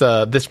of this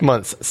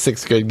month's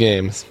 6 Good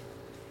Games?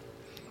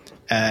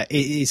 It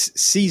is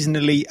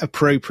seasonally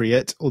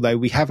appropriate, although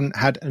we haven't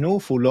had an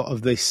awful lot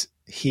of this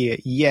here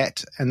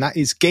yet, and that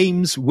is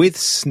games with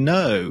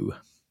snow.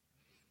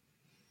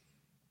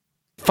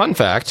 Fun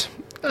fact,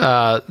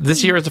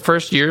 this year is the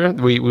first year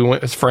we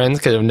went as friends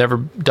because I've never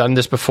done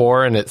this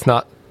before, and it's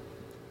not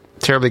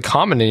terribly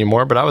common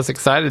anymore, but I was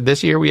excited.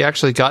 This year we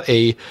actually got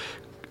a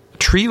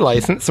tree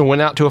license and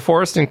went out to a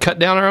forest and cut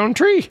down our own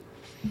tree.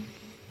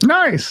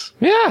 Nice.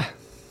 Yeah.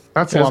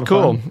 That's It a was lot of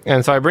cool. fun.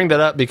 And so I bring that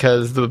up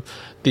because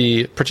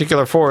the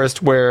particular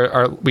forest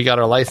where we got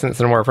our license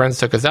and where our friends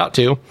took us out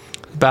to,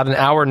 about an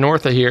hour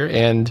north of here,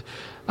 and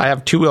I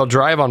have 2-wheel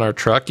drive on our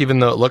truck, even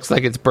though it looks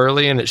like it's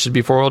burly and it should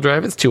be 4-wheel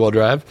drive, it's 2-wheel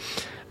drive.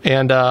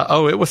 And,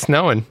 it was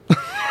snowing.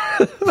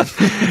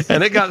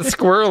 And it got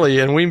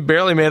squirrely, and we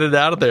barely made it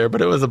out of there,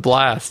 but it was a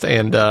blast,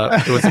 and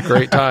it was a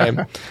great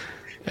time.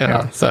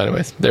 So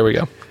anyways, there we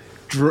go.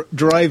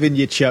 Driving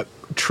your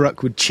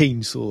truck with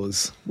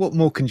chainsaws. What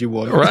more can you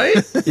want?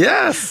 Right?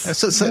 Yes.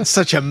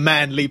 Such a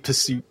manly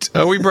pursuit.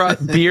 We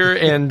brought beer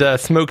and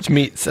smoked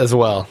meats as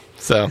well.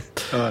 So,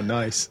 Oh,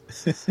 nice.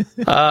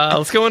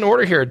 let's go in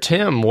order here.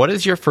 Tim, what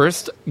is your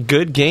first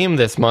good game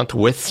this month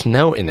with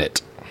snow in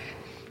it?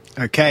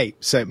 Okay,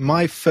 so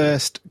my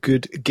first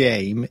good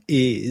game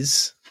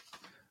is,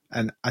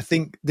 and I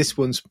think this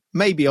one's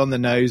maybe on the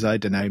nose, I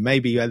don't know,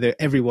 maybe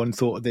everyone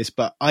thought of this,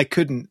 but I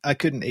couldn't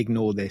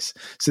ignore this.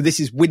 So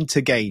this is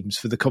Winter Games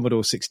for the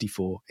Commodore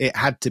 64. It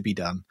had to be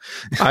done.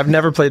 I've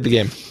never played the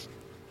game.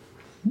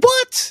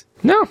 What?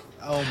 No.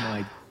 Oh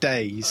my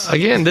days.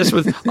 Again, this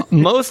was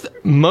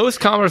most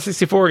Commodore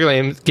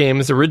 64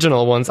 games,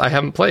 original ones, I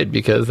haven't played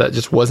because that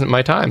just wasn't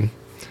my time.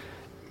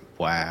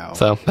 Wow.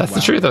 So that's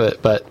the truth of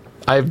it, but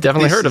I've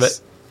definitely heard of it.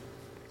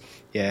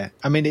 Yeah,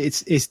 I mean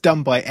it's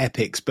done by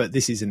Epics, but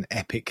this is an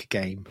epic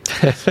game.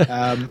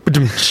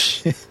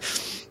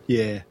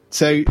 Yeah.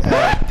 So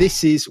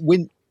this is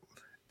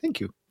Thank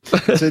you.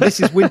 So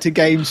this is Winter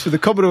Games for the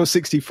Commodore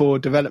 64,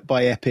 developed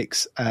by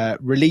Epics,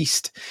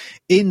 released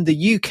in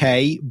the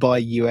UK by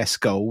US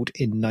Gold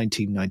in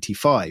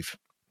 1995.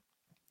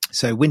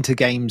 So Winter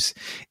Games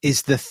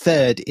is the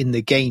third in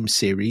the game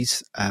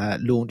series,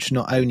 launched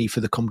not only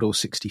for the Commodore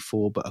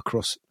 64, but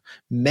across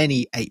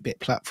many 8-bit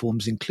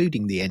platforms,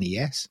 including the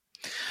NES.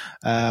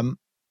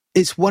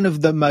 It's one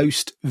of the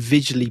most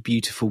visually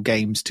beautiful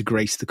games to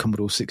grace the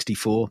Commodore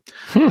 64.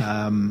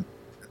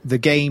 The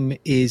game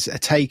is a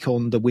take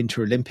on the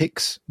Winter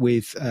Olympics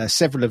with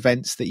several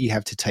events that you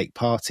have to take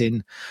part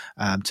in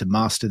to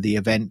master the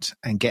event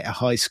and get a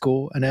high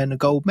score and earn a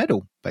gold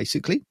medal,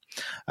 basically.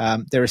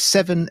 There are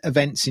 7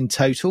 events in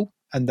total,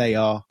 and they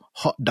are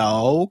hot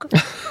dog,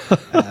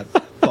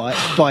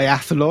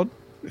 biathlon,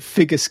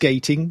 figure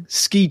skating,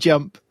 ski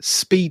jump,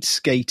 speed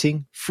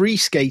skating, free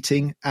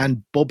skating,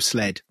 and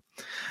bobsled.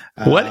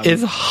 What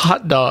is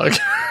hot dog?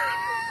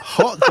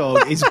 Hot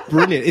dog is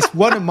brilliant. It's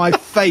one of my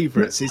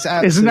favorites.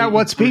 Isn't that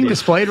what's being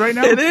displayed right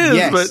now? It is,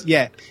 Yes, but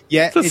yeah.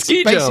 it's a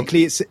ski jump.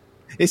 Basically,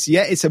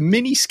 it's a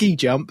mini ski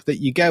jump that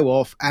you go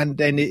off, and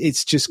then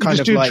it's just kind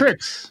Just of do like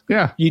tricks.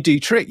 Yeah. you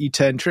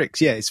turn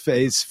tricks. Yeah, it's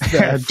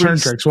Turn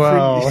tricks.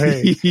 Well,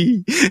 hey.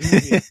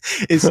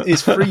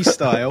 it's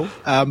freestyle,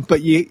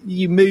 but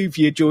you move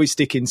your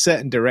joystick in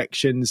certain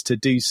directions to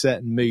do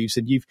certain moves,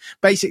 and you've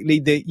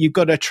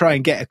got to try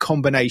and get a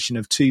combination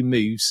of 2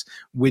 moves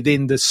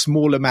within the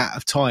small amount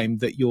of time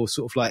that you're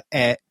sort of like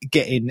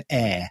getting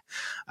air,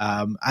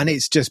 and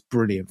it's just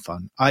brilliant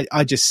fun.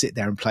 I just sit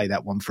there and play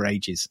that one for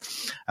ages.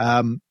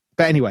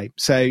 But anyway,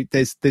 so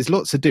there's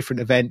lots of different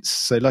events.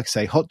 So like I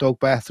say, hot dog,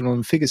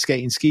 biathlon, figure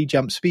skating, ski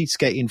jump, speed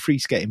skating, free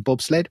skating,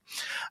 bobsled.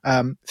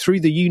 Through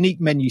the unique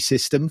menu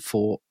system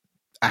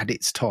at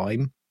its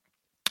time,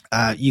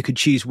 you could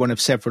choose one of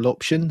several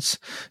options.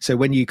 So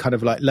when you kind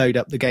of like load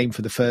up the game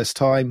for the first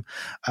time,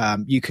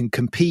 you can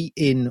compete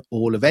in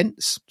all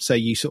events. So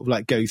you sort of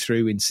like go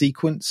through in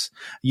sequence.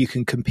 You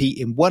can compete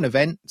in one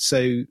event.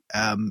 So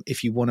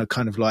if you want to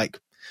kind of like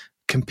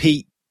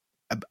compete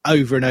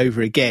over and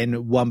over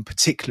again one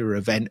particular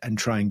event and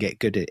try and get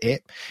good at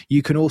it.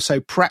 You can also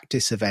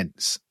practice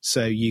events.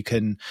 So you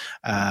can,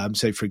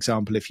 so for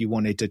example, if you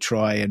wanted to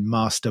try and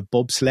master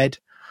bobsled,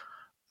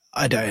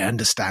 I don't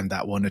understand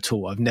that one at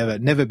all. I've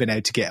never been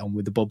able to get on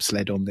with the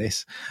bobsled on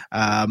this.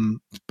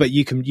 But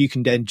you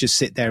can then just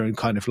sit there and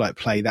kind of like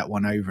play that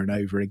one over and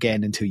over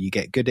again until you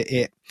get good at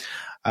it.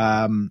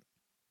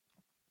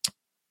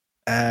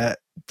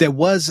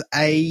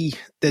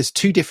 There's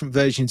 2 different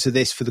versions of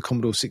this for the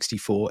Commodore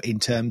 64 in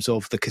terms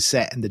of the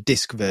cassette and the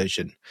disc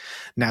version.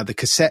 Now the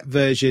cassette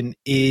version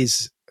it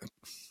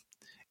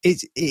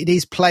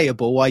is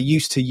playable. I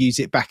used to use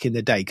it back in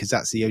the day because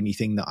that's the only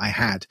thing that I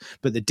had,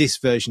 but the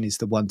disc version is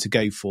the one to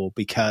go for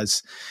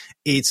because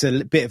it's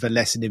a bit of a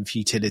lesson in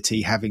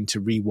futility, having to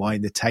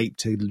rewind the tape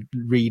to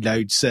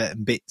reload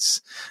certain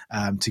bits,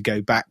 to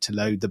go back to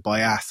load the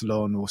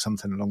biathlon or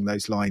something along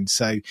those lines.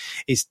 So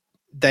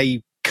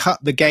they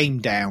cut the game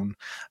down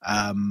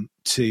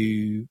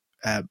to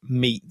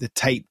meet the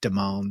tape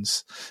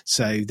demands.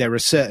 So there are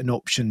certain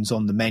options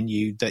on the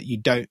menu that you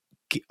don't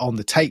on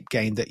the tape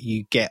game that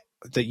you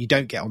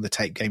don't get on the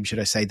tape game, should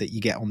I say, that you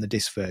get on the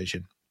disc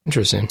version.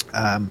 Interesting.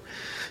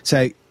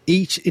 So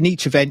in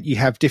each event, you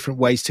have different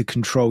ways to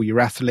control your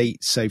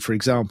athletes. So, for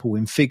example,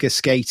 in figure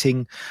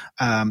skating,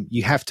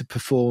 you have to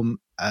perform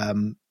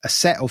a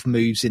set of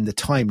moves in the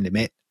time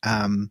limit.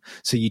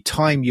 So you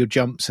time your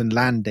jumps and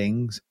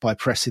landings by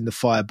pressing the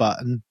fire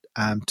button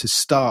to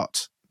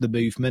start the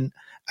movement,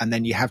 and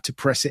then you have to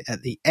press it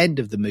at the end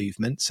of the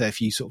movement. So if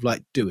you sort of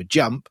like do a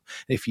jump,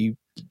 if you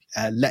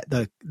let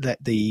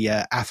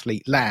the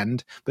athlete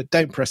land, but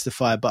don't press the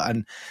fire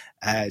button,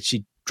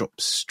 she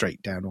drops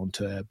straight down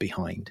onto her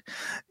behind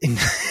and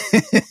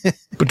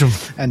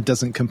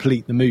doesn't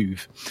complete the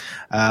move.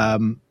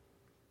 And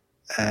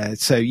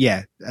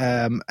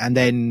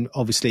then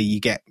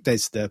obviously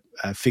there's the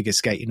figure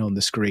skating on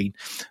the screen.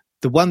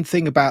 The one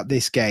thing about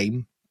this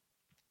game,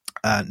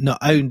 not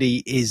only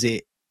is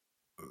it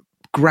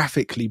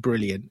graphically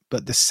brilliant,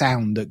 but the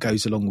sound that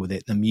goes along with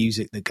it, the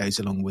music that goes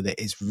along with it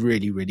is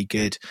really, really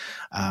good.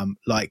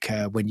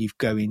 When you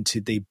go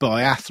into the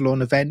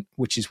biathlon event,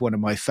 which is one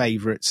of my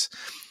favorites,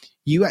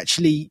 you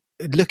actually,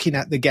 looking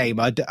at the game,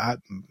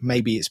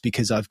 maybe it's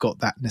because I've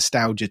got that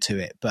nostalgia to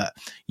it, but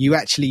I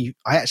actually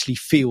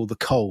feel the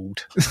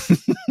cold.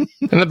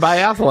 In the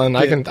biathlon,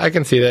 I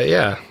can see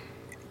that.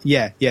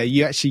 Yeah.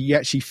 You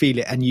actually feel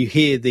it, and you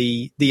hear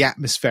the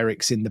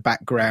atmospherics in the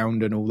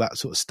background and all that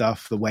sort of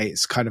stuff. The way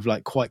it's kind of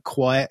like quite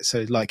quiet,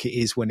 so like it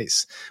is when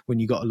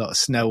you got a lot of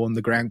snow on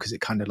the ground, because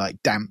it kind of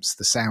like damps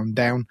the sound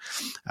down.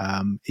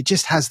 It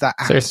just has that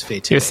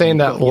atmosphere to it. You're saying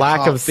that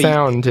lack of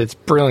sound, it's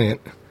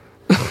brilliant.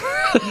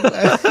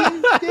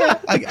 Yeah,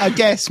 I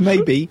guess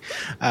maybe,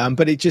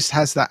 but it just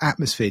has that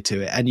atmosphere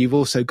to it, and you've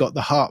also got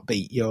the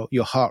heartbeat. Your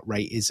heart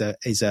rate is a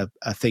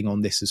thing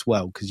on this as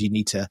well, because you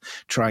need to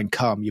try and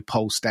calm your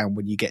pulse down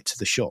when you get to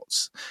the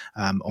shots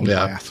on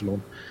biathlon.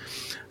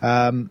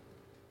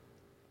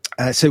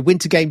 So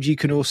Winter Games, you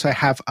can also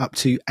have up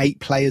to 8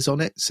 players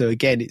on it. So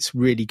again, it's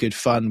really good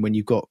fun when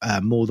you've got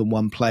more than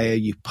one player.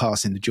 You're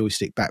passing the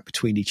joystick back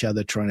between each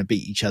other, trying to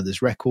beat each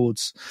other's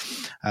records.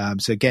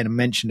 So again, I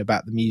mentioned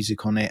about the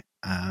music on it.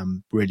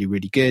 Really,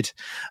 really good.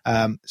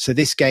 So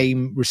this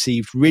game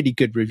received really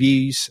good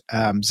reviews.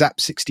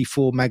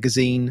 Zap64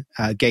 magazine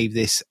gave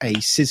this a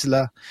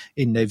sizzler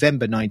in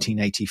November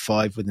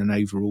 1985 with an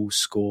overall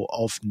score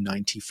of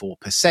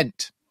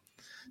 94%.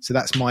 So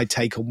that's my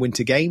take on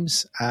Winter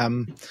Games.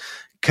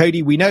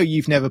 Cody, we know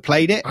you've never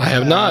played it. I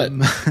have not.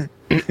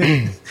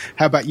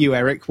 How about you,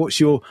 Eric? What's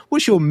your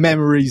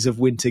memories of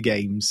Winter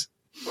Games?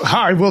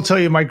 I will tell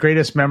you, my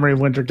greatest memory of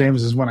Winter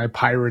Games is when I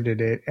pirated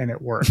it and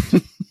it worked.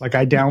 Like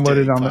I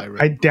downloaded it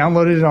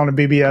on a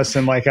BBS,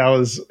 and like I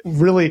was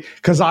really,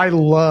 because I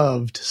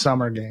loved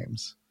summer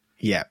games.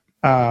 Yeah,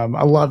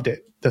 I loved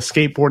it. The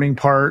skateboarding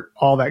part,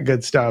 all that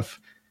good stuff.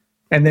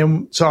 And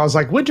then, so I was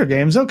like, Winter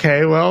Games,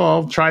 okay, well,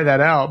 I'll try that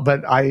out.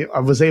 But I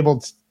was able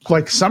to,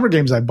 like, summer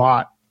games I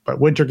bought, but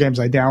Winter Games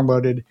I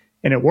downloaded,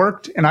 and it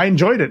worked, and I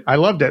enjoyed it. I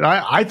loved it.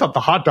 I thought the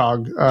hot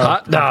dog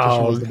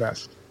competition was the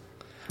best.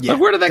 Yeah,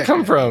 like, where did that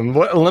come from?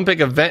 What Olympic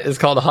event is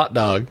called a hot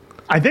dog?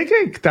 I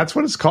think that's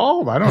what it's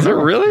called. I don't know. Is it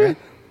really?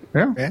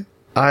 Yeah.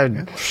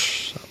 I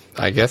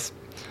guess.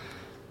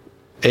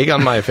 Egg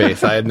on my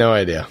face. I had no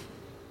idea.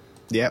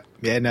 Yep.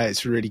 Yeah, no,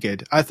 it's really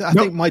good. I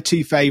think my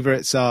two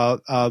favorites are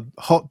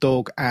hot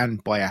dog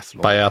and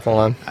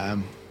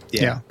biathlon.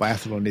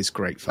 Biathlon is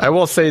great fun. I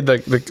will say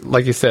the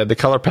like you said, the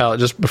color palette,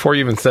 just before you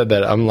even said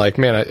that, I'm like,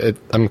 man,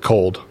 I'm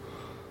cold.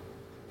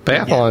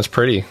 Biathlon is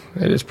pretty.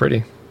 It is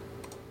pretty.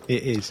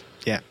 It is.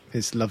 Yeah,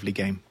 it's a lovely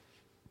game.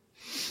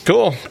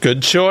 Cool.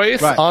 Good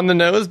choice. Right. On the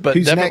nose, but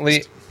Who's definitely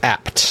next?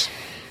 apt.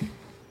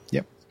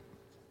 Yep.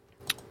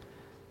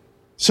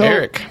 So,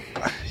 Eric.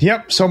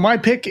 Yep. So my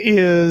pick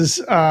is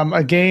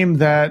a game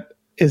that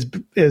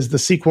is the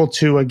sequel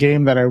to a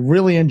game that I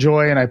really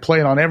enjoy, and I play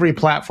it on every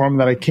platform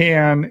that I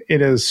can.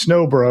 It is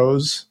Snow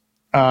Bros.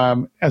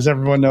 As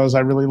everyone knows, I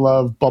really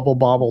love Bubble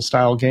Bobble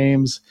style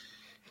games,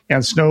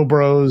 and Snow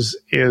Bros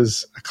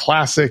is a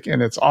classic,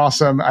 and it's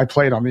awesome. I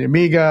play it on the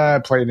Amiga. I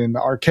play it in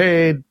the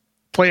arcade.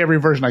 Play every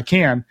version I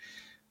can.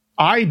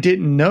 I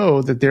didn't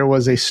know that there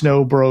was a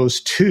Snow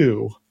Bros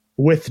 2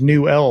 with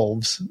new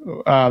elves.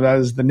 That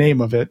is the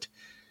name of it.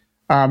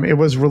 It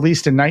was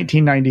released in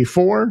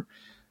 1994.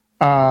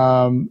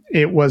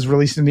 It was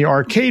released in the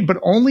arcade, but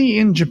only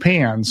in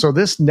Japan. So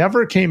this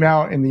never came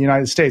out in the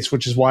United States,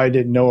 which is why I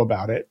didn't know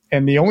about it.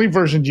 And the only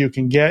versions you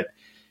can get,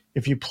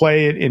 if you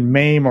play it in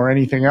MAME or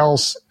anything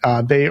else,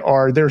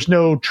 there's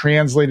no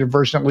translated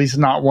version, at least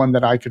not one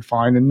that I could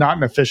find, and not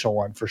an official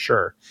one for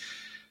sure.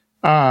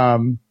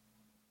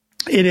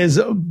 It is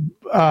a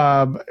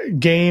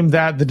game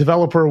that the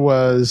developer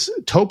was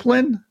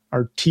Toaplan,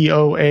 or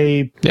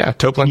Toaplan. Yeah,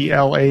 Toaplan.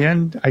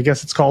 Plan. I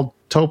guess it's called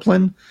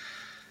Toaplan.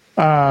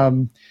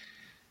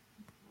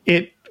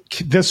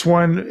 This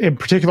one in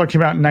particular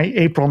came out in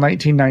April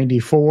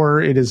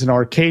 1994. It is an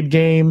arcade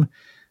game.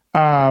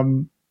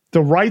 The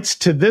rights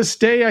to this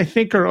day, I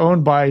think, are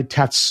owned by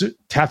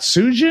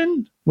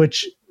Tatsujin,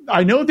 which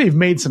I know they've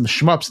made some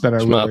shmups that I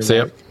really like.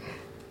 Yep.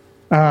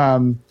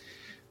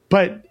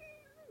 But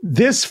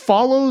this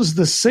follows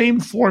the same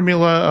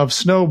formula of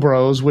Snow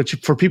Bros, which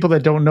for people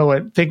that don't know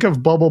it, think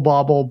of Bubble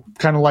Bobble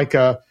kind of like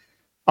a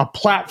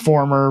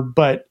platformer,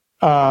 but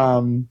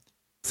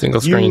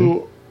single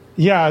screen.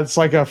 It's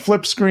like a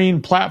flip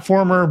screen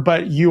platformer,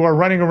 but you are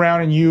running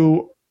around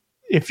and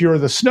if you're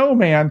the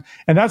snowman,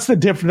 and that's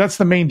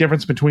the main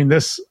difference between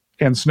this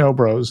and Snow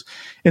Bros.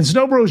 In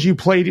Snow Bros, you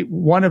played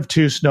one of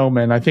two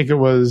snowmen. I think it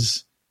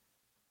was,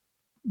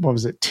 what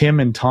was it, Tim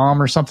and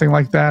Tom or something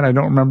like that? I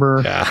don't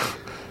remember. Yeah.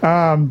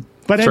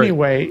 But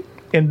anyway,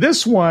 in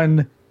this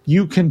one,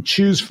 you can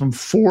choose from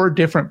 4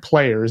 different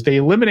players. They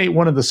eliminate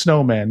one of the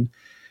snowmen,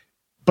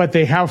 but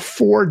they have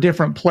 4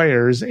 different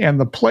players, and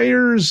the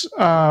players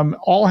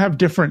all have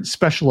different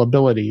special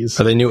abilities.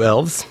 Are they new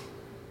elves?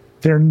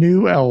 They're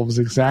new elves,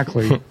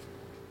 exactly.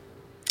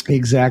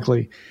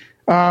 Exactly.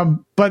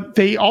 But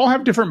they all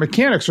have different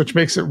mechanics, which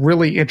makes it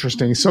really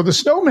interesting. So the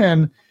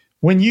snowmen,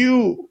 when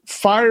you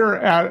fire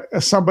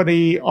at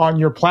somebody on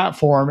your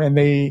platform and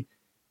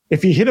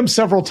if you hit them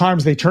several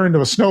times, they turn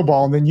into a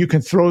snowball, and then you can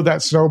throw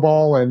that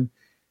snowball and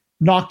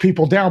knock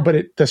people down,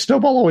 but the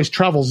snowball always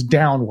travels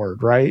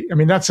downward, right? I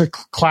mean, that's a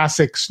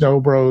classic Snow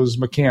Bros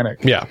mechanic.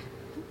 Yeah.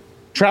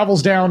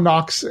 Travels down,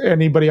 knocks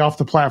anybody off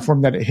the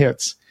platform that it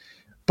hits.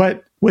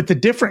 But with the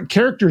different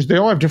characters, they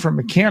all have different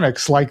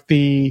mechanics. Like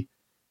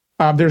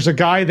there's a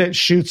guy that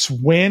shoots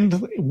wind,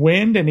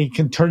 and he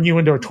can turn you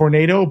into a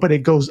tornado, but it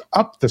goes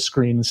up the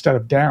screen instead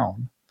of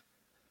down.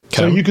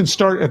 Okay. So you can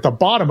start at the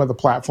bottom of the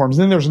platforms.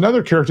 Then there's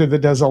another character that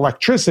does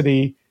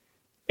electricity,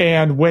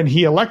 and when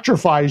he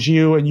electrifies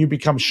you and you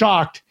become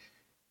shocked,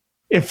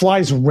 it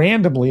flies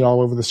randomly all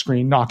over the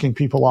screen, knocking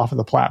people off of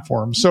the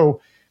platform.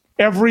 So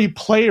every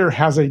player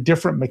has a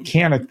different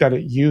mechanic that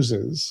it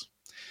uses.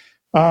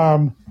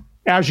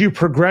 As you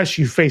progress,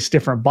 you face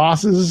different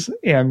bosses.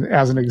 And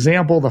as an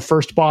example, the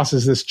first boss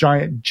is this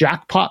giant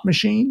jackpot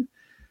machine.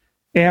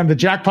 And the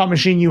jackpot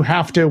machine, you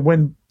have to,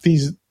 when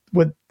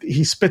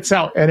he spits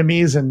out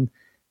enemies and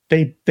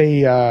they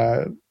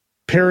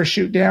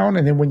parachute down.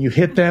 And then when you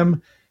hit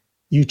them,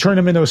 you turn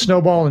them into a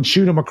snowball and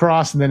shoot them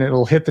across, and then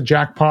it'll hit the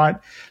jackpot.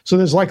 So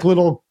there's like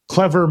little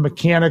clever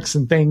mechanics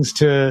and things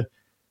to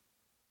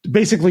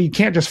basically, you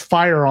can't just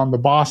fire on the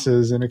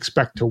bosses and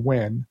expect to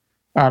win.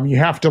 You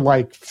have to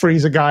like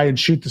freeze a guy and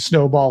shoot the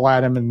snowball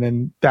at him, and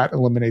then that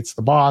eliminates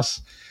the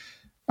boss.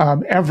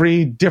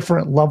 Every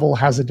different level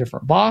has a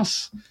different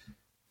boss.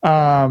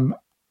 And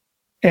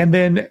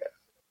then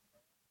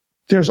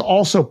there's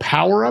also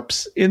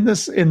power-ups in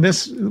this.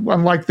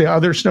 Unlike the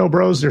other Snow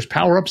Bros, there's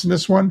power-ups in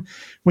this one.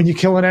 When you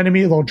kill an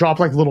enemy, they'll drop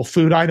like little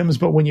food items,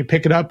 but when you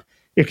pick it up,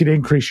 it could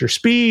increase your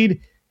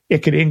speed. It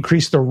could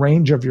increase the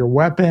range of your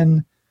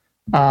weapon.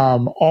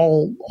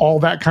 All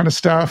that kind of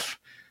stuff.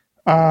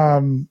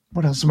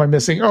 What else am I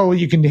missing? Oh,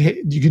 you can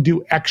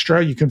do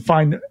extra. You can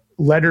find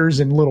letters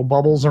and little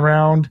bubbles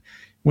around.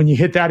 When you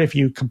hit that, if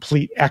you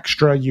complete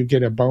extra, you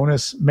get a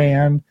bonus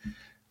man.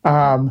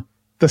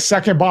 The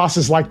second boss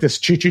is like this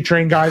choo-choo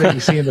train guy that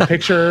you see in the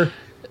picture.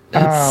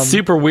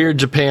 Super weird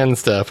Japan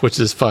stuff, which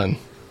is fun.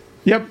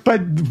 Yep, but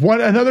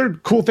another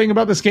cool thing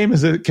about this game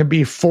is that it can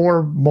be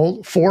four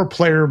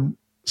player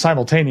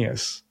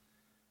simultaneous,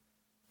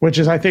 which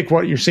is, I think,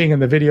 what you're seeing in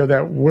the video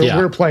that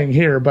we're playing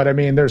here. But I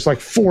mean, there's like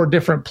 4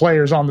 different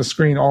players on the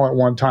screen all at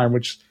one time,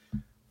 which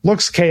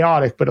looks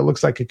chaotic, but it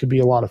looks like it could be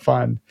a lot of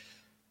fun.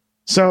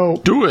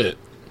 So do it.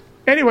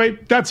 Anyway,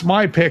 that's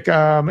my pick.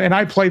 And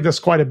I played this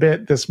quite a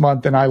bit this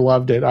month, and I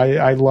loved it.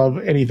 I love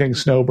anything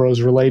Snow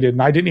Bros related,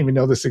 and I didn't even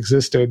know this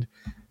existed.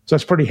 So I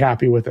was pretty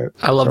happy with it.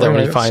 I love that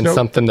when you find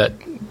something that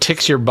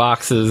ticks your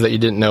boxes that you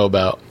didn't know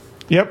about.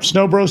 Yep,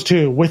 Snow Bros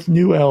 2 with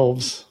new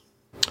elves.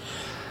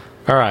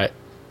 All right.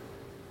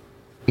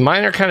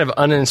 Mine are kind of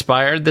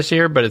uninspired this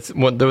year, but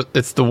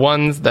it's the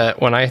ones that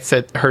when I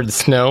heard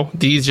snow,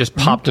 these just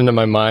popped into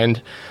my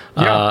mind.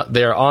 Yeah.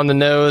 They are on the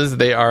nose.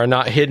 They are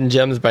not hidden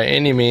gems by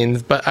any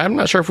means, but I'm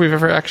not sure if we've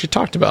ever actually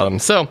talked about them.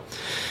 So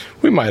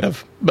we might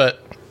have.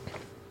 But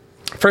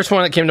first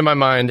one that came to my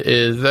mind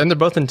is, and they're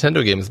both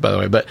Nintendo games, by the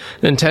way, but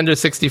Nintendo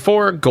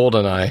 64,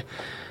 GoldenEye.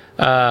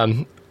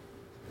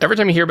 Every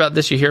time you hear about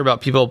this, you hear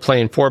about people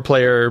playing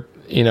 4-player,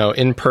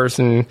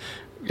 in-person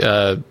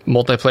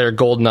multiplayer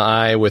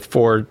GoldenEye with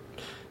 4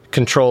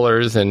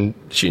 controllers and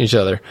shooting each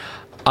other.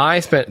 I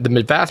spent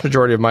the vast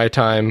majority of my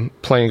time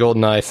playing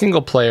GoldenEye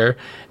single player,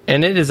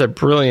 and it is a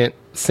brilliant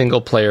single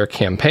player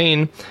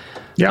campaign.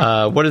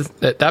 Yeah.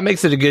 That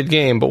makes it a good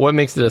game, but what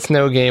makes it a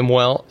snow game?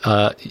 Well,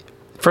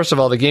 first of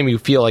all, the game, you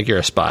feel like you're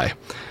a spy.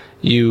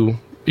 You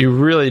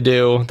really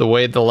do. The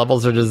way the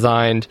levels are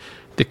designed,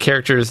 the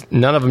characters,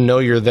 none of them know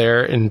you're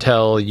there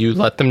until you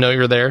let them know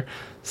you're there.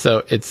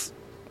 So it's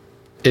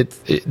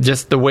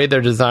just the way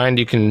they're designed.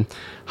 You can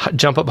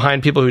jump up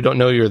behind people who don't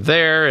know you're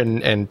there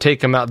and take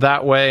them out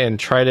that way and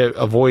try to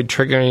avoid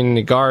triggering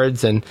the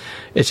guards. And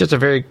it's just a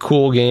very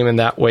cool game in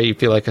that way. You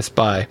feel like a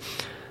spy,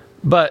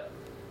 but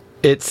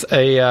it's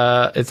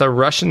a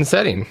Russian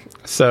setting.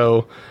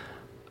 So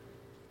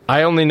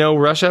I only know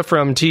Russia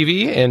from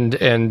TV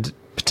and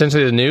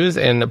potentially the news.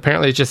 And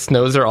apparently it just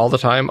snows there all the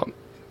time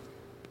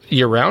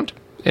year round.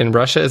 in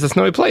Russia is a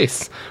snowy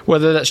place.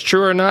 Whether that's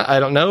true or not, I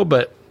don't know,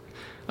 but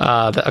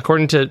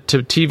according to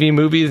TV,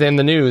 movies, and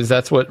the news,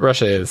 that's what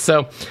Russia is.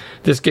 So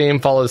this game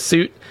follows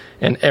suit,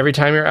 and every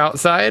time you're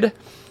outside,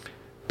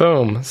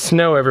 boom,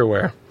 snow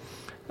everywhere.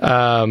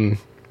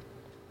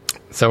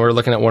 So we're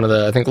looking at one of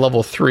the, I think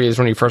level 3 is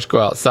when you first go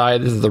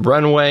outside. This is the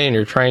runway, and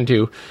you're trying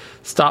to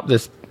stop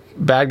this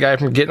bad guy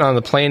from getting on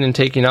the plane and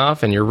taking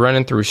off, and you're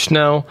running through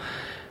snow.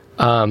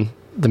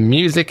 The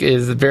music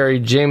is very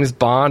James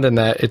Bond in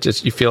that it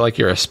just, you feel like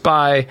you're a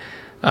spy.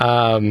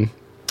 And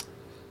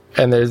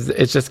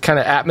it's just kind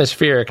of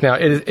atmospheric. Now,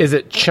 is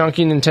it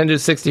chunky Nintendo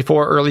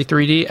 64 early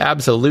 3D?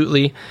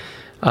 Absolutely.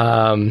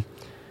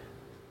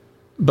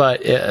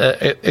 But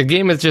a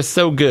game is just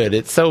so good.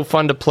 It's so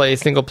fun to play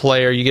single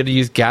player. You get to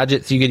use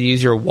gadgets. You get to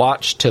use your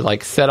watch to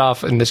like set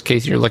off. In this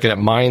case, you're looking at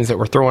mines that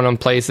we're throwing on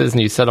places,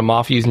 and you set them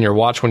off using your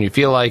watch when you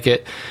feel like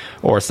it,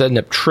 or setting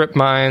up trip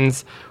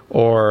mines,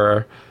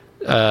 or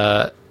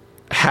karate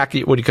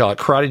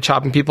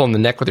chopping people in the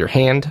neck with your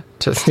hand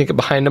to sneak up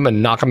behind them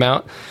and knock them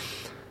out.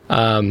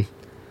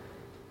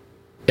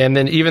 And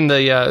then even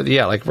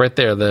like right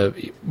there,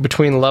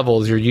 between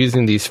levels, you're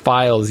using these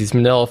files, these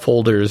manila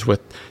folders with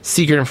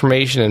secret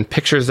information and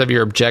pictures of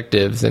your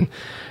objectives, and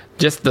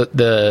just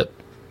the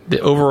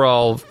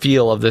overall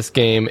feel of this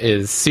game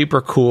is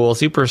super cool,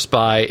 super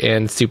spy,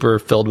 and super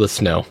filled with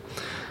snow.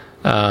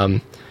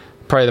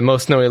 Probably the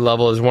most snowy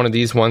level is one of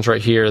these ones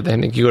right here. I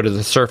think you go to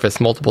the surface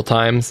multiple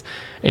times,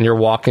 and you're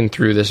walking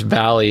through this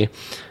valley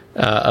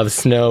of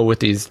snow with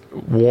these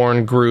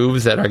worn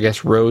grooves that are, I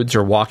guess, roads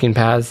or walking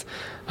paths.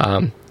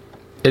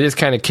 It is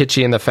kind of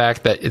kitschy in the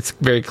fact that it's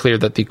very clear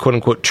that the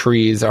quote-unquote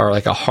trees are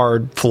like a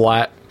hard,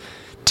 flat,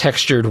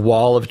 textured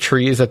wall of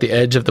trees at the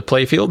edge of the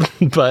playfield,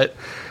 but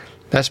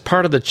that's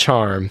part of the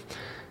charm.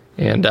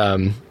 And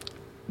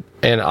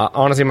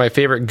honestly, my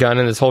favorite gun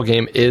in this whole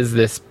game is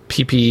this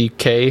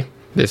PPK,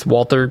 this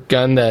Walther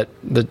gun,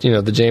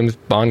 the James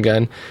Bond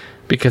gun,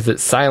 because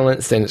it's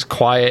silenced and it's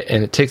quiet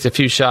and it takes a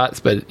few shots,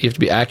 but you have to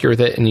be accurate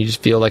with it, and you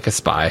just feel like a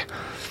spy.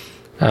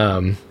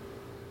 Yeah.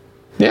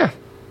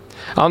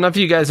 I don't know if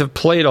you guys have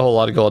played a whole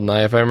lot of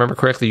GoldenEye. If I remember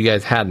correctly, you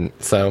guys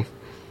hadn't. So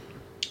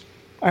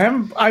I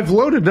haven't. I've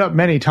loaded it up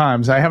many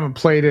times. I haven't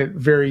played it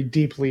very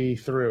deeply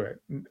through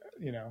it.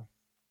 You know,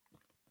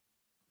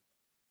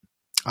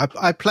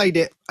 I played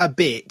it a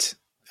bit,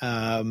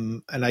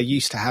 and I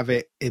used to have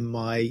it in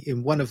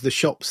one of the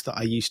shops that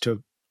I used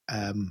to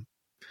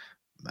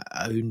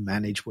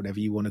manage, whatever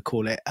you want to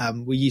call it.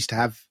 We used to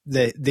have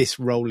this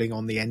rolling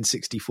on the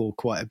N64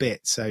 quite a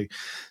bit, so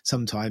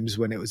sometimes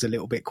when it was a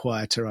little bit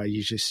quieter, I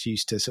just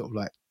used to sort of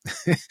like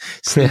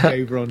sneak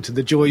over onto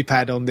the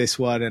joypad on this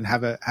one and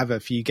have a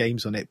few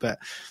games on it, but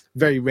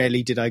very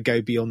rarely did I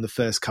go beyond the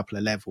first couple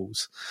of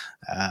levels.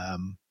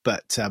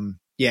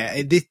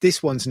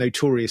 This one's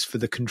notorious for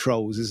the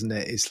controls, isn't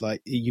it? It's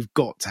like you've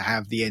got to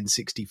have the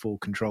N64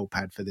 control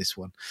pad for this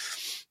one.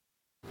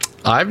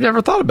 I've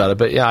never thought about it,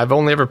 but yeah, I've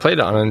only ever played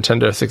it on a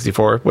Nintendo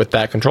 64 with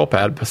that control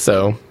pad,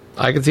 so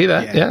I can see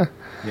that. Yeah.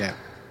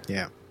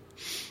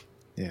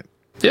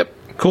 Yep.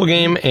 Cool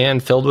game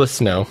and filled with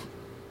snow.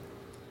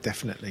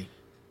 Definitely.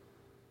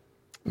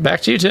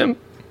 Back to you, Tim.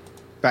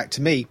 Back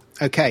to me.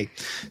 Okay.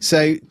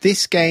 So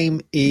this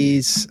game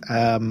is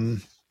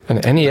an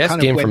NES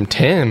game from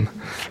Tim.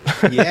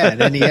 Yeah,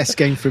 an NES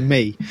game from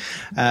me.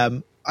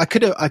 I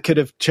could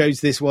have chose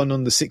this one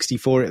on the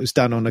 64. It was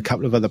done on a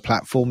couple of other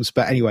platforms,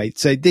 but anyway.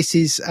 So this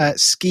is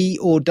Ski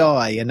or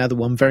Die, another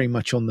one very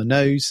much on the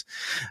nose.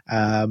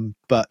 I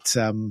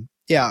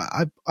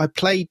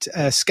played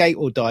Skate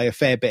or Die a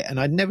fair bit, and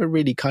I'd never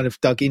really kind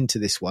of dug into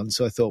this one.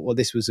 So I thought, well,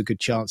 this was a good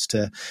chance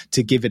to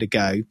give it a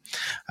go.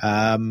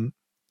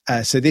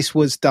 So this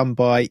was done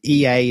by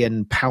EA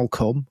and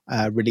Palcom,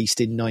 released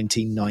in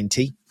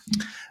 1990.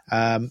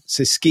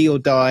 So Ski or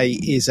Die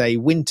is a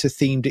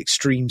winter-themed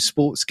extreme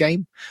sports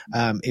game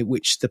in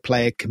which the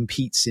player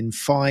competes in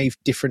 5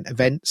 different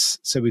events.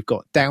 So we've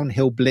got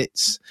downhill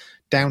blitz,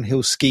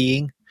 downhill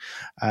skiing,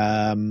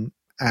 and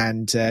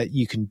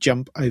you can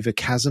jump over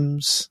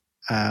chasms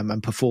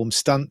and perform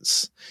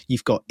stunts.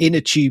 You've got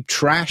inner tube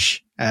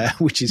trash,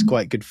 which is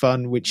quite good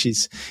fun, which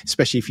is,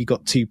 especially if you've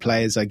got 2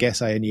 players, I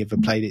guess. I only ever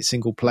played it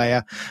single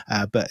player,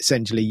 but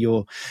essentially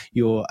you're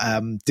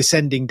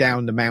descending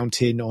down the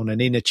mountain on an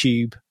inner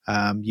tube.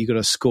 You got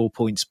to score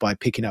points by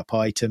picking up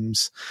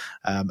items.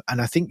 And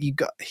I think you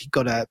got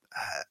to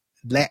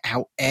let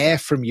out air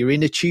from your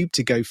inner tube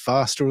to go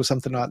faster or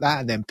something like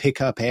that, and then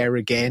pick up air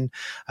again.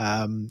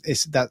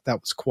 That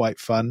was quite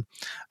fun.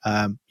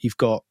 You've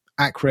got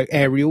acro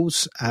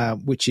aerials,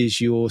 which is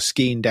you're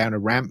skiing down a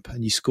ramp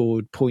and you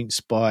scored points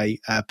by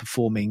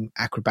performing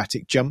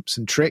acrobatic jumps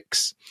and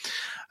tricks.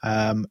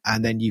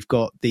 And then you've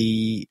got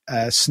the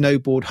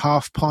snowboard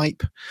half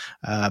pipe.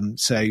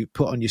 So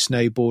put on your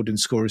snowboard and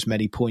score as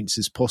many points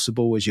as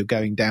possible as you're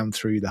going down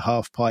through the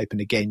half pipe.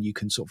 And again, you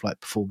can sort of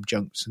like perform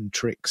jumps and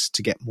tricks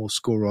to get more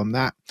score on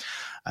that.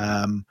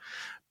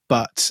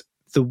 But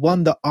the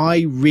one that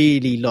I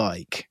really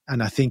like,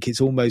 and I think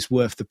it's almost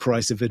worth the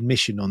price of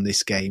admission on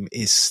this game,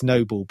 is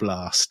Snowball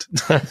Blast,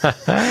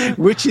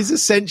 which is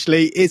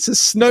essentially, it's a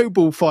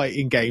snowball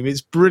fighting game.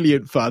 It's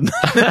brilliant fun.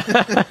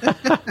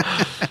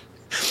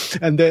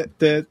 And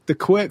the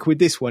quirk with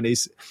this one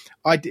is,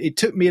 it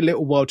took me a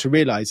little while to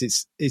realize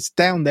it's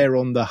down there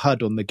on the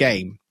HUD on the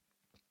game.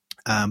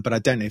 But I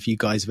don't know if you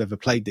guys have ever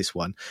played this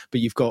one,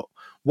 but you've got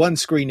one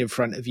screen in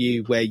front of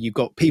you where you've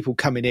got people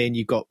coming in.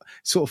 You've got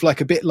sort of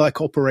like a bit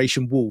like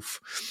Operation Wolf.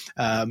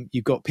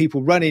 You've got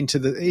people run into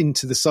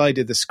the side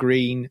of the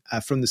screen,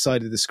 from the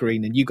side of the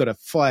screen, and you've got to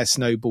fire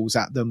snowballs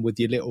at them with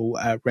your little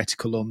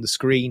reticle on the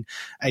screen,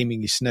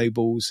 aiming your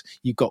snowballs.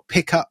 You've got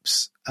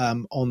pickups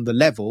on the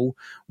level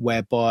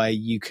whereby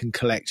you can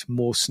collect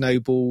more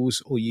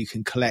snowballs, or you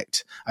can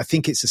collect, I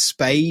think it's a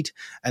spade,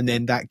 and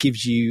then that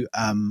gives you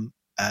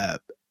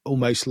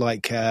almost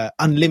like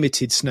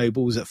unlimited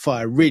snowballs that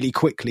fire really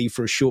quickly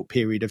for a short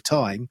period of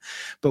time.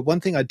 But one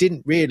thing I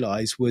didn't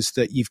realize was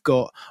that you've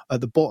got at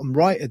the bottom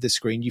right of the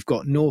screen, you've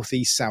got north,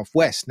 east, south,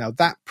 west. Now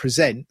that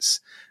presents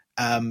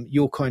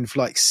you're kind of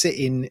like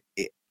sitting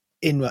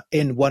in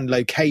one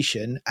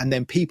location, and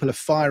then people are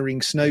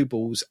firing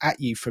snowballs at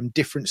you from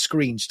different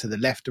screens to the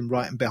left and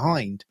right and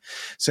behind.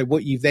 So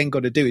what you've then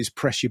got to do is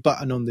press your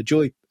button on the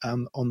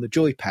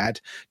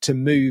joypad to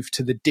move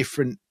to the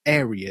different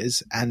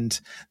areas,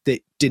 and that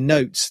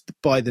denotes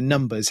by the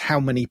numbers how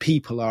many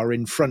people are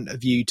in front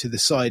of you, to the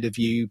side of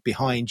you,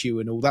 behind you,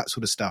 and all that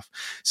sort of stuff.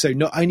 So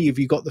not only have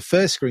you got the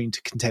first screen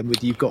to contend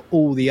with, you've got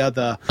all the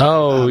other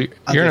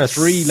you're in a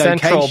three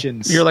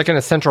locations. You're like in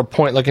a central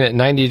point looking at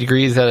 90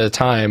 degrees at a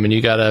time, and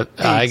you gotta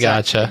exactly. I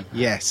gotcha.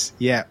 Yes,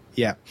 yeah.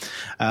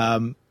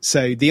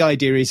 So the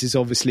idea is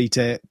obviously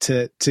to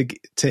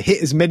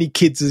hit as many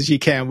kids as you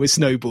can with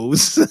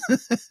snowballs.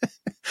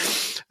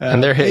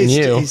 And they're hitting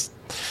you.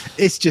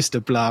 It's just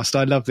a blast.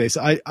 I love this.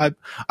 I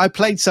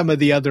played some of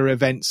the other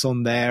events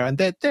on there, and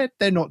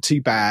they're not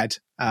too bad.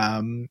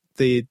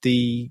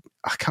 The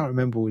I can't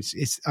remember.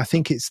 I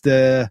think it's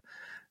the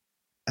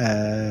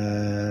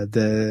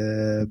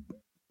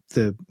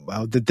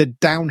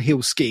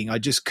downhill skiing. I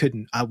just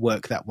couldn't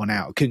work that one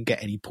out. I couldn't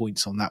get any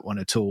points on that one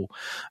at all.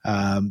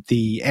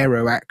 The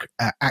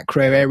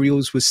acro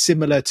aerials was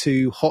similar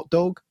to Hot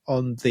Dog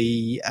on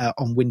the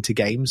on Winter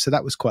Games, so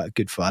that was quite a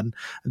good fun.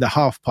 The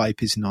half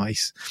pipe is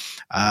nice,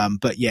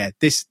 but yeah,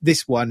 this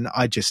one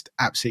I just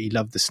absolutely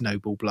love the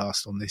Snowball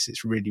Blast on this.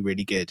 It's really,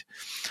 really good.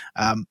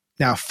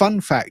 Now, a fun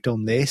fact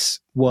on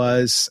this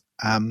was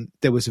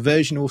there was a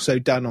version also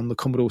done on the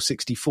Commodore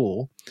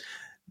 64.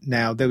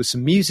 Now, there was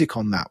some music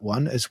on that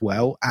one as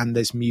well, and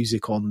there's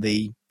music on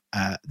the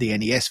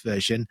NES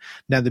version.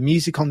 Now, the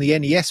music on the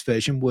NES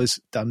version was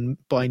done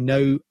by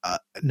no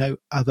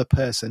other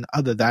person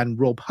other than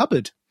Rob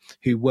Hubbard,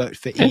 who worked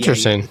for EA at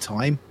the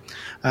time.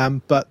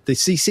 But the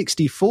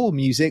C64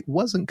 music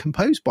wasn't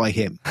composed by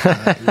him.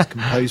 It was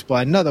composed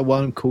by another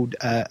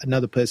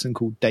person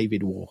called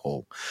David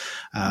Warhol.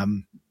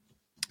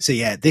 So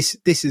yeah, this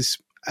is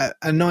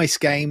a nice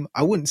game.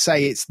 I wouldn't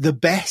say it's the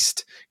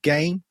best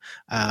game.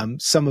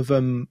 Some of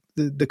them,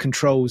 the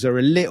controls are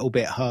a little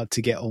bit hard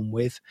to get on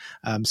with,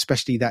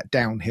 especially that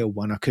downhill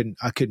one. I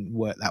couldn't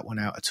work that one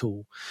out at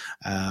all.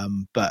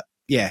 But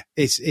yeah,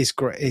 it's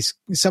great.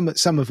 Some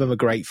of them are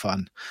great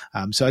fun.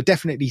 So I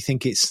definitely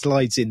think it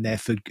slides in there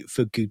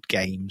for good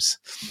games.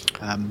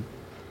 And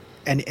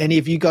any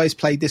of you guys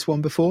played this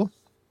one before?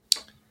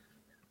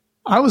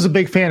 I was a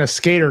big fan of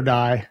Skate or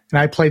Die, and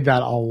I played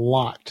that a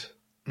lot.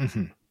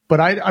 Mm-hmm. But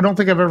I don't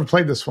think I've ever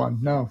played this one.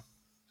 No.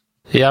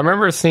 Yeah, I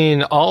remember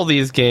seeing all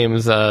these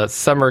games,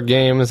 summer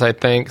games, I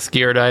think,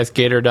 Ski or Die,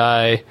 Skate or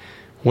Die,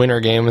 winter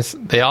games.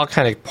 They all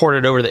kind of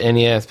ported over the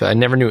NES, but I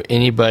never knew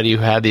anybody who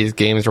had these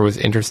games or was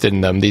interested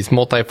in them. These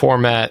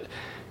multi-format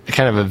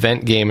kind of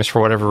event games, for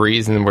whatever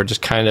reason, were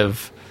just kind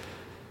of...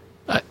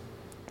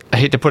 I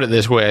hate to put it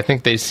this way. I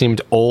think they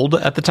seemed old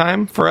at the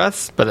time for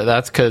us, but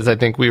that's because I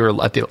think we were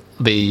at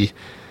the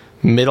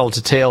middle to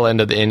tail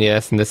end of the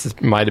NES,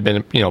 and might have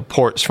been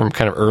ports from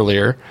kind of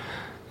earlier.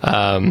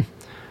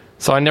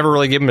 So I never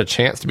really gave them a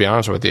chance, to be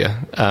honest with you.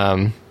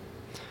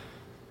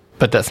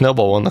 But that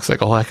Snowball one looks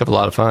like a whole heck of a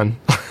lot of fun.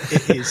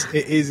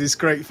 It is. It's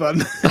great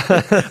fun.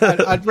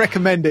 I'd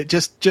recommend it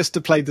just to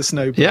play the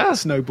Snowball. Yeah.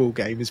 Snowball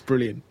game is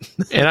brilliant.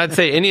 And I'd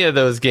say any of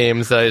those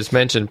games that I just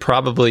mentioned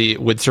probably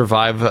would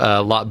survive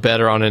a lot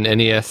better on an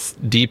NES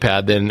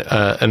D-pad than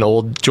an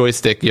old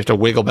joystick you have to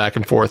wiggle back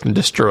and forth and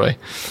destroy.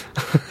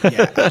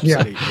 Yeah,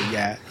 absolutely.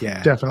 Yeah.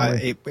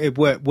 Definitely. It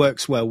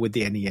works well with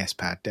the NES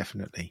pad,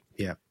 definitely.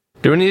 Yeah.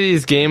 Do any of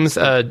these games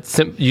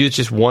use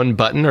just one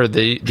button, or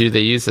do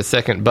they use a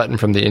second button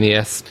from the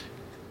NES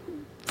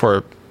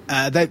for...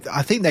 I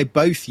think they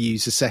both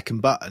use a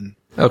second button.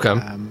 Okay.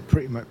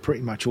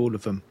 Pretty much all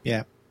of them.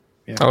 Yeah.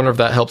 I wonder if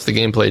that helps the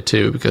gameplay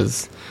too,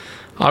 because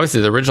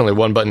obviously they're originally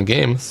one button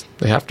games.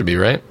 They have to be,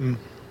 right?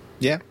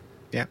 Yeah.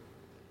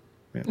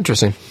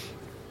 Interesting.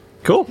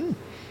 Cool.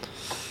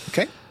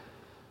 Okay.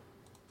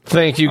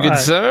 Thank you, good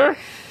sir.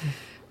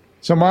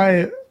 So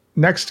my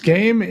next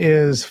game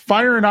is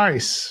Fire and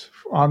Ice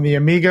on the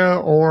Amiga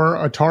or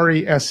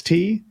Atari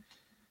ST.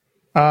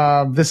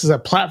 This is a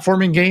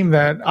platforming game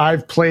that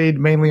I've played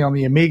mainly on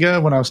the Amiga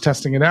when I was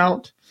testing it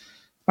out.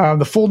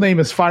 The full name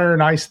is Fire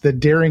and Ice: The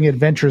Daring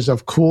Adventures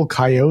of Cool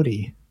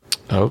Coyote.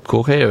 Oh,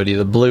 Cool Coyote,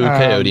 the blue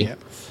coyote.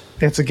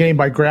 It's a game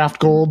by Graft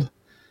Gold.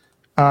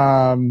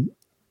 There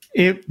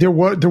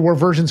were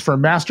versions for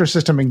Master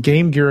System and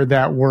Game Gear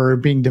that were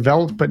being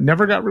developed but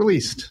never got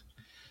released.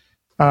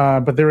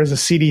 But there is a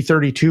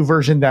CD32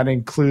 version that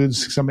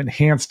includes some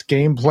enhanced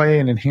gameplay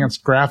and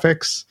enhanced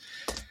graphics.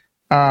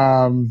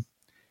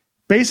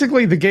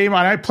 Basically, the game,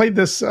 and I played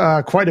this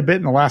quite a bit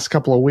in the last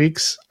couple of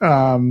weeks.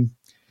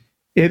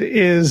 It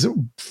is,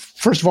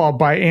 first of all,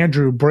 by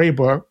Andrew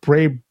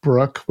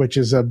Braybrook, which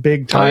is a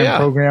big-time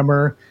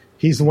programmer.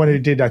 He's the one who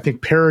did, I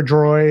think,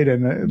 Paradroid,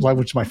 and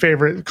which is my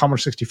favorite Commodore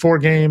 64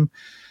 game.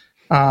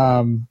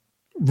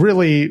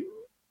 Really,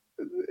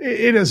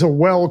 it is a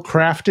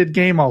well-crafted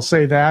game, I'll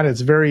say that.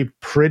 It's very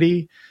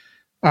pretty.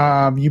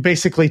 You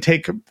basically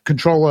take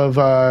control of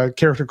a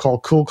character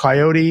called Cool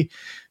Coyote.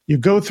 You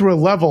go through a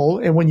level,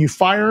 and when you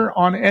fire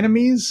on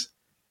enemies,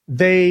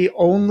 they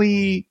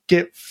only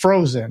get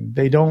frozen.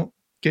 They don't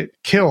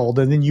get killed,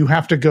 and then you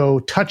have to go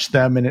touch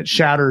them, and it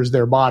shatters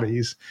their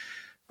bodies.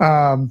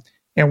 And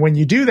when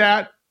you do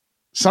that,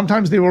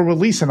 sometimes they will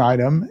release an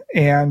item,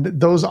 and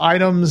those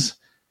items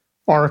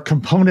are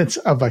components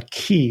of a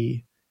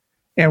key.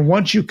 And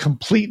once you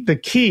complete the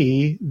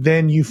key,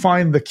 then you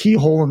find the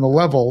keyhole in the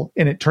level,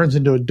 and it turns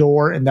into a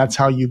door, and that's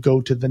how you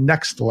go to the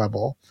next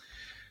level.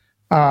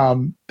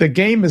 The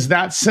game is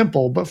that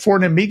simple, but for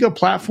an Amiga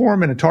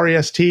platform and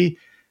Atari ST,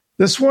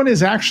 this one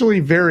is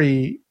actually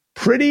very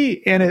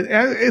pretty, and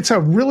it's a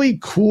really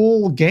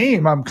cool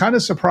game. I'm kind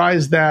of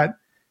surprised that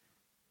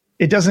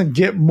it doesn't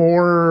get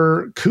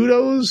more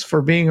kudos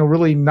for being a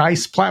really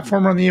nice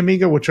platformer on the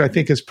Amiga, which I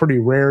think is pretty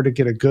rare to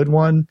get a good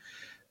one.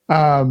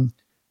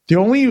 The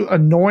only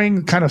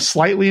kind of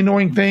slightly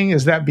annoying thing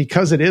is that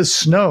because it is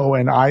snow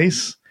and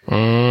ice,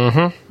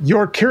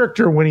 your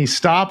character, when he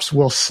stops,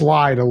 will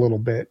slide a little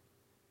bit.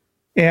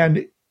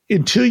 And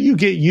until you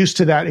get used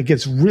to that, it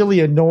gets really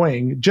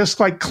annoying, just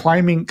like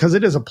climbing, because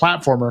it is a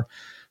platformer.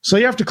 So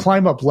you have to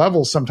climb up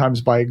levels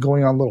sometimes by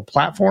going on little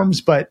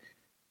platforms, but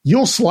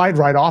you'll slide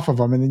right off of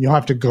them, and then you'll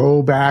have to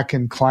go back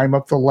and climb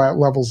up the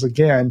levels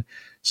again.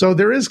 So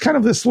there is kind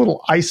of this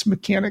little ice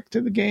mechanic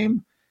to the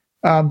game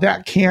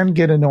that can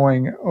get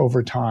annoying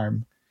over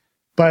time.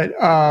 But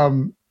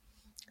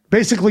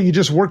basically, you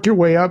just work your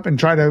way up and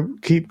try to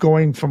keep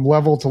going from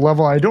level to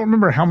level. I don't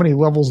remember how many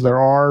levels there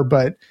are,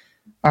 but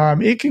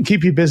it can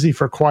keep you busy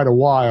for quite a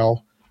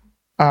while.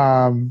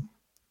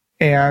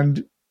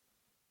 And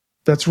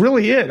that's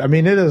really it. I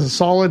mean, it is a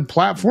solid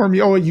platform.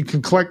 You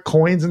can collect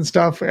coins and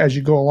stuff as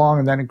you go along,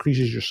 and that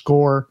increases your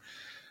score.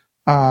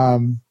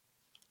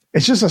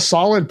 It's just a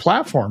solid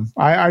platform.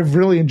 I've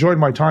really enjoyed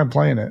my time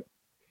playing it.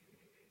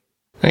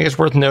 I think it's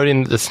worth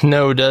noting that the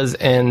snow does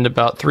end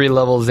about 3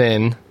 levels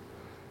in.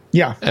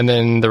 Yeah. And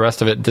then the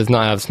rest of it does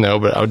not have snow,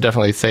 but I would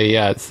definitely say,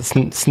 it's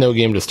a snow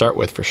game to start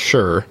with for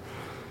sure.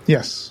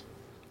 Yes.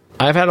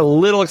 I've had a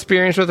little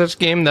experience with this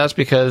game. That's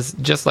because,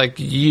 just like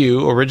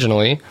you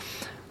originally,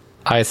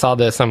 I saw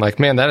this. I'm like,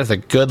 man, that is a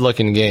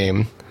good-looking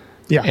game.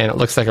 Yeah. And it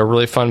looks like a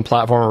really fun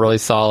platform, really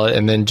solid.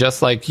 And then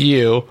just like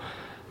you,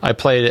 I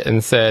played it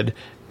and said,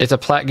 it's a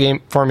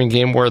platforming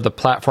game where the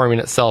platforming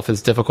itself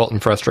is difficult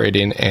and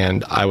frustrating,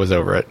 and I was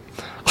over it.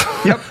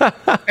 Yep.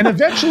 And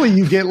eventually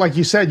you get, like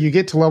you said, you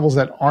get to levels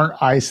that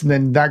aren't ice, and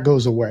then that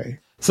goes away.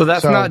 So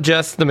that's not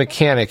just the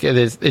mechanic.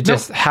 It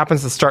just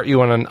happens to start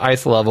you on an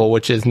ice level,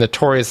 which is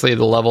notoriously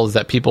the levels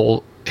that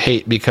people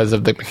hate because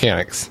of the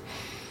mechanics.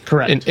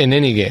 Correct. In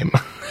any game.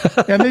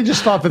 And they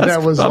just thought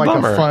that was like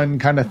bummer. a fun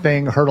kind of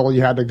thing. Hurdle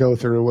you had to go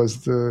through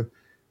was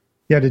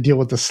you had to deal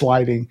with the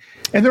sliding.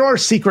 And there are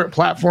secret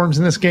platforms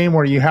in this game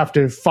where you have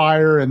to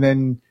fire and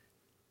then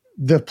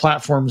the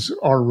platforms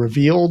are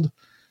revealed.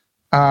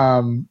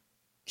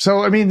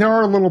 So, I mean, there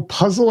are little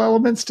puzzle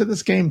elements to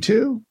this game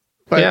too.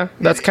 But yeah,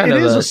 that's kind of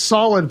it is a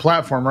solid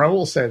platformer. I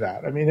will say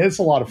that. I mean, it's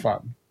a lot of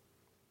fun.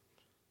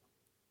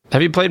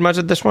 Have you played much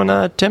of this one,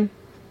 Tim?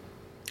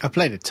 I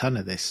played a ton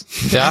of this.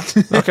 Yeah.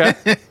 Okay.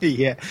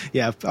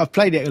 yeah. I've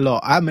played it a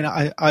lot. I mean,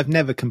 I've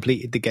never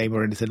completed the game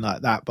or anything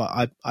like that,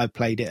 but I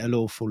played it an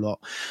awful lot.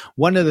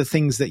 One of the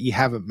things that you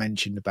haven't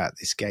mentioned about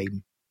this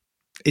game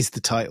is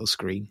the title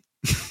screen.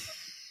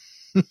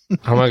 I'm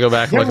gonna go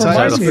back and look The at the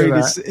title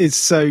title. screen is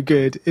so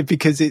good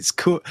because it's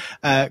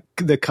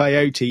the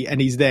coyote,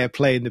 and he's there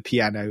playing the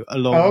piano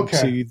along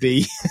to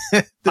the.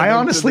 I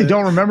honestly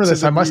don't remember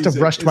this. I must have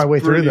rushed my way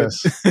through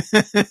this.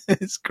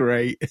 It's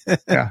great.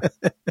 Yeah,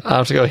 I'll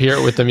have to go hear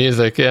it with the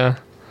music. Yeah.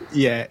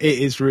 Yeah, it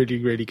is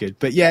really, really good.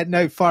 But yeah,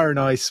 no, Fire and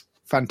Ice,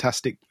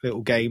 fantastic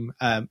little game.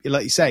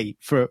 Like you say,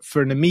 for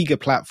an Amiga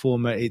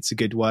platformer, it's a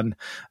good one.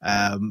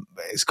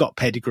 It's got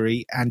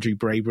pedigree. Andrew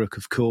Braybrook,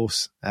 of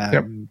course.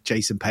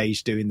 Jason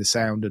Page doing the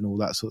sound and all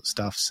that sort of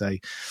stuff. So,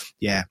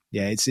 yeah,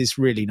 it's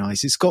really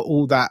nice. It's got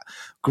all that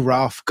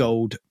graph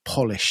gold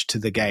polish to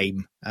the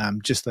game.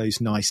 Just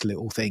those nice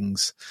little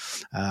things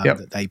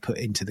that they put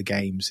into the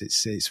games.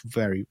 It's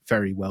very,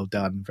 very well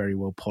done, very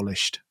well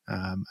polished,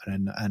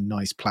 and a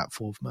nice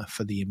platformer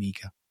for the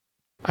Amiga.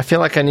 I feel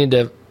like I need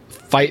to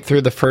fight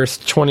through the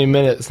first 20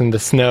 minutes in the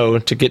snow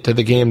to get to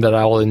the game that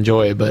I will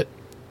enjoy, but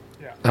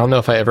I don't know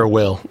if I ever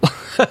will.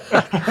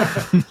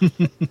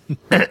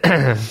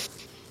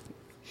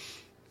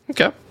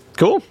 Okay,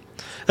 cool.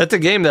 That's a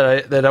game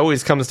that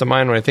always comes to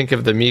mind when I think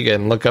of the Amiga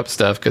and look up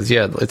stuff, because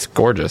it's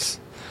gorgeous,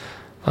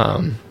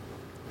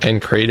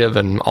 and creative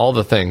and all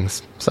the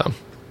things. So,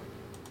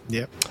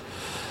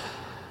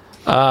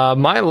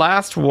 my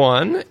last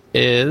one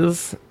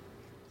is,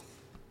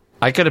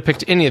 I could have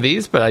picked any of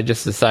these, but I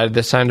just decided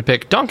this time to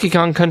pick Donkey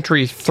Kong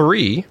Country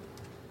 3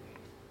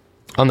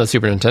 on the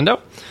Super Nintendo,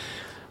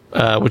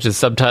 which is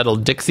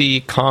subtitled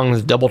Dixie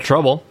Kong's Double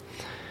Trouble.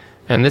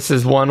 And this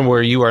is one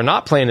where you are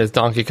not playing as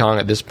Donkey Kong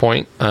at this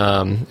point.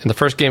 In the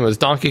first game, it was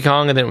Donkey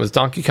Kong, and then it was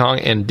Donkey Kong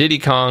and Diddy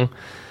Kong.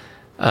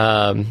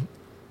 And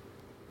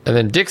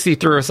then Dixie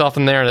threw herself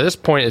in there, and at this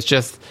point, it's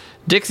just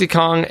Dixie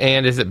Kong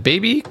and, is it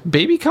Baby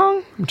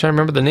Kong? I'm trying to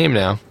remember the name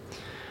now.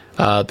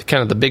 Kind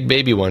of the big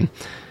baby one.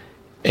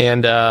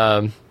 And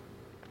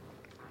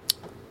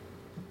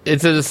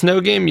is it a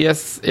snow game?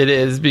 Yes, it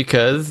is,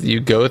 because you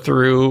go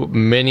through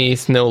many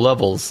snow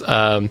levels.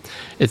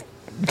 It's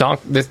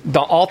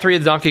all three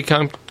of the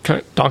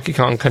Donkey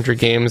Kong Country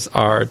games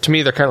are, to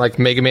me, they're kind of like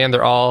Mega Man.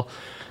 They're all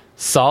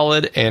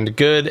solid and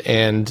good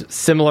and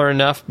similar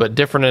enough, but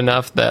different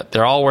enough that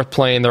they're all worth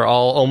playing. They're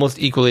all almost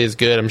equally as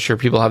good. I'm sure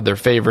people have their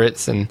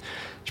favorites, and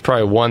there's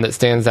probably one that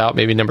stands out,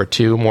 maybe number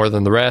 2 more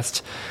than the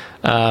rest.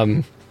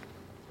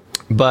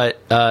 But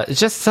it's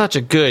just such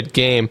a good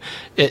game.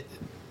 It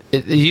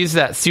used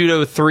that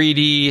pseudo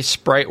 3D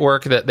sprite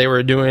work that they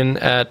were doing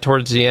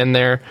towards the end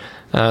there.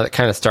 That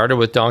kind of started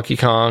with Donkey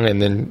Kong,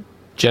 and then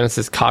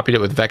Genesis copied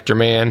it with Vector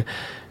Man,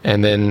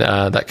 and then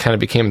that kind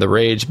of became the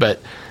rage.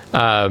 But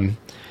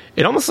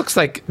it almost looks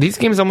like, these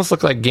games almost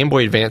look like Game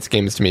Boy Advance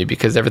games to me,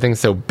 because everything's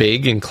so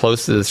big and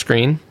close to the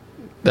screen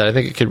that I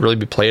think it could really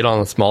be played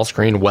on a small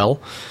screen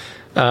well.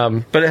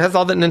 But it has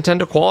all that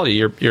Nintendo quality.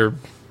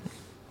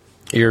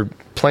 You're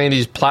playing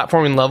these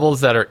platforming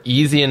levels that are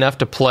easy enough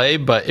to play,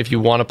 but if you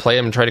want to play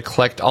them and try to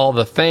collect all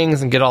the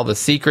things and get all the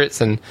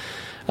secrets and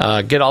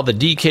get all the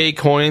DK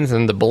coins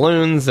and the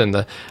balloons and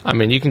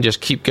you can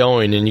just keep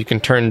going, and you can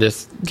turn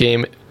this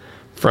game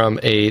from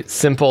a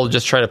simple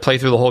just try to play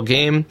through the whole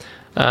game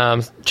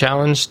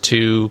challenge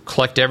to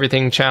collect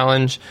everything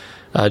challenge,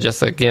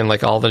 just again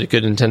like all the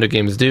good Nintendo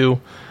games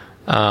do.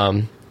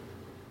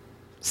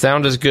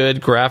 Sound is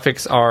good.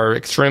 Graphics are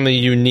extremely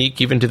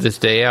unique, even to this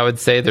day. I would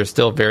say they're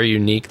still very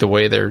unique the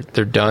way they're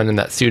done in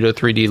that pseudo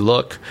 3D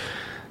look,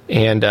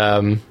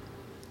 and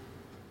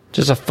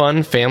just a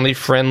fun,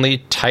 family-friendly,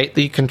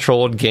 tightly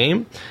controlled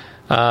game.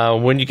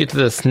 When you get to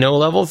the snow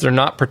levels, they're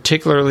not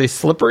particularly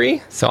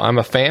slippery, so I'm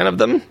a fan of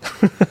them.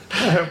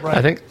 Right.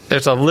 I think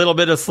there's a little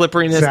bit of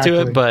slipperiness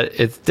to it, but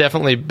it's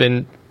definitely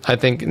been. I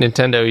think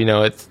Nintendo,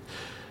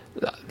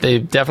 they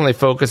definitely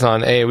focus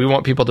on, we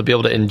want people to be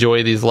able to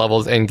enjoy these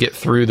levels and get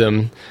through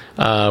them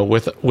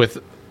with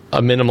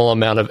a minimal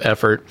amount of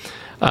effort.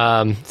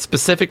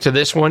 Specific to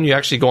this one, you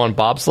actually go on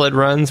bobsled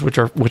runs, which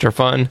are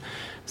fun.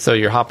 So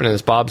you're hopping in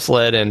this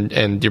bobsled,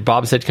 and your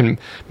bobsled can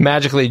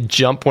magically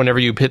jump whenever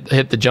you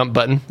hit the jump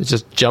button. It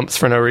just jumps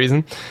for no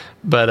reason.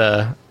 But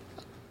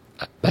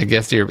I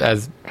guess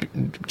as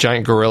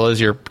giant gorillas,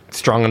 you're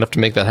strong enough to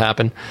make that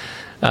happen.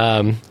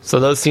 So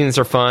those scenes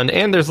are fun,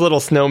 and there's little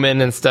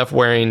snowmen and stuff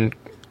wearing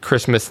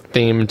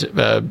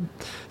Christmas-themed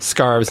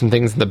scarves and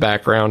things in the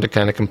background to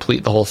kind of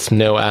complete the whole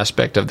snow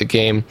aspect of the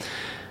game.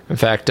 In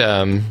fact,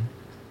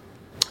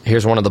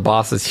 here's one of the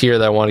bosses here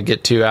that I want to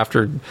get to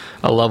after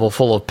a level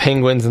full of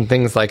penguins and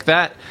things like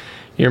that.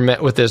 You're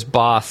met with this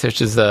boss,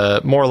 which is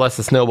more or less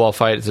a snowball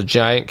fight. It's a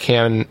giant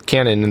cannon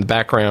in the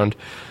background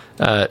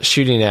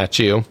shooting at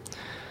you.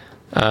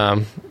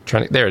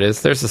 There it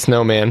is. There's the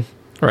snowman,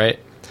 right?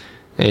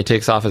 And he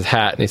takes off his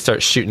hat and he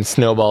starts shooting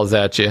snowballs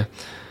at you.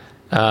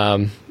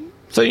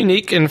 So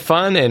unique and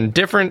fun and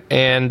different,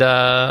 and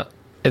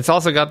it's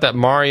also got that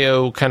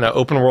Mario kind of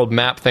open world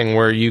map thing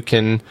where you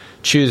can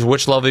choose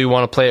which level you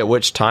want to play at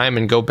which time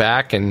and go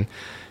back and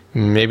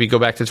maybe go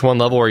back to this one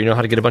level where you know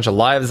how to get a bunch of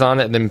lives on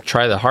it, and then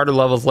try the harder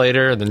levels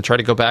later, and then try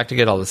to go back to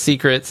get all the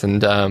secrets,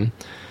 and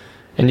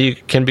you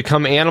can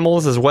become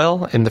animals as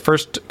well. In the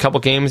first couple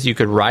games, you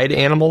could ride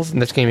animals. In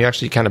this game, you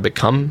actually kind of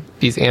become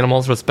these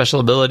animals with special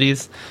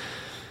abilities.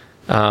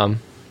 There's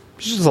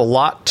just a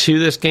lot to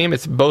this game.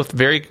 It's both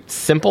very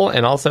simple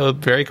and also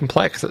very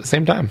complex at the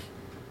same time.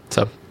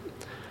 So,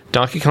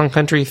 Donkey Kong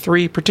Country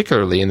 3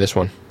 particularly in this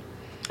one.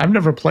 I've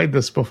never played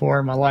this before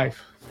in my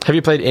life. Have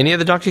you played any of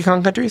the Donkey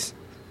Kong Countries?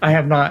 I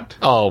have not.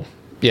 Oh,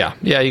 yeah,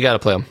 you got to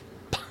play them.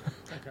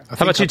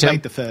 How about you, Tim? I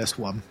played the first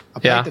one. I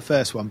Yeah. played the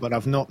first one, but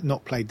I've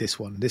not played this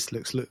one. This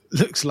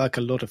looks like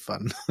a lot of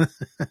fun.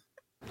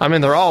 I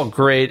mean, they're all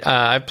great.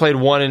 I've played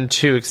 1 and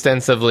 2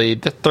 extensively.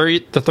 The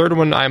third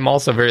one I'm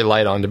also very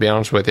light on, to be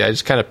honest with you. I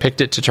just kind of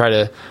picked it to try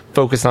to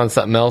focus on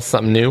something else,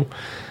 something new.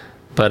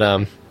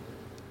 But,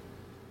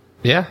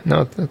 yeah,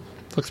 no, it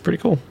looks pretty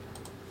cool.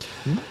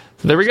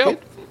 So there we go. Good.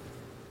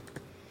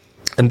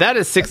 And that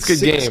is six good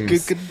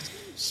games. Good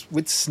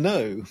with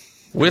snow.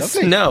 With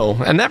Lovely.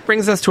 snow. And that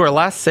brings us to our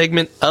last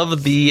segment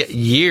of the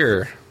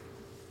year,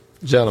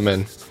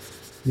 gentlemen.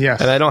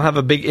 Yes. And I don't have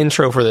a big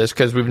intro for this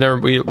because we'd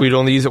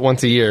only use it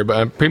once a year,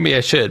 but maybe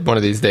I should one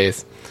of these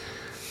days.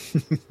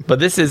 But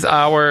this is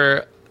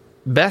our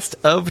best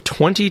of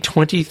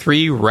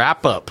 2023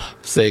 wrap up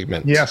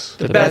segment. Yes.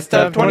 The Best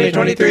of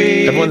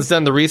 2023. Everyone's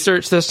done the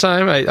research this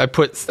time. I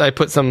put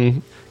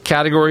some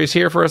categories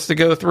here for us to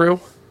go through.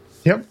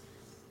 Yep.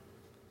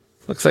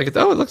 Looks like it's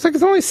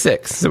only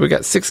 6. So we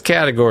got 6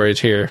 categories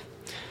here.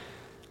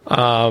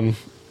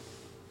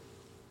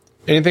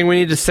 Anything we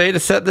need to say to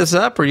set this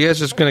up, or are you guys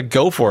just going to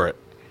go for it?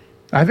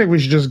 I think we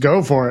should just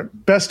go for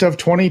it. Best of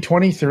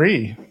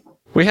 2023.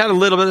 We had a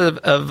little bit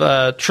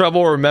of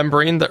trouble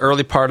remembering the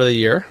early part of the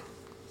year.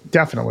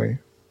 Definitely.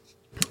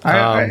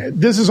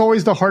 This is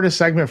always the hardest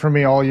segment for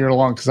me all year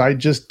long because I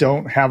just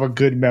don't have a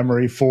good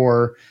memory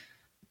for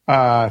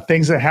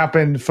things that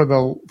happened for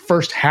the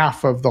first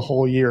half of the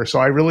whole year. So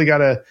I really got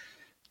to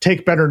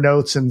take better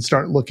notes and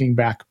start looking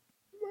back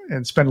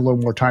and spend a little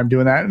more time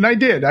doing that. And I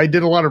did. I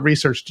did a lot of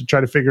research to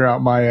try to figure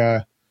out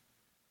my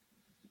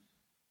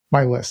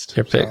my list.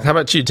 Your pick. How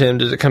about you, Tim?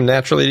 Did it come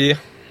naturally to you?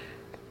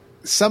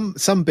 Some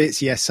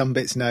bits yes, some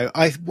bits no.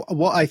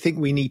 What I think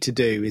we need to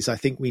do is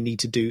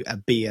do a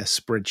beer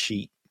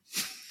spreadsheet.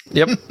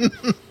 Yep.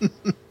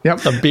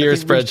 Yep. A beer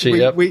spreadsheet.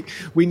 Yep.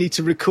 We need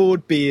to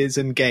record beers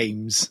and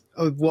games.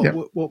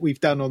 What we've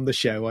done on the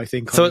show. I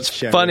think. So on it's the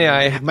show. funny.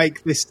 I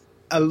make this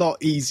a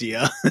lot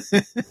easier.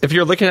 If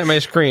you're looking at my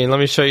screen, let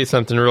me show you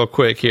something real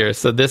quick here.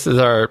 So this is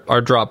our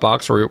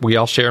Dropbox where we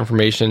all share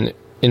information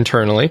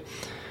internally.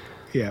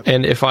 Yeah.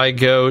 And if I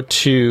go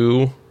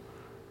to,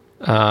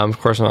 of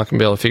course, I'm not going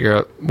to be able to figure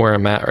out where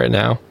I'm at right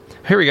now.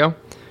 Here we go.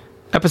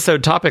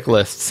 Episode topic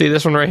list. See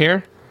this one right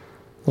here?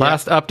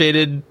 Last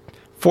updated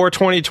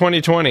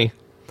 4/20/2020.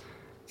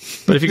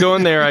 But if you go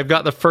in there, I've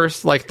got the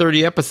first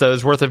 30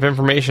 episodes worth of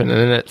information, and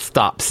then it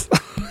stops.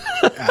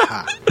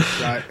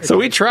 Right. So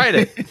we tried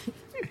it.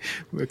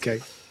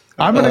 Okay.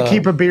 I'm going to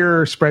keep a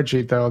beer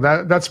spreadsheet though.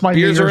 That's my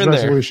New Beers Year's are in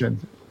there.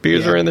 resolution.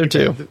 Beers are in there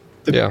too.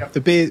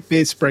 The beer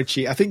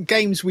spreadsheet. I think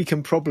games we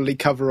can probably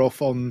cover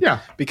off on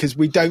because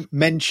we don't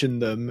mention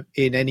them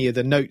in any of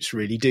the notes,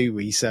 really, do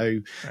we?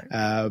 So,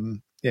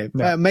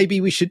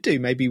 maybe we should do.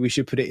 Maybe we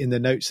should put it in the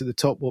notes at the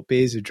top what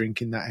beers are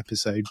drinking that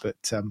episode. But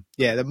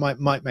that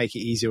might make it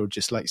easier, or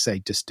just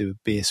just do a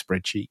beer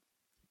spreadsheet.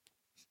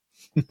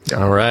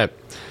 All right.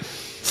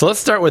 So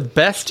let's start with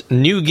best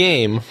new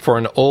game for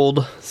an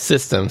old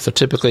system. So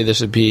typically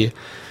this would be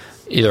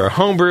either a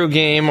homebrew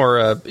game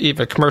or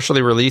even a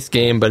commercially released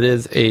game, but it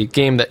is a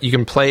game that you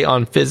can play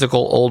on physical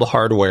old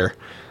hardware,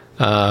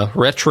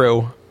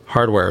 retro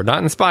hardware,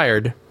 not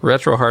inspired,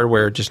 retro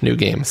hardware, just new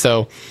game.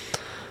 So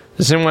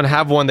does anyone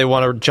have one they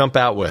want to jump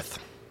out with?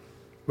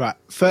 Right.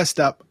 First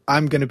up,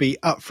 I'm going to be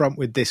upfront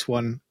with this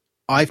one.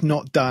 I've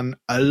not done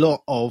a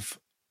lot of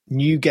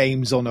new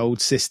games on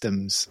old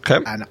systems,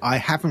 and I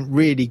haven't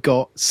really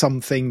got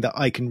something that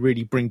I can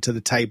really bring to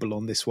the table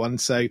on this one,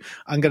 so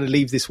I'm going to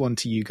leave this one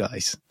to you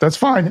guys. That's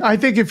fine. I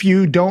think if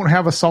you don't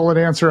have a solid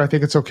answer, I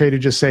think it's okay to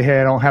just say,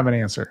 hey, I don't have an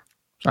answer.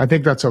 I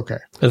think that's okay.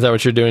 Is that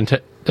what you're doing,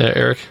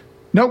 Eric?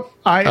 Nope.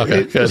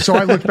 So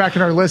I looked back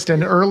in our list,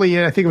 and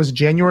early, I think it was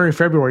January,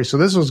 February, so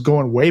this was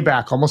going way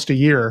back, almost a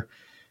year,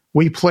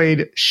 we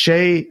played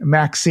Chez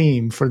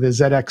Maxime for the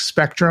ZX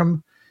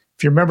Spectrum.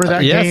 If you remember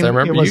that game, I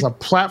remember. It was a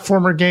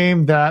platformer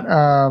game that...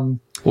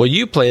 well,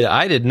 you played it.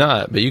 I did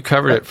not, but you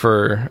covered it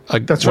for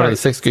one of the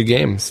 6 good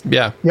games.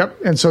 Yeah. Yep.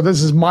 And so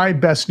this is my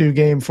best new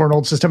game for an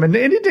old system. And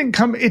it didn't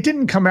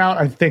come out,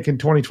 I think, in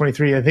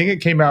 2023. I think it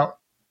came out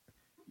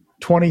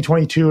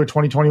 2022 or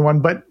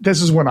 2021, but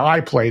this is when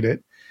I played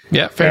it.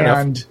 Yeah, fair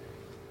enough.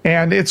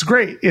 And it's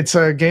great. It's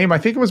a game, I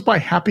think it was by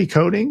Happy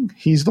Coding.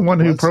 He's the one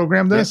who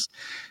programmed this. Yeah.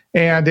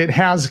 And it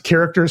has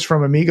characters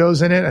from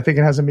Amigos in it. I think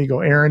it has Amigo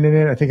Aaron in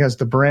it. I think it has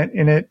the Brent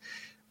in it.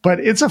 But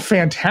it's a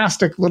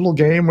fantastic little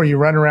game where you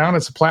run around.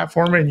 It's a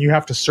platformer and you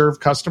have to serve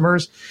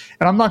customers.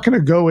 And I'm not going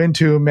to go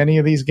into many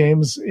of these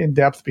games in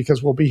depth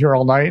because we'll be here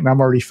all night and I'm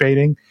already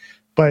fading.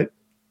 But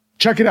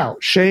check it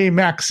out. Chez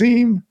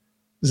Maxime,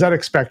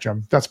 ZX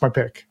Spectrum. That's my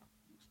pick.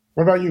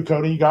 What about you,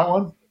 Cody? You got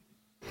one?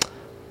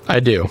 I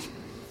do.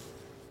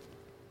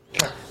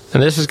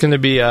 And this is going to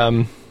be...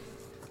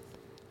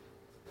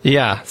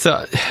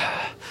 So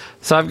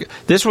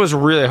this was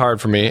really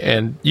hard for me,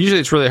 and usually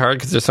it's really hard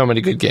because there's so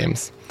many good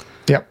games.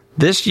 Yep.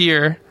 This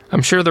year,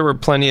 I'm sure there were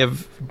plenty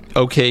of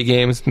okay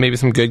games, maybe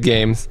some good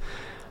games.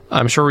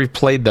 I'm sure we've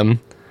played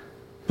them,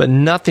 but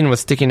nothing was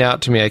sticking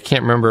out to me. I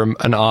can't remember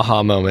an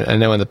aha moment. I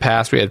know in the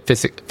past we had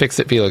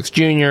Fix-It Felix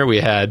Jr.,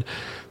 we had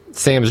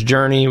Sam's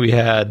Journey. We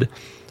had,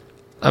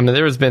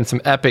 there has been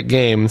some epic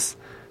games.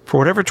 For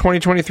whatever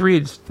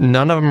 2023,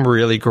 none of them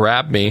really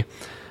grabbed me.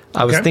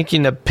 I was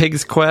thinking of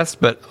Pig's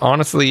Quest, but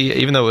honestly,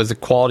 even though it was a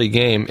quality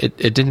game, it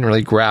didn't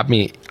really grab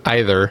me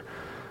either.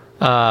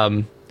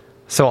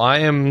 So I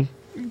am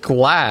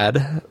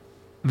glad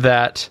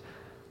that,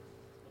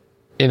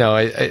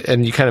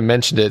 and you kind of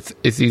mentioned it,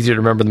 it's easier to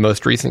remember the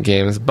most recent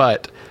games,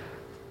 but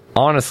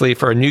honestly,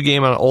 for a new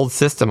game on an old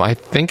system, I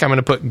think I'm going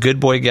to put Good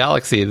Boy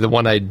Galaxy, the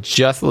one I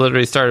just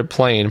literally started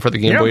playing for the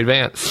Game Boy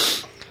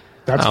Advance.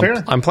 That's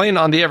fair. I'm playing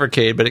on the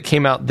Evercade, but it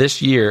came out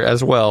this year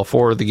as well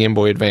for the Game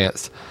Boy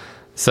Advance.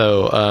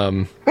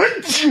 So,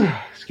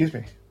 excuse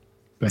me.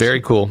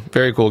 Very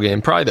cool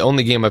game. Probably the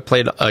only game I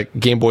played, a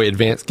Game Boy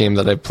Advance game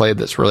that I've played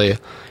that's really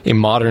a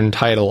modern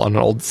title on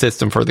an old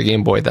system for the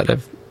Game Boy that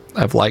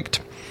I've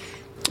liked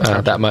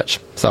that much.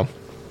 So,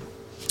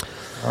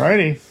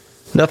 alrighty.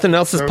 Nothing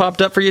else has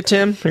popped up for you,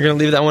 Tim? You're going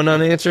to leave that one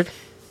unanswered?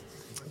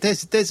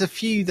 There's a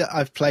few that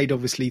I've played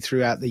obviously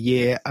throughout the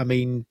year. I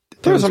mean,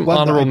 There's some one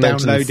that I honorable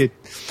mentions.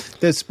 downloaded.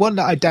 There's one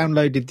that I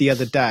downloaded the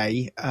other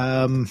day.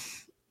 Blimey,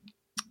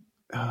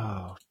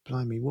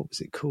 what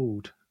was it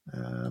called?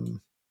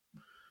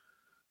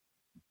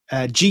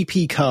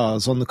 GP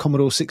Cars on the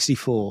Commodore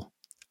 64.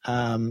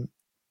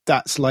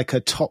 That's like a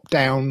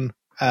top-down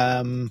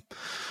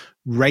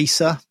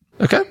racer.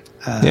 Okay.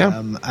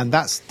 And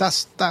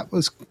that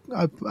was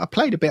I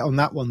played a bit on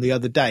that one the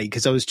other day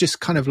because I was just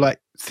kind of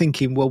like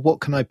thinking, well,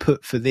 what can I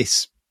put for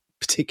this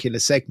particular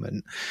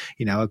segment?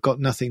 I've got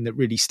nothing that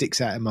really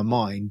sticks out in my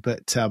mind,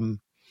 but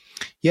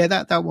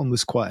that one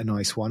was quite a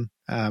nice one.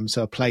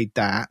 So I played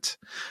that,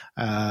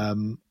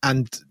 and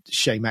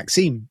Chez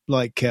Maxime,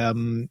 like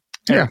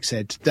Eric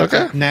said.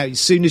 Now, as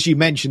soon as you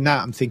mentioned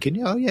that, I'm thinking,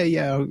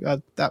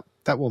 that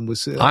one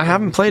was. I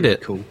haven't played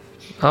it. Cool.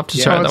 I'll have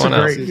to try that one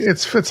out.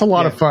 It's a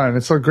lot of fun.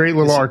 It's a great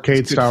little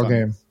arcade style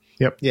game.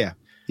 Yep. Yeah.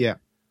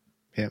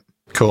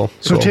 Cool.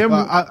 So cool. Tim,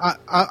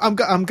 I'm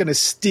going to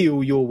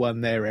steal your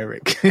one there,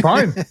 Eric.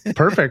 Fine,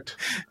 perfect.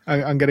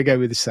 I'm going to go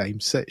with the same.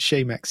 So,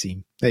 Chez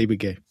Maxime. There we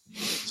go.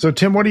 So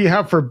Tim, what do you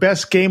have for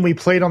best game we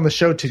played on the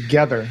show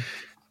together?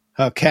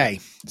 Okay,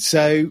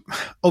 so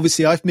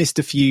obviously I've missed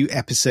a few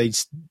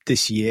episodes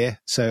this year,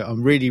 so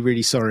I'm really,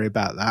 really sorry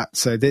about that.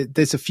 So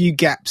there's a few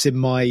gaps in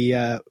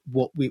my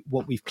what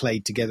we've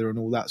played together and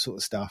all that sort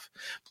of stuff.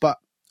 But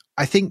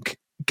I think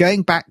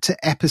going back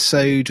to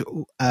episode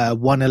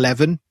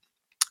 111,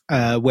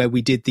 where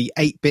we did the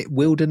 8-bit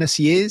wilderness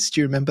years,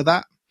 do you remember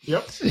that?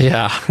 Yep.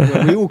 Yeah.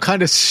 Where we all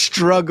kind of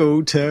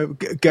struggled to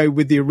go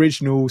with the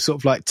original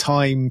sort of like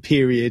time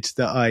period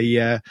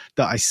that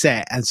I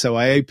set, and so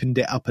I opened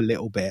it up a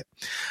little bit.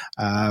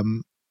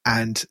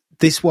 And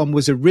this one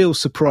was a real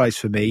surprise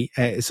for me.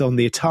 It's on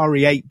the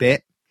Atari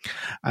 8-bit,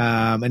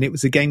 and it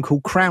was a game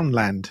called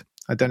Crownland.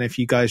 I don't know if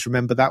you guys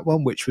remember that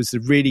one, which was the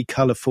really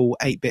colourful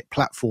 8-bit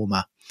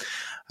platformer.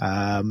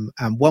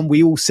 And one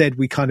we all said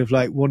we kind of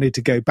like wanted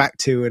to go back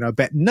to, and I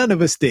bet none of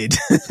us did.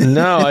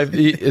 No,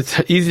 it's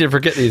easy to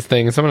forget these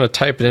things. I'm going to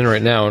type it in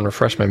right now and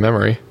refresh my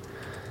memory.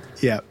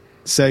 Yeah.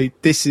 So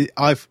this is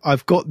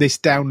I've got this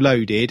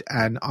downloaded,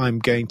 and I'm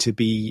going to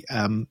be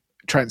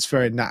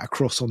transferring that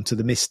across onto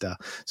the Mister.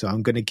 So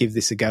I'm going to give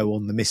this a go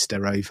on the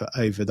Mister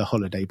over the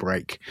holiday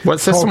break. What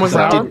system was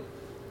that on?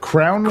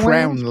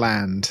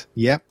 Crownland.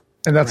 Yep.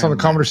 And that's on the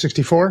Commodore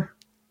 64?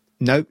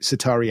 No, it's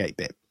Atari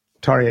 8-bit.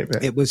 Atari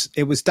 8-bit.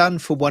 It was done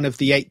for one of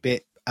the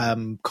 8-bit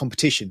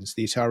competitions,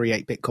 the Atari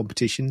 8-bit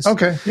competitions.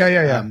 Okay,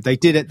 yeah. They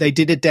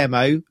did a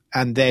demo,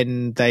 and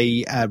then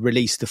they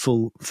released the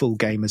full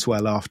game as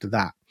well after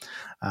that.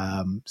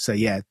 So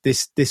yeah,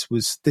 this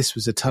was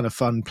a ton of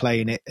fun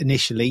playing it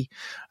initially,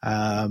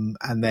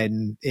 and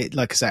then it,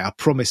 like I say, I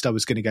promised I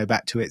was going to go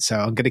back to it, so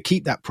I'm going to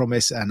keep that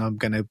promise, and I'm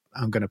going to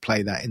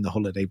play that in the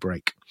holiday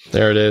break.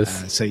 There it is.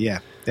 So yeah.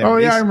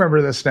 I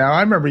remember this now.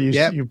 I remember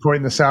you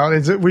pointing this out.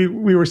 We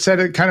were said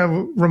it kind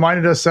of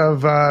reminded us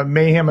of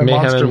Mayhem and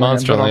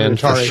Monsterland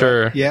for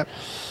sure. Yep.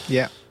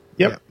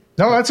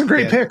 No, that's a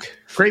great pick.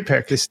 Great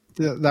pick.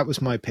 That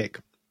was my pick.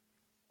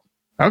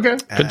 Okay.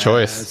 Good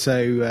choice.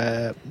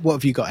 So what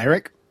have you got,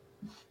 Eric?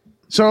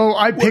 So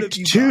I picked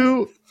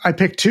two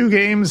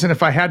games, and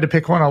if I had to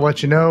pick one, I'll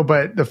let you know.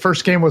 But the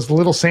first game was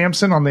Little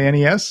Samson on the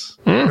NES.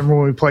 Remember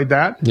when we played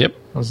that? Yep.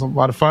 It was a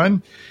lot of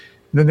fun.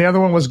 And then the other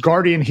one was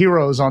Guardian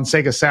Heroes on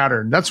Sega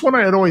Saturn. That's one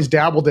I had always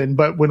dabbled in,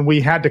 but when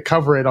we had to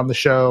cover it on the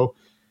show,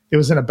 it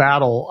was in a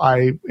battle.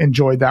 I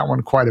enjoyed that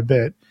one quite a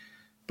bit.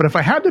 But if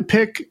I had to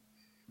pick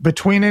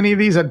between any of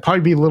these, I'd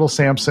probably be Little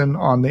Samson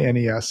on the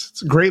NES.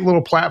 It's a great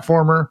little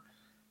platformer,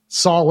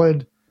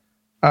 solid.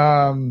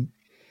 I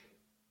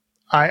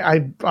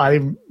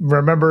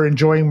remember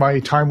enjoying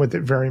my time with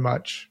it very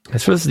much.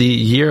 This was the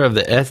year of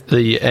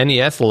the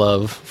NES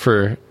love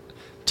for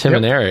Tim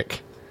and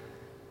Eric.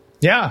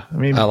 Yeah, I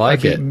mean, I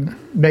like it.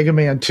 Mega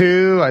Man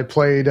 2. I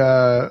played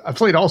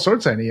all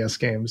sorts of NES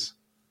games.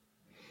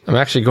 I'm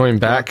actually going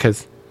back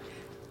because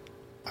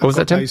what was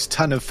that, Tim? Those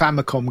ton of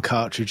Famicom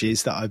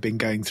cartridges that I've been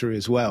going through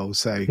as well.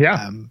 So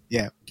yeah.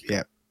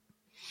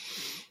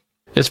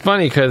 It's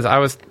funny because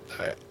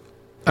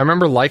I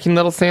remember liking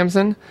Little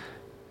Samson,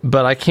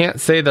 but I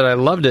can't say that I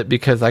loved it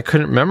because I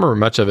couldn't remember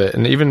much of it.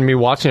 And even me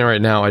watching it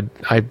right now,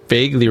 I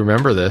vaguely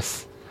remember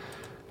this.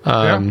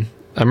 I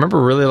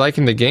remember really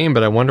liking the game,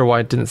 but I wonder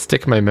why it didn't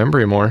stick in my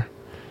memory more.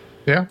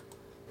 Yeah.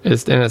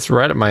 It's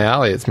right up my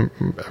alley. It's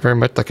very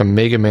much like a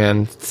Mega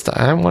Man style.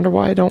 I wonder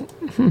why I don't.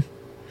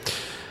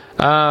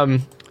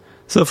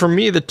 So for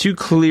me, the two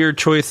clear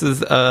choices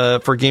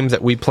for games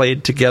that we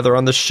played together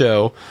on the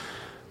show,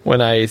 when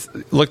I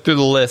looked through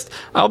the list,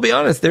 I'll be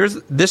honest, there's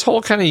this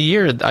whole kind of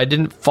year, I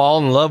didn't fall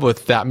in love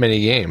with that many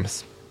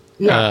games.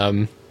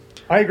 Yeah.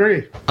 I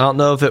agree. I don't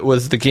know if it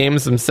was the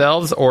games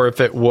themselves or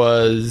if it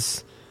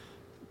was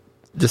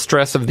the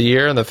stress of the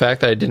year and the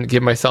fact that I didn't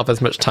give myself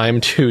as much time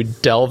to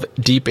delve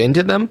deep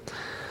into them.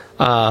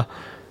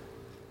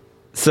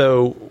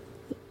 So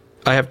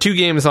I have two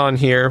games on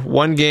here.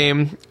 One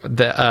game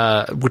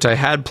that which I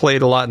had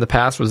played a lot in the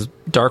past was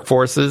Dark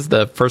Forces,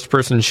 the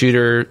first-person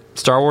shooter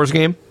Star Wars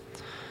game.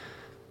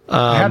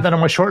 I had that on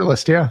my short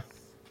list, yeah.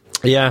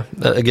 Yeah,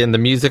 again, the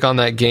music on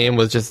that game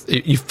was just,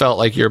 you felt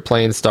like you're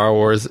playing Star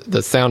Wars.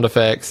 The sound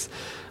effects,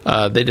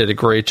 they did a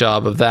great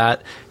job of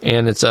that.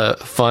 And it's a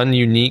fun,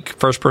 unique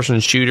first-person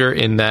shooter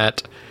in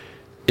that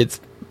it's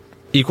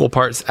equal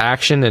parts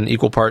action and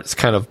equal parts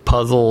kind of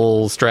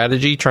puzzle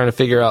strategy, trying to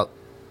figure out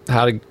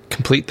how to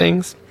complete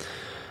things.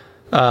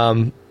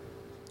 But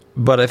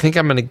I think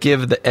I'm going to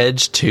give the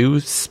edge to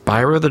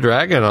Spyro the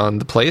Dragon on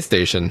the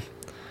PlayStation.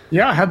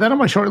 Yeah, I had that on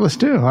my short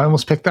list too. I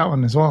almost picked that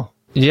one as well.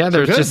 Yeah,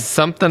 there's just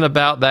something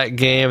about that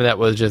game that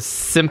was just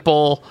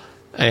simple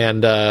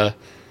and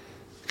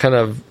kind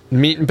of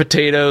meat and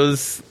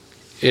potatoes.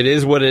 It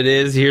is what it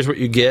is. Here's what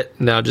you get.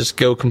 Now just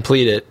go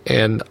complete it.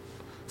 And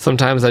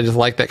sometimes I just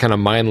like that kind of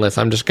mindless.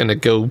 I'm just going to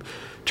go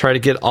try to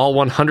get all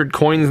 100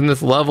 coins in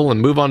this level and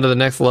move on to the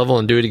next level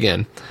and do it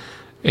again.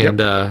 And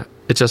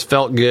it just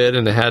felt good,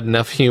 and it had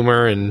enough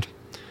humor and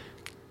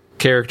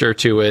character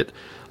to it.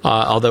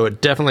 Although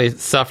it definitely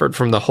suffered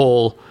from the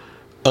whole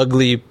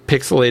ugly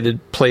pixelated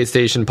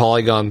PlayStation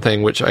polygon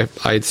thing, which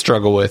I'd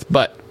struggle with,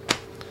 but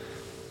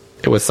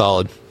it was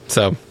solid.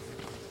 So I'm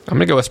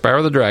going to go with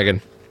Spyro the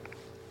Dragon.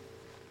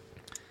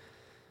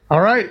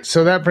 All right,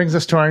 so that brings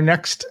us to our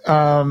next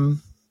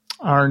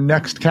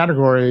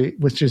category,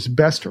 which is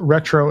best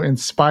retro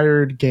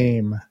inspired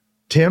game.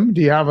 Tim,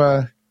 do you have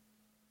a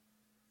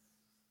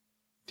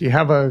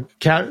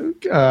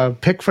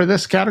pick for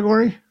this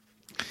category?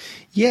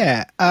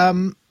 Yeah.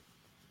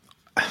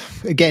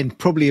 Again,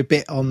 probably a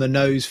bit on the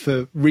nose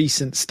for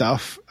recent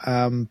stuff,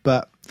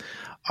 but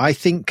I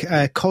think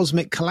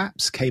Cosmic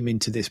Collapse came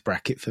into this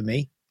bracket for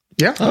me.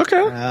 Yeah.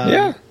 Okay.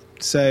 Yeah.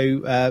 So,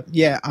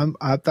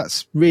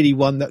 that's really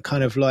one that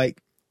kind of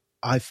like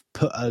I've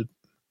put a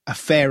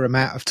fair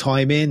amount of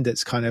time in.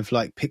 That's kind of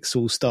like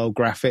pixel style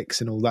graphics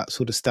and all that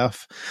sort of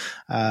stuff.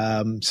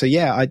 So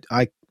yeah,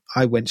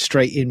 I went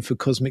straight in for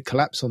Cosmic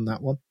Collapse on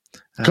that one.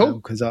 Cool.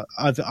 Because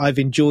I've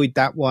enjoyed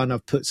that one.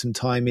 I've put some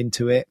time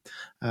into it,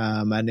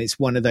 and it's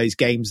one of those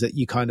games that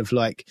you kind of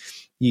like,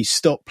 you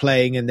stop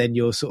playing and then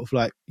you're sort of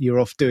like, you're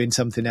off doing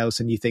something else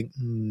and you think,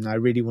 I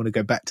really want to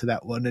go back to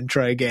that one and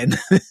try again.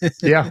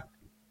 Yeah.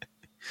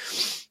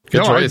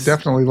 Good choice. I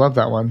definitely love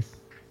that one.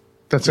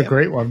 That's a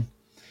great one.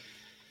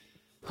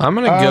 I'm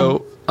going to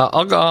go,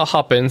 I'll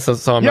hop in so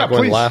I'm not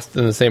going last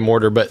in the same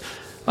order, but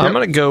I'm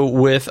going to go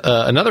with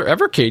another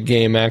Evercade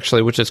game,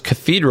 actually, which is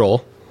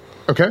Cathedral.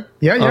 Okay.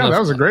 Yeah, that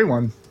was a great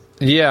one.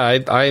 Yeah,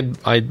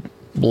 I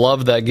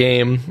love that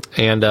game,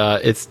 and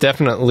it's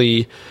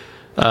definitely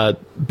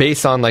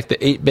based on like the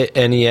 8-bit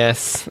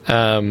NES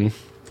kind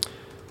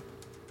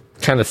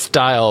of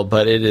style,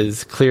 but it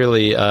is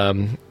clearly,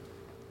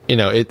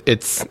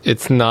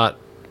 it's not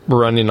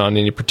running on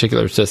any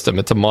particular system.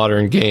 It's a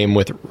modern game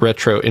with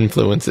retro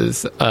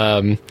influences.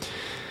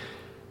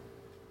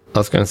 I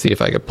was going to see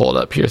if I could pull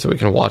it up here so we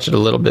can watch it a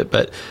little bit,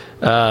 but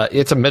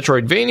it's a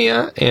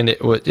Metroidvania, and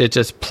it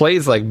just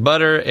plays like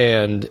butter,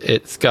 and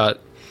it's got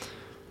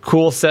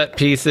cool set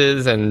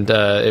pieces, and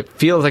it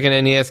feels like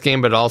an NES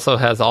game, but it also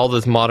has all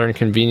those modern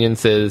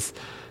conveniences.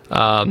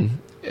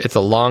 It's a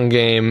long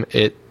game.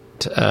 It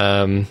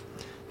had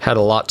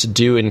a lot to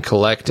do and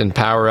collect and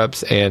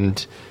power-ups,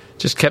 and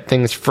just kept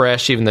things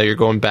fresh, even though you're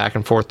going back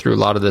and forth through a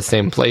lot of the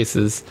same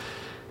places.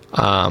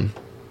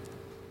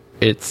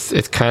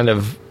 It's kind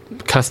of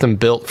custom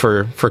built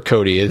for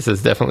Cody. This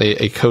is definitely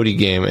a Cody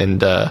game,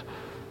 and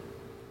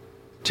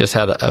just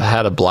had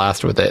a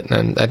blast with it.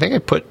 And I think I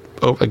put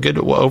a good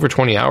over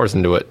 20 hours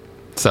into it.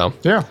 So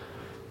yeah,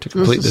 to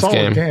complete this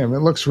game. It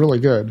looks really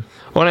good.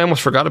 Oh, and I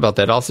almost forgot about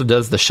that. It also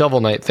does the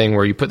Shovel Knight thing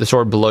where you put the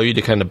sword below you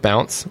to kind of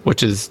bounce,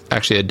 which is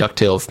actually a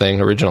DuckTales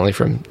thing originally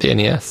from the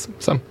NES.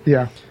 So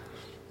yeah,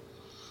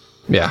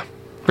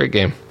 great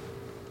game.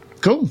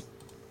 Cool.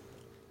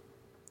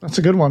 That's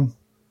a good one.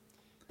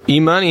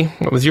 E-Money,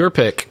 what was your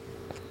pick?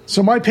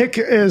 So my pick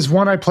is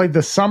one I played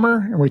this summer,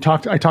 and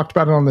I talked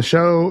about it on the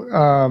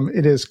show.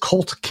 It is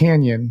Colt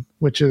Canyon,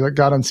 which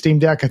got on Steam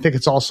Deck. I think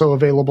it's also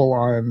available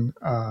on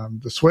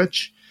the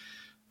Switch.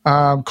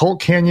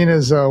 Colt Canyon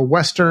is a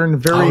Western,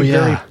 very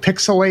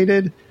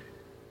pixelated.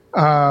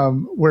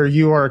 where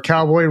you are a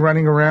cowboy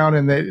running around,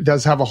 and it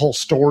does have a whole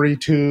story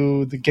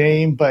to the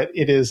game, but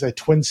it is a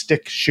twin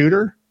stick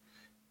shooter,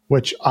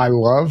 which I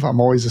love. I'm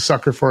always a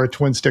sucker for a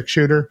twin stick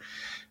shooter.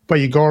 But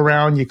you go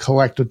around, you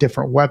collect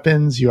different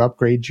weapons, you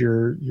upgrade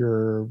your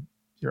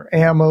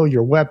ammo,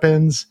 your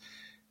weapons,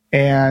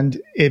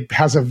 and it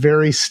has a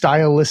very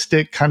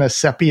stylistic kind of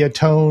sepia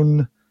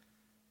tone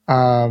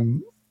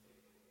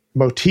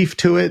motif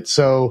to it.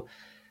 So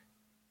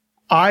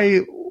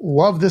I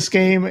love this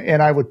game,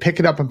 and I would pick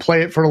it up and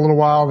play it for a little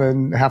while,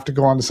 then have to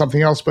go on to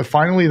something else. But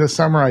finally this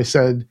summer I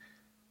said,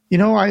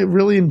 I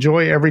really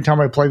enjoy every time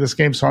I play this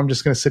game, so I'm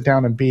just going to sit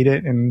down and beat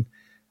it. And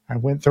I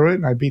went through it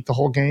and I beat the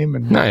whole game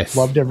and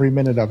loved every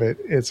minute of it.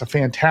 It's a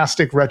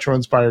fantastic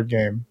retro-inspired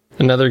game.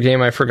 Another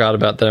game I forgot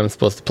about that I'm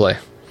supposed to play.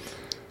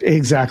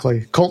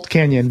 Exactly. Colt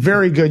Canyon.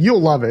 Very good.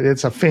 You'll love it.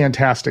 It's a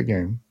fantastic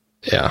game.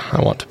 Yeah,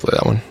 I want to play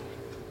that one.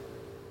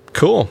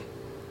 Cool.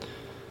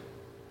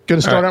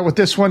 Going to start out with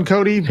this one,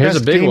 Cody. Here's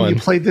Best a big game one. you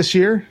played this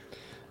year?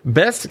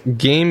 Best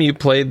game you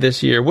played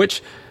this year,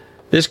 which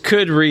this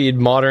could read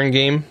modern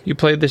game you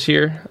played this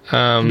year.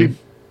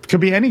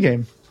 Could be any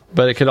game.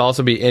 But it could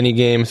also be any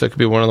game, so it could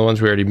be one of the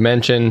ones we already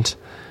mentioned.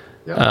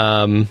 Yep.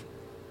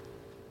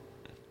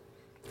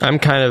 I'm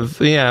kind of,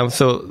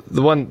 so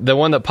the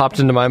one that popped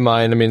into my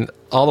mind, I mean,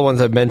 all the ones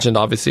I've mentioned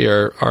obviously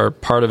are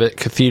part of it.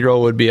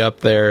 Cathedral would be up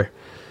there.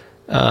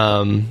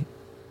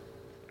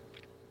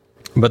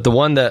 But the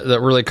one that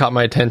really caught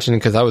my attention,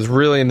 because I was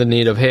really in the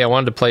need of, hey, I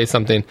wanted to play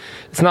something.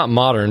 It's not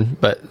modern,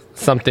 but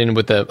something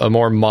with a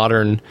more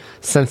modern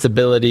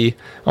sensibility.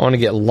 I want to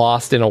get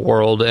lost in a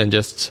world and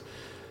just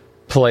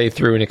play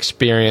through an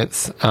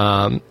experience.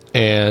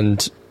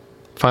 And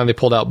finally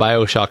pulled out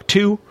BioShock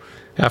 2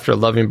 after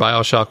loving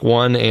BioShock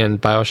 1 and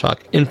BioShock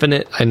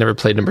Infinite. I never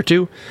played number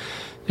 2.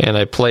 And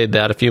I played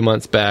that a few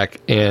months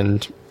back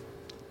and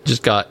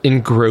just got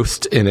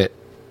engrossed in it.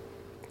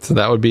 So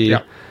that would be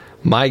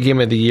my game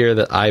of the year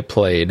that I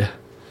played.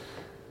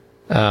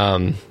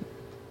 And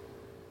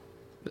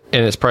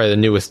it's probably the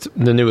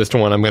newest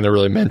one I'm going to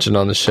really mention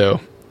on the show.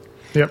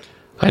 Yep.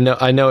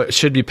 I know it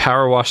should be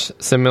Power Wash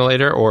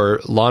Simulator or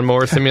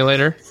Lawnmower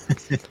Simulator.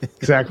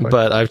 Exactly.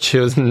 But I've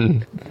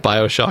chosen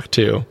BioShock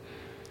 2.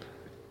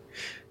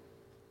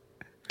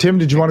 Tim,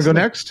 did you want to go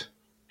next?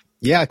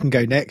 Yeah, I can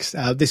go next.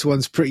 This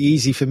one's pretty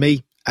easy for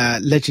me.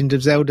 Legend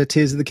of Zelda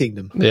Tears of the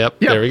Kingdom. Yep.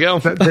 There we go.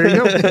 There you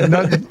go.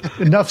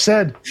 Enough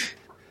said.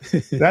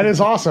 That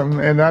is awesome,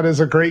 and that is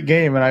a great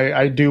game, and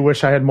I do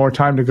wish I had more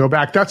time to go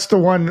back. That's the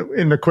one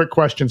in the quick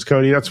questions,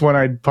 Cody. That's one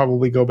I'd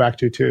probably go back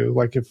to too.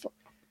 Like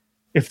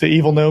if the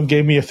Evil Gnome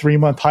gave me a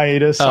 3-month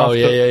hiatus. Oh,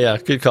 yeah.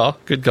 Good call.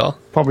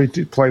 Probably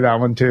play that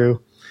one too.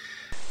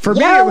 For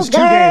me, it was 2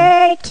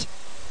 games.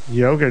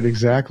 Yogurt,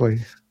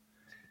 exactly.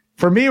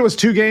 For me, it was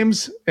 2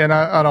 games, and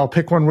I'll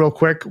pick one real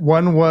quick.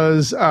 One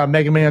was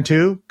Mega Man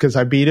 2, because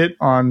I beat it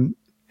on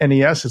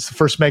NES. It's the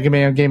first Mega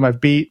Man game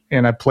I've beat,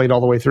 and I played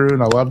all the way through,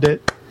 and I loved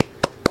it.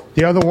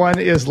 The other one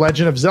is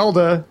Legend of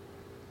Zelda,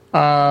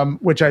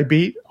 which I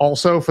beat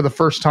also for the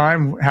first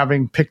time,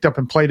 having picked up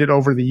and played it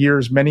over the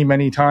years many,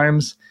 many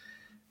times.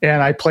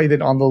 And I played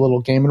it on the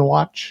little Game &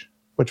 Watch,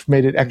 which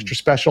made it extra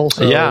special.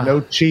 So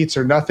no cheats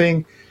or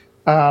nothing.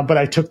 But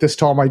I took this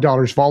to all my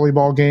daughter's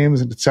volleyball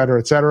games, and et cetera,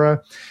 et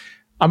cetera.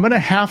 I'm going to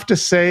have to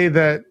say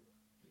that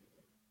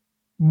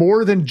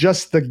more than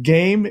just the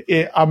game,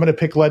 I'm going to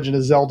pick Legend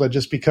of Zelda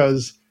just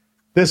because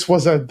this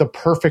was the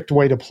perfect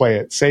way to play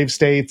it. Save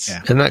states.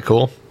 Yeah. Isn't that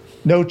cool?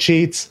 No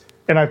cheats.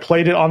 And I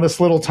played it on this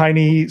little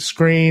tiny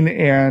screen,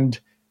 and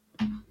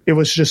it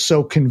was just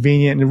so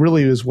convenient, and it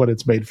really is what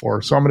it's made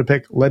for. So I'm going to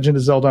pick Legend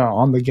of Zelda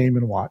on the Game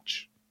 &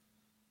 Watch.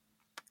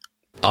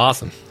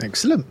 Awesome.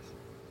 Excellent.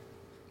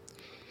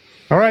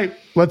 All right.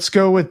 Let's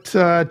go with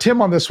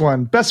Tim on this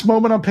one. Best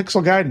moment on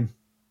Pixel Gaiden.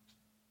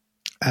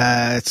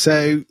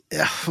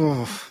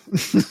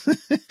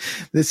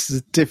 This is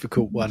a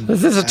difficult one.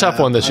 This is a tough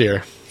one this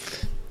year.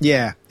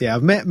 Yeah.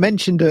 I've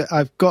mentioned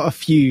I've got a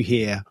few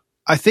here.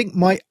 I think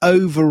my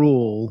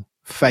overall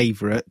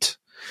favorite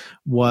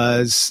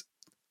was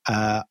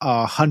our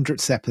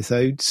 100th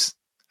episodes,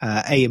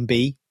 A and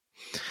B.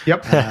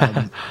 Yep.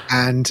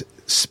 And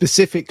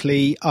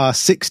specifically our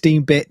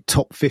 16-bit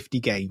top 50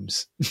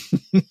 games.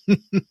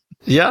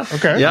 Yeah.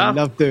 Okay. Yeah. I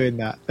love doing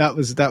that. That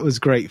was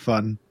great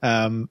fun.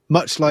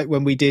 Much like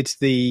when we did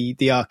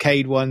the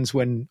arcade ones,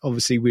 when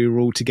obviously we were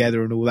all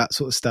together and all that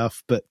sort of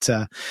stuff. But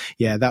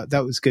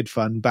that was good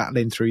fun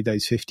battling through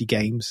those 50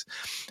 games.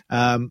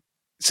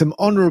 Some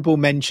honorable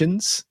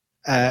mentions.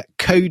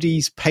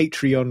 Cody's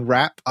Patreon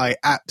rap. I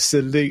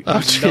absolutely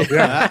love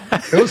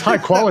that. It was high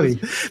quality.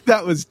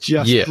 That was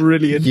just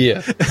brilliant. Yeah.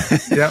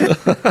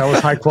 That was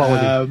high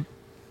quality.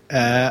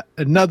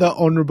 Another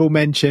honorable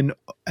mention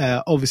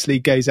obviously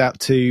goes out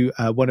to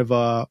one of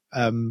our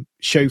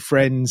show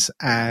friends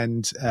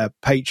and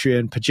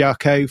Patreon,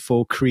 Pajako,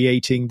 for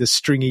creating the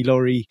Stringy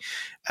Lorry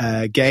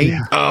game.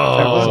 Yeah. Oh,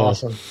 that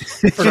was awesome.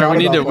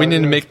 we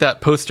need to make that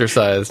poster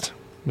sized.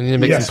 We need to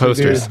make some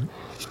posters.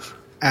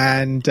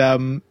 And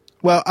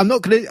Well, I'm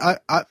not going to.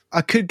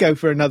 I could go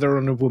for another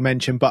honourable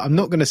mention, but I'm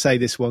not going to say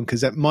this one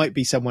because that might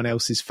be someone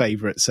else's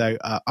favourite. So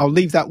I'll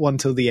leave that one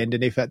till the end,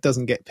 and if that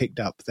doesn't get picked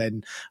up,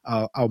 then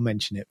I'll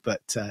mention it.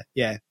 But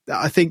yeah,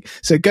 I think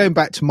so. Going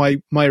back to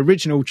my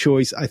original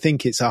choice, I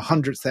think it's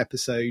 100th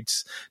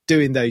episodes,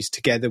 doing those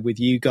together with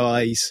you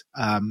guys.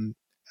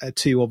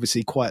 2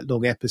 obviously quite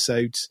long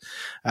episodes,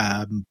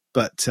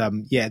 but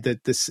yeah,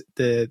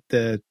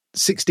 the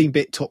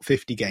 16-bit top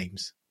 50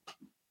 games.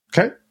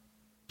 Okay.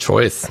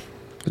 Choice.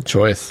 Good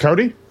choice.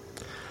 Cody?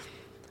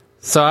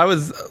 So I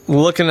was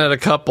looking at a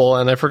couple,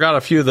 and I forgot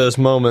a few of those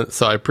moments,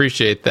 so I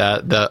appreciate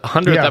that. The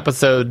 100th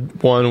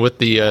episode one with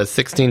the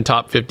 16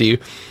 top 50.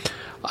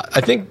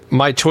 I think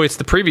my choice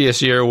the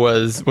previous year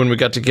was when we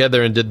got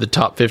together and did the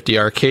top 50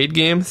 arcade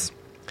games.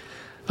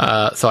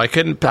 So I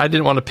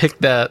didn't want to pick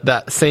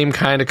that same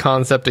kind of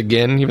concept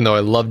again, even though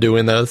I love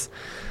doing those.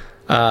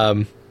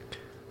 Mine's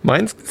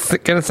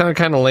going to sound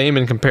kind of lame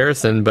in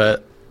comparison,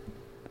 but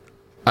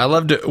I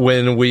loved it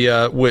when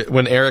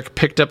when Eric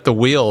picked up the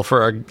wheel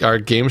for our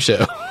game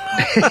show.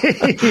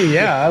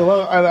 Yeah,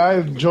 I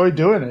enjoy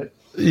doing it.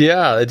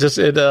 Yeah,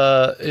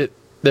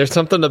 there's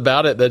something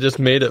about it that just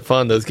made it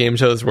fun. Those game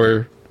shows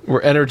were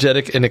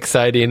energetic and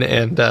exciting,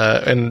 and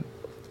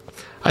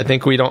I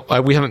think we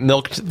haven't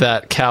milked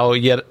that cow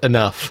yet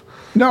enough.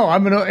 No,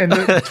 and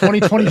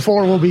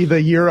 2024 will be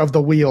the year of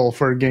the wheel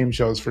for game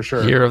shows for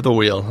sure. Year of the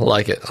wheel. I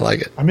like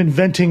it. I'm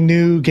inventing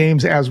new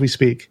games as we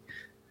speak.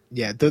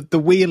 Yeah, the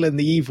wheel and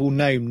the evil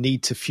gnome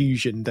need to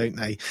fusion, don't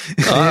they?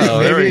 Oh,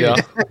 there we go.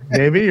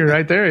 Maybe you're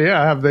right there.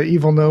 Yeah, I have the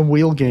evil gnome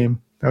wheel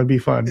game. That would be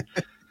fun.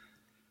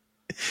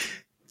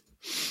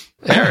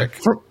 Eric.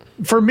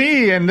 For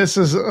me, and this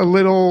is a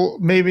little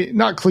maybe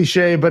not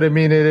cliche, but I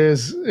mean it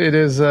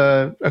is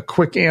a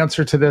quick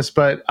answer to this.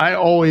 But I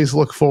always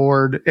look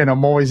forward, and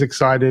I'm always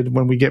excited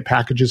when we get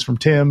packages from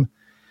Tim.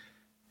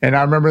 And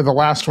I remember the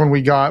last one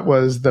we got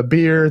was the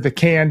beer, the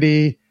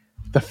candy,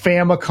 the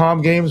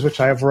Famicom games, which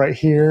I have right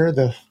here.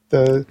 The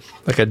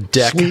like a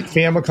deck, sweet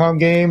Famicom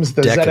games,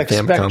 the deck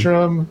ZX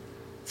Spectrum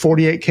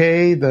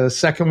 48K, the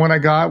second one I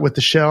got with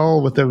the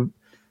shell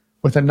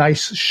with a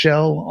nice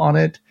shell on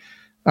it.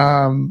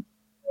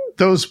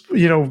 Those,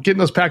 getting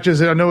those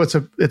packages, I know it's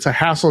a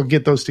hassle to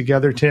get those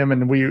together, Tim,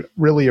 and we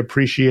really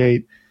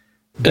appreciate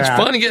that. It's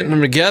fun getting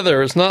them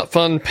together. It's not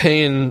fun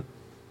paying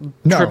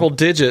triple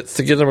digits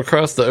to get them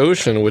across the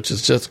ocean, which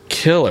is just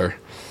killer.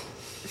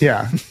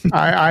 Yeah.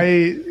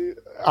 I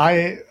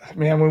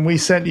man, when we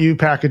sent you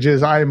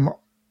packages, I'm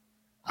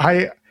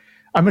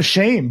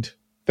ashamed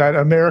that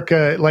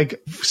America,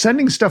 like,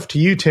 sending stuff to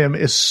you, Tim,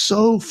 is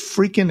so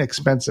freaking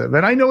expensive.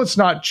 And I know it's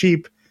not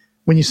cheap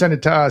when you send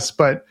it to us,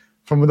 but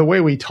from the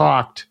way we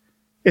talked,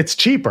 it's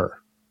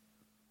cheaper.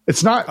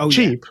 It's not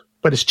cheap,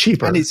 but it's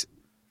cheaper.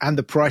 And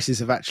the prices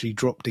have actually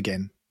dropped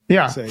again.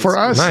 Yeah. So for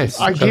us, nice.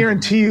 I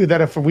guarantee you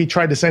that if we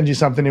tried to send you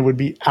something, it would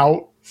be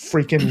out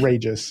freaking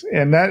rageous.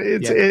 And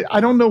that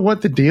I don't know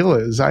what the deal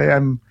is.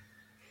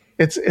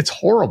 It's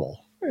horrible.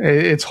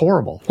 It's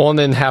horrible. Well, and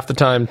then half the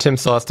time, Tim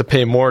still has to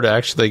pay more to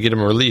actually get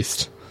them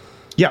released.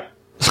 Yep.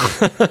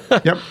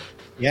 Yep.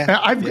 Yeah.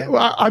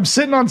 I'm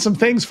sitting on some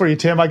things for you,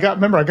 Tim. I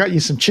got you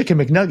some chicken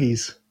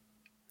McNuggies.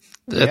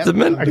 I got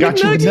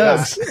you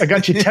nugs. I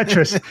got you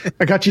Tetris.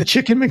 I got you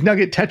chicken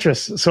McNugget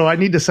Tetris. So I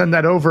need to send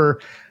that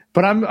over.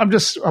 But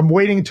I'm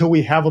waiting until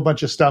we have a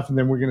bunch of stuff, and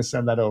then we're going to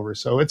send that over.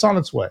 So it's on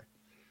its way.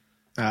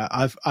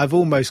 I've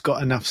almost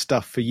got enough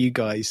stuff for you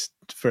guys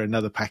for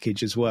another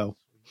package as well.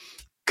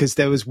 Because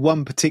there was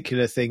one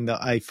particular thing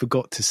that I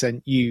forgot to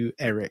send you,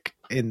 Eric,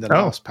 in the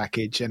last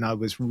package, and I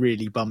was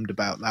really bummed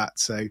about that.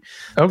 So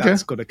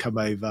that's got to come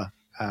over.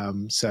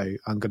 So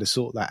I'm going to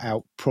sort that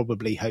out,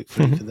 hopefully,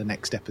 for the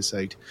next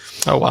episode.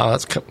 Oh, wow.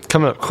 That's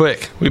coming up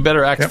quick. We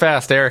better act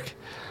fast, Eric.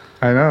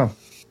 I know.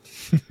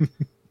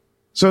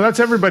 So that's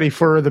everybody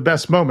for the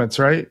best moments,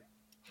 right?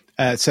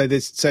 So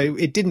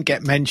it didn't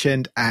get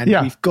mentioned, and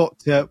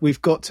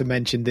we've got to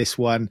mention this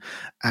one.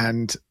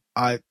 And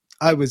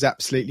I was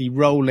absolutely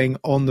rolling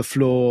on the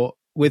floor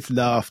with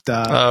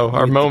laughter. Oh,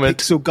 our moment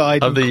Pixel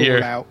Guide of the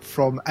year out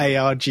from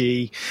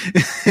ARG.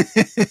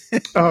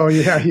 Oh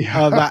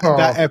yeah.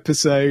 That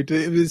episode.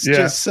 It was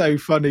just so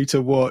funny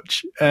to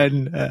watch,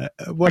 and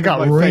one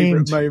of my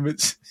favorite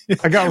moments.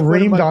 I got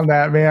reamed on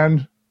that,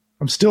 man.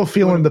 I'm still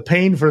feeling the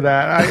pain for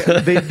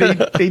that.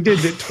 They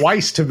did it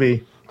twice to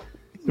me.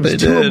 It was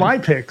two of my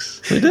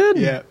picks. They did.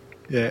 Yeah.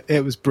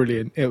 It was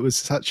brilliant. It was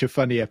such a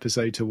funny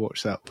episode to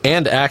watch that.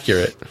 And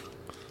accurate.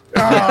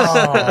 Oh.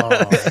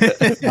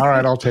 All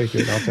right, I'll take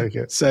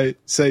it. So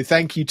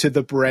thank you to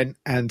the Brent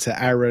and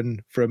to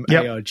Aaron from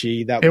ARG.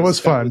 It was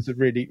fun. It was a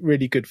really,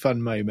 really good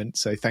fun moment.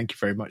 So thank you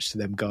very much to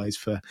them guys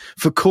for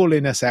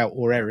calling us out,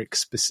 or Eric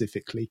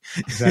specifically.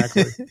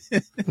 Exactly.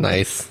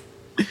 Nice.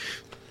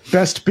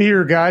 Best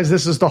beer, guys.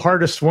 This is the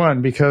hardest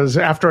one because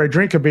after I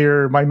drink a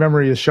beer, my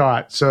memory is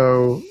shot.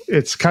 So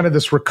it's kind of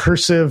this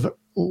recursive,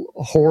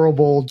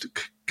 horrible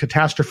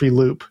catastrophe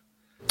loop.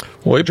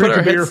 Well, we drink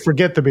a beer,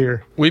 forget the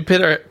beer. We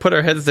put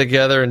our heads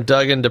together and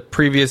dug into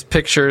previous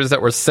pictures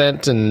that were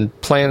sent and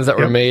plans that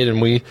were made,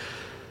 and we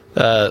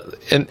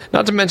And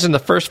not to mention the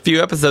first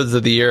few episodes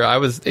of the year, I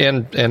was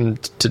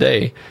and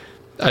today,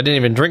 I didn't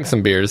even drink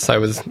some beers. I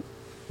was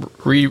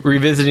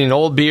revisiting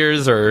old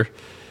beers or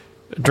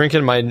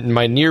drinking my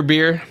near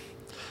beer.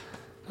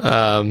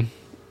 So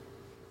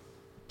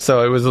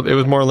it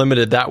was more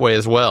limited that way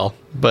as well.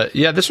 But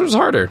yeah, this was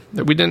harder.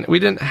 We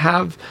didn't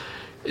have,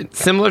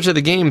 similar to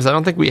the games, I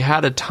don't think we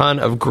had a ton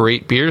of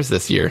great beers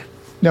this year.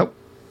 Nope.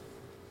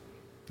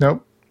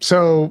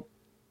 So,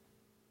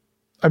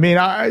 I mean,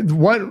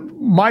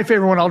 my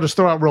favorite one I'll just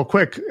throw out real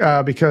quick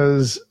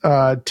because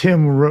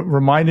Tim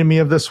reminded me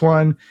of this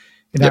one,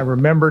 and Yep. I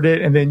remembered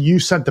it, and then you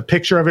sent the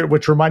picture of it,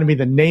 which reminded me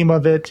the name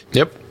of it.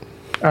 Yep.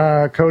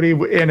 Cody,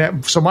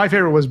 so my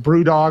favorite was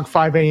Brewdog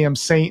 5 a.m.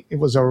 Saint. It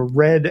was a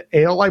red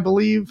ale, I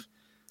believe.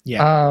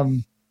 Yeah.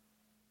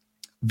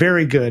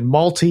 Very good,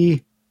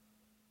 malty,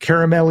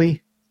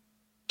 caramelly,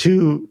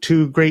 two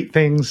great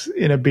things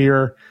in a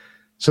beer.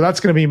 So that's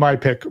going to be my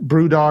pick.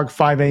 Brewdog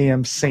 5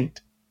 a.m.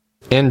 Saint.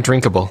 And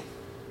drinkable.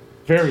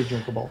 Very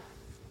drinkable.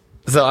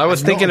 So I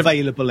was Not thinking,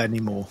 available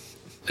anymore.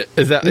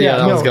 is that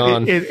that was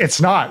gone?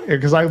 It's not,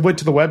 because I went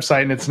to the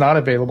website and it's not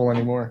available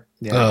anymore.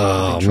 Yeah,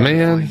 Oh, I've been trying to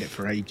man. find it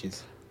for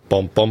ages.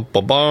 Bum, bum,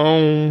 bum,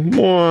 bum.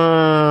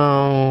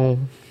 Wow.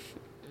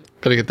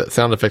 Gotta get that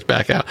sound effect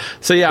back out.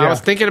 So yeah, I Yeah. was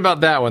thinking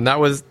about that one.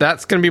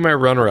 That's gonna be my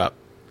runner up.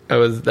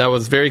 That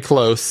was very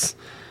close,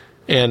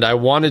 and I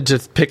wanted to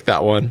pick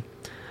that one.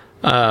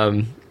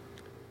 I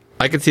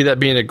could see that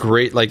being a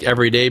great like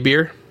everyday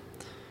beer.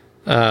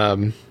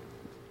 But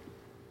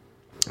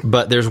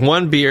there's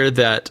one beer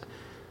that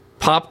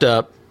popped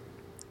up.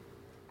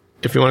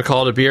 If you want to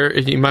call it a beer,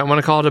 you might want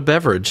to call it a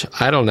beverage.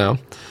 I don't know.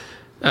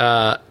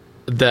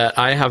 That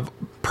I have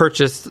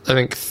purchased, I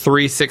think,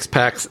 3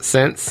 6-packs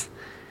since.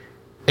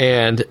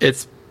 And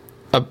it's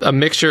a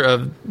mixture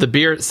of the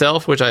beer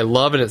itself, which I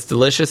love and it's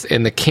delicious,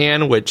 and the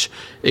can, which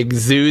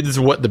exudes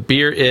what the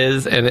beer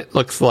is, and it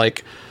looks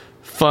like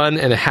fun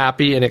and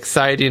happy and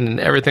exciting and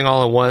everything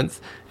all at once,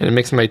 and it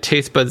makes my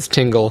taste buds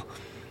tingle.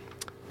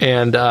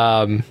 And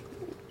I'm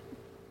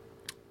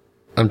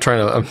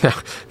trying to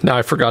now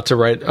I forgot to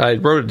write. I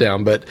wrote it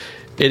down, but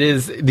it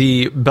is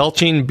the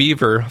Belching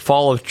Beaver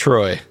Fall of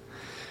Troy,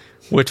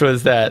 which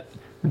was that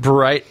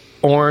bright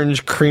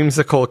orange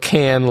creamsicle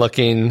can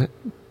looking.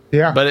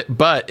 Yeah.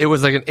 But it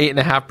was like an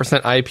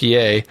 8.5%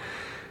 IPA,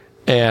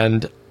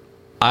 and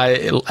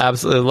I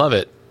absolutely love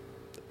it.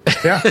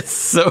 Yeah. It's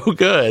so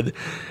good.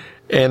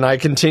 And I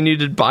continue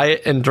to buy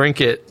it and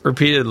drink it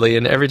repeatedly,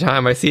 and every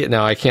time I see it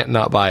now, I can't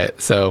not buy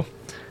it. So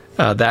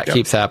that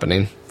keeps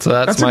happening. So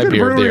that's my a good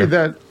beer brewery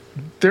there.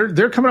 that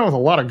they're coming out with a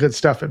lot of good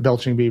stuff at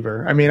Belching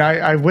Beaver. I mean,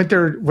 I went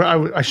there.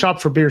 I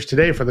shopped for beers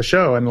today for the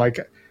show, and like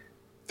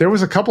there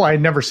was a couple I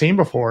had never seen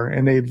before,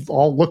 and they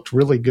all looked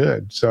really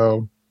good.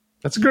 So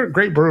that's a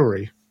great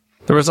brewery.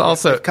 There was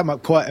also They've come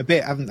up quite a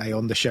bit, haven't they,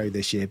 on the show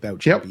this year,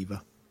 Belching Yep.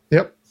 Beaver?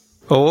 Yep.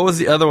 what was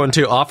the other one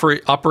too?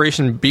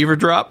 Operation Beaver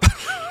Drop.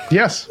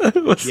 Yes. Yeah,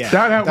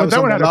 That was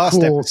one on had the a last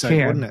cool episode,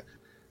 can. wasn't it?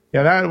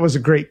 Yeah, that was a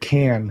great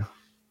can.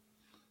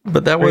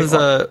 But that was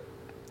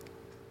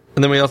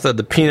and then we also had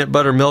the peanut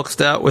butter milk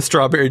stout with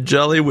strawberry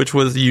jelly, which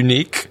was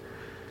unique.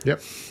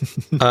 Yep.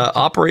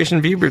 Operation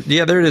Beaver,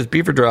 yeah, there it is,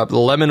 Beaver Drop, the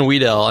lemon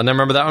wheat ale, and I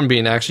remember that one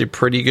being actually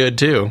pretty good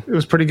too. It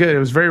was pretty good. It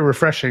was very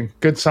refreshing.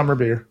 Good summer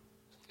beer.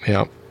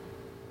 Yeah.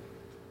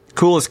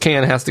 Coolest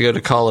can has to go to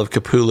Call of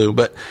Cthulhu.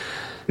 But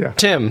Yeah.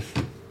 Tim,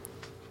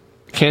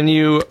 can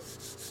you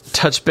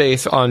touch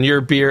base on your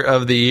beer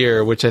of the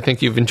year, which I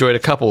think you've enjoyed a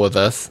couple with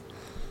us?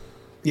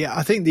 Yeah,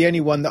 I think the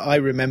only one that I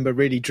remember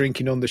really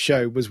drinking on the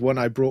show was one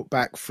I brought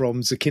back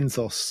from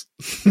Zakynthos.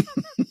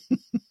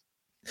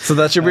 So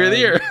that's your beer of the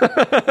year.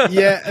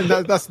 Yeah, and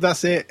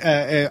that's it.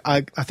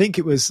 I think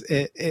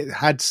it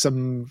had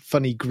some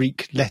funny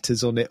Greek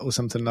letters on it or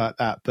something like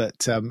that,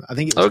 but I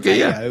think it was Okay,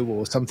 yeah. KO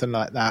or something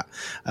like that.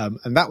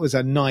 And that was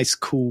a nice,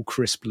 cool,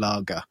 crisp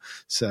lager.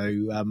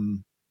 So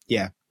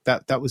yeah,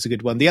 that was a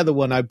good one. The other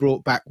one I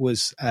brought back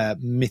was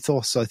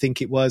Mythos, I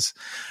think it was,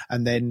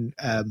 and then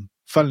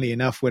funnily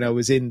enough, when I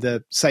was in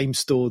the same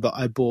store that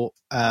I bought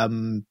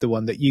the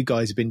one that you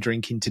guys have been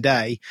drinking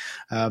today,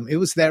 it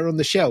was there on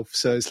the shelf.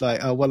 So it's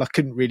like, oh, well, I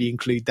couldn't really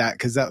include that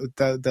because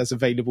that's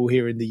available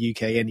here in the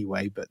UK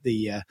anyway. But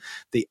the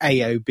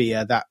AO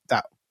beer that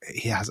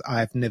I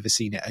have never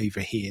seen it over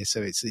here.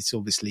 So it's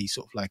obviously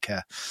sort of like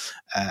a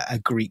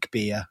Greek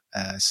beer.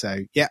 So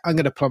yeah, I'm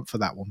going to plump for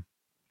that one.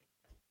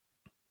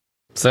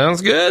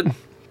 Sounds good.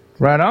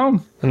 Right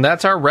on. And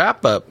that's our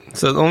wrap up.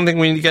 So the only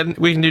thing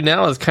we can do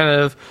now is kind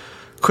of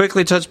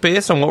quickly touch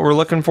base on what we're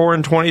looking for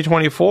in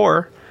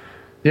 2024.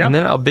 Yeah. And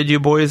then I'll bid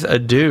you boys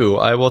adieu.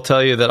 I will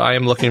tell you that I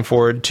am looking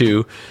forward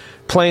to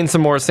playing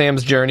some more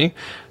Sam's Journey.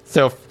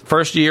 So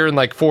first year in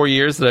like 4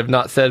 years that I've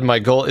not said my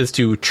goal is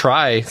to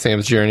try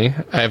Sam's Journey.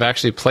 I've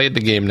actually played the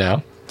game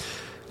now.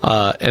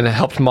 And it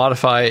helped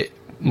modify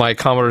my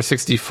Commodore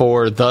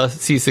 64, the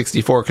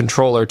C64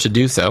 controller to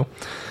do so.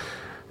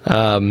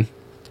 I'm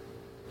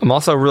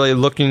also really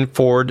looking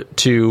forward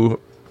to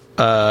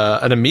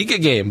an Amiga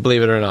game,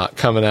 believe it or not,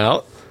 coming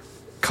out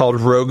called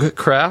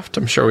Roguecraft.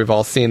 I'm sure we've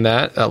all seen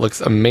that. That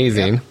looks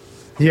amazing.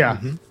 Yeah.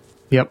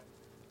 Yep.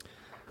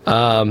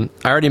 I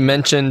already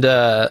mentioned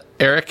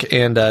Eric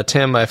and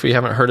Tim. If you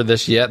haven't heard of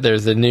this yet,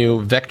 there's a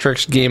new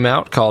Vectrix game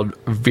out called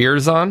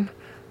Virzon.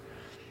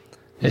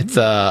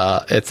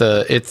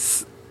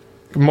 It's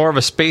more of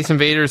a Space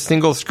Invaders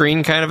single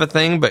screen kind of a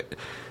thing, but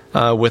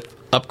with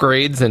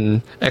upgrades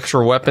and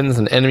extra weapons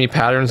and enemy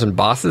patterns and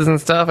bosses and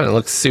stuff, and it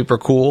looks super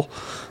cool.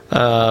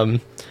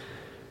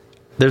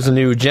 There's a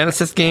new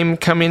Genesis game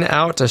coming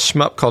out, a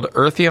shmup called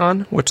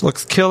Eartheon, which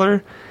looks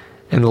killer.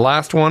 And the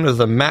last one was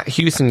a Matt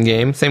Hewson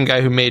game, same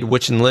guy who made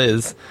Witch and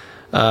Liz,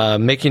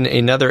 making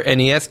another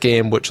NES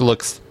game which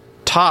looks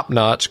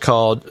top-notch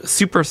called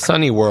Super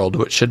Sunny World,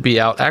 which should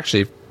be out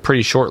actually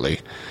pretty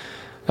shortly.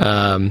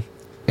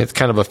 It's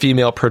kind of a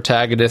female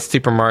protagonist,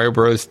 Super Mario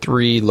Bros.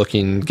 3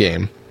 looking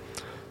game.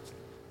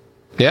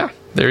 Yeah,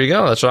 there you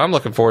go. That's what I'm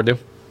looking forward to.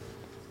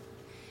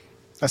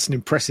 That's an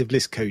impressive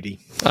list, Cody.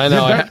 I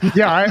know.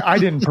 I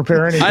didn't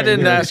prepare anything. I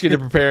didn't ask you to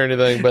prepare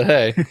anything, but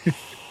hey.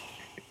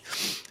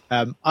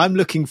 I'm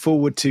looking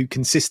forward to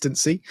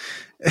consistency.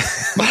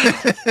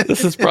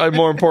 This is probably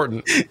more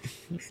important.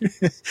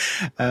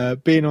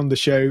 Being on the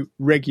show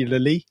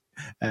regularly.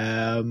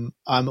 I'm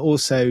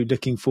also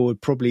looking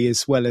forward, probably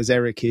as well as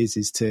Eric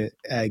is to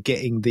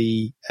getting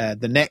the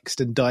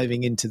next and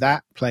diving into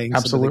that, playing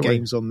some of the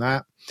games on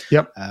that.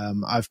 Yep.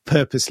 I've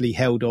purposely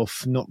held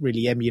off, not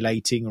really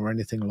emulating or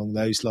anything along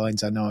those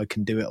lines. I know I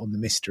can do it on the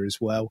Mister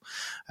as well,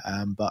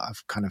 but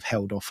I've kind of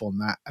held off on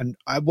that. And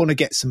I want to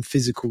get some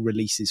physical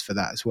releases for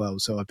that as well.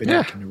 So I've been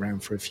looking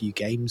around for a few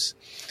games.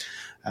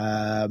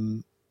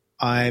 I'm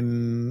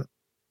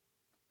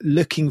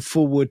looking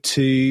forward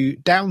to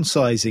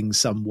downsizing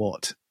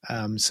somewhat.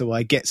 So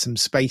I get some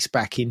space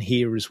back in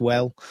here as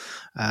well,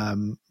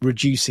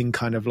 reducing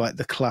kind of like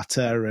the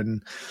clutter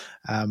and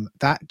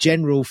that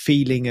general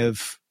feeling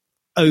of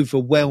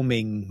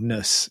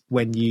overwhelmingness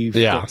when you've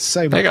got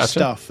so much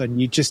stuff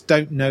and you just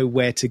don't know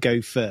where to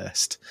go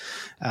first.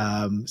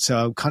 So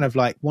I'm kind of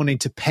like wanting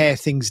to pare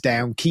things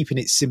down, keeping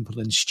it simple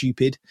and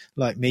stupid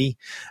like me,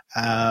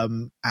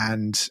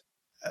 and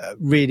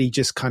really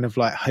just kind of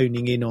like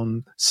honing in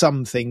on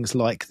some things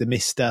like the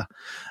Mister,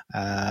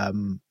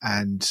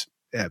 and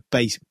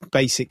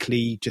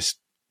basically just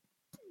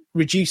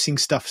reducing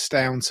stuff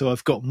down so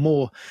I've got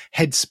more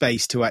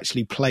headspace to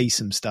actually play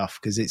some stuff,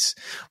 because it's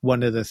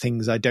one of the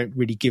things I don't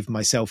really give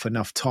myself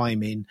enough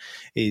time in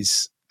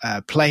is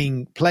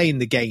playing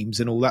the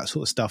games and all that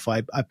sort of stuff.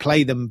 I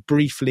play them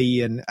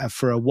briefly and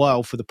for a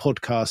while for the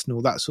podcast and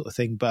all that sort of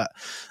thing, but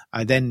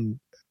I then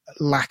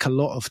lack a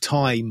lot of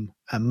time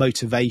and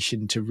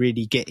motivation to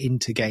really get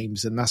into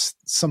games, and that's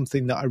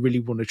something that I really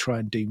want to try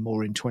and do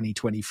more in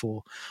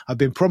 2024. I've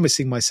been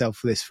promising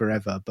myself this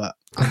forever, but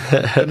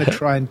I'm going to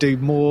try and do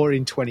more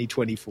in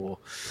 2024.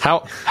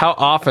 How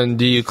often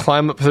do you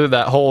climb up through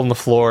that hole in the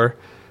floor,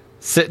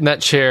 sit in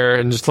that chair,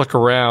 and just look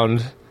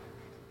around,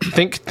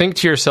 think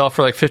to yourself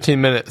for like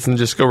 15 minutes, and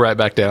just go right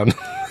back down?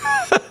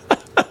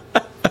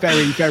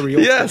 Very, very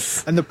often.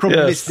 Yes. And the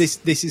problem is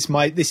this is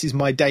my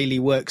daily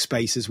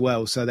workspace as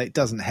well, so that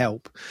doesn't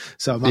help.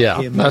 So I'm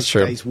up here most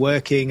days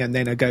working, and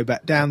then I go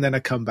back down, then I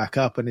come back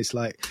up, and it's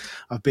like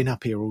I've been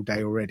up here all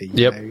day already.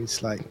 You know?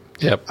 It's like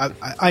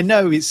I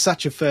know it's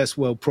such a first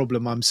world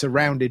problem. I'm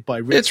surrounded by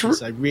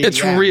riches.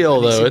 It's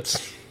real though.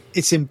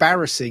 It's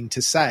embarrassing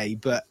to say,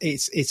 but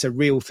it's a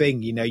real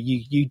thing. You know,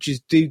 you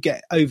just do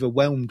get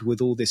overwhelmed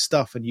with all this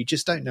stuff, and you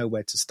just don't know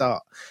where to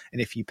start.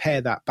 And if you pare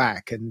that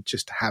back and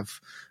just have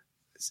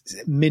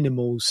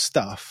minimal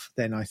stuff,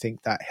 then I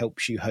think that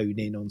helps you hone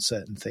in on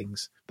certain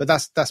things. But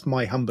that's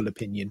my humble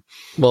opinion.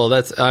 Well,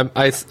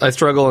 I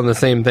struggle in the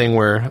same thing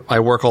where I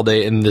work all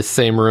day in the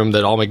same room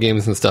that all my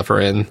games and stuff are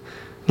in.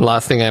 The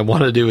last thing I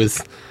want to do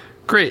is,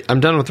 great, I'm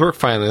done with work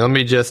finally. Let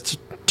me just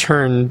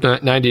turn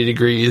 90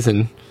 degrees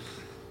and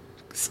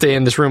stay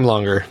in this room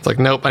longer. It's like,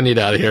 nope, I need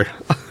out of here.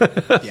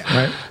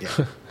 Right.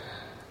 Yeah.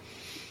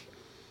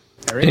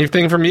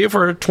 Anything from you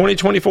for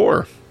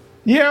 2024?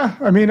 Yeah,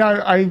 I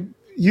mean,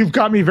 you've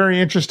got me very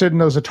interested in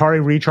those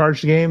Atari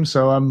Recharged games,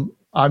 so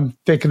I'm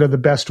thinking of the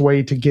best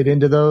way to get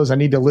into those. I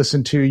need to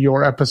listen to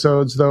your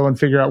episodes though and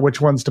figure out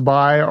which ones to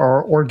buy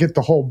or get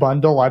the whole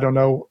bundle. I don't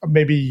know.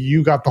 Maybe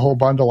you got the whole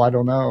bundle. I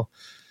don't know.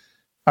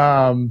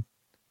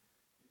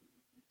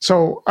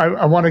 So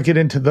I want to get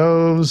into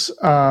those.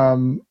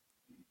 That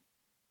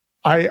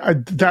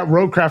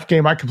Roadcraft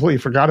game, I completely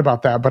forgot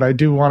about that, but I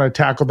do want to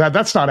tackle that.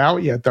 That's not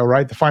out yet though,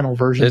 right? The final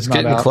version is not out.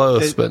 It's getting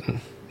close, but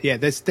yeah,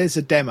 there's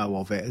a demo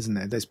of it, isn't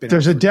there?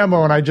 There's a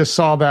demo, and I just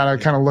saw that. I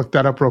kind of looked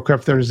that up real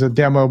quick. There's a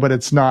demo, but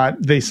it's not.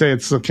 They say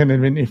it's a kind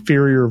of an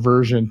inferior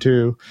version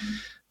too.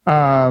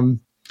 I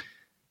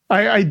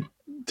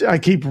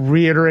keep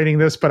reiterating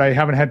this, but I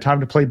haven't had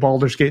time to play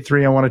Baldur's Gate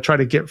 3. I want to try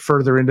to get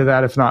further into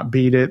that, if not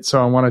beat it.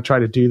 So I want to try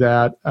to do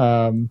that.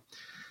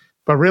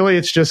 But really,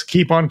 it's just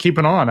keep on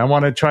keeping on. I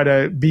want to try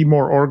to be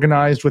more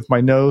organized with my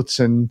notes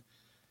and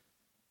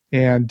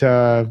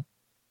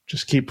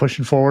just keep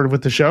pushing forward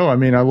with the show. I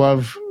mean, I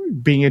love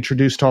being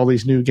introduced to all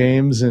these new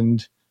games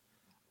and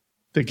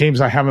the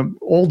games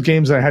old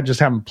games that I just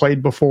haven't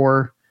played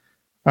before.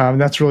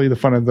 That's really the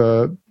fun of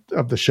the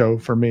of the show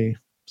for me.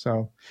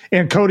 So,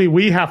 and Cody,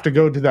 we have to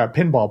go to that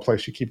pinball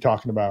place you keep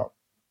talking about.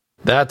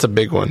 That's a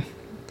big one.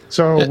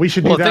 So we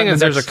should do well, that. The thing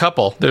is, there's a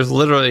couple. There's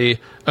literally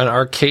an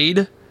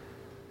arcade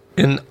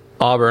in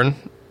Auburn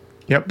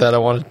that I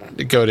want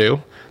to go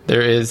to.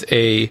 There is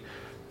a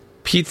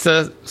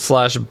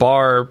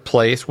pizza/bar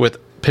place with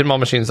pinball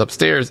machines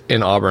upstairs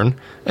in Auburn.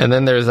 And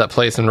then there's that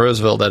place in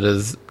Roseville that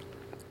is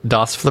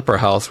Das Flipper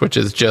House, which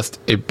is just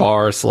a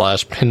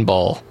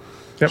bar/pinball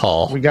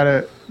hall. We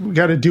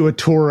gotta do a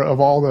tour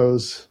of all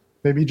those.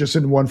 Maybe just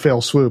in one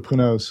fell swoop. Who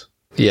knows?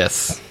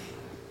 Yes.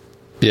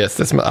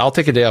 I'll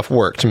take a day off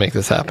work to make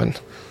this happen.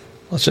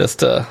 Let's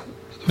just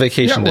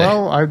vacation day.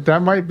 Well,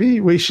 that might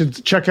be. We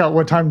should check out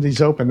what time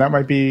these open. That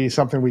might be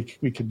something we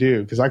could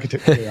do because I could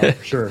take a day off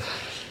for sure.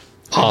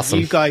 Awesome.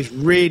 You guys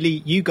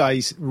really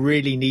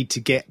need to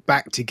get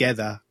back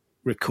together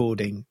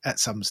recording at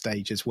some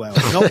stage as well.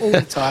 Not all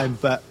the time,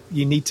 but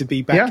you need to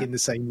be back in the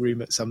same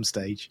room at some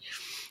stage.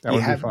 You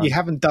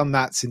haven't done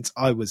that since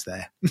I was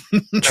there.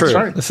 True.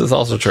 Right. This is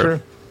also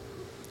true.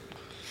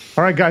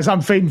 All right, guys,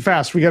 I'm fading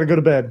fast. We got to go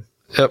to bed.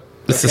 Yep.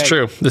 This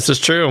is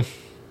true.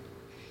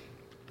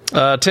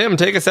 Tim,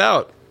 take us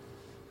out.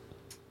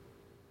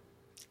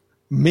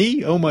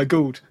 Me? Oh my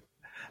God.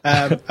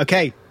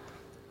 Okay.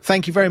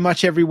 Thank you very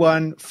much,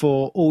 everyone,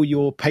 for all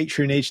your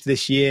patronage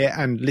this year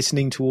and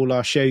listening to all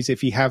our shows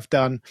if you have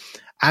done.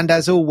 And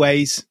as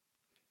always,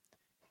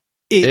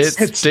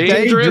 it's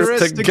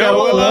dangerous to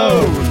go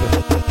alone.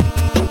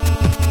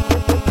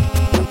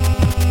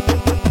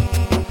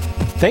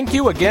 Thank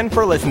you again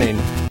for listening.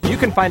 You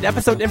can find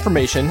episode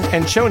information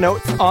and show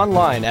notes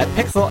online at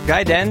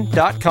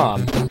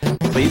pixelgaiden.com.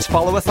 Please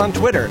follow us on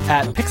Twitter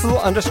at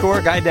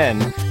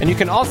pixel_gaiden. And you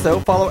can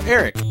also follow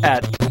Eric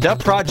at The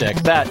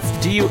Project. That's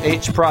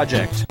DUH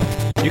Project.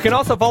 You can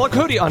also follow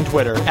Cody on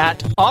Twitter at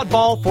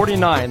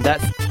Oddball49.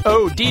 That's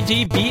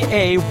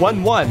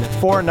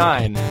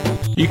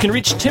ODDBA1149. You can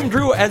reach Tim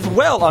Drew as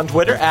well on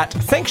Twitter at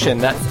Sanction.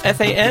 That's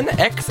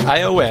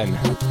SANXION.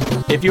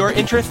 If you are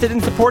interested in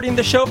supporting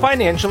the show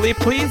financially,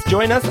 please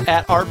join us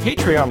at our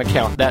Patreon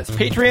account. That's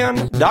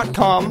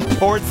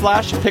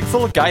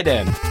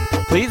patreon.com/pixelgaiden.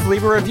 Please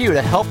leave a review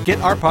to help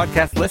get our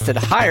podcast listed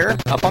higher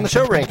up on the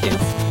show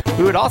rankings.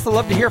 We would also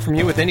love to hear from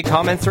you with any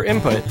comments or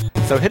input.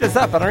 So hit us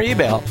up on our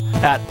email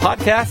at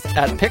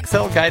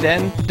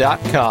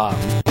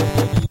podcast@pixelgaiden.com.